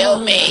goes, kill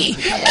me,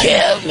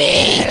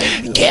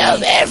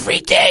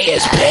 every day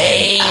is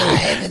pain,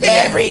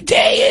 every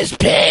day is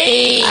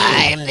pain.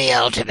 I'm the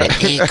ultimate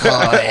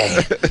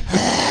decoy.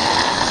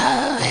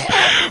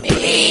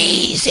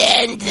 Please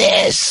end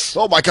this.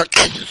 Oh my God.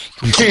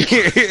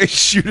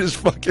 Shoot his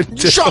fucking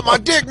dick. You shot my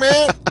dick,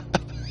 man.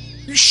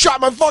 You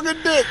shot my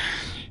fucking dick.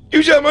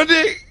 You shot my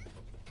dick.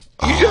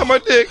 You shot my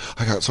dick.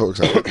 I got so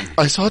excited.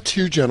 I saw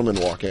two gentlemen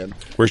walk in.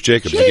 Where's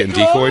Jacob? Is he getting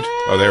decoyed?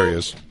 Oh, there he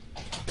is.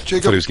 Jacob, I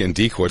thought he was getting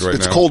decoyed right now.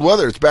 It's cold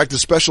weather. It's back to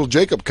special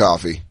Jacob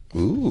coffee.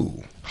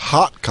 Ooh.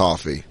 Hot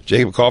coffee.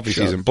 Jacob coffee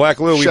season. Black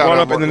Lou, we brought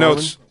up in the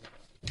notes.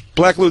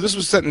 Black Lou, this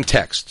was sent in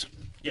text.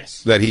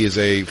 Yes. That he is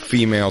a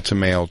female to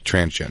male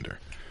transgender.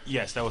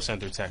 Yes, that was sent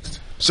through text.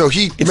 So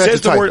it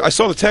says the word. I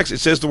saw the text. It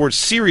says the word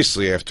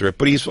seriously after it,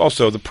 but he's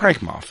also the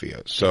prank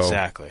mafia. So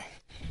exactly.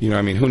 You know,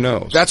 I mean, who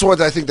knows? That's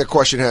what I think the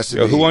question has to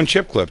be. Who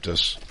unchip clipped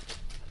us?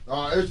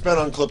 It's been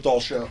unclipped all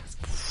show.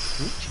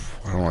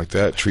 I don't like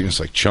that. Treating us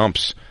like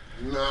chumps.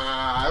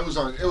 Nah, it was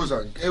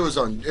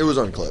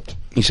unclipped.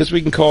 He says we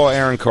can call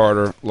Aaron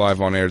Carter live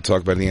on air to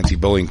talk about the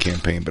anti-bullying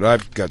campaign, but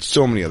I've got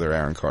so many other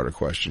Aaron Carter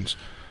questions.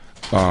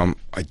 I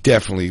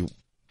definitely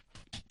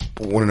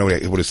want to know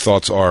what his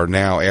thoughts are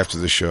now after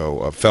the show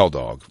of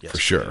Feldog, for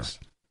sure.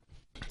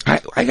 I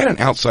got an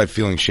outside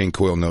feeling Shane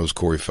Coyle knows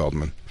Corey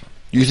Feldman.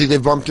 You think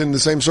they've bumped in the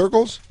same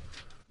circles?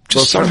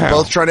 Just somehow.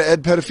 Both trying to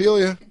end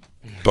pedophilia?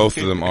 Both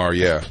of them are,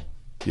 yeah.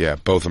 Yeah,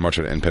 both of them are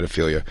trying to end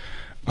pedophilia.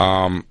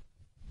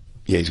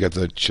 Yeah, he's got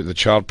the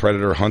child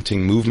predator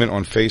hunting movement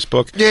on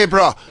Facebook. Yeah,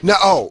 bro.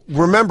 Now,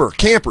 remember,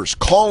 campers,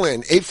 call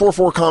in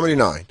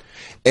 844-COMEDY-9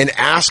 and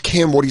ask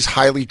him what he's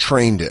highly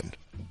trained in.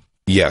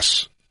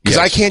 Yes. Because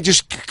I can't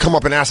just come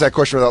up and ask that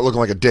question without looking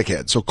like a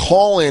dickhead. So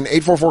call in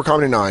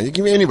 844-COMEDY-9. You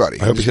can be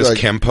anybody. I hope he says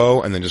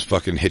Kempo and then just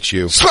fucking hits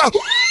you.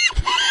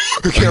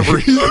 I can't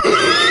breathe.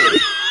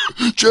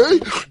 Jay?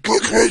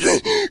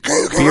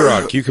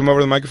 B-Rod, can you come over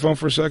to the microphone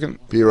for a second?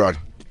 B-Rod,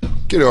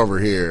 get over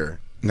here.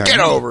 Get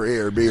over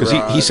here,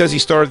 B-Rod. He says he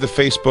started the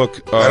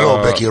Facebook...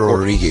 Hello, Becky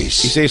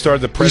Rodriguez. He said he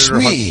started the predator...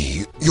 It's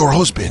me, your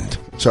husband.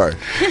 Sorry.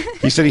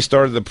 He said he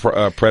started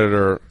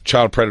the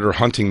child predator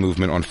hunting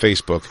movement on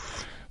Facebook,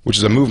 which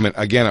is a movement.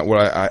 Again,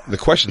 the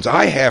questions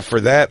I have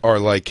for that are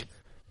like,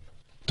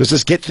 does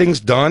this get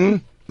things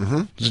done?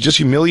 Mm-hmm. Does it just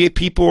humiliate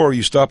people, or are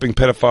you stopping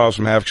pedophiles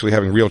from actually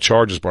having real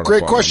charges brought up?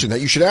 Great question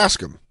that you should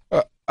ask him.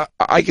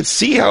 I could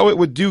see how it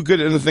would do good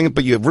in the thing,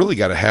 but you really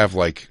got to have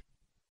like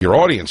your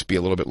audience be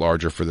a little bit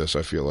larger for this.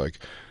 I feel like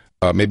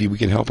maybe we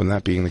can help in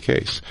that being the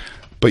case.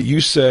 But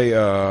you say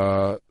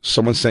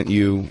someone sent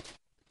you,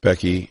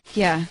 Becky.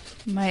 Yeah,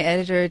 my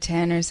editor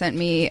Tanner sent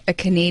me a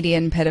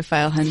Canadian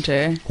pedophile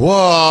hunter.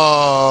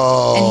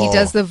 Whoa! And he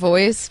does the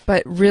voice,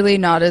 but really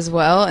not as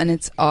well. And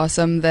it's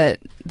awesome that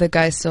the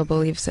guy still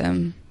believes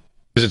him.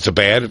 Is it a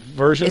bad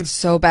version? It's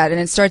so bad,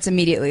 and it starts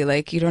immediately.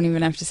 Like, you don't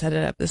even have to set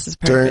it up. This is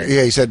perfect.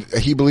 He said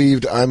he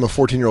believed I'm a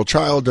 14-year-old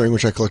child, during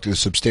which I collected a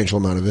substantial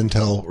amount of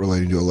intel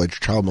relating to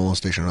alleged child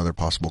molestation and other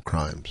possible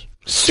crimes.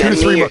 Send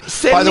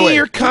me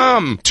your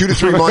cum. 2 to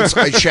 3 months,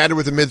 I chatted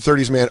with a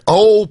mid-30s man.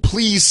 Oh,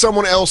 please,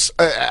 someone else,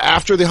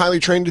 after the highly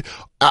trained,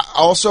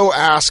 also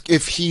ask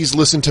if he's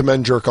listened to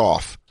men jerk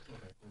off.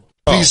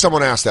 Please,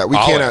 someone ask that. We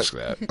can't ask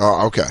that.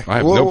 Oh, okay. I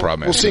have no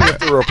problem. We'll see if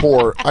the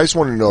rapport. I just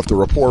wanted to know if the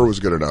rapport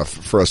was good enough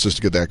for us just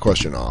to get that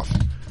question off.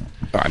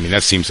 I mean,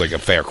 that seems like a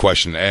fair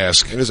question to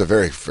ask. It is a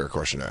very fair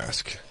question to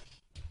ask.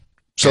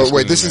 So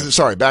wait,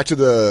 back to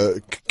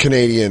the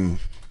Canadian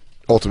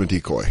Ultimate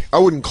Decoy. I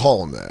wouldn't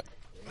call him that.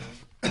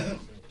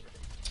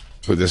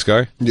 Who, this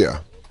guy?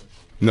 Yeah.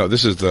 No,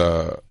 this is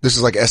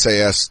like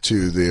SAS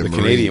to the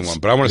Canadian one,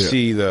 but I want to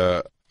see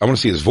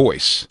his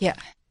voice. Yeah.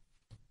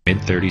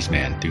 Mid-30s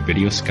man through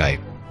video Skype,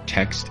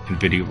 text, and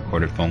video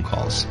recorded phone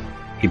calls.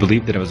 He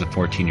believed that I was a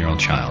 14-year-old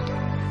child,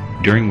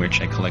 during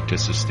which I collected a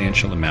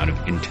substantial amount of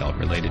intel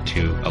related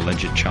to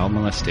alleged child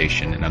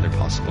molestation and other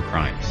possible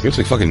crimes. He looks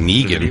like fucking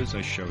Negan. The videos I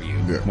show you,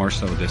 more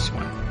so this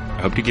one,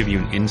 I hope to give you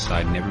an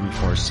inside,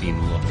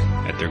 never-before-seen look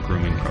at their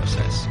grooming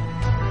process.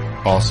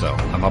 Also,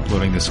 I'm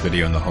uploading this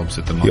video in the hopes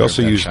that the mother He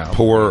also of that used child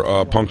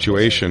poor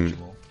punctuation.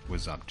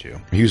 Was up to.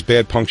 He used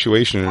bad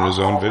punctuation in his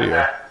own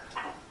video.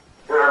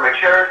 You're a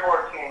mature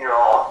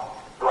 14-year-old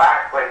who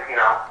acts like, a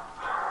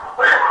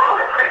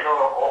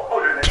little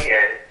older than he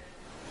is.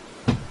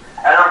 And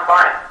I'm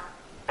fine.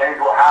 Things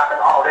will happen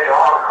all day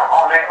long,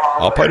 all night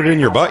long. I'll put it in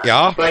your butt,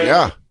 yeah?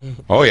 Yeah.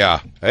 Oh, yeah.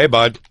 Hey,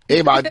 bud.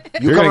 Hey, bud.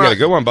 You're going to get a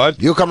good one,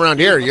 bud. You come around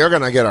here, you're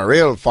going to get a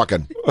real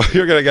fucking...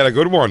 You're going to get a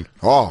good one.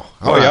 Oh,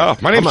 yeah.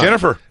 My name's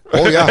Jennifer.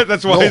 Oh, yeah.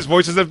 That's why his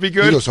voice is that be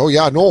good? He goes, oh,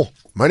 yeah, no.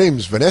 My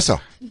name's Vanessa.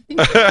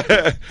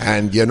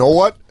 And you know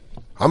what?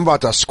 I'm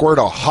about to squirt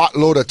a hot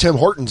load of Tim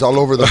Hortons all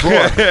over the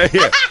floor.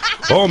 Yeah.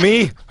 Oh,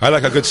 me? I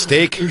like a good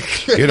steak.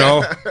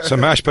 Some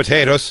mashed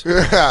potatoes.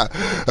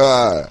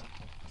 No,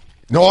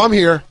 I'm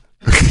here.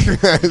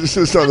 This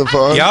is on the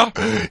phone. Yeah?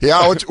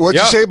 Yeah, what'd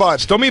you say,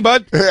 bud? Still me,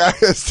 bud? Yeah,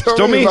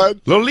 still me,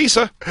 bud. Little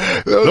Lisa.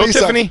 Little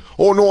Tiffany.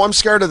 Oh, no, I'm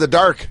scared of the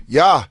dark.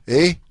 Yeah,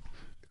 eh?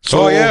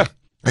 So, yeah.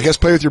 I guess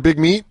play with your big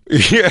meat?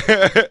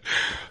 Yeah.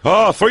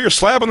 Oh, throw your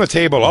slab on the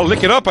table. I'll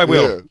lick it up, I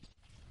will.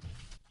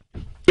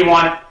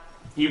 Yeah.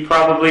 You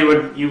probably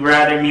would. You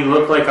rather me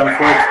look like I'm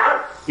 14.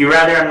 You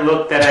rather I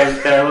look that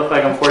I look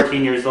like I'm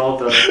 14 years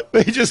old. Though.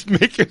 They just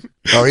make it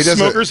he does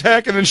smoker's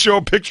hack and then show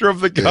a picture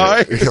of the guy.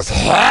 Yeah, he goes,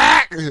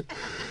 hack.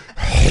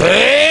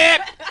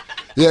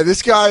 Yeah,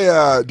 this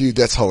guy, dude,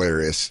 that's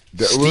hilarious.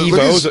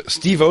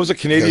 Steve O's a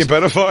Canadian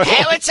pedophile.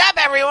 Hey, what's up,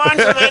 everyone?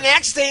 For my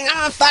next thing, I'm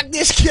gonna fuck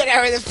this kid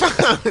over the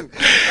phone.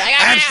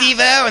 I'm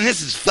Steve O, and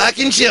this is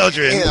fucking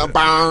children. Hey,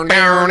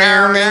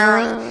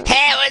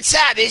 what's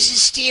up? This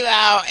is Steve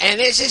O, and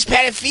this is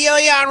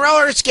pedophilia on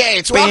roller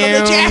skates.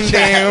 Welcome to Jackass.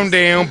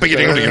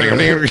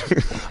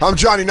 I'm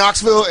Johnny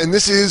Knoxville, and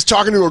this is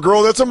Talking to a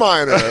Girl That's a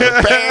Minor.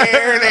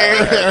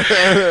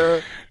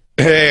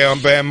 Hey, I'm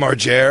Bam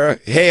Margera.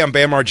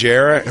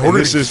 And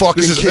this is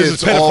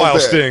pedophile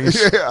stings.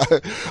 Yeah.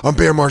 I'm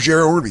Bam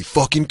Margera. We're gonna be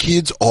fucking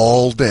kids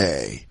all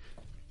day.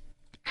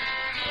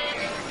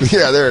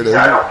 Yeah, there it is.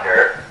 I don't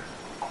care.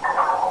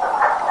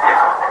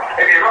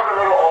 If you look a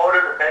little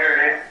older, the better it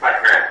is, my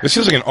friend. This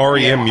feels like an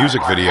REM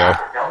music video.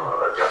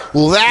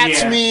 Well,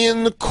 that's me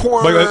in the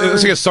corner. Like, it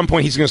looks like at some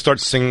point he's going to start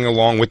singing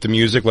along with the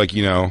music, like,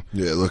 Yeah,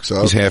 it looks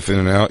up. He's half in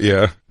and out,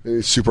 yeah.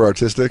 He's super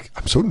artistic.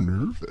 I'm so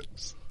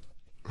nervous.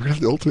 We're going to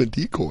have the Ultimate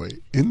Decoy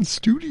in the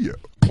studio.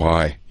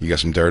 Why? You got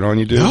some dirt on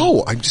you, dude?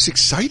 No, I'm just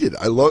excited.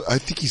 I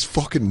think he's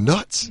fucking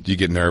nuts. Do you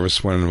get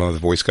nervous when one of the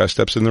voice guy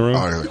steps in the room?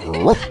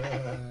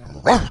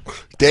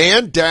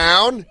 Dan,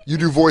 down. You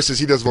do voices.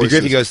 He does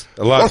voices. He goes,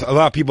 a lot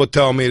of people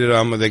tell me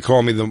that they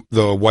call me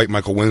the white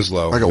Michael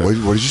Winslow. I go, what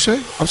did you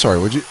say? I'm sorry,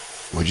 what'd you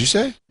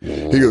say?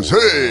 He goes,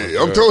 hey,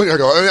 I'm telling you. I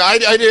go,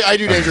 I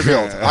do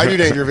Dangerfield. I do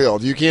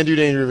Dangerfield. You can't do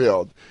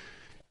Dangerfield.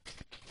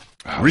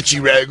 Richie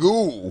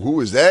Ragu.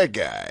 Who is that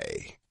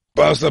guy?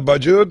 Basta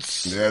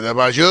Bajuts. Yeah, the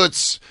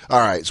Bajuts. All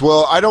right. So,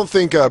 well, I don't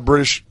think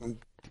British...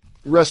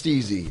 Rest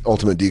easy,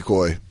 Ultimate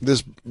Decoy.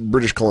 This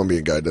British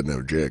Columbian guy doesn't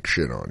have jack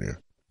shit on you.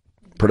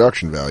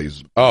 Production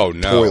values. Oh,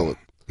 no. Toilet.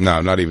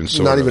 No, not even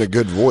Not even a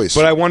good voice.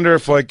 But I wonder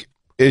if,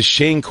 is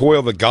Shane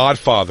Coyle the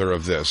godfather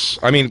of this?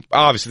 I mean,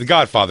 obviously, the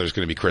godfather is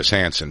going to be Chris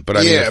Hansen. But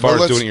I mean, as far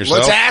as doing it yourself...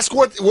 Let's ask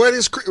what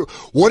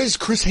is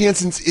Chris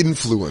Hansen's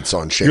influence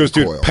on Shane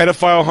Coyle?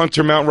 Pedophile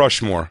hunter Mount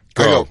Rushmore.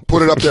 Go.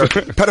 Put it up there.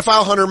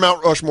 Pedophile hunter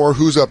Mount Rushmore.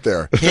 Who's up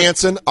there?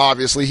 Hansen,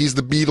 obviously. He's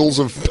the Beatles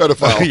of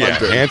pedophile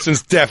hunter.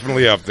 Hansen's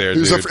definitely up there,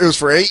 dude. It was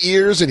for 8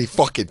 years, and he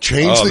fucking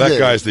changed the game. That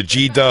guy's the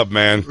G-dub,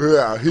 man.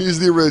 Yeah, he's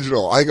the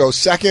original. I go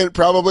second,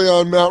 probably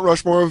on Mount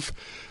Rushmore of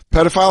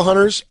pedophile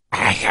hunters.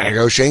 I gotta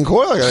go Shane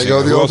Coyle. I gotta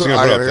go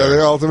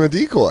the Ultimate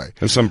Decoy.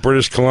 And some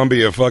British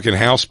Columbia fucking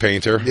house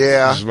painter.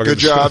 Yeah, good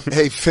job.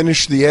 Hey,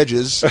 finish the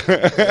edges.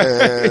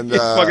 And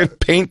fucking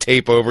paint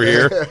tape over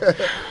here.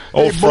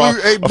 Old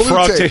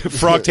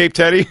frog tape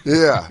Teddy.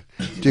 Yeah,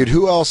 dude.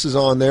 Who else is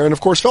on there? And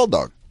of course, Feld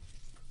Dog.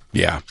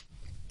 Yeah.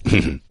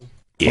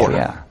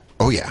 Yeah.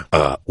 Oh yeah.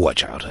 What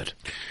childhood?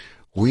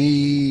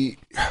 We.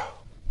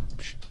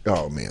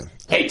 Oh man.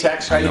 Hey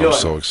Tex, how you I'm doing?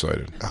 so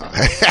excited.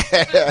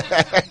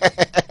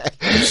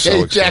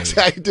 Hey Jax,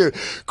 how you doing?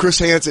 Chris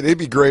Hansen. It'd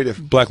be great if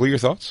Black Lee, your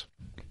thoughts?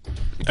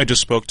 I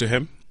just spoke to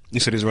him. He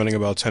said he's running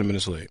about 10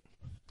 minutes late.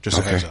 Just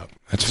a heads up.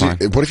 That's fine.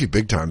 What if he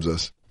big times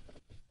us?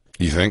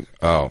 You think?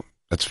 Oh,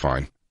 that's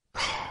fine.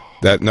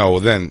 No,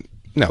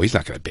 he's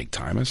not going to big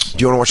time us.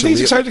 Do you want to watch?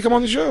 He's excited to come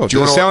on the show. Do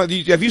you want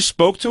to? Have you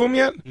spoke to him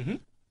yet? Mm-hmm.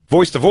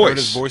 Voice to Heard voice.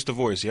 his voice to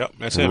voice. Yep,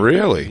 that's him.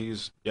 Really?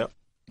 Yep.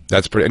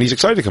 That's pretty. And he's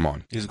excited to come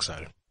on. He's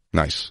excited.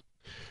 Nice.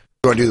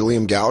 You want to do the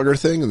Liam Gallagher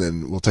thing, and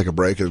then we'll take a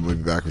break, and we'll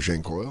be back with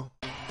Shane Coyle.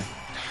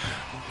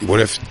 What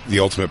if the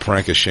ultimate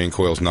prank is Shane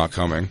Coyle's not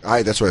coming?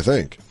 That's what I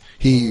think.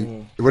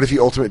 What if he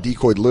ultimate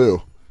decoyed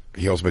Lou?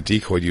 He ultimate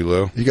decoyed you,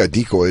 Lou. He got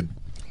decoyed.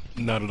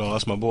 Not at all.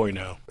 That's my boy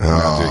now.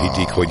 Dude,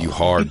 he decoyed you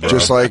hard, bro.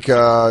 Just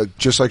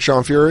like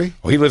Sean Fury.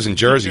 Well, he lives in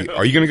Jersey.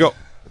 Are you going to go,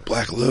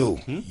 Black Lou?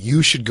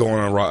 You should go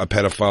on a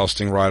pedophile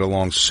sting ride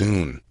along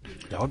soon.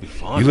 That would be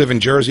fun. You live in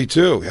Jersey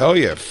too. Hell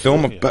yeah!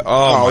 Film a.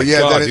 Oh my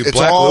yeah, God, then dude. it's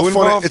Black all Lou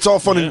fun. involved? It's all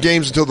fun and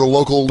games until the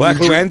local Black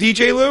Lou and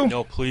DJ Lou.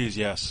 No, please,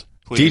 yes.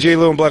 Please. DJ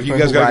Lou and Black, you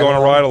guys got to go on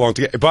a ride along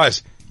together.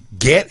 Buzz,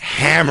 get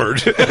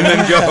hammered and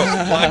then go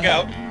black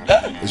out.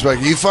 It's like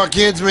you fuck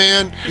kids,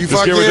 man. You This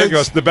fuck kid kids.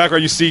 goes, in the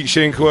background, you see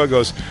Shane Coyle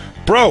goes,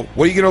 bro,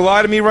 what, are you going to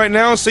lie to me right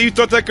now and say you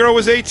thought that girl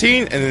was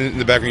 18? And then in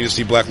the background, you just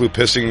see Black Lou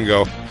pissing and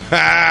go,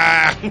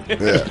 ah! Yeah.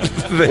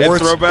 The head Or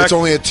throwback. it's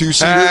only a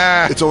two-seater.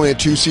 Ah. It's only a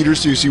two-seater,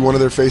 so you see one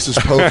of their faces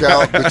poke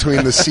out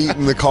between the seat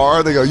and the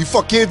car. They go, "You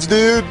fuck kids,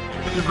 dude.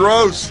 You're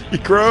gross.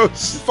 You're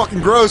gross. You're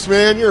fucking gross,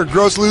 man. You're a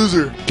gross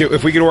loser."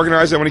 If we could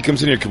organize that when he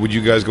comes in here, would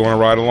you guys go on a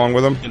ride along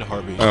with him? In a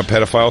heartbeat. On a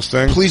pedophile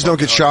sting? Please don't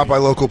get shot by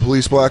local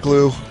police, Black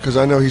Lou, because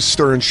I know he's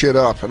stirring shit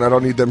up, and I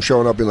don't need them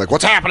showing up being like,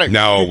 "What's happening?"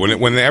 No,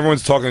 when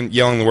everyone's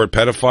yelling the word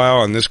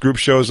pedophile, and this group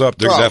shows up,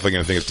 they're Oh. definitely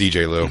going to think it's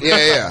DJ Lou.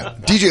 Yeah.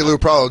 DJ Lou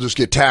probably will just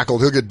get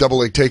tackled. He'll get double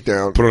leg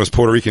takedown. Put on his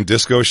Puerto Rican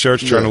disco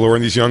shirts, trying to lure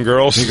in these young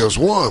girls. He goes,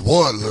 "What?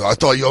 What? I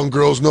thought young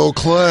girls know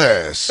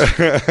class." Son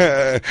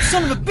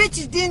of a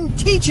bitches didn't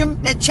teach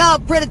him that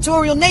child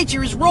predatorial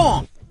nature is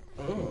wrong.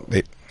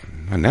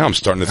 And now I'm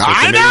starting to think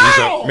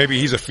that maybe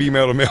he's a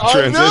female to male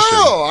transition.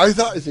 No, I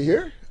thought, is he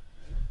here?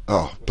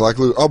 Oh, Black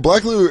Lou. Oh,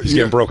 Black Lou. He's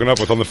getting broken up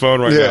with on the phone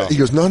right now. He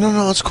goes, no,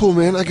 it's cool,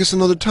 man. I guess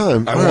another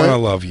time. I want to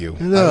love you.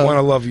 I want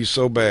to love you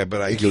so bad,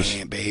 but I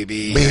can't,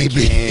 baby. I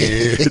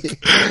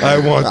can't. I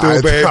want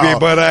to, baby,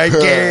 but I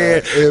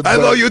can't. I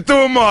love you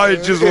too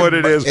much, is what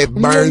it is. It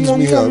burns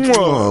me up.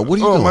 What are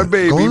you doing? My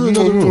baby. Go in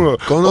another room.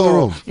 Go in another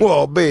room.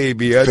 Well,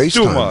 baby, that's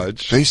too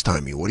much.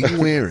 FaceTime me. What are you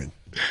wearing?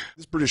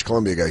 This British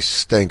Columbia guy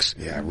stinks.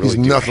 Yeah, I really He's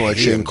do nothing like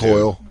hate Shane him,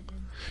 Coyle.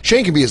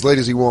 Shane can be as late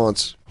as he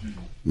wants.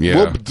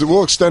 Yeah.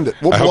 We'll extend it.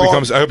 I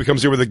hope he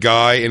comes here with a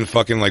guy in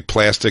fucking like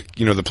plastic,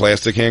 the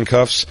plastic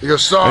handcuffs. He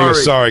goes, And sorry. he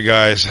goes, sorry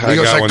guys, I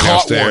got one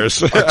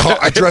downstairs.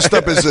 I dressed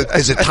up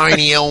as a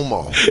tiny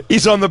Elmo.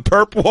 He's on the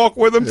perp walk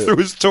with him through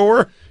his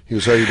tour. He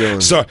goes, how you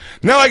doing? So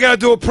now I gotta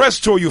do a press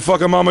tour, you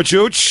fucking mama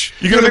chooch.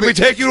 You gonna make me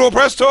take you to a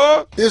press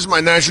tour? This is my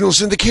national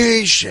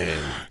syndication.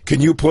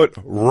 Can you put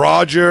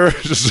Roger,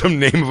 just some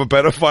name of a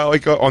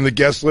pedophile, on the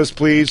guest list,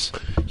 please?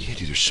 Yeah,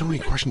 dude, there's so many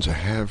questions I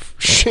have.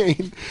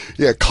 Shane.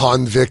 Yeah,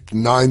 convict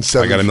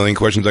 97. I got a million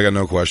questions. I got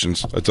no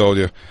questions. I told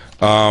you.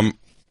 But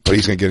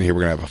he's gonna get in here.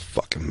 We're gonna have a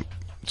fucking.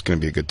 It's gonna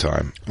be a good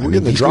time. We're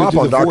getting the drop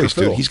on Dr. Voice,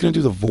 Phil. dude. He's gonna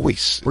do the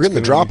voice. We're getting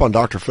the drop on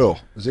Dr. Phil.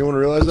 Does anyone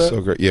realize that? So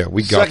great. Yeah,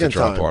 we got the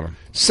drop on him.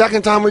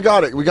 Second time we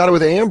got it. We got it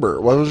with Amber.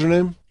 What was her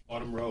name?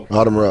 Autumn Rowe.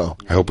 Autumn Rowe.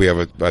 I hope we have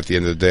at the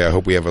end of the day, I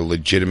hope we have a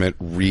legitimate,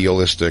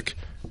 realistic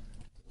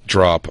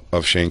drop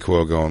of Shane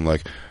Coyle going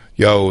like,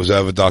 yo, was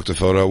that what Dr.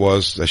 Phil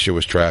was? That shit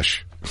was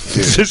trash.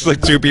 It's just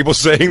like two people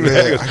saying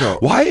that. Yeah, I go,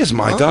 why is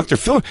my Dr.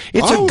 Phil?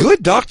 It's a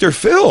good Dr.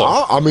 Phil.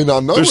 I know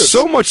there's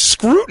so much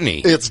scrutiny.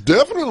 It's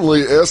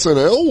definitely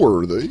SNL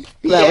worthy.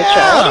 That was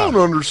trash. I don't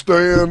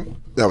understand.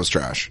 That was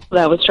trash.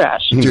 That was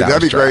trash. Dude, That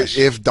that'd be was trash.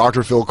 great if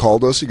Dr. Phil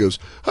called us. He goes,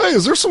 hey,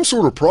 is there some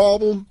sort of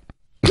problem?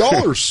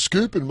 Y'all are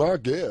scooping my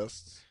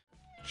guests.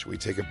 Should we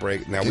take a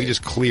break? Now, we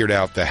just cleared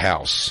out the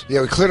house.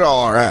 Yeah, we cleared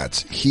all our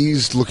ads.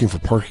 He's looking for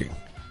parking.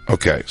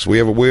 Okay, so we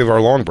have our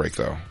long break,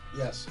 though.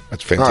 Yes.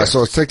 That's All fantastic. right, so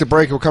let's take the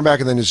break. We'll come back,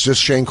 and then it's just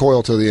Shane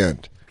Coyle till the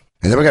end.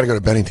 And then we got to go to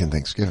Bennington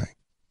Thanksgiving.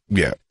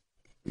 Yeah.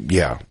 We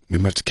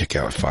might have to kick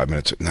out at 5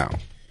 minutes. No.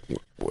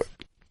 We're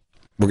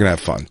going to have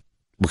fun.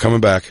 We're coming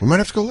back. We might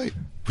have to go late.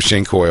 With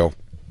Shane Coyle.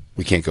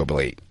 We can't go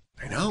late.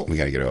 I know. We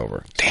got to get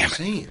over. Damn it.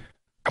 Insane.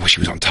 I wish he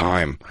was on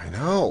time. I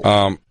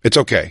know. It's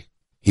okay.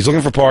 He's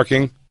looking for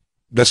parking.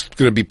 That's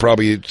going to be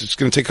it's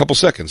going to take a couple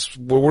seconds.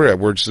 Where we're at,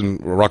 we're just in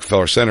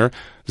Rockefeller Center,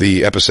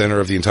 the epicenter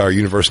of the entire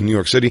universe in New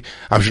York City.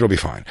 I'm sure it'll be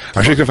fine.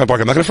 I'm sure he's going to find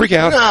parking. I'm not going to freak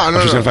out. No. I'm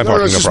just going to find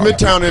parking. It's just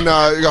Midtown in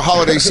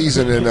holiday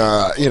season and,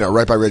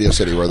 right by Radio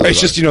City. Where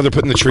it's just, they're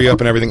putting the tree up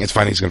and everything. It's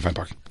fine. He's going to find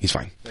parking. He's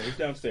fine. No, he's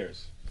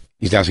downstairs.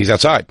 He's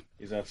outside.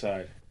 He's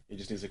outside. He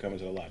just needs to come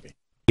into the lobby.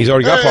 He's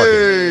already got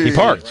parking. He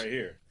parked. Right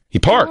here. He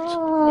parked.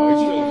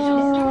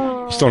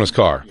 Oh, He's still in his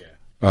car.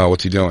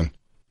 What's he doing?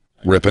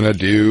 Ripping a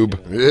doob.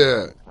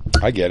 Yeah.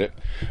 I get it.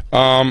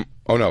 Oh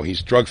no,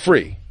 he's drug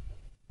free.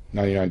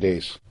 99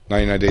 days.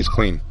 99 days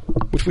clean,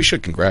 which we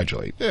should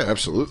congratulate. Yeah,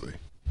 absolutely.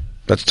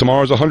 That's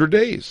tomorrow's 100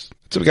 days.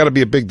 It's got to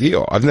be a big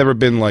deal. I've never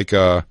been like,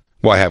 well,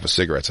 I have with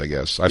cigarettes, I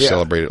guess. I've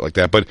celebrated it like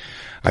that. But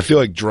I feel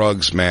like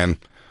drugs, man,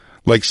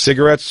 like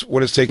cigarettes,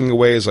 what it's taking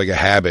away is like a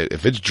habit.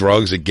 If it's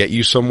drugs that get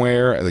you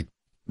somewhere, like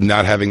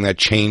not having that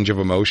change of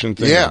emotion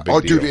thing. Yeah. Is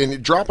a big Dude, deal.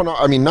 and dropping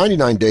off,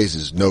 99 days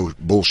is no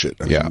bullshit.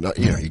 I mean,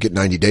 you get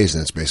 90 days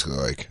and it's basically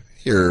like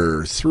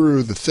you're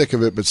through the thick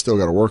of it, but still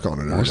got to work on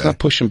it. Let's not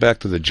push him back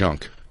to the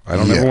junk. I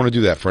don't ever want to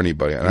do that for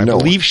anybody. And I No.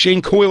 believe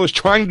Shane Coyle is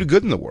trying to do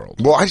good in the world.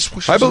 Well, I just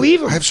wish I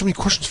believe him. I have so many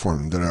questions for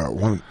him that I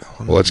want.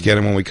 Well, let's get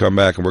him when we come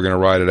back, and we're going to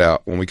ride it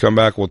out. When we come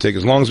back, we'll take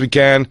as long as we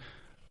can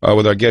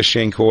with our guest,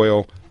 Shane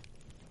Coyle.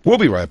 We'll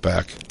be right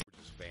back.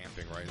 We're just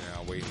vamping right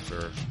now, waiting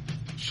for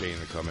Shane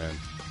to come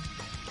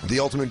in. The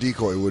ultimate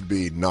decoy would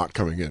be not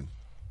coming in.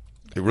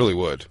 It really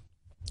would.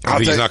 You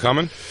think he's not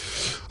coming?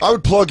 I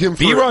would plug him for...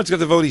 B-Rod's got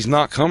the vote. He's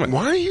not coming.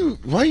 Why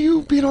are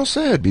you being all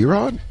sad,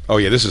 B-Rod? Oh,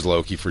 yeah, this is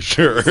Loki for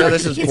sure. No,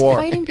 this is He's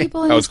fighting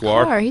people in his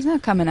Guar? car. He's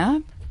not coming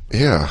up.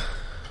 Yeah.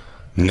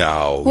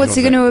 No. What's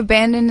he going to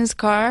abandon his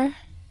car?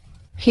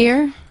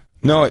 Here?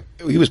 No,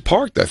 he was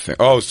parked, I think.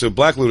 Oh, so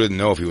Black Lou didn't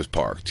know if he was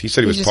parked. He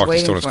said he He's was just parked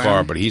still in waiting his for car,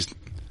 him. but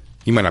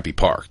he might not be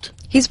parked,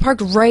 He's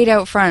parked right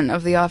out front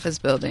of the office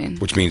building.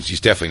 which means he's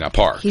definitely not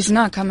parked. He's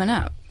not coming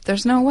up.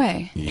 There's no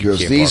way. He goes,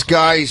 these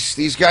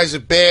guys are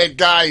bad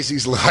guys.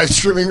 He's live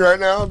streaming right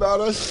now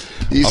about us.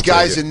 These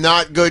guys are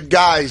not good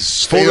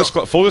guys.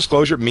 Full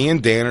disclosure, me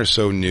and Dan are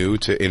so new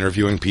to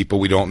interviewing people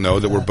we don't know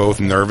that we're both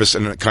nervous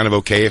and kind of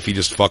okay if he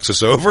just fucks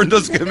us over and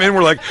doesn't come in.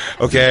 We're like,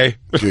 okay.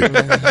 Dude,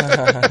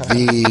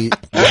 the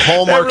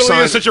hallmark that really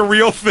sign is such a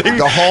real thing.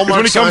 The hallmark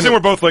when he comes sign in, we're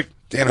both like,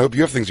 Dan, I hope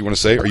you have things you want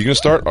to say. Are you going to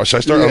start? Or should I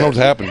start? I don't know what's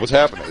happening. What's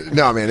happening?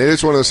 No, man, it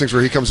is one of those things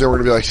where he comes in, we're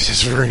going to be like,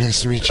 it's very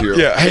nice to meet you.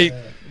 Yeah, hey,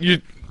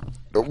 you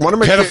one of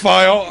my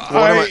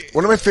pedophile.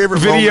 One of my favorite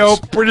video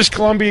moments. British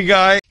Columbia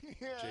guy.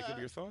 Jacob,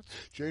 your thoughts?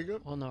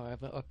 Jacob? Well, no, I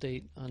have an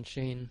update on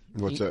Shane.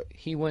 What's that?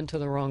 He went to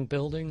the wrong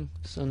building,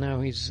 so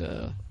now he's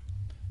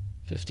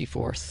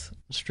 54th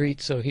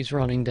Street, so he's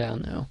running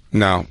down now.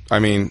 No, I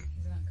mean,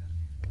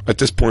 at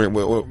this point,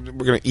 we're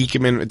going to eke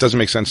him in. It doesn't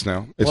make sense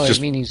now. It's well,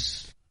 just. I mean,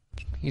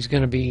 he's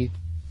coming.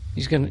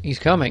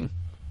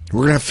 We're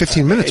going to have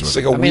 15 minutes. It's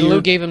like a I mean, weird.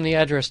 Lou gave him the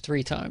address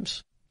 3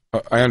 times.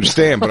 I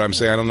understand, but I'm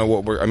saying I don't know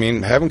what we're. I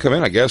mean, have him come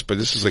in, I guess. But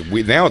this is like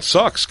now it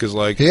sucks because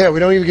like yeah,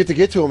 we don't even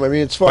get to him. I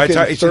mean, it's fucking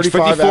it's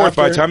 35 54th. after.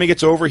 By the time he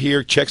gets over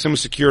here, checks in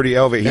with security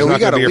elevator. He's And not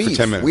going to be here leave.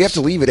 for 10 minutes. We have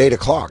to leave at 8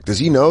 o'clock. Does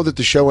he know that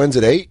the show ends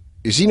at 8?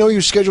 Does he know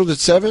you're scheduled at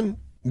 7?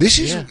 This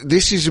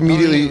is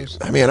immediately.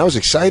 Man, I was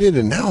excited,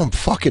 and now I'm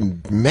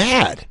fucking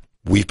mad.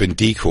 We've been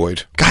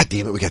decoyed. God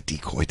damn it, we got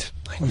decoyed.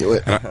 I knew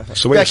it.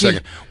 So wait Becky, a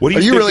second. What do you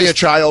are you think really this- a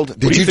child?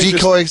 Did what do you think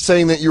decoy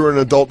saying that you were an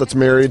adult that's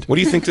married? What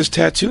do you think this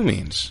tattoo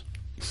means?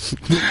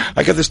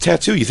 I got this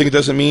tattoo. You think it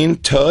doesn't mean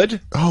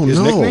Tud? Oh, his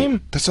no.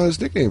 nickname? That's not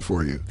his nickname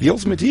for you. The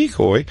ultimate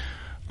decoy.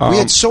 We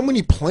had so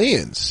many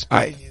plans.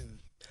 I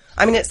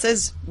mean, it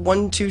says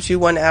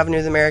 1221 Avenue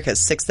of the Americas,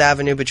 6th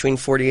Avenue between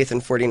 48th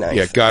and 49th.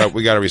 Yeah,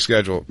 we got to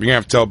reschedule. You're gonna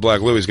have to tell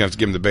Black Louie he's gonna have to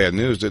give him the bad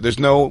news. There's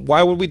no.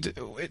 Why would we?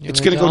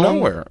 It's gonna go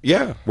nowhere.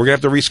 Yeah, we're gonna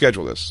have to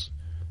reschedule this.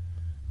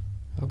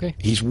 Okay.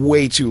 He's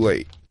way too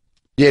late.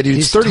 Yeah, dude,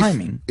 His it's 30.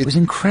 timing was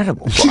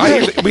incredible.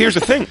 Well, but here's the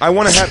thing. I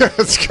want to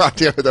have. God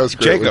damn it, that was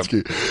great.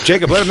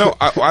 Jacob, let him know.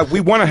 We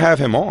want to have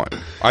him on.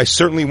 I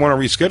certainly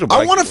want to reschedule. But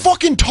I want to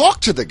fucking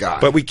talk to the guy.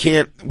 But we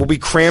can't. We'll be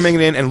cramming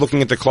it in and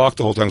looking at the clock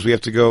the whole time. So we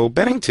have to go.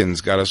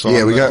 Bennington's got us on.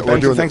 Yeah, we're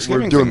doing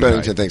Thanksgiving. We're doing thing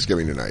Bennington tonight.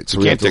 Thanksgiving tonight, so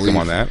We we can't have to take him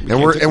leave. on that.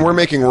 And we're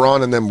making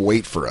Ron and them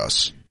wait for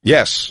us.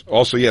 Yes.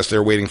 Also, yes,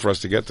 they're waiting for us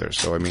to get there.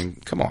 So I mean,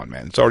 come on,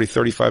 man. It's already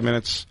 35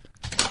 minutes.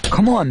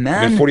 Come on,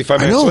 man. Been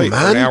 45 minutes late for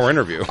an hour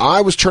interview.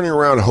 I was turning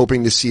around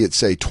hoping to see it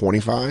say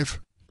 25.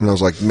 And I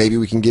was like, maybe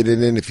we can get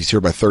it in. If he's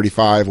here by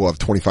 35, we'll have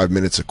 25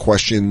 minutes of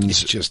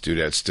questions. Just do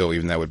that. Still,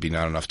 even that would be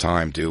not enough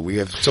time, dude. We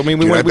have. So I mean,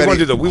 we want to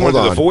do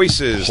the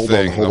voices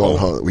thing. Hold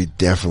on. We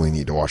definitely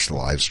need to watch the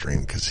live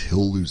stream because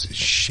he'll lose his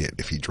shit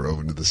if he drove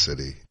into the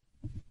city.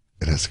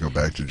 It has to go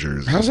back to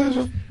Jersey. How's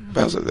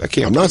that? I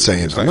can't. I'm not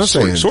saying.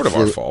 Sort of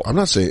our fault. I'm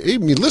not saying. I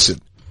mean, listen,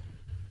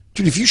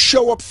 dude. If you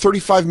show up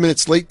 35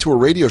 minutes late to a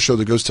radio show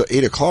that goes to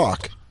 8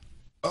 o'clock.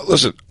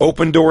 Listen,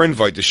 open door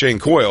invite to Shane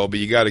Coyle, but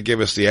you got to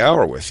give us the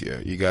hour with you.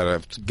 You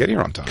got to get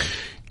here on time.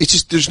 It's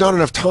just there's not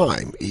enough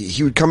time.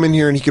 He would come in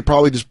here and he could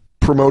probably just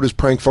promote his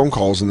prank phone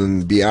calls and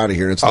then be out of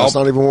here. And that's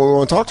not even what we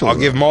want to talk to him I'll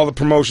give him all the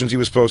promotions he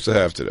was supposed to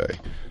have today.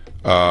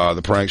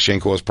 The prank, Shane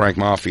Coyle's Prank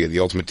Mafia, the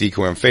Ultimate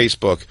Decoy on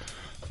Facebook.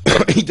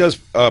 He does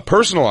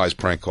personalized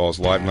prank calls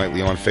live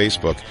nightly on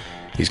Facebook.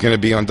 He's going to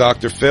be on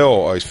Dr.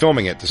 Phil. He's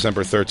filming it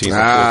December 13th.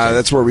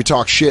 That's where we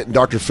talk shit, and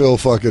Dr. Phil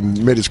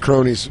fucking made his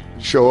cronies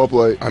show up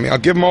late. I mean, I'll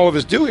give him all of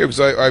his due here because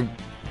I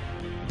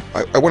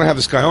want to have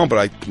this guy on,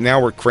 but now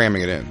we're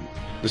cramming it in.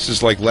 This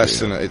is like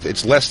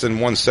it's less than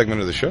one segment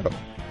of the show.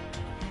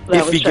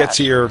 If he gets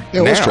here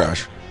it now, was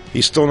trash.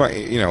 He's still not.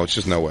 It's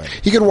just no way.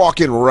 He could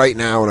walk in right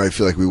now, and I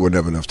feel like we wouldn't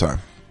have enough time.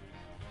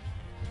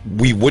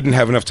 We wouldn't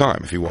have enough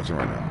time if he walks in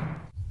right now.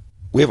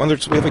 We have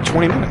like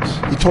 20 minutes.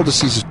 He told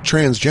us he's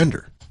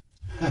transgender.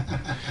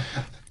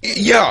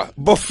 Yeah,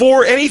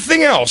 before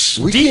anything else,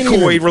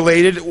 Decoy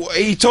related,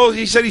 he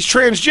said he's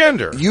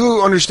transgender.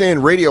 You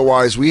understand,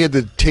 radio-wise, we had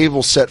the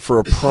table set for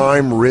a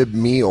prime rib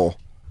meal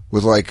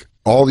with like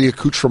all the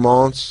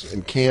accoutrements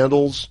and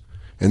candles,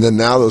 and then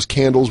now those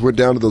candles went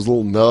down to those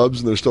little nubs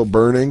and they're still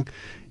burning,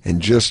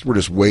 and we're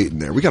just waiting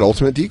there. We got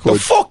ultimate Decoy. The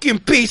fucking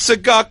pizza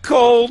got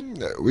cold.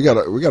 We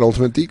got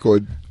ultimate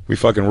Decoy. We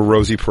fucking were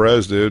Rosie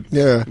Perez, dude.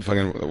 Yeah.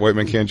 Fucking white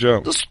man can't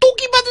jump. The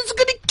Stooky Buttons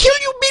gonna kill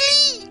you,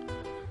 Billy.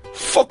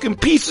 Fucking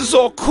pizza's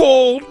all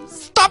cold.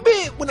 Stop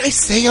it. When I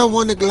say I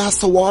want a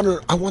glass of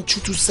water, I want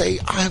you to say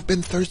I have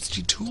been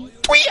thirsty too.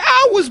 3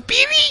 hours,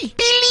 Billy.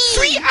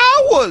 3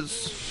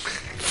 hours.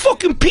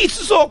 Fucking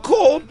pizza's all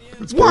cold.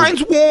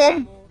 Wine's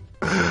warm.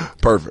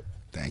 Perfect.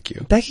 Thank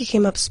you. Becky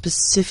came up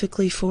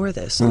specifically for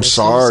this. I'm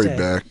sorry,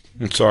 Beck.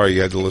 I'm sorry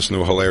you had to listen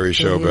to a hilarious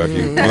show, Becky.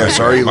 Yeah,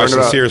 sorry you My learned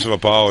about- sincerest of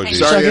apologies.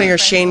 She's looking at your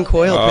Shane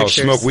Coyle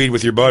pictures. Smoke weed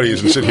with your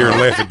buddies and sit here and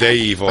laugh at Day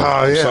Evil.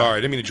 I'm yeah. sorry.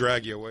 I didn't mean to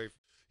drag you away.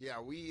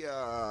 Yeah, we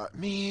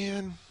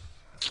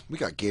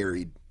got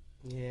garried.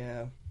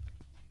 Yeah.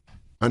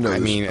 I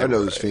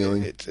know this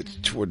feeling.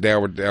 Now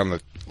we're down to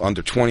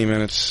under 20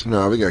 minutes.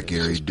 No, we got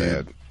garried,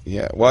 dude.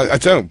 Yeah, well, I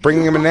tell you,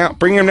 bringing him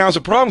now is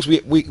a problem.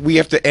 We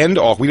have to end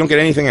off. We don't get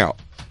anything out.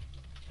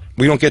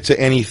 We don't get to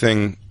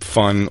anything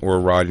fun or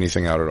ride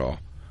anything out at all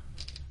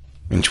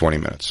in 20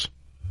 minutes.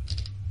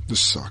 This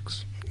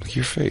sucks. Look at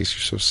your face.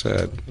 You're so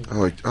sad. I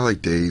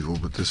like Day Evil,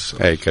 but this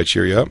sucks. Hey, can I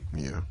cheer you up?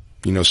 Yeah.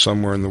 You know,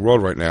 somewhere in the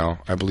world right now,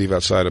 I believe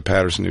outside of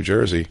Patterson, New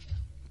Jersey,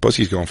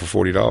 pussy's going for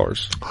 $40.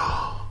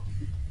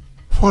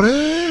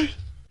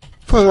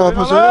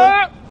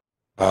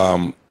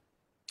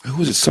 Who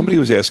was it? Somebody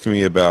was asking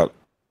me about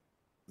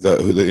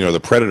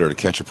the Predator, to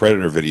catch a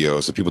Predator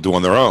videos that people do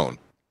on their own.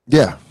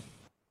 Yeah.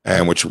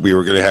 And which we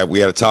were going to have. We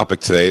had a topic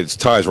today. It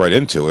ties right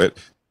into it.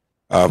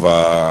 Of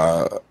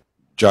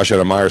Josh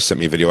Adam Myers sent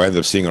me a video. I ended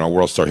up seeing it on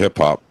World Star Hip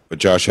Hop. But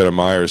Josh Adam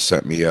Myers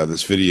sent me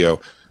this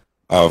video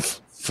of,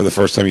 for the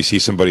first time, you see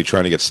somebody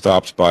trying to get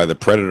stopped by the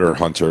predator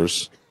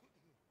hunters,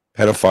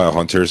 pedophile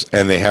hunters,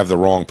 and they have the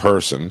wrong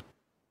person.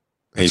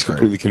 And he's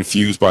completely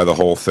confused by the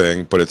whole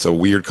thing. But it's a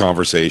weird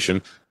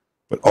conversation.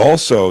 But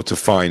also to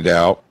find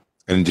out.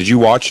 And did you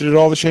watch it at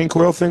all? The Shane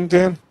Coyle thing,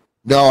 Dan?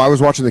 No, I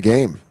was watching the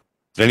game.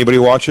 Did anybody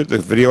watch it? The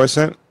video I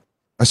sent?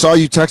 I saw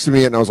you texted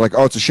me it, and I was like,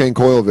 "Oh, it's a Shane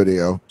Coyle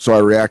video." So I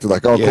reacted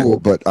like, "Oh,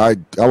 cool," but I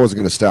wasn't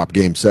going to stop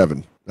Game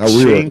 7.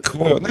 Shane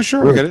Coyle. No,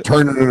 sure, we I get it.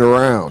 Turning it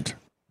around.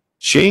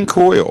 Shane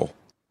Coyle,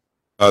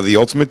 the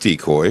ultimate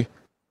decoy,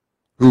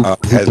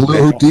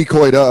 who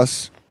decoyed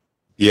us.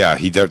 Yeah,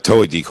 he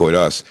totally decoyed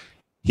us.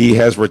 He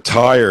has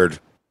retired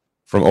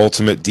from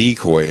ultimate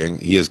decoying.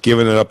 He has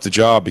given it up the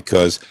job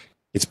because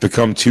it's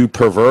become too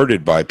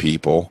perverted by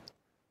people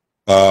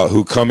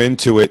who come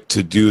into it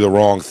to do the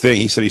wrong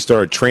thing. He said he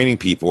started training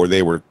people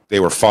where they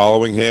were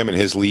following him and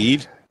his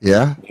lead.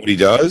 Yeah, what he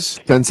does.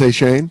 Sensei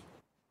Shane.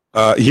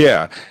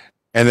 Yeah,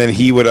 and then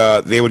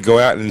they would go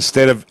out, and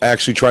instead of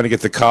actually trying to get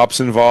the cops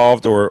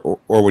involved or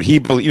what he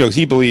believed,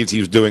 he believes he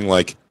was doing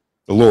like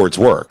the Lord's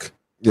work.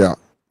 Yeah,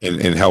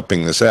 in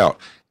helping this out.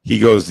 He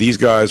goes, these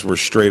guys were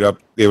straight up.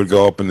 They would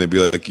go up and they'd be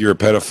like, "You're a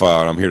pedophile,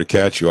 and I'm here to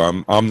catch you.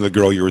 I'm the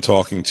girl you were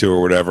talking to,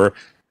 or whatever."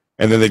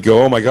 And then they'd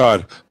go, oh my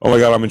God,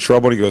 I'm in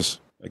trouble. And he goes,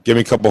 "Give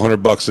me a couple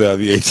 $100 out of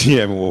the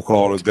ATM, and we'll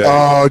call it a day."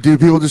 Oh, dude,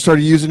 people just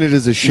started using it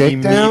as a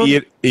shakedown.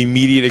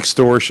 Immediate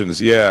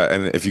extortions. Yeah,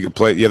 and if you could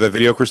play, you have that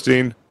video,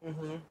 Christine?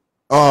 Mm-hmm.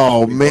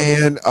 Oh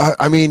man,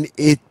 I mean,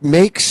 it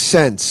makes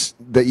sense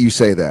that you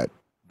say that.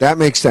 That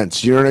makes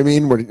sense. You know what I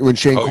mean? When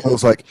Shane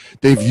Coyle's like,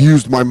 "They've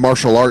used my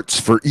martial arts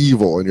for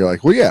evil," and you're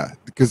like, "Well, yeah,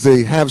 because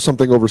they have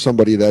something over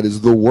somebody that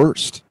is the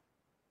worst."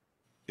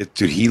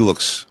 Dude, he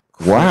looks.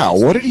 Wow,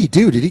 what did he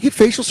do? Did he get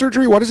facial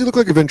surgery? Why does he look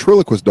like a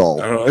ventriloquist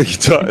doll? I don't know. He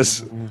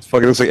does.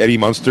 Fucking looks like Eddie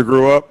Munster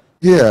grew up.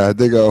 Yeah,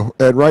 they go.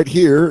 And right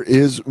here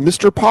is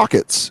Mr.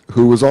 Pockets,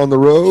 who was on the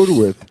road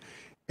with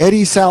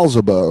Eddie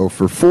Salzabo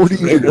for 40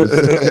 years.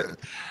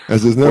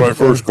 As his when I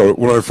first got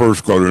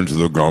into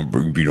the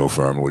Gambino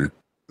family.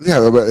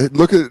 Yeah, but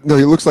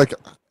he looks like,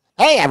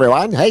 "Hey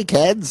everyone, hey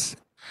kids."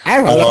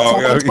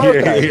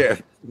 Yeah.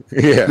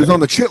 He was on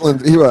the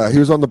Chitlin. He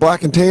was on the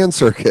Black and Tan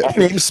circuit. I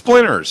mean,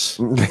 Splinters.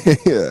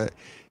 Yeah.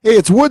 Hey,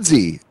 it's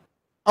Woodsy.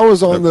 I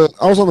was on the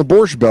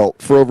Borscht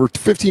Belt for over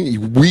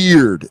 15.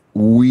 Weird,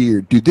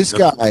 dude. This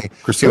guy.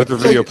 Christine, let the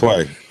video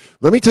play.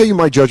 Let me tell you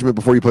my judgment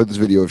before you play this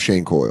video of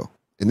Shane Coyle.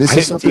 And this I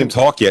didn't see him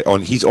talk yet.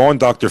 He's on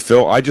Dr.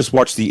 Phil. I just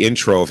watched the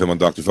intro of him on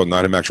Dr. Phil,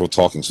 not him actual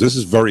talking. So this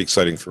is very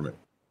exciting for me.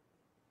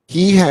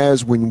 He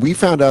has, when we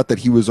found out that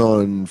he was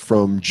on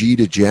From G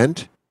to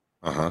Gent,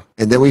 and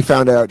then we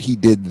found out he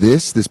did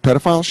this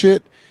pedophile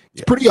shit,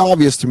 it's pretty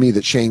obvious to me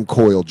that Shane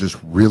Coyle just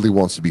really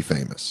wants to be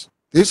famous.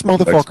 This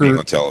motherfucker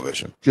on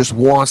television just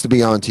wants to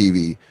be on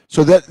TV.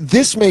 So that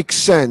this makes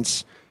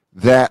sense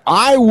that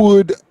I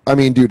would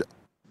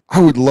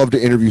love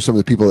to interview some of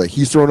the people that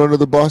he's thrown under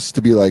the bus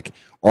to be like,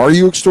 are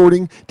you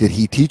extorting? Did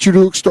he teach you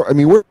to extort? I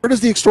mean, where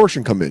does the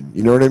extortion come in?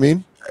 You know what I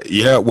mean?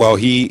 Yeah, well,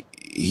 he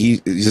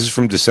this is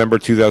from December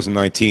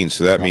 2019,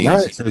 so that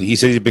means he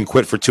said he'd been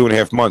quit for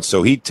 2.5 months.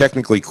 So he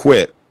technically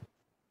quit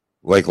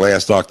like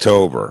last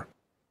October.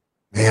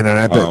 Man, and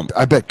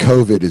I bet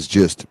COVID is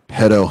just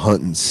pedo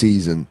hunting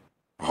season.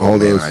 All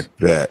those, I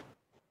bet.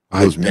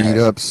 Those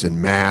meetups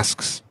and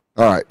masks.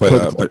 All right,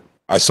 but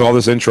I saw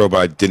this intro, but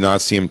I did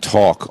not see him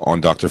talk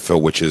on Dr.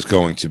 Phil, which is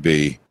going to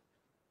be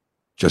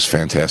just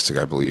fantastic,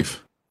 I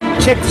believe.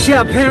 Check this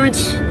out,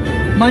 parents.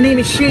 My name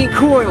is Shane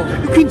Coyle.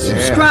 You can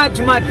subscribe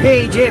to my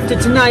page after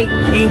tonight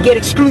and get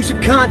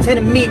exclusive content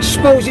of me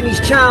exposing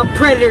these child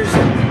predators.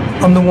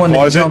 I'm the one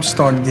that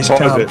jump-started this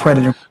child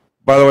predator.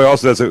 By the way,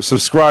 also that's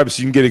subscribe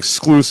so you can get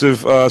exclusive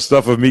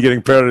stuff of me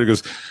getting predator.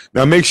 Because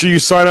now make sure you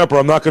sign up, or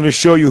I'm not going to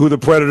show you who the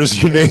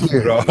predators you named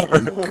are.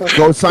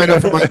 Go sign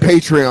up for my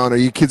Patreon, or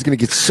your kid's going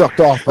to get sucked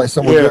off by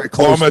someone very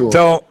close to him.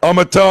 I'm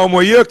going to tell him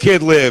where your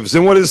kid lives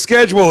and what his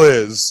schedule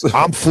is.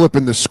 I'm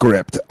flipping the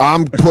script.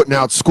 I'm putting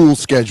out school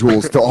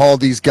schedules to all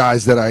these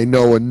guys that I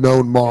know are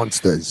known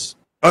monsters.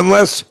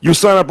 Unless you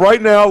sign up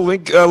right now,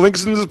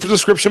 links in the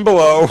description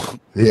below.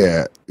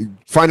 Yeah.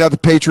 Find out the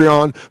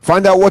Patreon.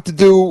 Find out what to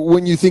do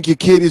when you think your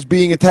kid is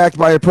being attacked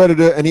by a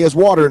predator and he has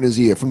water in his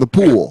ear from the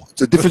pool.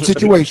 It's a different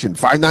situation.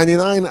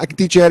 $5.99, I can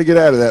teach you how to get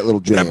out of that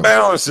little jam. That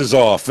balance is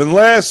off.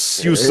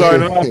 Unless you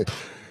sign up.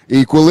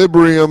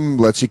 Equilibrium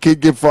lets your kid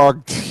get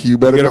fucked. You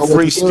better get a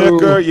free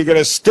sticker. You get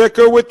a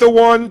sticker with the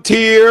 1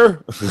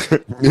 tier.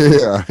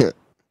 Yeah.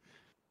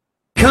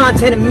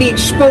 Content of me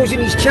exposing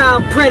these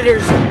child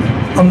predators.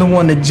 I'm the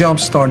one that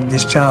jump-started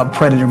this child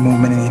predator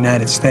movement in the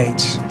United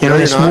States. You know,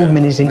 this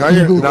movement is an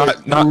evil...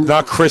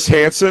 Not Chris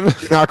Hansen?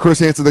 Not Chris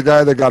Hansen, the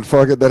guy that got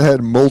fucked, that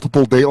had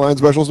multiple Dateline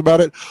specials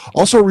about it.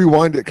 Also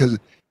rewind it, because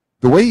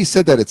the way he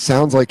said that, it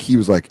sounds like he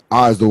was like,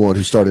 I was the one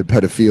who started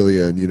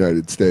pedophilia in the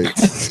United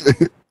States.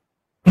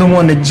 The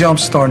one that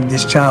jump-started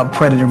this child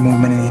predator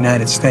movement in the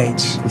United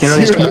States. You know,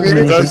 this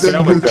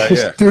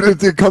movement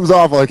Dude, it comes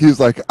off like he's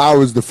like, I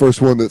was the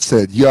first one that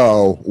said,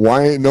 yo,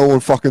 why ain't no one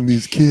fucking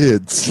these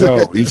kids?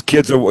 No, these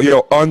kids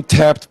are,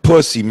 untapped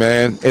pussy,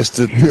 man. It's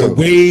the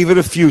wave of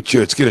the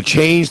future. It's going to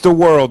change the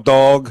world,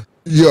 dog.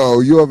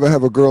 Yo, you ever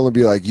have a girl and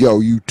be like,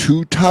 yo, you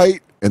too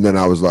tight? And then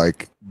I was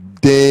like,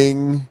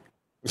 ding.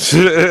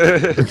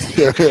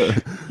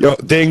 Yo,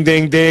 ding,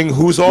 ding, ding.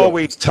 Who's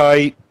always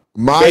tight?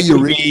 My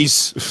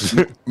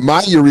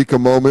eureka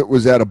moment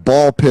was at a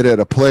ball pit at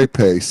a play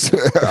pace.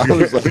 I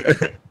was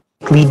like,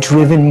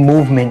 driven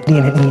movement,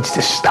 and it needs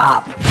to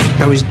stop.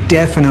 I was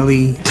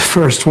definitely the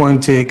first one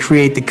to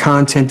create the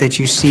content that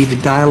you see,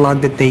 the dialogue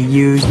that they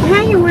use.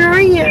 Hey, where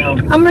are you?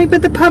 I'm right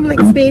with the public,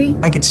 sweetie.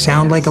 I could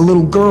sound like a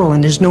little girl,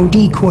 and there's no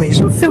decoys.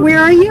 So where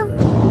are you?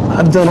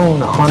 I've done over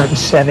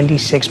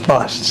 176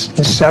 busts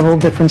in several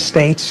different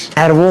states.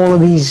 Out of all of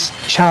these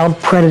child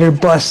predator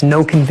busts,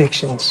 no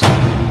convictions.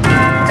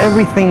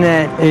 Everything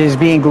that is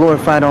being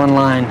glorified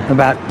online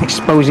about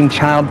exposing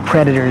child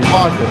predators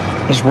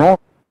is wrong.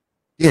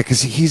 Yeah,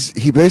 because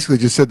he basically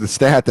just said the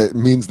stat that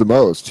means the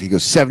most. He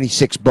goes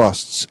 76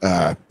 busts,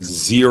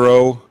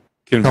 0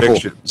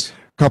 convictions,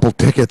 couple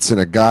tickets,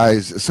 and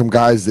some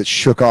guys that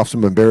shook off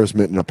some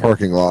embarrassment in a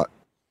parking lot.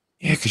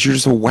 Yeah, because you're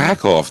just a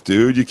whack off,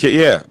 dude. You can't.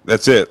 Yeah,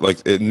 that's it.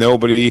 Like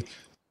nobody.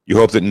 You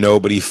hope that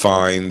nobody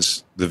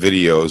finds the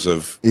videos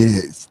of.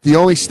 The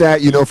only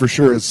stat you know for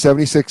sure is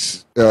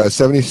 76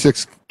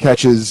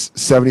 catches,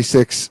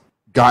 76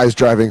 guys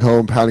driving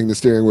home, pounding the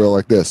steering wheel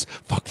like this.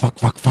 Fuck,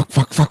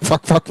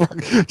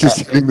 just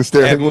hitting the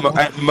steering wheel.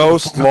 At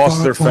most,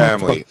 lost their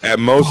family. At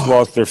most,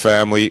 lost their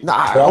family.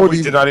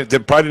 Probably didn't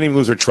even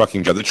lose their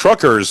trucking job. The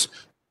truckers,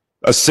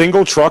 a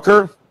single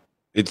trucker,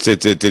 it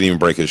didn't even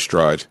break his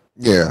stride.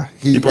 Yeah,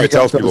 he probably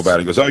tells people about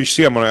it. He goes, "Oh, you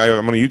see, I'm on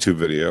a YouTube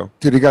video."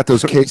 Dude, he got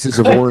those cases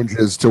of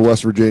oranges to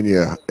West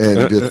Virginia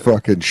and just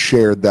fucking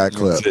shared that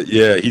clip.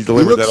 Yeah, he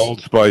delivered that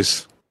Old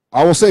Spice.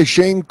 I will say,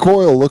 Shane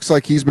Coyle looks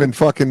like he's been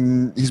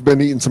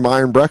eating some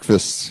iron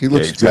breakfast. He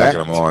looks packing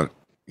them on.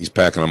 He's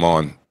packing them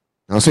on.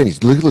 I was saying he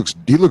looks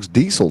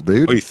diesel,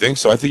 dude. Oh, you think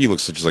so? I think he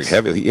looks just like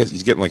heavy.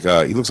 He's getting like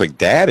he looks like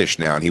daddish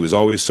now, and he was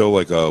always so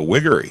like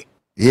wiggery.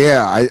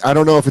 Yeah, I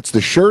don't know if it's the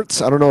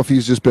shirts. I don't know if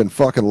he's just been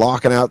fucking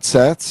locking out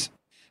sets.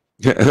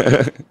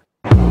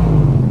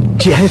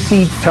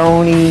 Jesse,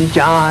 Tony,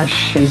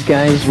 Josh, these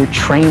guys were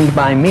trained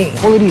by me.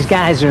 All of these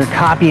guys are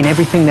copying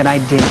everything that I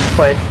did,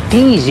 but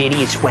these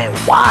idiots went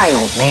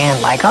wild, man.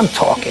 Like, I'm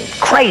talking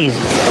crazy.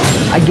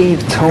 I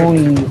gave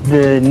Tony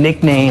the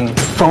nickname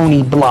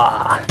Phony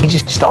Blah. He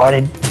just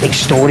started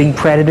extorting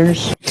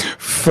predators.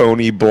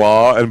 Phony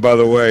Blah, and by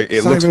the way,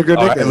 it looks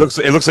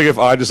like if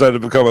I decided to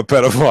become a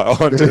pedophile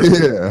hunter.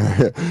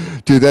 Yeah,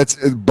 dude, that's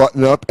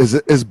Button Up.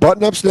 Is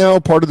Button Ups now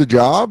part of the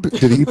job?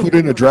 Did he put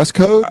in a dress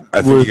code?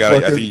 I think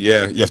you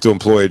have to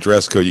employ a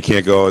dress code. You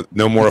can't go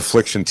no more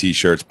affliction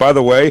T-shirts. By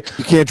the way,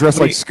 you can't dress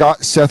like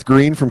Seth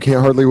Green from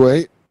Can't Hardly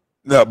Wait.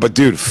 No, but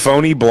dude,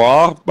 Phony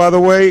Blah, by the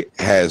way,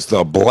 has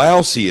the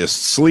blousiest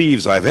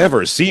sleeves I've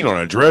ever seen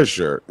on a dress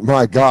shirt.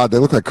 My God, they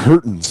look like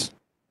curtains.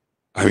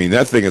 I mean,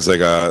 that thing is like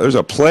there's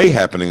a play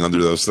happening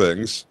under those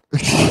things.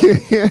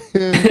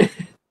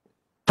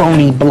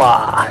 phony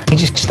blah. He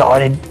just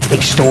started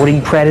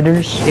extorting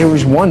predators. There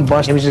was one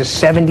bust. There was a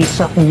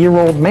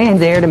 70-something-year-old man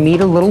there to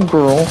meet a little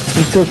girl.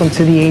 He took him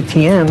to the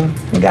ATM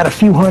and got a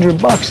few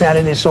 $100 out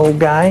of this old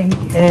guy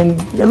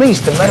and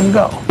released him, let him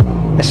go.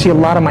 I see a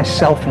lot of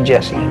myself in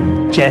Jesse.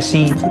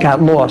 Jesse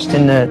got lost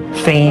in the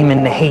fame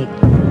and the hate.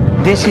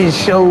 This is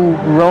so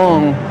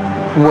wrong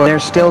what they're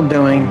still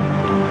doing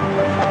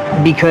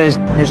because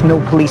there's no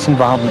police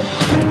involvement.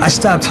 I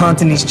stopped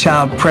hunting these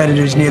child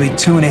predators nearly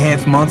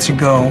 2.5 months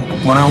ago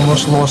when I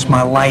almost lost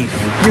my life.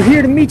 You're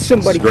here to meet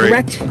somebody,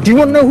 correct? Do you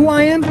want to know who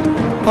I am?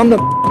 I'm the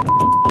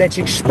that's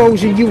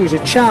exposing you as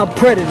a child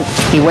predator.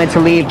 He went to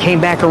leave, came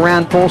back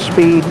around full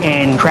speed,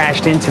 and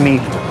crashed into me.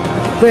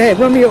 Go ahead,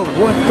 run me over.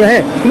 What? Go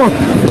ahead, come on.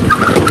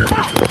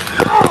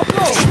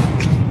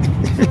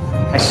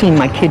 I seen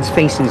my kids'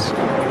 faces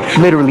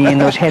literally in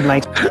those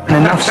headlights, and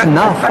enough's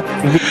enough.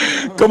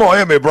 Come on,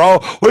 hit me, bro.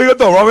 What are you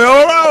gonna do? Run me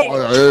over?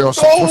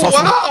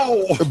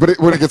 Wow! But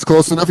when it gets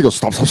close enough, he goes,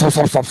 stop.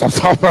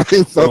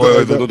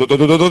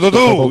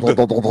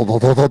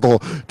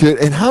 Dude,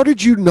 and how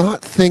did you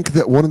not think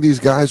that one of these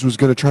guys was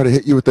going to try to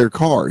hit you with their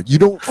car? You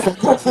don't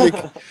fucking think.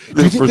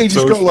 You think they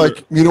just go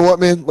like, you know what,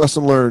 man?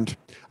 Lesson learned.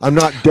 I'm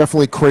not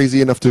definitely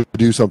crazy enough to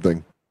do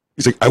something.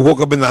 He's like, I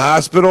woke up in the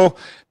hospital,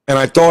 and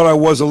I thought I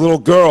was a little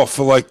girl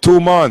for like 2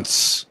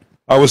 months.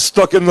 I was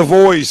stuck in the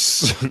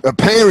voice.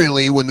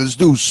 Apparently, when this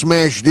dude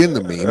smashed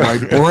into me, my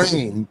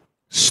brain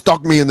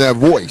stuck me in that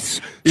voice.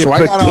 So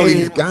I got all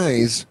these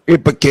guys.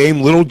 It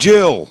became Little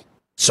Jill.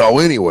 So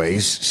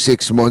anyways,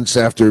 6 months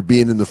after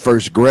being in the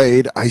first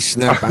grade, I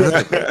snap out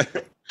of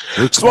it.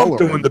 So I'm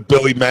doing the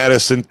Billy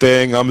Madison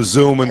thing. I'm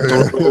zooming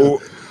through.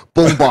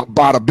 Boom,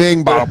 bada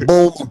bing, bada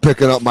boom. I'm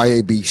picking up my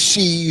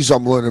ABCs.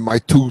 I'm learning my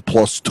 2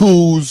 plus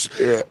 2s.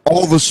 Yeah.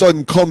 All of a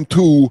sudden, come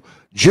to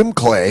gym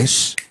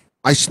class.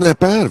 I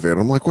snap out of it.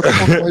 I'm like, what the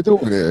fuck am I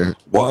doing here?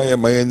 Why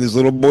am I in this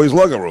little boy's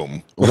locker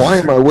room? Why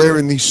am I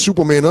wearing these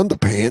Superman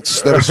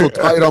underpants that are so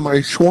tight on my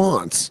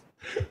schwants?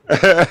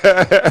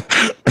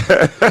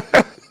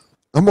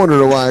 I'm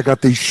wondering why I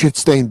got these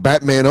shit-stained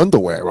Batman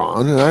underwear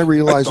on, and I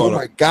realized, oh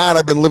my God,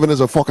 I've been living as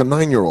a fucking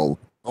 9-year-old.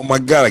 Oh my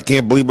God, I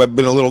can't believe I've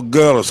been a little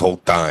girl this whole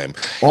time.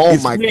 Oh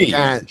it's my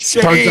God.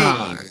 Shane. Turns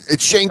out,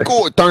 it's Shane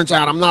Coyle. It turns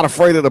out I'm not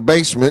afraid of the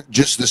basement,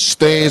 just the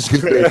stairs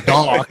get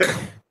dark.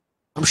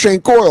 I'm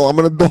Shane Coyle. I'm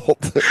an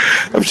adult.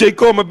 I'm Shane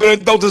Coyle. I've been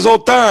an adult this whole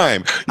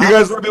time. You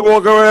guys let me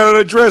walk around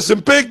in a dress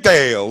and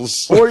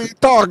pigtails. What are you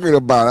talking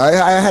about?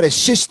 I had a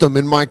system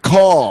in my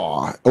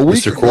car a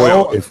week Mr. ago.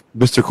 Coyle,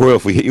 Mr. Coyle,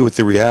 if we hit you with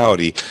the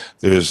reality,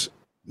 there's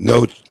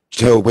no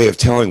way of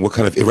telling what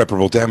kind of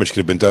irreparable damage could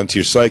have been done to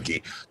your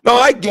psyche. No,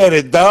 I get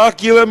it,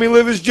 Doc. You let me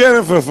live as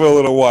Jennifer for a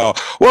little while.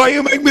 Why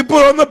you make me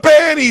put on the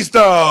panties,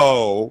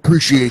 though?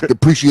 Appreciate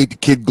the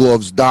kid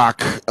gloves,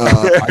 Doc.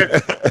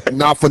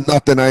 Not for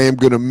nothing, I am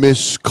going to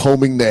miss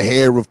combing the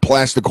hair of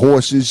plastic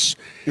horses.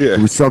 Yeah. It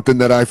was something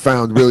that I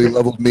found really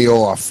leveled me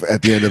off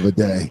at the end of the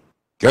day.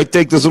 Can I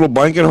take this little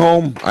blanket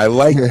home? I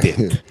liked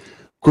it.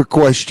 Quick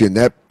question.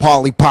 That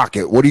Polly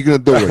Pocket, what are you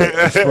going to do with it?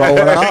 Just throw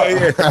it out?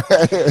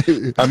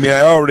 I mean, I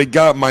already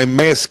got my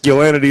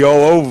masculinity all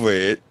over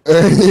it. He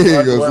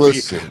goes,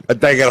 listen. I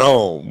take it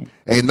home.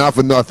 Hey, not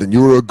for nothing.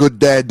 You were a good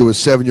dad to a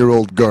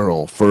 7-year-old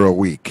girl for a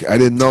week. I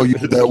didn't know you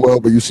did that well,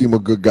 but you seem a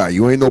good guy.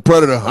 You ain't no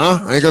predator,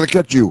 huh? I ain't going to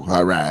catch you.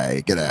 All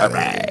right. Get out of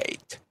here.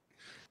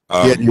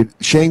 Yeah,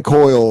 Shane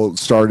Coyle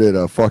started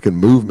a fucking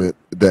movement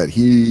that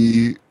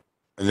he...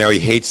 And now he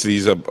hates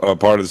these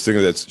part of this thing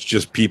that's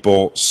just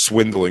people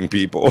swindling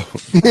people.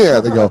 Yeah,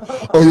 they go,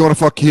 oh, you want to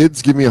fuck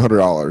kids? Give me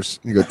 $100.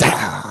 And you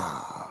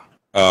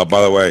go,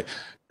 by the way,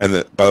 I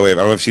don't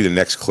know if you see the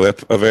next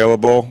clip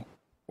available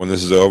when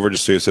this is over,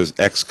 just so it says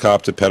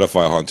ex-cop to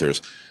pedophile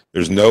hunters.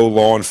 There's no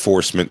law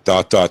enforcement, ...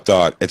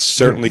 It's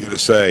certainly going to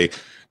say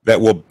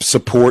that will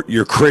support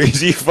your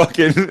crazy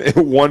fucking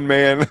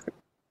one-man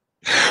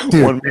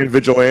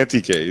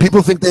vigilante case.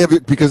 People think they have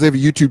it because they have a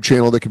YouTube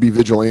channel that could be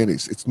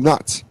vigilantes. It's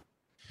nuts.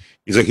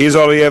 He's like, here's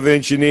all the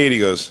evidence you need. He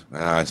goes,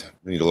 I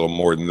need a little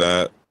more than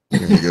that. He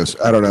goes,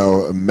 I don't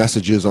know,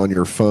 messages on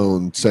your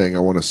phone saying I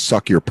want to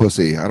suck your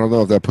pussy. I don't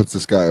know if that puts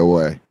this guy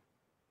away.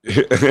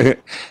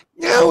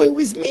 No, it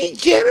was me,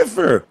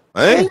 Jennifer.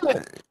 Hey?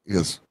 He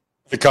goes,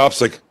 the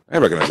cop's like, I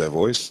recognize that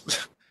voice.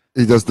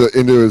 He does the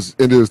into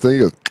his thing. He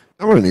goes,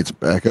 I'm gonna need some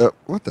backup.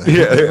 What the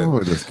hell is wrong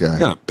with this guy?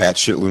 Yeah,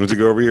 batshit lunatic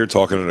over here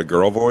talking in a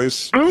girl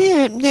voice.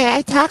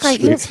 I talk like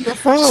this on the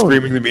phone.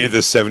 Screaming to me that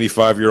this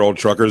 75-year-old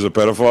trucker's a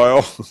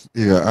pedophile.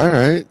 Yeah, all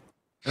right.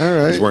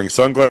 He's wearing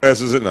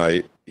sunglasses at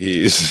night.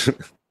 He's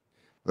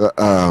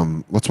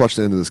let's watch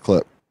the end of this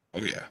clip.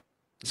 Oh yeah.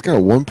 It's got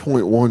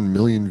 1.1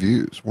 million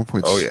views.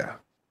 1.6. Oh yeah.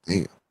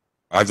 Damn.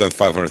 I've done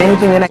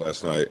 500,000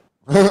 last night.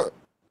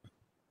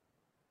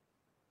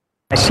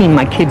 I seen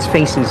my kids'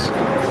 faces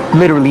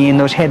literally in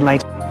those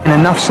headlights. And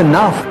enough's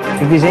enough.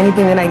 If there's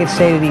anything that I could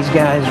say to these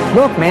guys,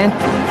 look, man,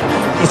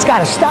 it's got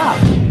to stop.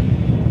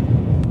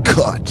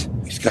 Cut.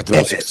 He's got the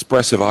most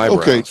expressive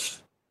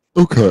eyebrows.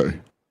 Okay.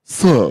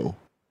 So,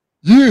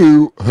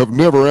 you have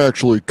never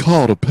actually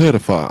caught a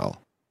pedophile.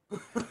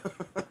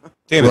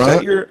 Dan,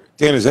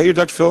 is that your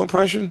Dr. Phil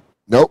impression?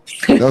 Nope.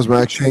 That was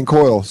my Shane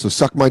Coyle. So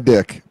suck my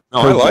dick. No,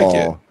 I like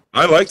it.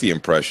 I like the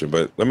impression,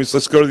 but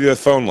let's go to the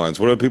phone lines.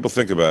 What do people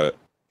think about it?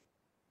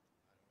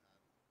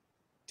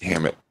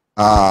 Damn it.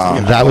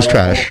 That was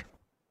trash.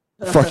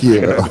 Fuck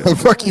you.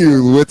 Fuck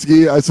you,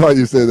 Lewitsky. I saw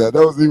you say that.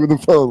 That was even the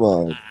phone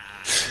line.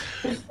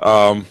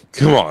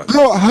 Come on.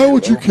 How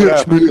would you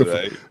catch me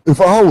if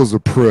I was a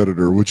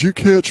predator? Would you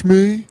catch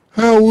me?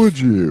 How would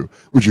you?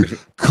 Would you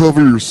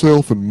cover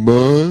yourself in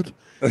mud?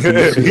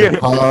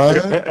 Hide?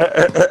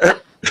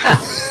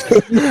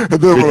 And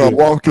then when I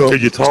walked up...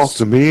 Did you talk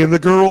to me in the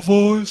girl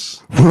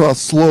voice? When I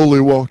slowly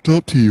walked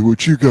up to you,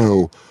 would you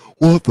go,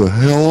 what the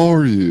hell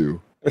are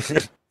you?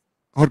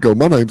 I'd go,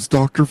 my name's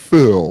Dr.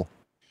 Phil.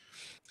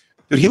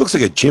 Dude, he looks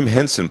like a Jim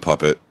Henson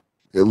puppet.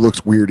 It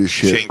looks weird as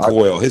shit. Shane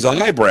Coyle. His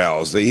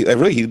eyebrows, he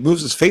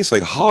moves his face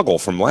like Hoggle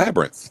from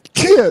Labyrinth.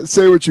 Can't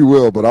say what you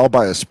will, but I'll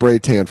buy a spray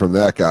tan from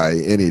that guy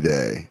any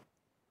day.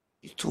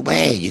 It's too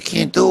bad. You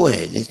can't do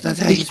it. It's not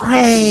how you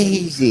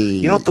crazy.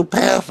 You don't do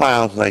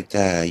pedophiles like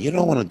that. You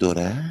don't want to do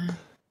that.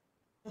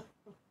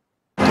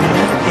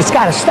 It's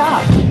got to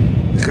stop.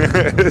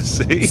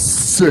 See?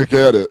 Sick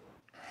at it.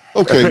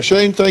 Okay,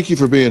 Shane, thank you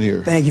for being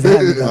here. Thank you for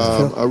having me,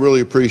 Dr. Phil. I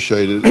really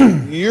appreciate it.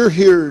 You're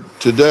here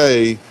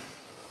today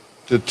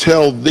to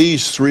tell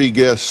these three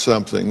guests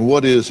something.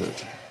 What is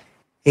it?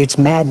 It's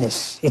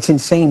madness. It's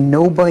insane.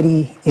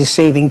 Nobody is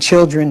saving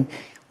children.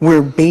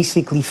 We're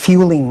basically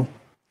fueling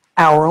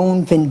our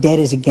own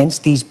vendettas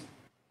against these,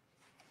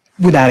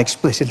 without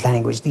explicit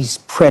language, these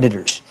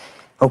predators,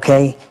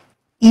 okay?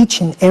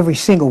 Each and every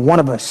single one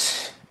of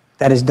us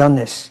that has done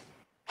this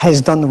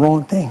has done the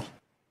wrong thing.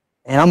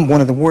 And I'm one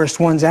of the worst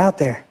ones out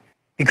there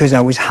because I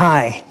was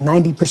high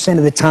 90%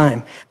 of the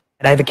time.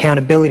 And I have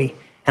accountability.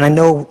 And I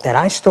know that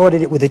I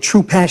started it with a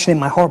true passion in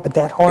my heart, but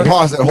that heart...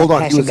 Pause it. Hold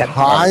on. He was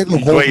high the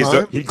whole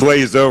time? He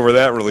glazed over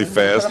that really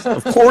fast.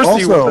 Of course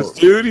he was,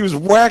 dude. He was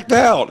whacked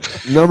out.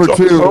 Number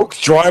two.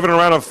 Folks driving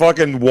around a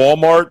fucking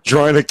Walmart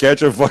trying to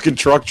catch a fucking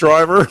truck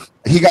driver.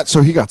 He got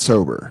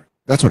sober.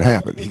 That's what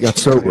happened. He got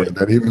sober, and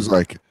then he was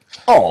like,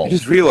 I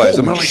just realized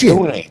I'm not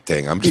doing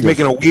anything. I'm just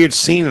making a weird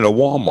scene at a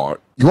Walmart.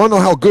 You want to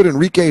know how good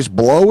Enrique's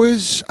blow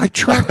is? I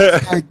tracked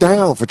this guy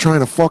down for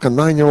trying to fuck a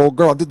 9-year-old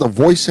girl. I did the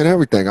voice and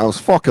everything. I was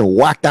fucking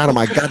whacked out of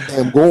my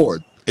goddamn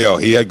gourd. Yo,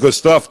 he had good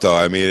stuff, though.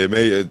 I mean, it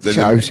made it.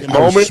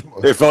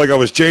 It felt like I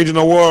was changing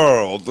the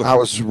world. I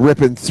was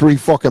ripping 3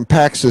 fucking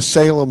packs of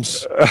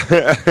Salem's,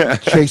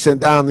 chasing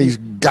down these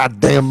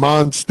goddamn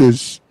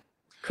monsters.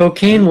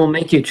 Cocaine will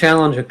make you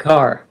challenge a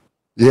car.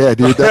 Yeah,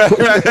 dude.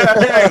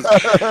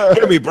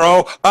 Hear me,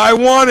 bro. I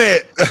want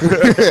it.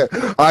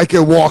 I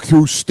can walk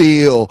through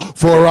steel,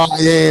 for I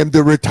am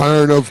the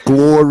return of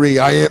glory.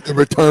 I am the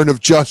return of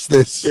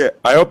justice. Yeah,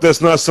 I hope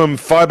that's not some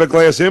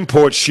fiberglass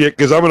import shit,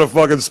 because I'm going to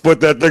fucking split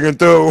that thing in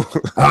two.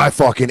 I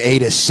fucking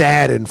ate a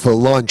Saturn for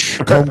lunch.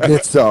 Come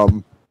get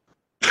some.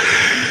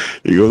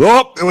 He goes,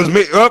 it was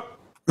me.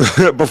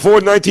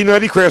 Before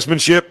 1990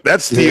 craftsmanship,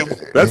 that's steel.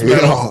 That's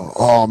metal.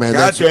 Oh man,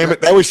 God damn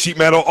it, that was sheet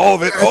metal. All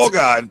of it. Oh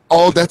god.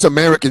 Oh, that's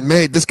American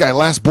made. This guy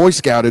last Boy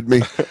Scouted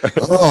me.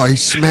 Oh, he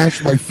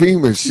smashed my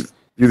femurs.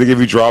 You think if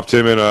you dropped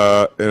him in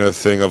a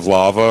thing of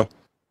lava,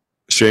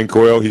 Shane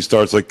Coyle, he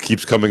starts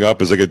keeps coming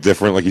up as a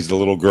different, he's the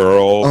little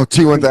girl. Oh,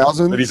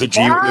 T1000. Then he's a G.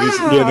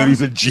 Then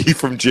he's a G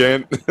from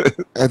Jen.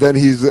 and then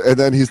he's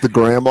the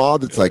grandma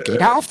that's like,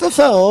 get off the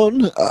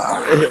phone.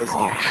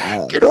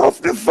 Get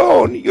off the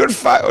phone. You're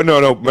fine.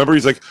 No. Remember,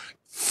 he's like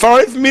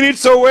 5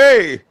 minutes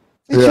away.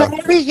 Yeah.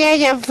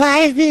 I'm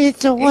 5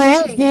 minutes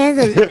away.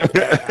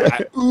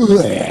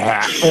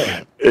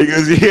 He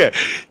goes, yeah.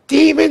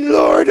 Demon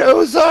Lord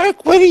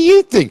Ozark, what do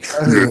you think?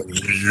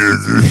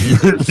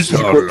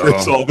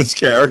 That's all his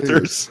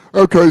characters.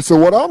 Okay, so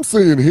what I'm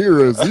seeing here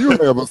is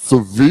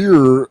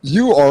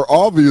you are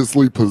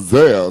obviously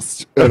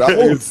possessed, and I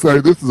would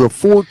say this is a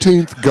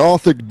 14th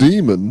Gothic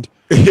demon.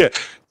 Yeah.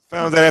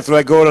 Found out after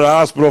I go to the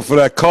hospital for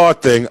that car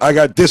thing, I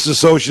got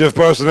dissociative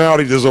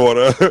personality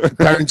disorder.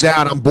 Turns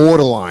out I'm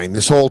borderline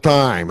this whole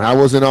time. I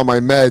wasn't on my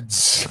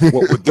meds.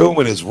 What we're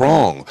doing is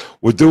wrong.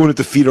 We're doing it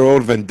to feed our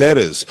own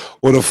vendettas,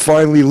 or to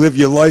finally live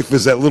your life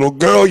as that little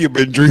girl you've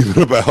been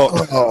dreaming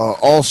about.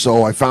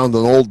 Also, I found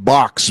an old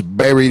box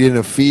buried in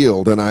a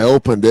field, and I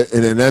opened it,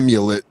 and an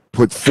amulet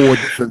put 4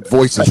 different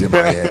voices in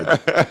my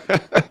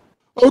head.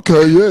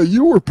 Okay, yeah,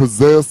 you were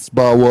possessed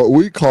by what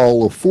we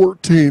call a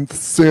 14th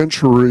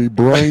century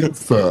brain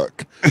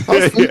suck.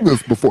 I've seen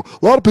this before.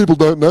 A lot of people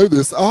don't know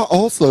this. I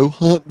also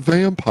hunt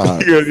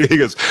vampires. He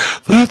goes,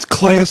 that's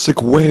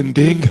classic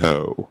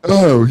Wendigo.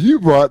 Oh, you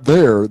right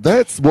there.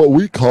 That's what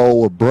we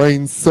call a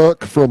brain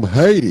suck from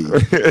Haiti.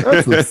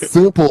 That's a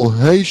simple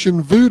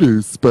Haitian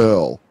voodoo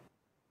spell.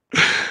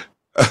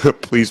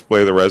 Please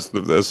play the rest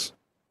of this.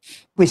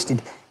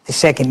 Twisted. The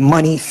second,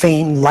 money,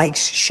 fame,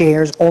 likes,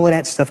 shares, all of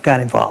that stuff got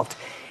involved.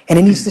 And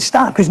it needs to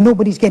stop because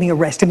nobody's getting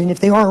arrested. And if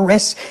they are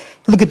arrests,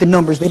 look at the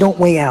numbers. They don't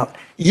weigh out.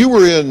 You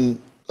were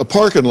in a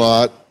parking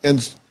lot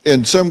and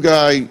some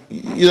guy,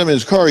 in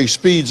his car, he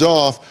speeds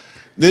off.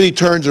 Then he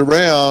turns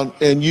around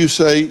and you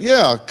say,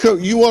 yeah,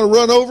 you want to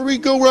run over me?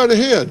 Go right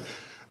ahead.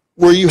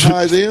 Were you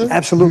high then?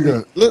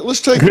 Absolutely.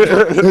 Let's take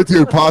That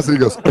dude pauses.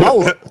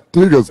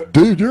 He goes,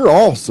 dude, you're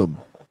awesome.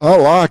 I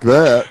like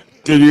that.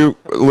 Can you,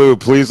 Lou,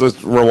 please,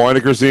 let's rewind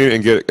to Christine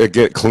and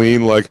get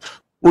clean. Like,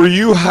 were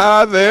you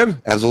high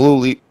then?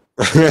 Absolutely.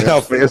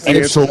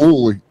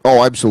 Absolutely.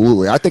 Oh,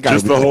 absolutely. I think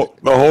just the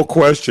whole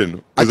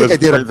question. I think I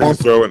did a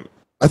bump.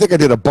 I think I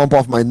did a bump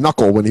off my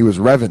knuckle when he was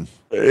revving.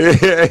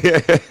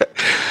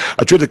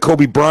 I tried to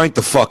Kobe Bryant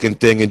the fucking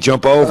thing and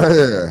jump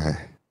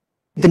over.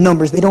 The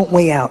numbers, they don't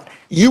weigh out.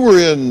 You were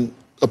in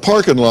a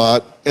parking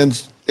lot, and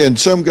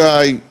some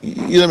guy,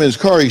 in his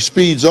car, he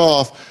speeds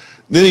off.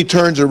 Then he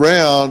turns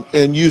around,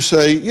 and you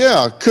say,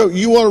 "Yeah,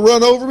 you want to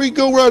run over me?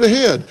 Go right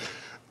ahead."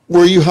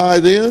 Were you high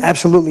then?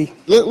 Absolutely.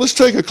 Let's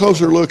take a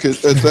closer look at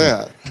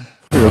that.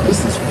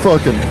 This is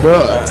fucking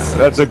nuts.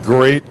 That's a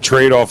great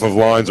trade-off of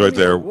lines right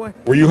there.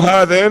 Were you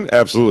high then?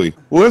 Absolutely.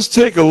 Let's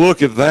take a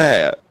look at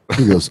that.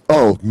 He goes,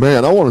 "Oh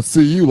man, I want to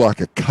see you like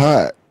a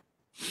kite."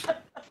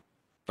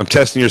 I'm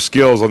testing your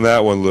skills on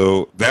that one,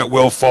 Lou. That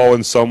will fall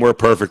in somewhere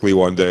perfectly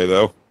one day,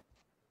 though.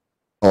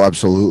 Oh,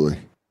 absolutely.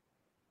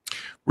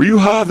 Were you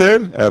high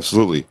then?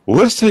 Absolutely. Well,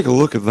 let's take a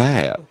look at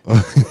that.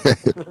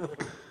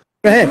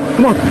 Go ahead.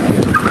 Come on.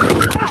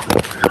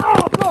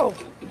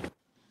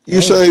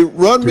 You say,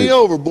 "Run me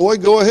over, boy.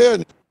 Go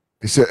ahead."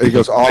 He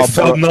goes, "Oh, I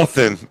felt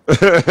nothing."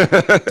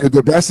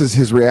 The best is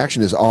his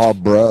reaction is, "Oh,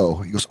 bro."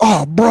 He goes,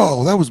 "Oh,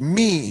 bro, that was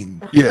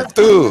mean." Yeah,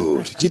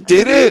 dude, you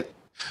did it.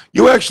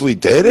 You actually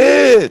did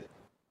it.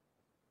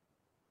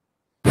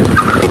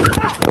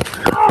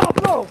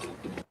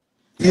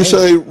 You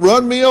say,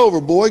 "Run me over,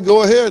 boy.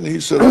 Go ahead." And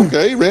he said,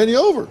 "Okay." He ran you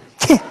over.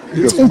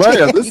 He goes,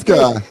 "Man, this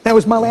guy." That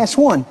was my last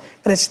one.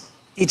 But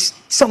it's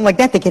something like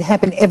that can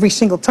happen every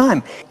single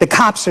time. The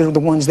cops are the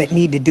ones that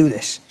need to do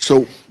this.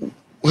 So,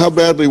 how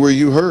badly were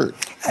you hurt?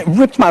 I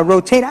ripped my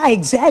rotator. I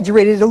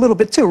exaggerated it a little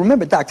bit too.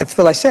 Remember, Dr.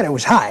 Phil, I said I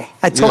was high.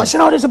 I told him, I said,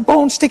 "Oh, there's a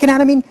bone sticking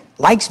out." I mean,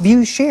 likes,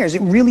 views, shares.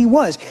 It really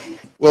was.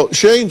 Well,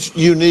 Shane's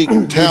unique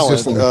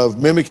talent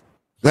of mimicking.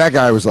 That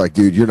guy was like,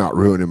 "Dude, you're not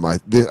ruining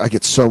I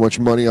get so much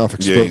money off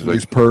exposing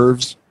these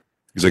pervs."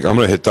 He's like, "I'm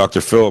going to hit Dr.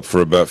 Phillip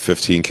for about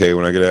 $15K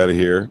when I get out of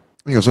here."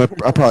 He goes, I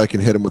probably can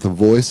hit him with a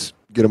voice,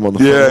 get him on the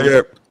phone.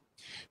 Yeah.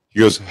 He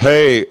goes,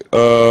 "Hey,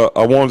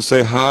 I wanted to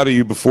say hi to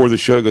you before the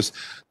show." He goes,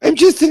 "I'm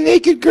just a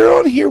naked girl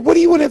in here. What do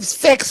you want to have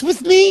sex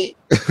with me?"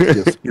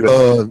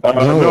 No,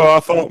 I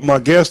thought my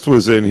guest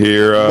was in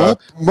here.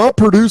 My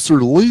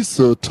producer,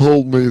 Lisa,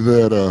 told me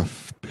that a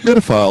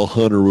pedophile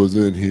hunter was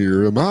in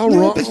here. Am I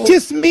wrong? It's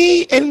just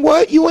me. And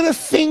what? You want to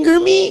finger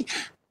me?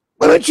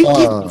 Why don't you give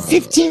me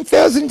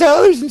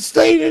 $15,000 and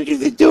slide it under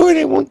the door and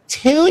I won't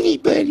tell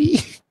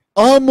anybody?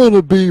 I'm going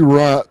to be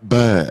right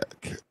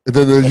back. And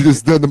then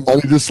the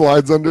money just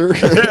slides under.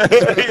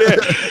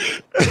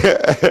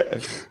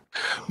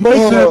 My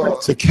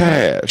debit to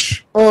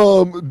cash.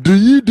 Do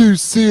you do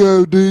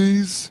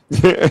CODs?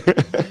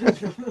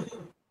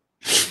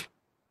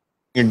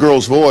 And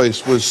girl's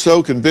voice was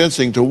so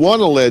convincing to one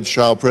alleged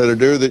child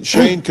predator that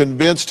Shane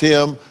convinced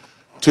him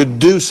to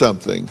do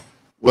something.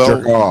 Well,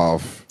 jerk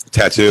off.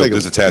 Tattoo.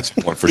 There's a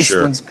tattoo one for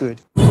sure. This one's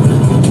good.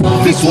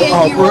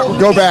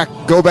 Go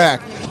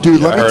back.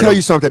 Dude, let me tell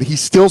you something. He's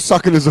still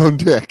sucking his own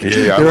dick.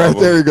 Yeah, right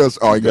there he goes,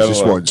 "Oh, he goes,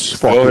 this one's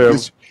fucking."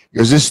 He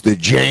goes, "This is the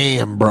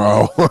jam,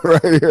 bro."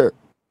 Right here.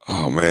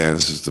 Oh, man,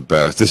 this is the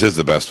best. This is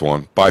the best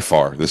one. By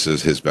far, this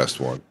is his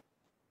best one.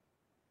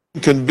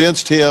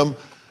 Convinced him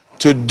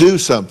to do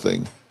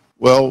something.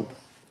 Well,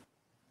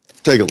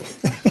 take a look.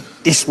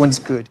 This one's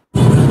good.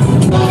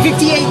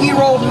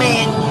 58-year-old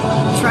man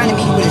trying to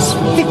meet with his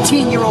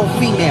 15-year-old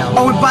female.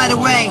 Oh, and by the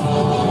way,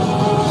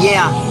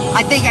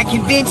 I think I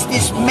convinced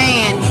this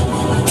man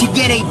to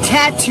get a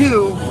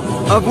tattoo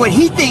of what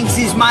he thinks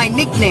is my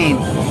nickname.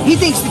 He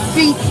thinks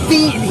the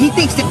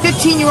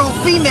 15-year-old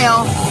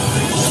female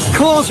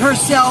calls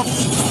herself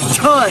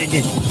Tud.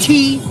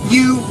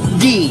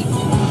 T-U-D.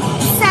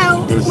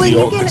 So,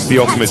 It's the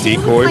ultimate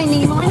decoy. my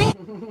name on it?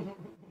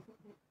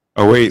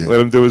 Oh, wait, let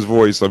him do his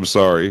voice. I'm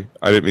sorry.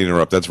 I didn't mean to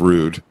interrupt. That's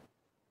rude.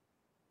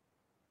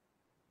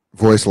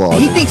 Voice log.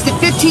 He thinks the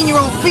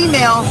 15-year-old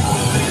female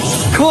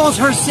calls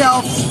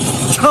herself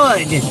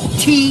Tud.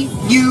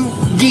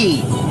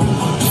 T-U-D.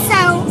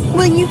 So,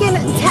 will you get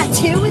a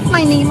tattoo with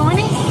my name on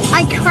it?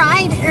 I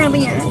cried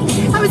earlier.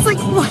 I was like,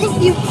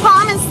 "What? You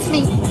promised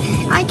me.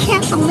 I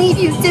can't believe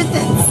you did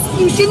this.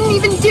 You didn't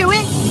even do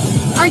it?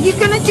 Are you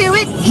gonna do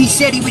it?" He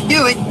said he would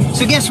do it,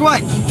 so guess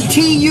what?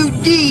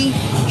 T-U-D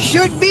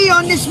should be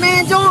on this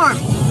man's arm,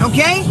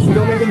 okay?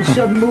 Don't make any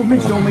sudden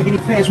movements, don't make any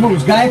fast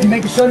movements. Guy, if you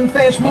make a sudden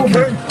fast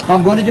movement,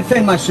 I'm going to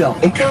defend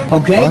myself.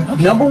 Okay?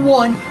 Number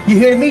one, you're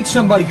here to meet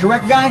somebody,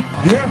 correct, guy?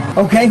 Yeah.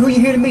 Okay, who you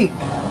here to meet?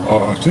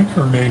 I think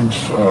her name's,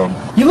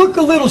 You look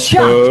a little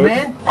shocked,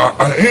 man.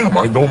 I am.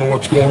 I don't know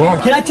what's going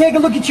on. Can I take a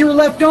look at your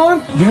left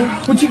arm?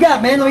 Yeah. What you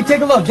got, man? Let me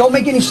take a look. Don't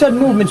make any sudden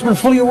movements. I'm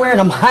fully aware and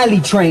I'm highly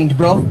trained,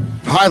 bro.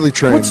 Highly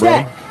trained, What's bro.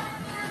 that?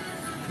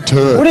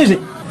 Tud. What is it?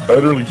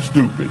 Utterly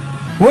stupid.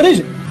 What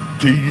is it?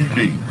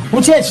 T-U-D.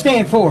 What's that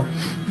stand for?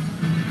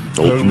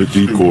 Ultimate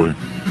decoy.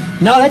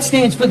 No, that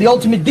stands for the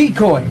ultimate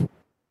decoy.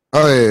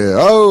 Oh, yeah.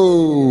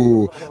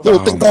 Little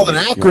thing called an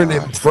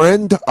acronym,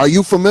 friend. Are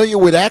you familiar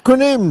with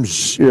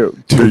acronyms? Yeah,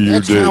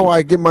 That's how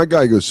I get my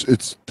guy. He goes,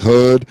 it's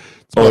Tud.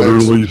 It's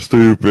Utterly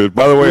stupid.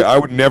 By the way, I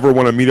would never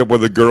want to meet up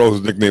with a girl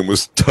whose nickname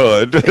was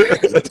Tud.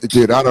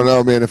 Dude, I don't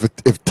know, man.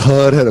 If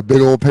Tud had a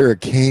big old pair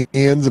of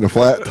cans and a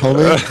flat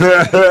tummy.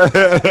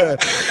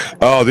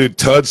 Oh, dude,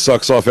 Tud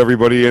sucks off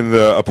everybody in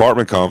the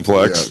apartment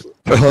complex.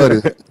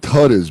 Yeah.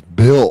 Tud is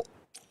built.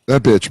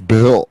 That bitch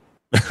built.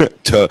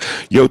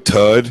 Yo,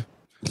 Tud.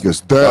 He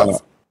goes,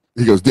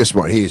 he goes, this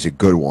one here's a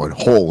good one.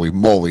 Holy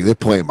moly, they're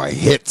playing my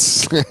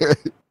hits. Dude,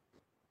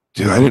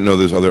 I didn't know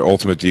those other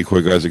ultimate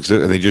decoy guys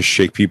exist, and they just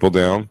shake people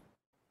down.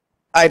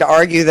 I'd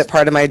argue that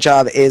part of my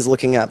job is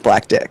looking up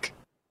black dick.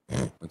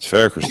 That's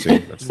fair,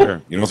 Christine. That's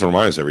fair. You don't have to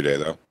remind us every day,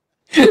 though.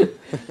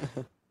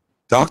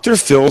 Dr.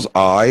 Phil's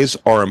eyes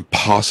are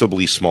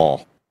impossibly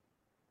small.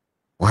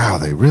 Wow,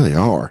 they really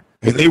are.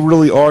 And they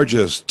really are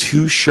just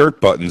 2 shirt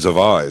buttons of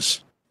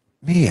eyes.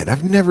 Man,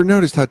 I've never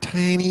noticed how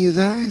tiny his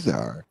eyes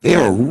are. They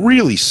are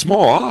really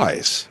small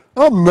eyes.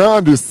 I'm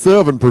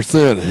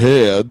 97%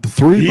 head,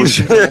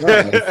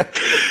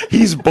 3%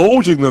 He's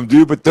bulging them,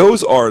 dude, but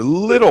those are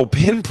little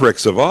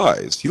pinpricks of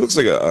eyes. He looks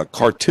like a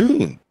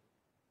cartoon.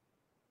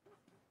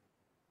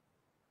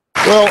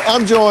 Well,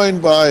 I'm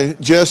joined by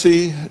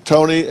Jesse,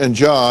 Tony, and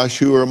Josh,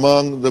 who are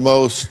among the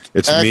most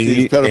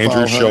active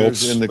pedophile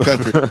hunters in the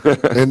country.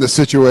 In the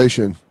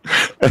situation.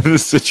 In the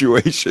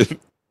situation.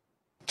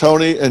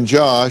 Tony and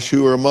Josh,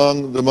 who are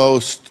among the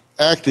most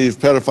active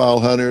pedophile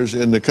hunters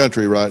in the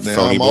country right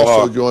now. I'm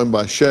also joined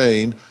by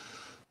Shane,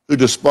 who,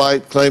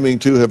 despite claiming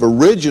to have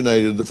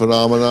originated the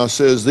phenomena,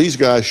 says these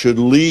guys should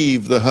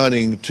leave the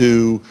hunting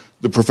to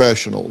the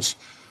professionals.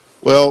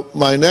 Well,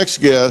 my next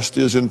guest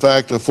is, in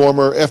fact, a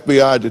former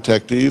FBI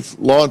detective,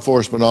 law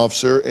enforcement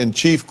officer, and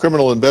chief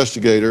criminal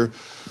investigator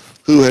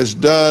who has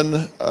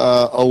done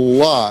a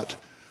lot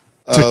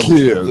of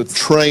the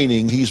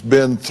training. He's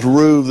been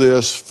through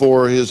this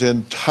for his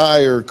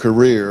entire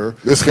career.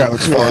 This guy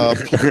looks fun.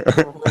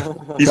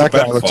 He's a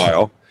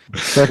pedophile.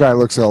 That guy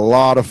looks a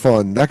lot of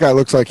fun. That guy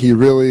looks like he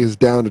really is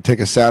down to take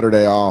a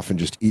Saturday off and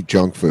just eat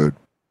junk food.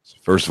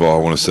 First of all,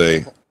 I want to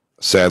say,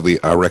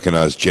 sadly, I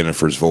recognize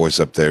Jennifer's voice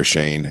up there,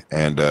 Shane.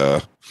 And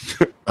I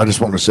just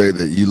want to say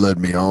that you led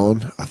me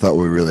on. I thought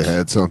we really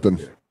had something.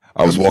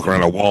 I was walking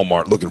around a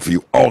Walmart looking for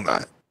you all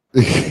night.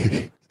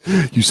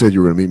 You said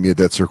you were going to meet me at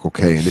that Circle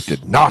K, and it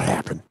did not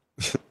happen.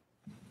 His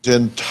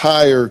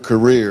entire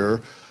career.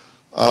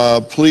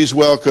 Please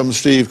welcome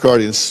Steve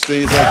Cardian.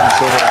 Steve, thank you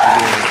so much for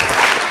doing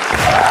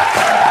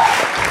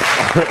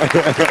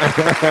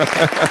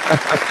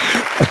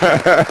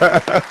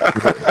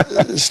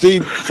it.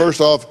 Steve, first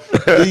off,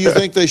 do you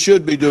think they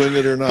should be doing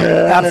it or not?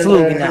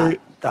 Absolutely not,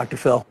 Dr.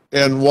 Phil.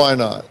 And why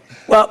not?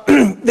 Well,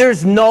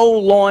 there's no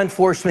law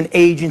enforcement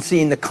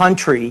agency in the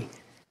country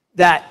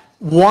that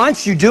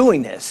wants you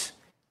doing this,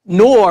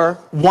 nor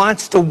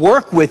wants to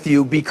work with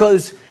you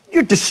because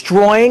you're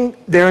destroying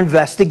their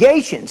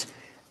investigations.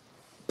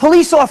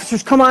 Police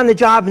officers come on the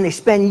job and they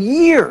spend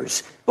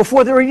years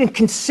before they're even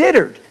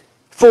considered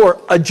for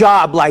a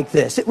job like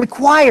this. It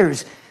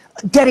requires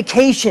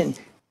dedication,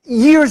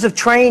 years of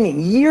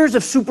training, years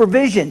of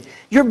supervision.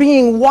 You're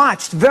being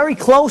watched very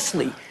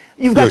closely.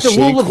 You've got the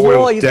rule of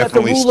law, you've got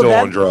the rule of still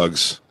on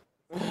drugs.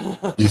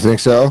 You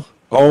think so?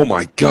 Oh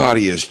my God,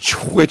 he is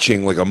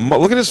twitching like a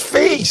look at his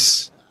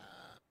face.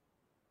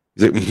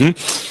 He's like,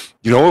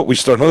 You know what? We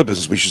should start another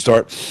business. We should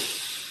start.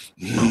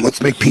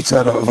 Let's make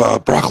pizza out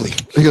of broccoli.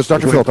 He goes,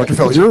 Dr. Phil,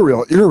 you're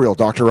a real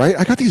doctor, right?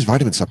 I got these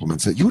vitamin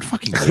supplements that you would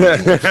fucking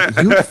love.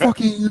 You would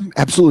fucking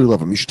absolutely love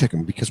them. You should take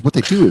them because what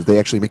they do is they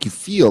actually make you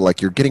feel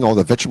like you're getting all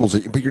the vegetables,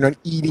 but you're not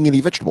eating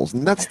any vegetables,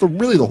 and that's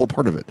really the whole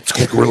part of it. It's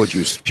called gorilla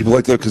juice. People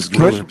like that because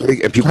gorillas are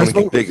big, and people want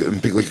to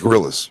get big like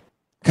gorillas.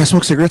 Can I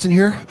smoke cigarettes in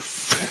here?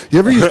 You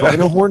ever use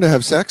rhino horn to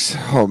have sex?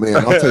 Oh man,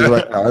 I'll tell you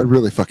right now, I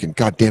really fucking,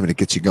 God damn it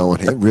gets you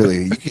going. It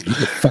really, you can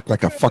fuck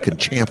like a fucking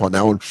champ on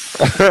that one.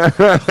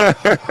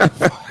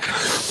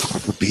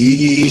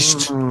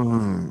 Beast.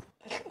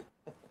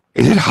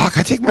 Is it hot? Can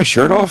I take my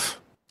shirt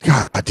off?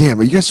 God damn,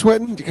 are you guys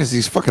sweating? Because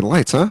these fucking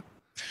lights, huh?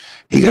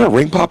 You got a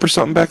ring pop or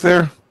something back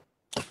there?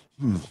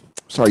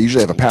 Sorry, I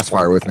usually have a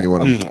pacifier with me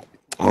when I'm...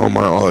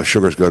 Oh, the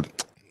sugar's good.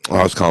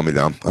 Oh, it's calming me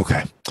down.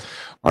 Okay.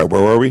 All right,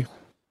 where were we?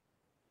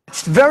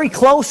 Very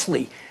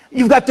closely.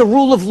 You've got the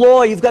rule of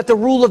law, you've got the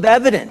rule of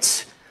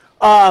evidence.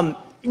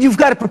 You've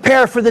got to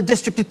prepare for the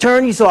district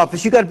attorney's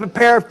office, you've got to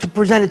prepare to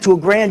present it to a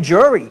grand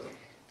jury.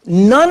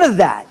 None of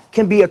that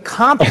can be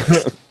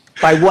accomplished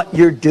by what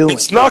you're doing.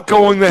 It's not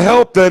going to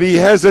help that he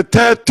has a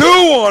tattoo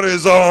on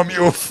his arm,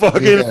 you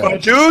fucking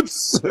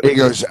jutes. He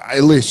goes, hey,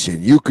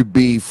 listen, you could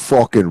be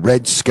fucking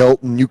Red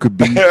Skelton, you could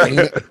be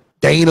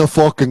Dana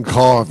fucking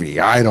Carvey,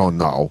 I don't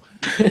know.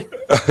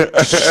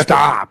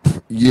 Stop.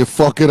 You're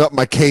fucking up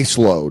my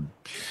caseload.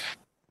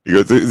 He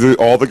goes,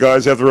 all the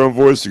guys have their own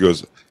voice. He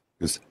goes,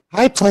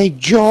 I play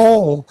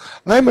Joel.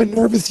 I'm a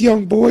nervous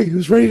young boy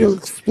who's ready to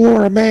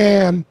explore a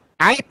man.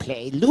 I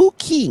play Liu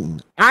King.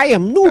 I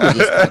am new to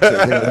this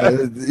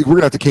country. We're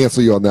gonna have to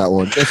cancel you on that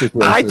one. That's just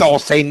I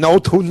don't say no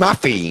to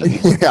nothing.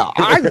 Yeah,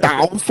 I'm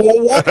down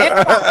for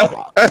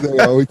whatever.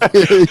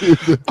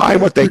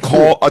 I'm what they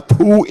call a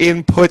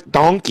 2-input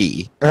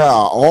donkey.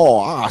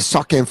 Yeah.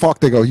 Suck and fuck.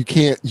 They go. You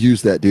can't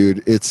use that,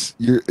 dude.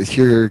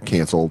 You're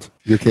canceled.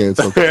 You're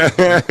canceled.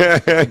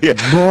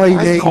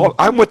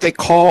 I'm what they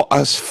call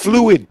a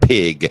fluid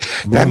pig.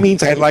 That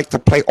means I like to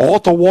play all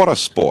the water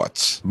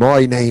sports.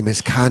 My name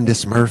is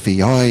Candice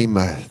Murphy. I'm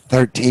a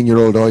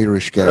 13-year-old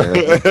Irish girl.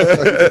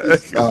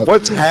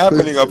 What's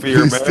happening up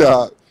here, Please man?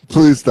 stop.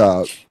 Please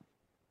stop.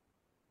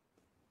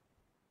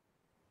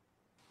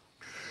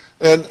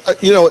 And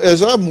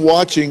as I'm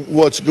watching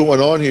what's going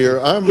on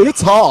here,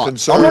 It's hot.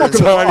 concerned.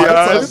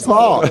 It's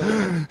hot.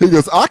 He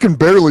goes, I can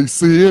barely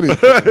see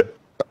anything.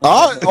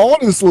 I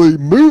honestly,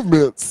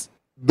 movements,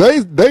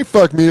 they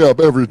fuck me up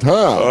every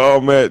time.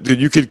 Oh man,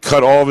 dude, you could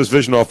cut all of his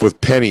vision off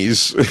with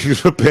pennies.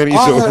 Pennies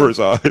over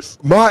his eyes.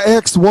 My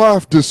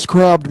ex-wife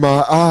described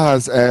my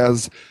eyes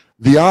as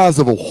the eyes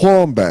of a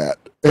wombat.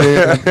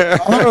 And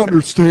I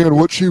understand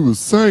what she was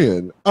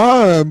saying.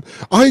 I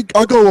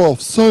go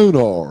off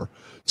sonar.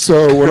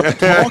 So when I'm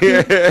talking,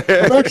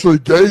 I'm actually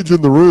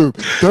gauging the room.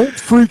 Don't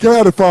freak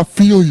out if I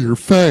feel your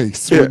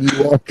face when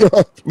you walk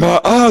up.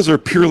 My eyes are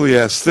purely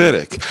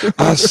aesthetic.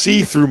 I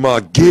see through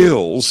my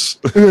gills.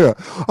 Yeah.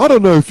 I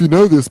don't know if you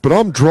know this, but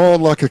I'm drawn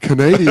like a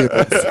Canadian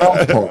in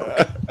South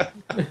Park.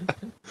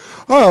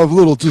 I have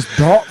little just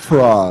dot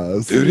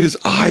fries. Dude, his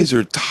eyes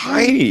are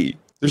tiny.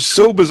 They're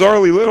so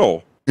bizarrely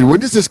little. And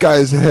when does this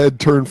guy's head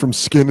turn from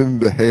skin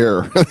into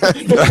hair?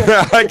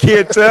 I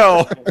can't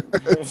tell.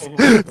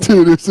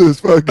 Dude, it's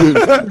just fucking...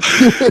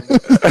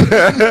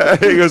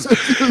 he goes,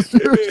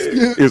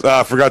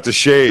 I forgot to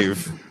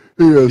shave.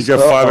 He's got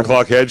 5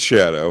 o'clock head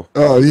shadow.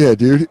 Oh, yeah,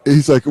 dude.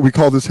 He's like, we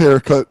call this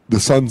haircut the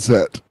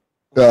sunset.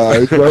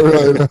 It's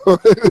gonna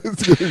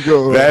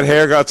go That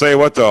haircut, I'll tell you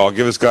what, though, I'll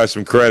give this guy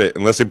some credit.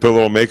 Unless they put a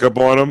little makeup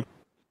on him,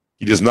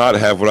 he does not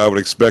have what I would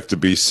expect to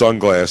be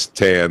sunglass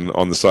tan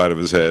on the side of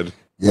his head.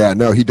 Yeah,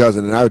 no, he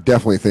doesn't, and I would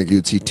definitely think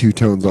you'd see two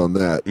tones on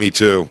that. Me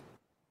too.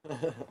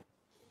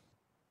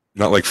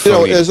 Not like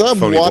phony,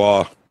 phony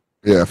blah.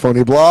 Yeah,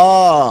 phony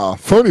blah.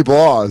 Phony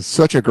blah is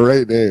such a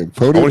great name.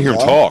 Phony I want to hear him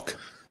blah. talk.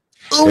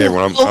 Hey,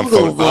 everyone,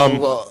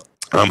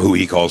 I'm who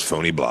he calls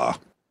phony blah.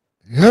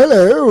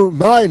 Hello,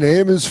 my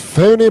name is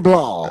Phony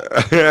blah.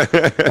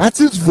 That's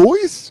his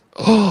voice.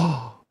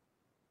 Oh.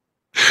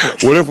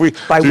 What if we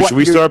should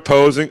we start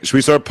posing? Should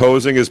we start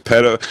posing as if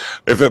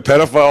a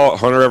pedophile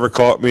hunter ever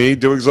caught me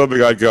doing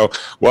something, I'd go,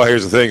 well,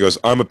 here's the thing. He goes,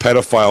 I'm a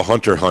pedophile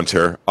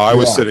hunter. I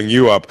was setting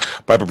you up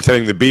by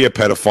pretending to be a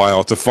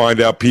pedophile to find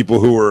out people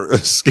who were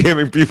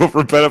scamming people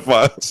for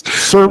pedophiles.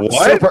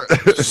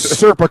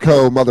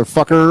 Serpico,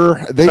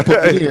 motherfucker. They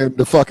put me in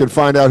to fucking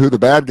find out who the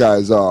bad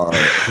guys are.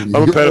 I'm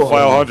a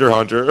pedophile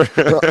hunter.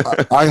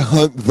 I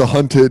hunt the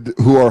hunted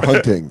who are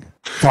hunting.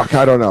 Fuck,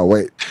 I don't know.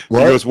 Wait.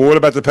 What? He goes, well, what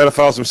about the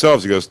pedophiles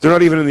themselves? He goes, they're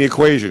not even in the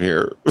equation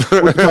here. What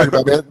are you talking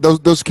about, man?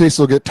 Those cases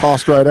will get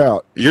tossed right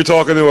out. You're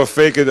talking to a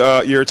fake.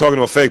 You're talking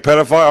to a fake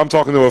pedophile. I'm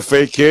talking to a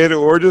fake kid.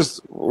 We're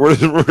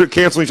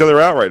canceling each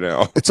other out right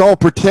now. It's all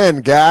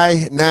pretend,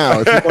 guy. Now,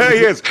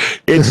 yes,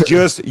 it's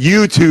just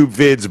YouTube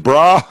vids,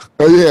 brah.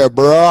 Oh yeah,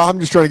 brah. I'm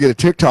just trying to get a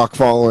TikTok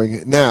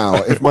following now.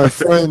 If my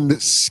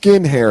friend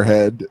Skin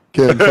Hairhead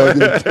can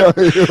fucking tell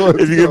you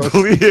if you can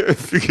believe it,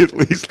 if you can at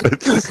least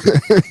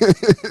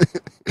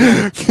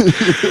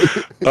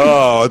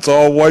oh, it's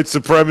all white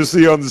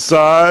supremacy on the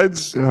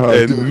sides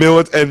and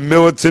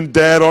militant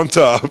dad on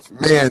top.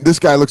 Man, this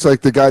guy looks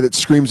like the guy that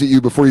screams at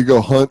you before you go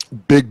hunt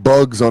big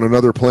bugs on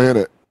another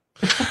planet.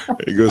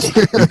 He goes,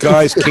 you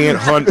guys can't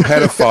hunt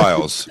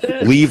pedophiles.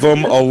 Leave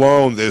them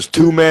alone. There's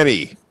too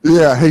many.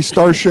 Yeah, hey,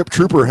 Starship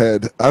Trooper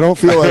head. I don't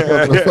feel like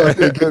I'm going to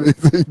fucking get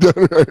anything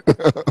done right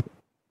now.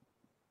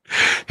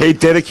 Hey,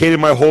 dedicated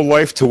my whole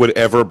life to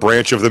whatever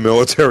branch of the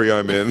military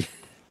I'm in.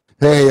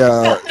 Hey,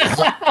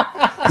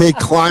 hey,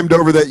 climbed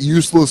over that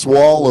useless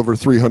wall over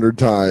 300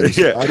 times.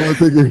 Yeah. I don't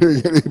think you're going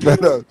to get any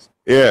better.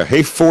 Yeah,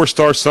 hey,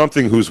 4-star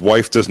something whose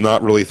wife does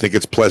not really think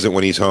it's pleasant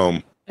when he's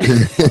home.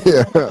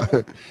 Yeah.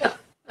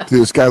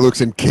 Dude, this guy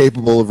looks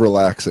incapable of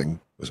relaxing.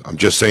 I'm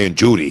just saying,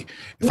 Judy,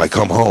 if I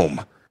come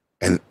home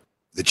and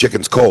the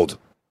chicken's cold,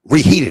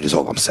 reheat it is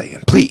all I'm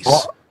saying. Please.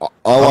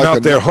 I'm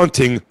out there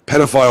hunting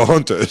pedophile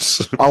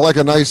hunters. I like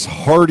a nice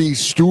hearty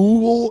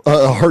stool.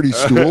 Hearty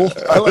stool.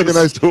 I like a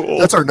nice stool.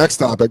 That's our next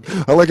topic.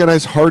 I like a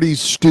nice hearty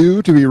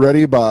stew to be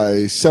ready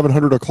by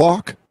 700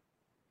 o'clock.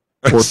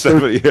 Or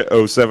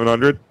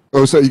 700?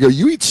 Oh, so you go,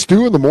 you eat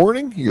stew in the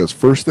morning? He goes,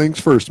 first things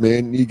first,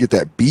 man. You get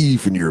that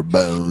beef in your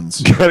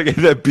bones. You gotta get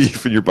that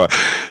beef in your body.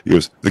 He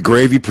goes, the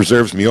gravy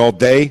preserves me all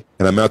day,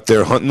 and I'm out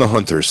there hunting the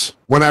hunters.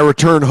 When I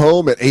return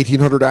home at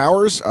 1800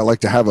 hours, I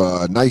like to have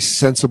a nice,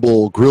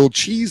 sensible grilled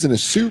cheese and a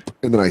soup,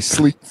 and then I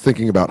sleep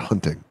thinking about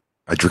hunting.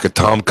 I drink a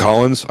Tom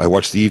Collins, I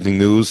watch the evening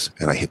news,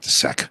 and I hit the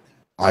sec.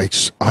 I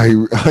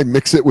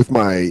mix it with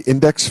my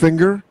index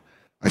finger.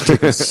 I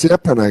take a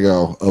sip, and I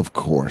go, of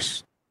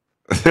course.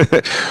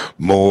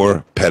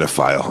 More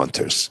pedophile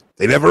hunters.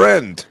 They never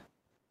end.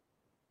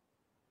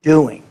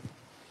 doing?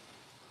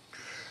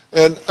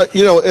 And,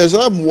 as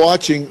I'm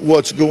watching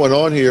what's going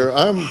on here,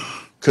 I'm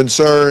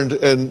concerned,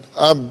 and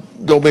I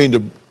don't mean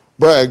to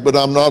brag, but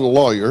I'm not a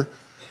lawyer.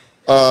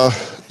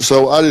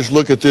 So I just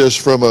look at this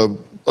from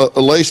a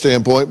lay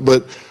standpoint,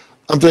 but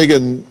I'm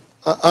thinking,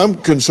 I'm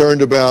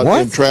concerned about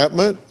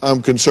entrapment.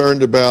 I'm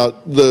concerned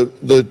about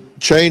the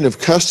chain of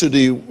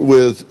custody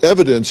with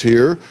evidence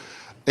here.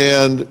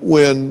 And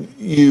when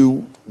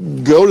you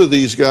go to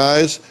these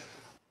guys,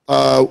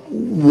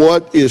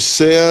 what is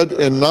said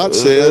and not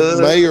said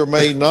may or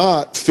may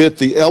not fit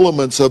the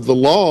elements of the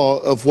law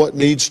of what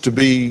needs to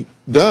be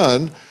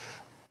done.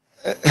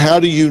 How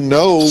do you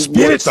know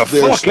Spit what's the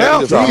fuck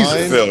out,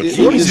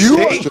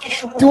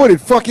 What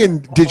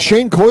did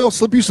Shane Coyle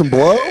slip you some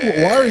blow?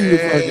 Why are you?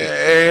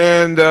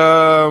 And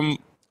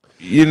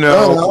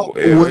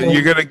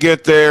you're gonna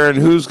get there, and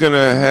who's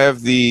gonna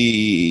have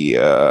the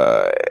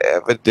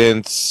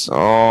evidence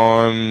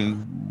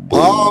on?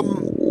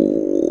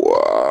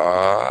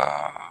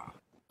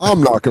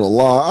 I'm not gonna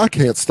lie. I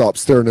can't stop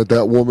staring at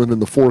that woman in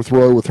the fourth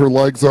row with her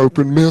legs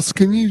open. Miss,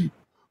 can you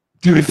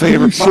do me a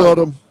favor? Shut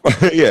him.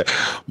 Yeah,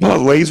 my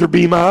laser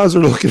beam eyes are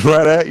looking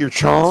right at your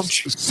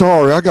chaunch.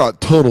 Sorry, I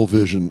got tunnel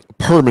vision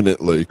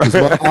permanently because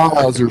my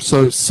eyes are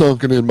so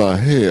sunken in my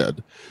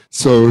head.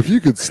 So if you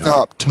could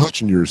stop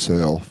touching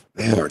yourself.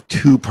 They are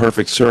two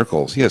perfect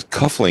circles. He has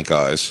cufflink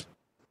eyes.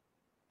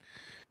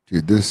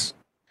 Dude, this...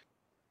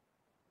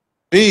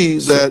 Me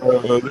that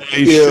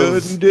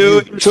if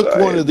you took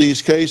one of these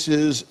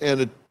cases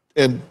and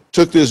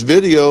took this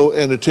video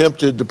and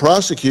attempted to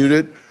prosecute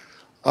it,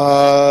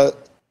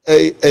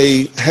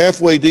 a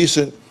halfway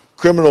decent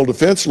criminal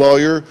defense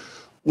lawyer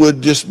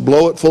would just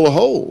blow it full of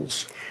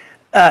holes.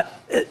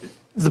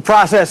 The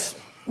process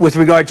with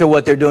regard to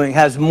what they're doing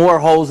has more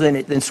holes in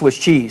it than Swiss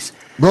cheese.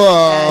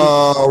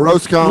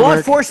 Roast comic. Law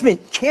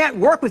enforcement can't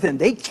work with them.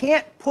 They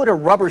can't put a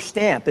rubber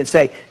stamp and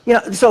say,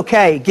 it's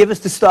okay, give us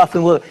the stuff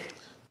and we'll...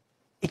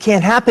 It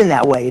can't happen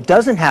that way. It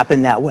doesn't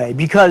happen that way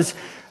because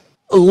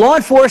law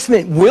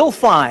enforcement will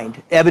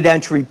find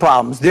evidentiary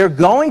problems. They're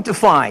going to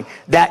find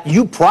that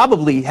you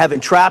probably have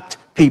entrapped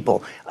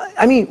people.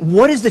 I mean,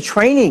 what is the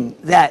training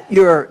that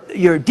your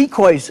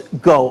decoys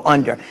go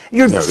under?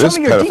 Some of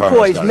your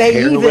decoys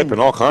may even and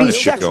all kinds be of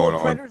shit sexual going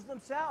on. predators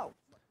themselves.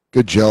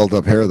 Good gelled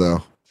up hair,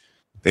 though.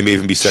 They may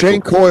even be sexual.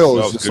 Shane Coyle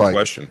That is was a just good like...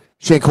 question.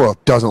 Shane Coyle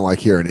doesn't like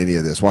hearing any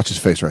of this. Watch his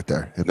face right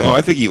there. No,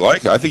 I think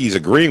I think he's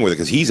agreeing with it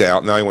because he's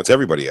out now. He wants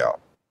everybody out.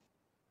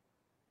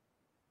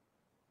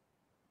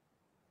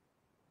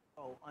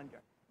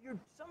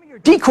 Your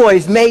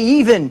decoys may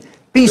even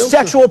be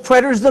sexual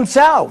predators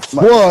themselves.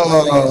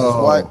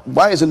 Whoa!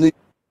 Why is a New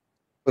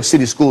York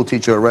City school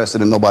teacher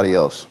arrested and nobody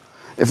else?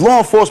 If law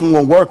enforcement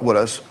won't work with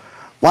us,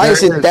 why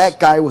is it that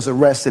guy was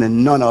arrested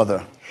and none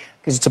other?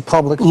 Because it's a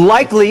public...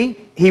 Likely,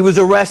 he was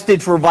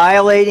arrested for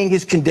violating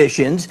his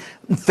conditions,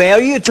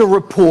 failure to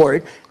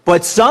report,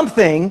 but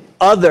something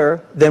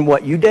other than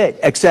what you did,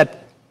 except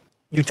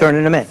you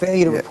turning him in.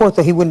 Failure to report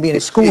that he wouldn't be in a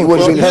school.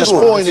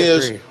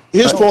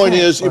 His point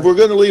is, if we're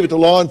going to leave it to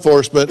law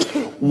enforcement,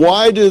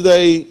 why do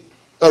they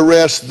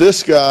arrest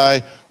this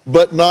guy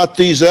but not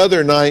these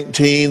other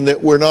 19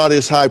 that were not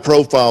as high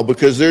profile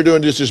because they're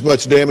doing just as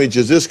much damage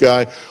as this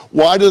guy?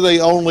 Why do they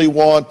only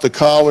want the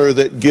collar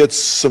that gets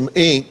some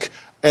ink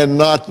and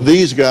not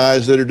these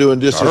guys that are doing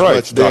just as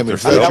much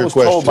damage? That's your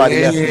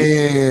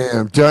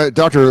question. Damn,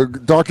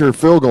 Dr.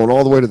 Phil going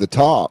all the way to the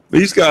top.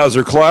 These guys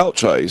are clout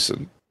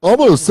chasing. I'm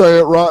going to say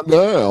it right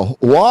now.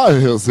 Why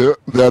is it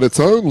that it's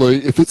only,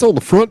 if it's on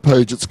the front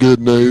page, it's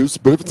good news,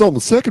 but if it's on the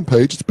second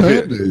page, it's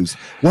bad news?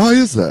 Why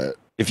is that?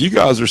 If you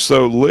guys are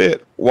so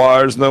lit,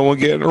 why is no one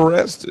getting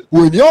arrested?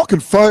 When y'all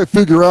can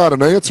figure out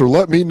an answer,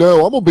 let me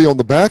know. I'm going to be on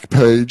the back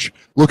page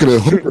looking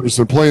at hookers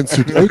and playing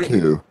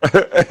Sudoku.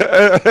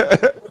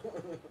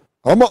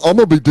 I'm going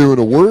to be doing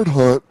a word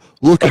hunt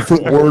looking for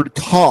the word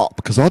cop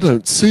because I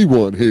don't see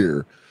one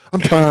here.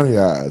 I'm tiny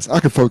eyes. I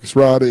can focus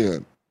right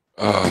in.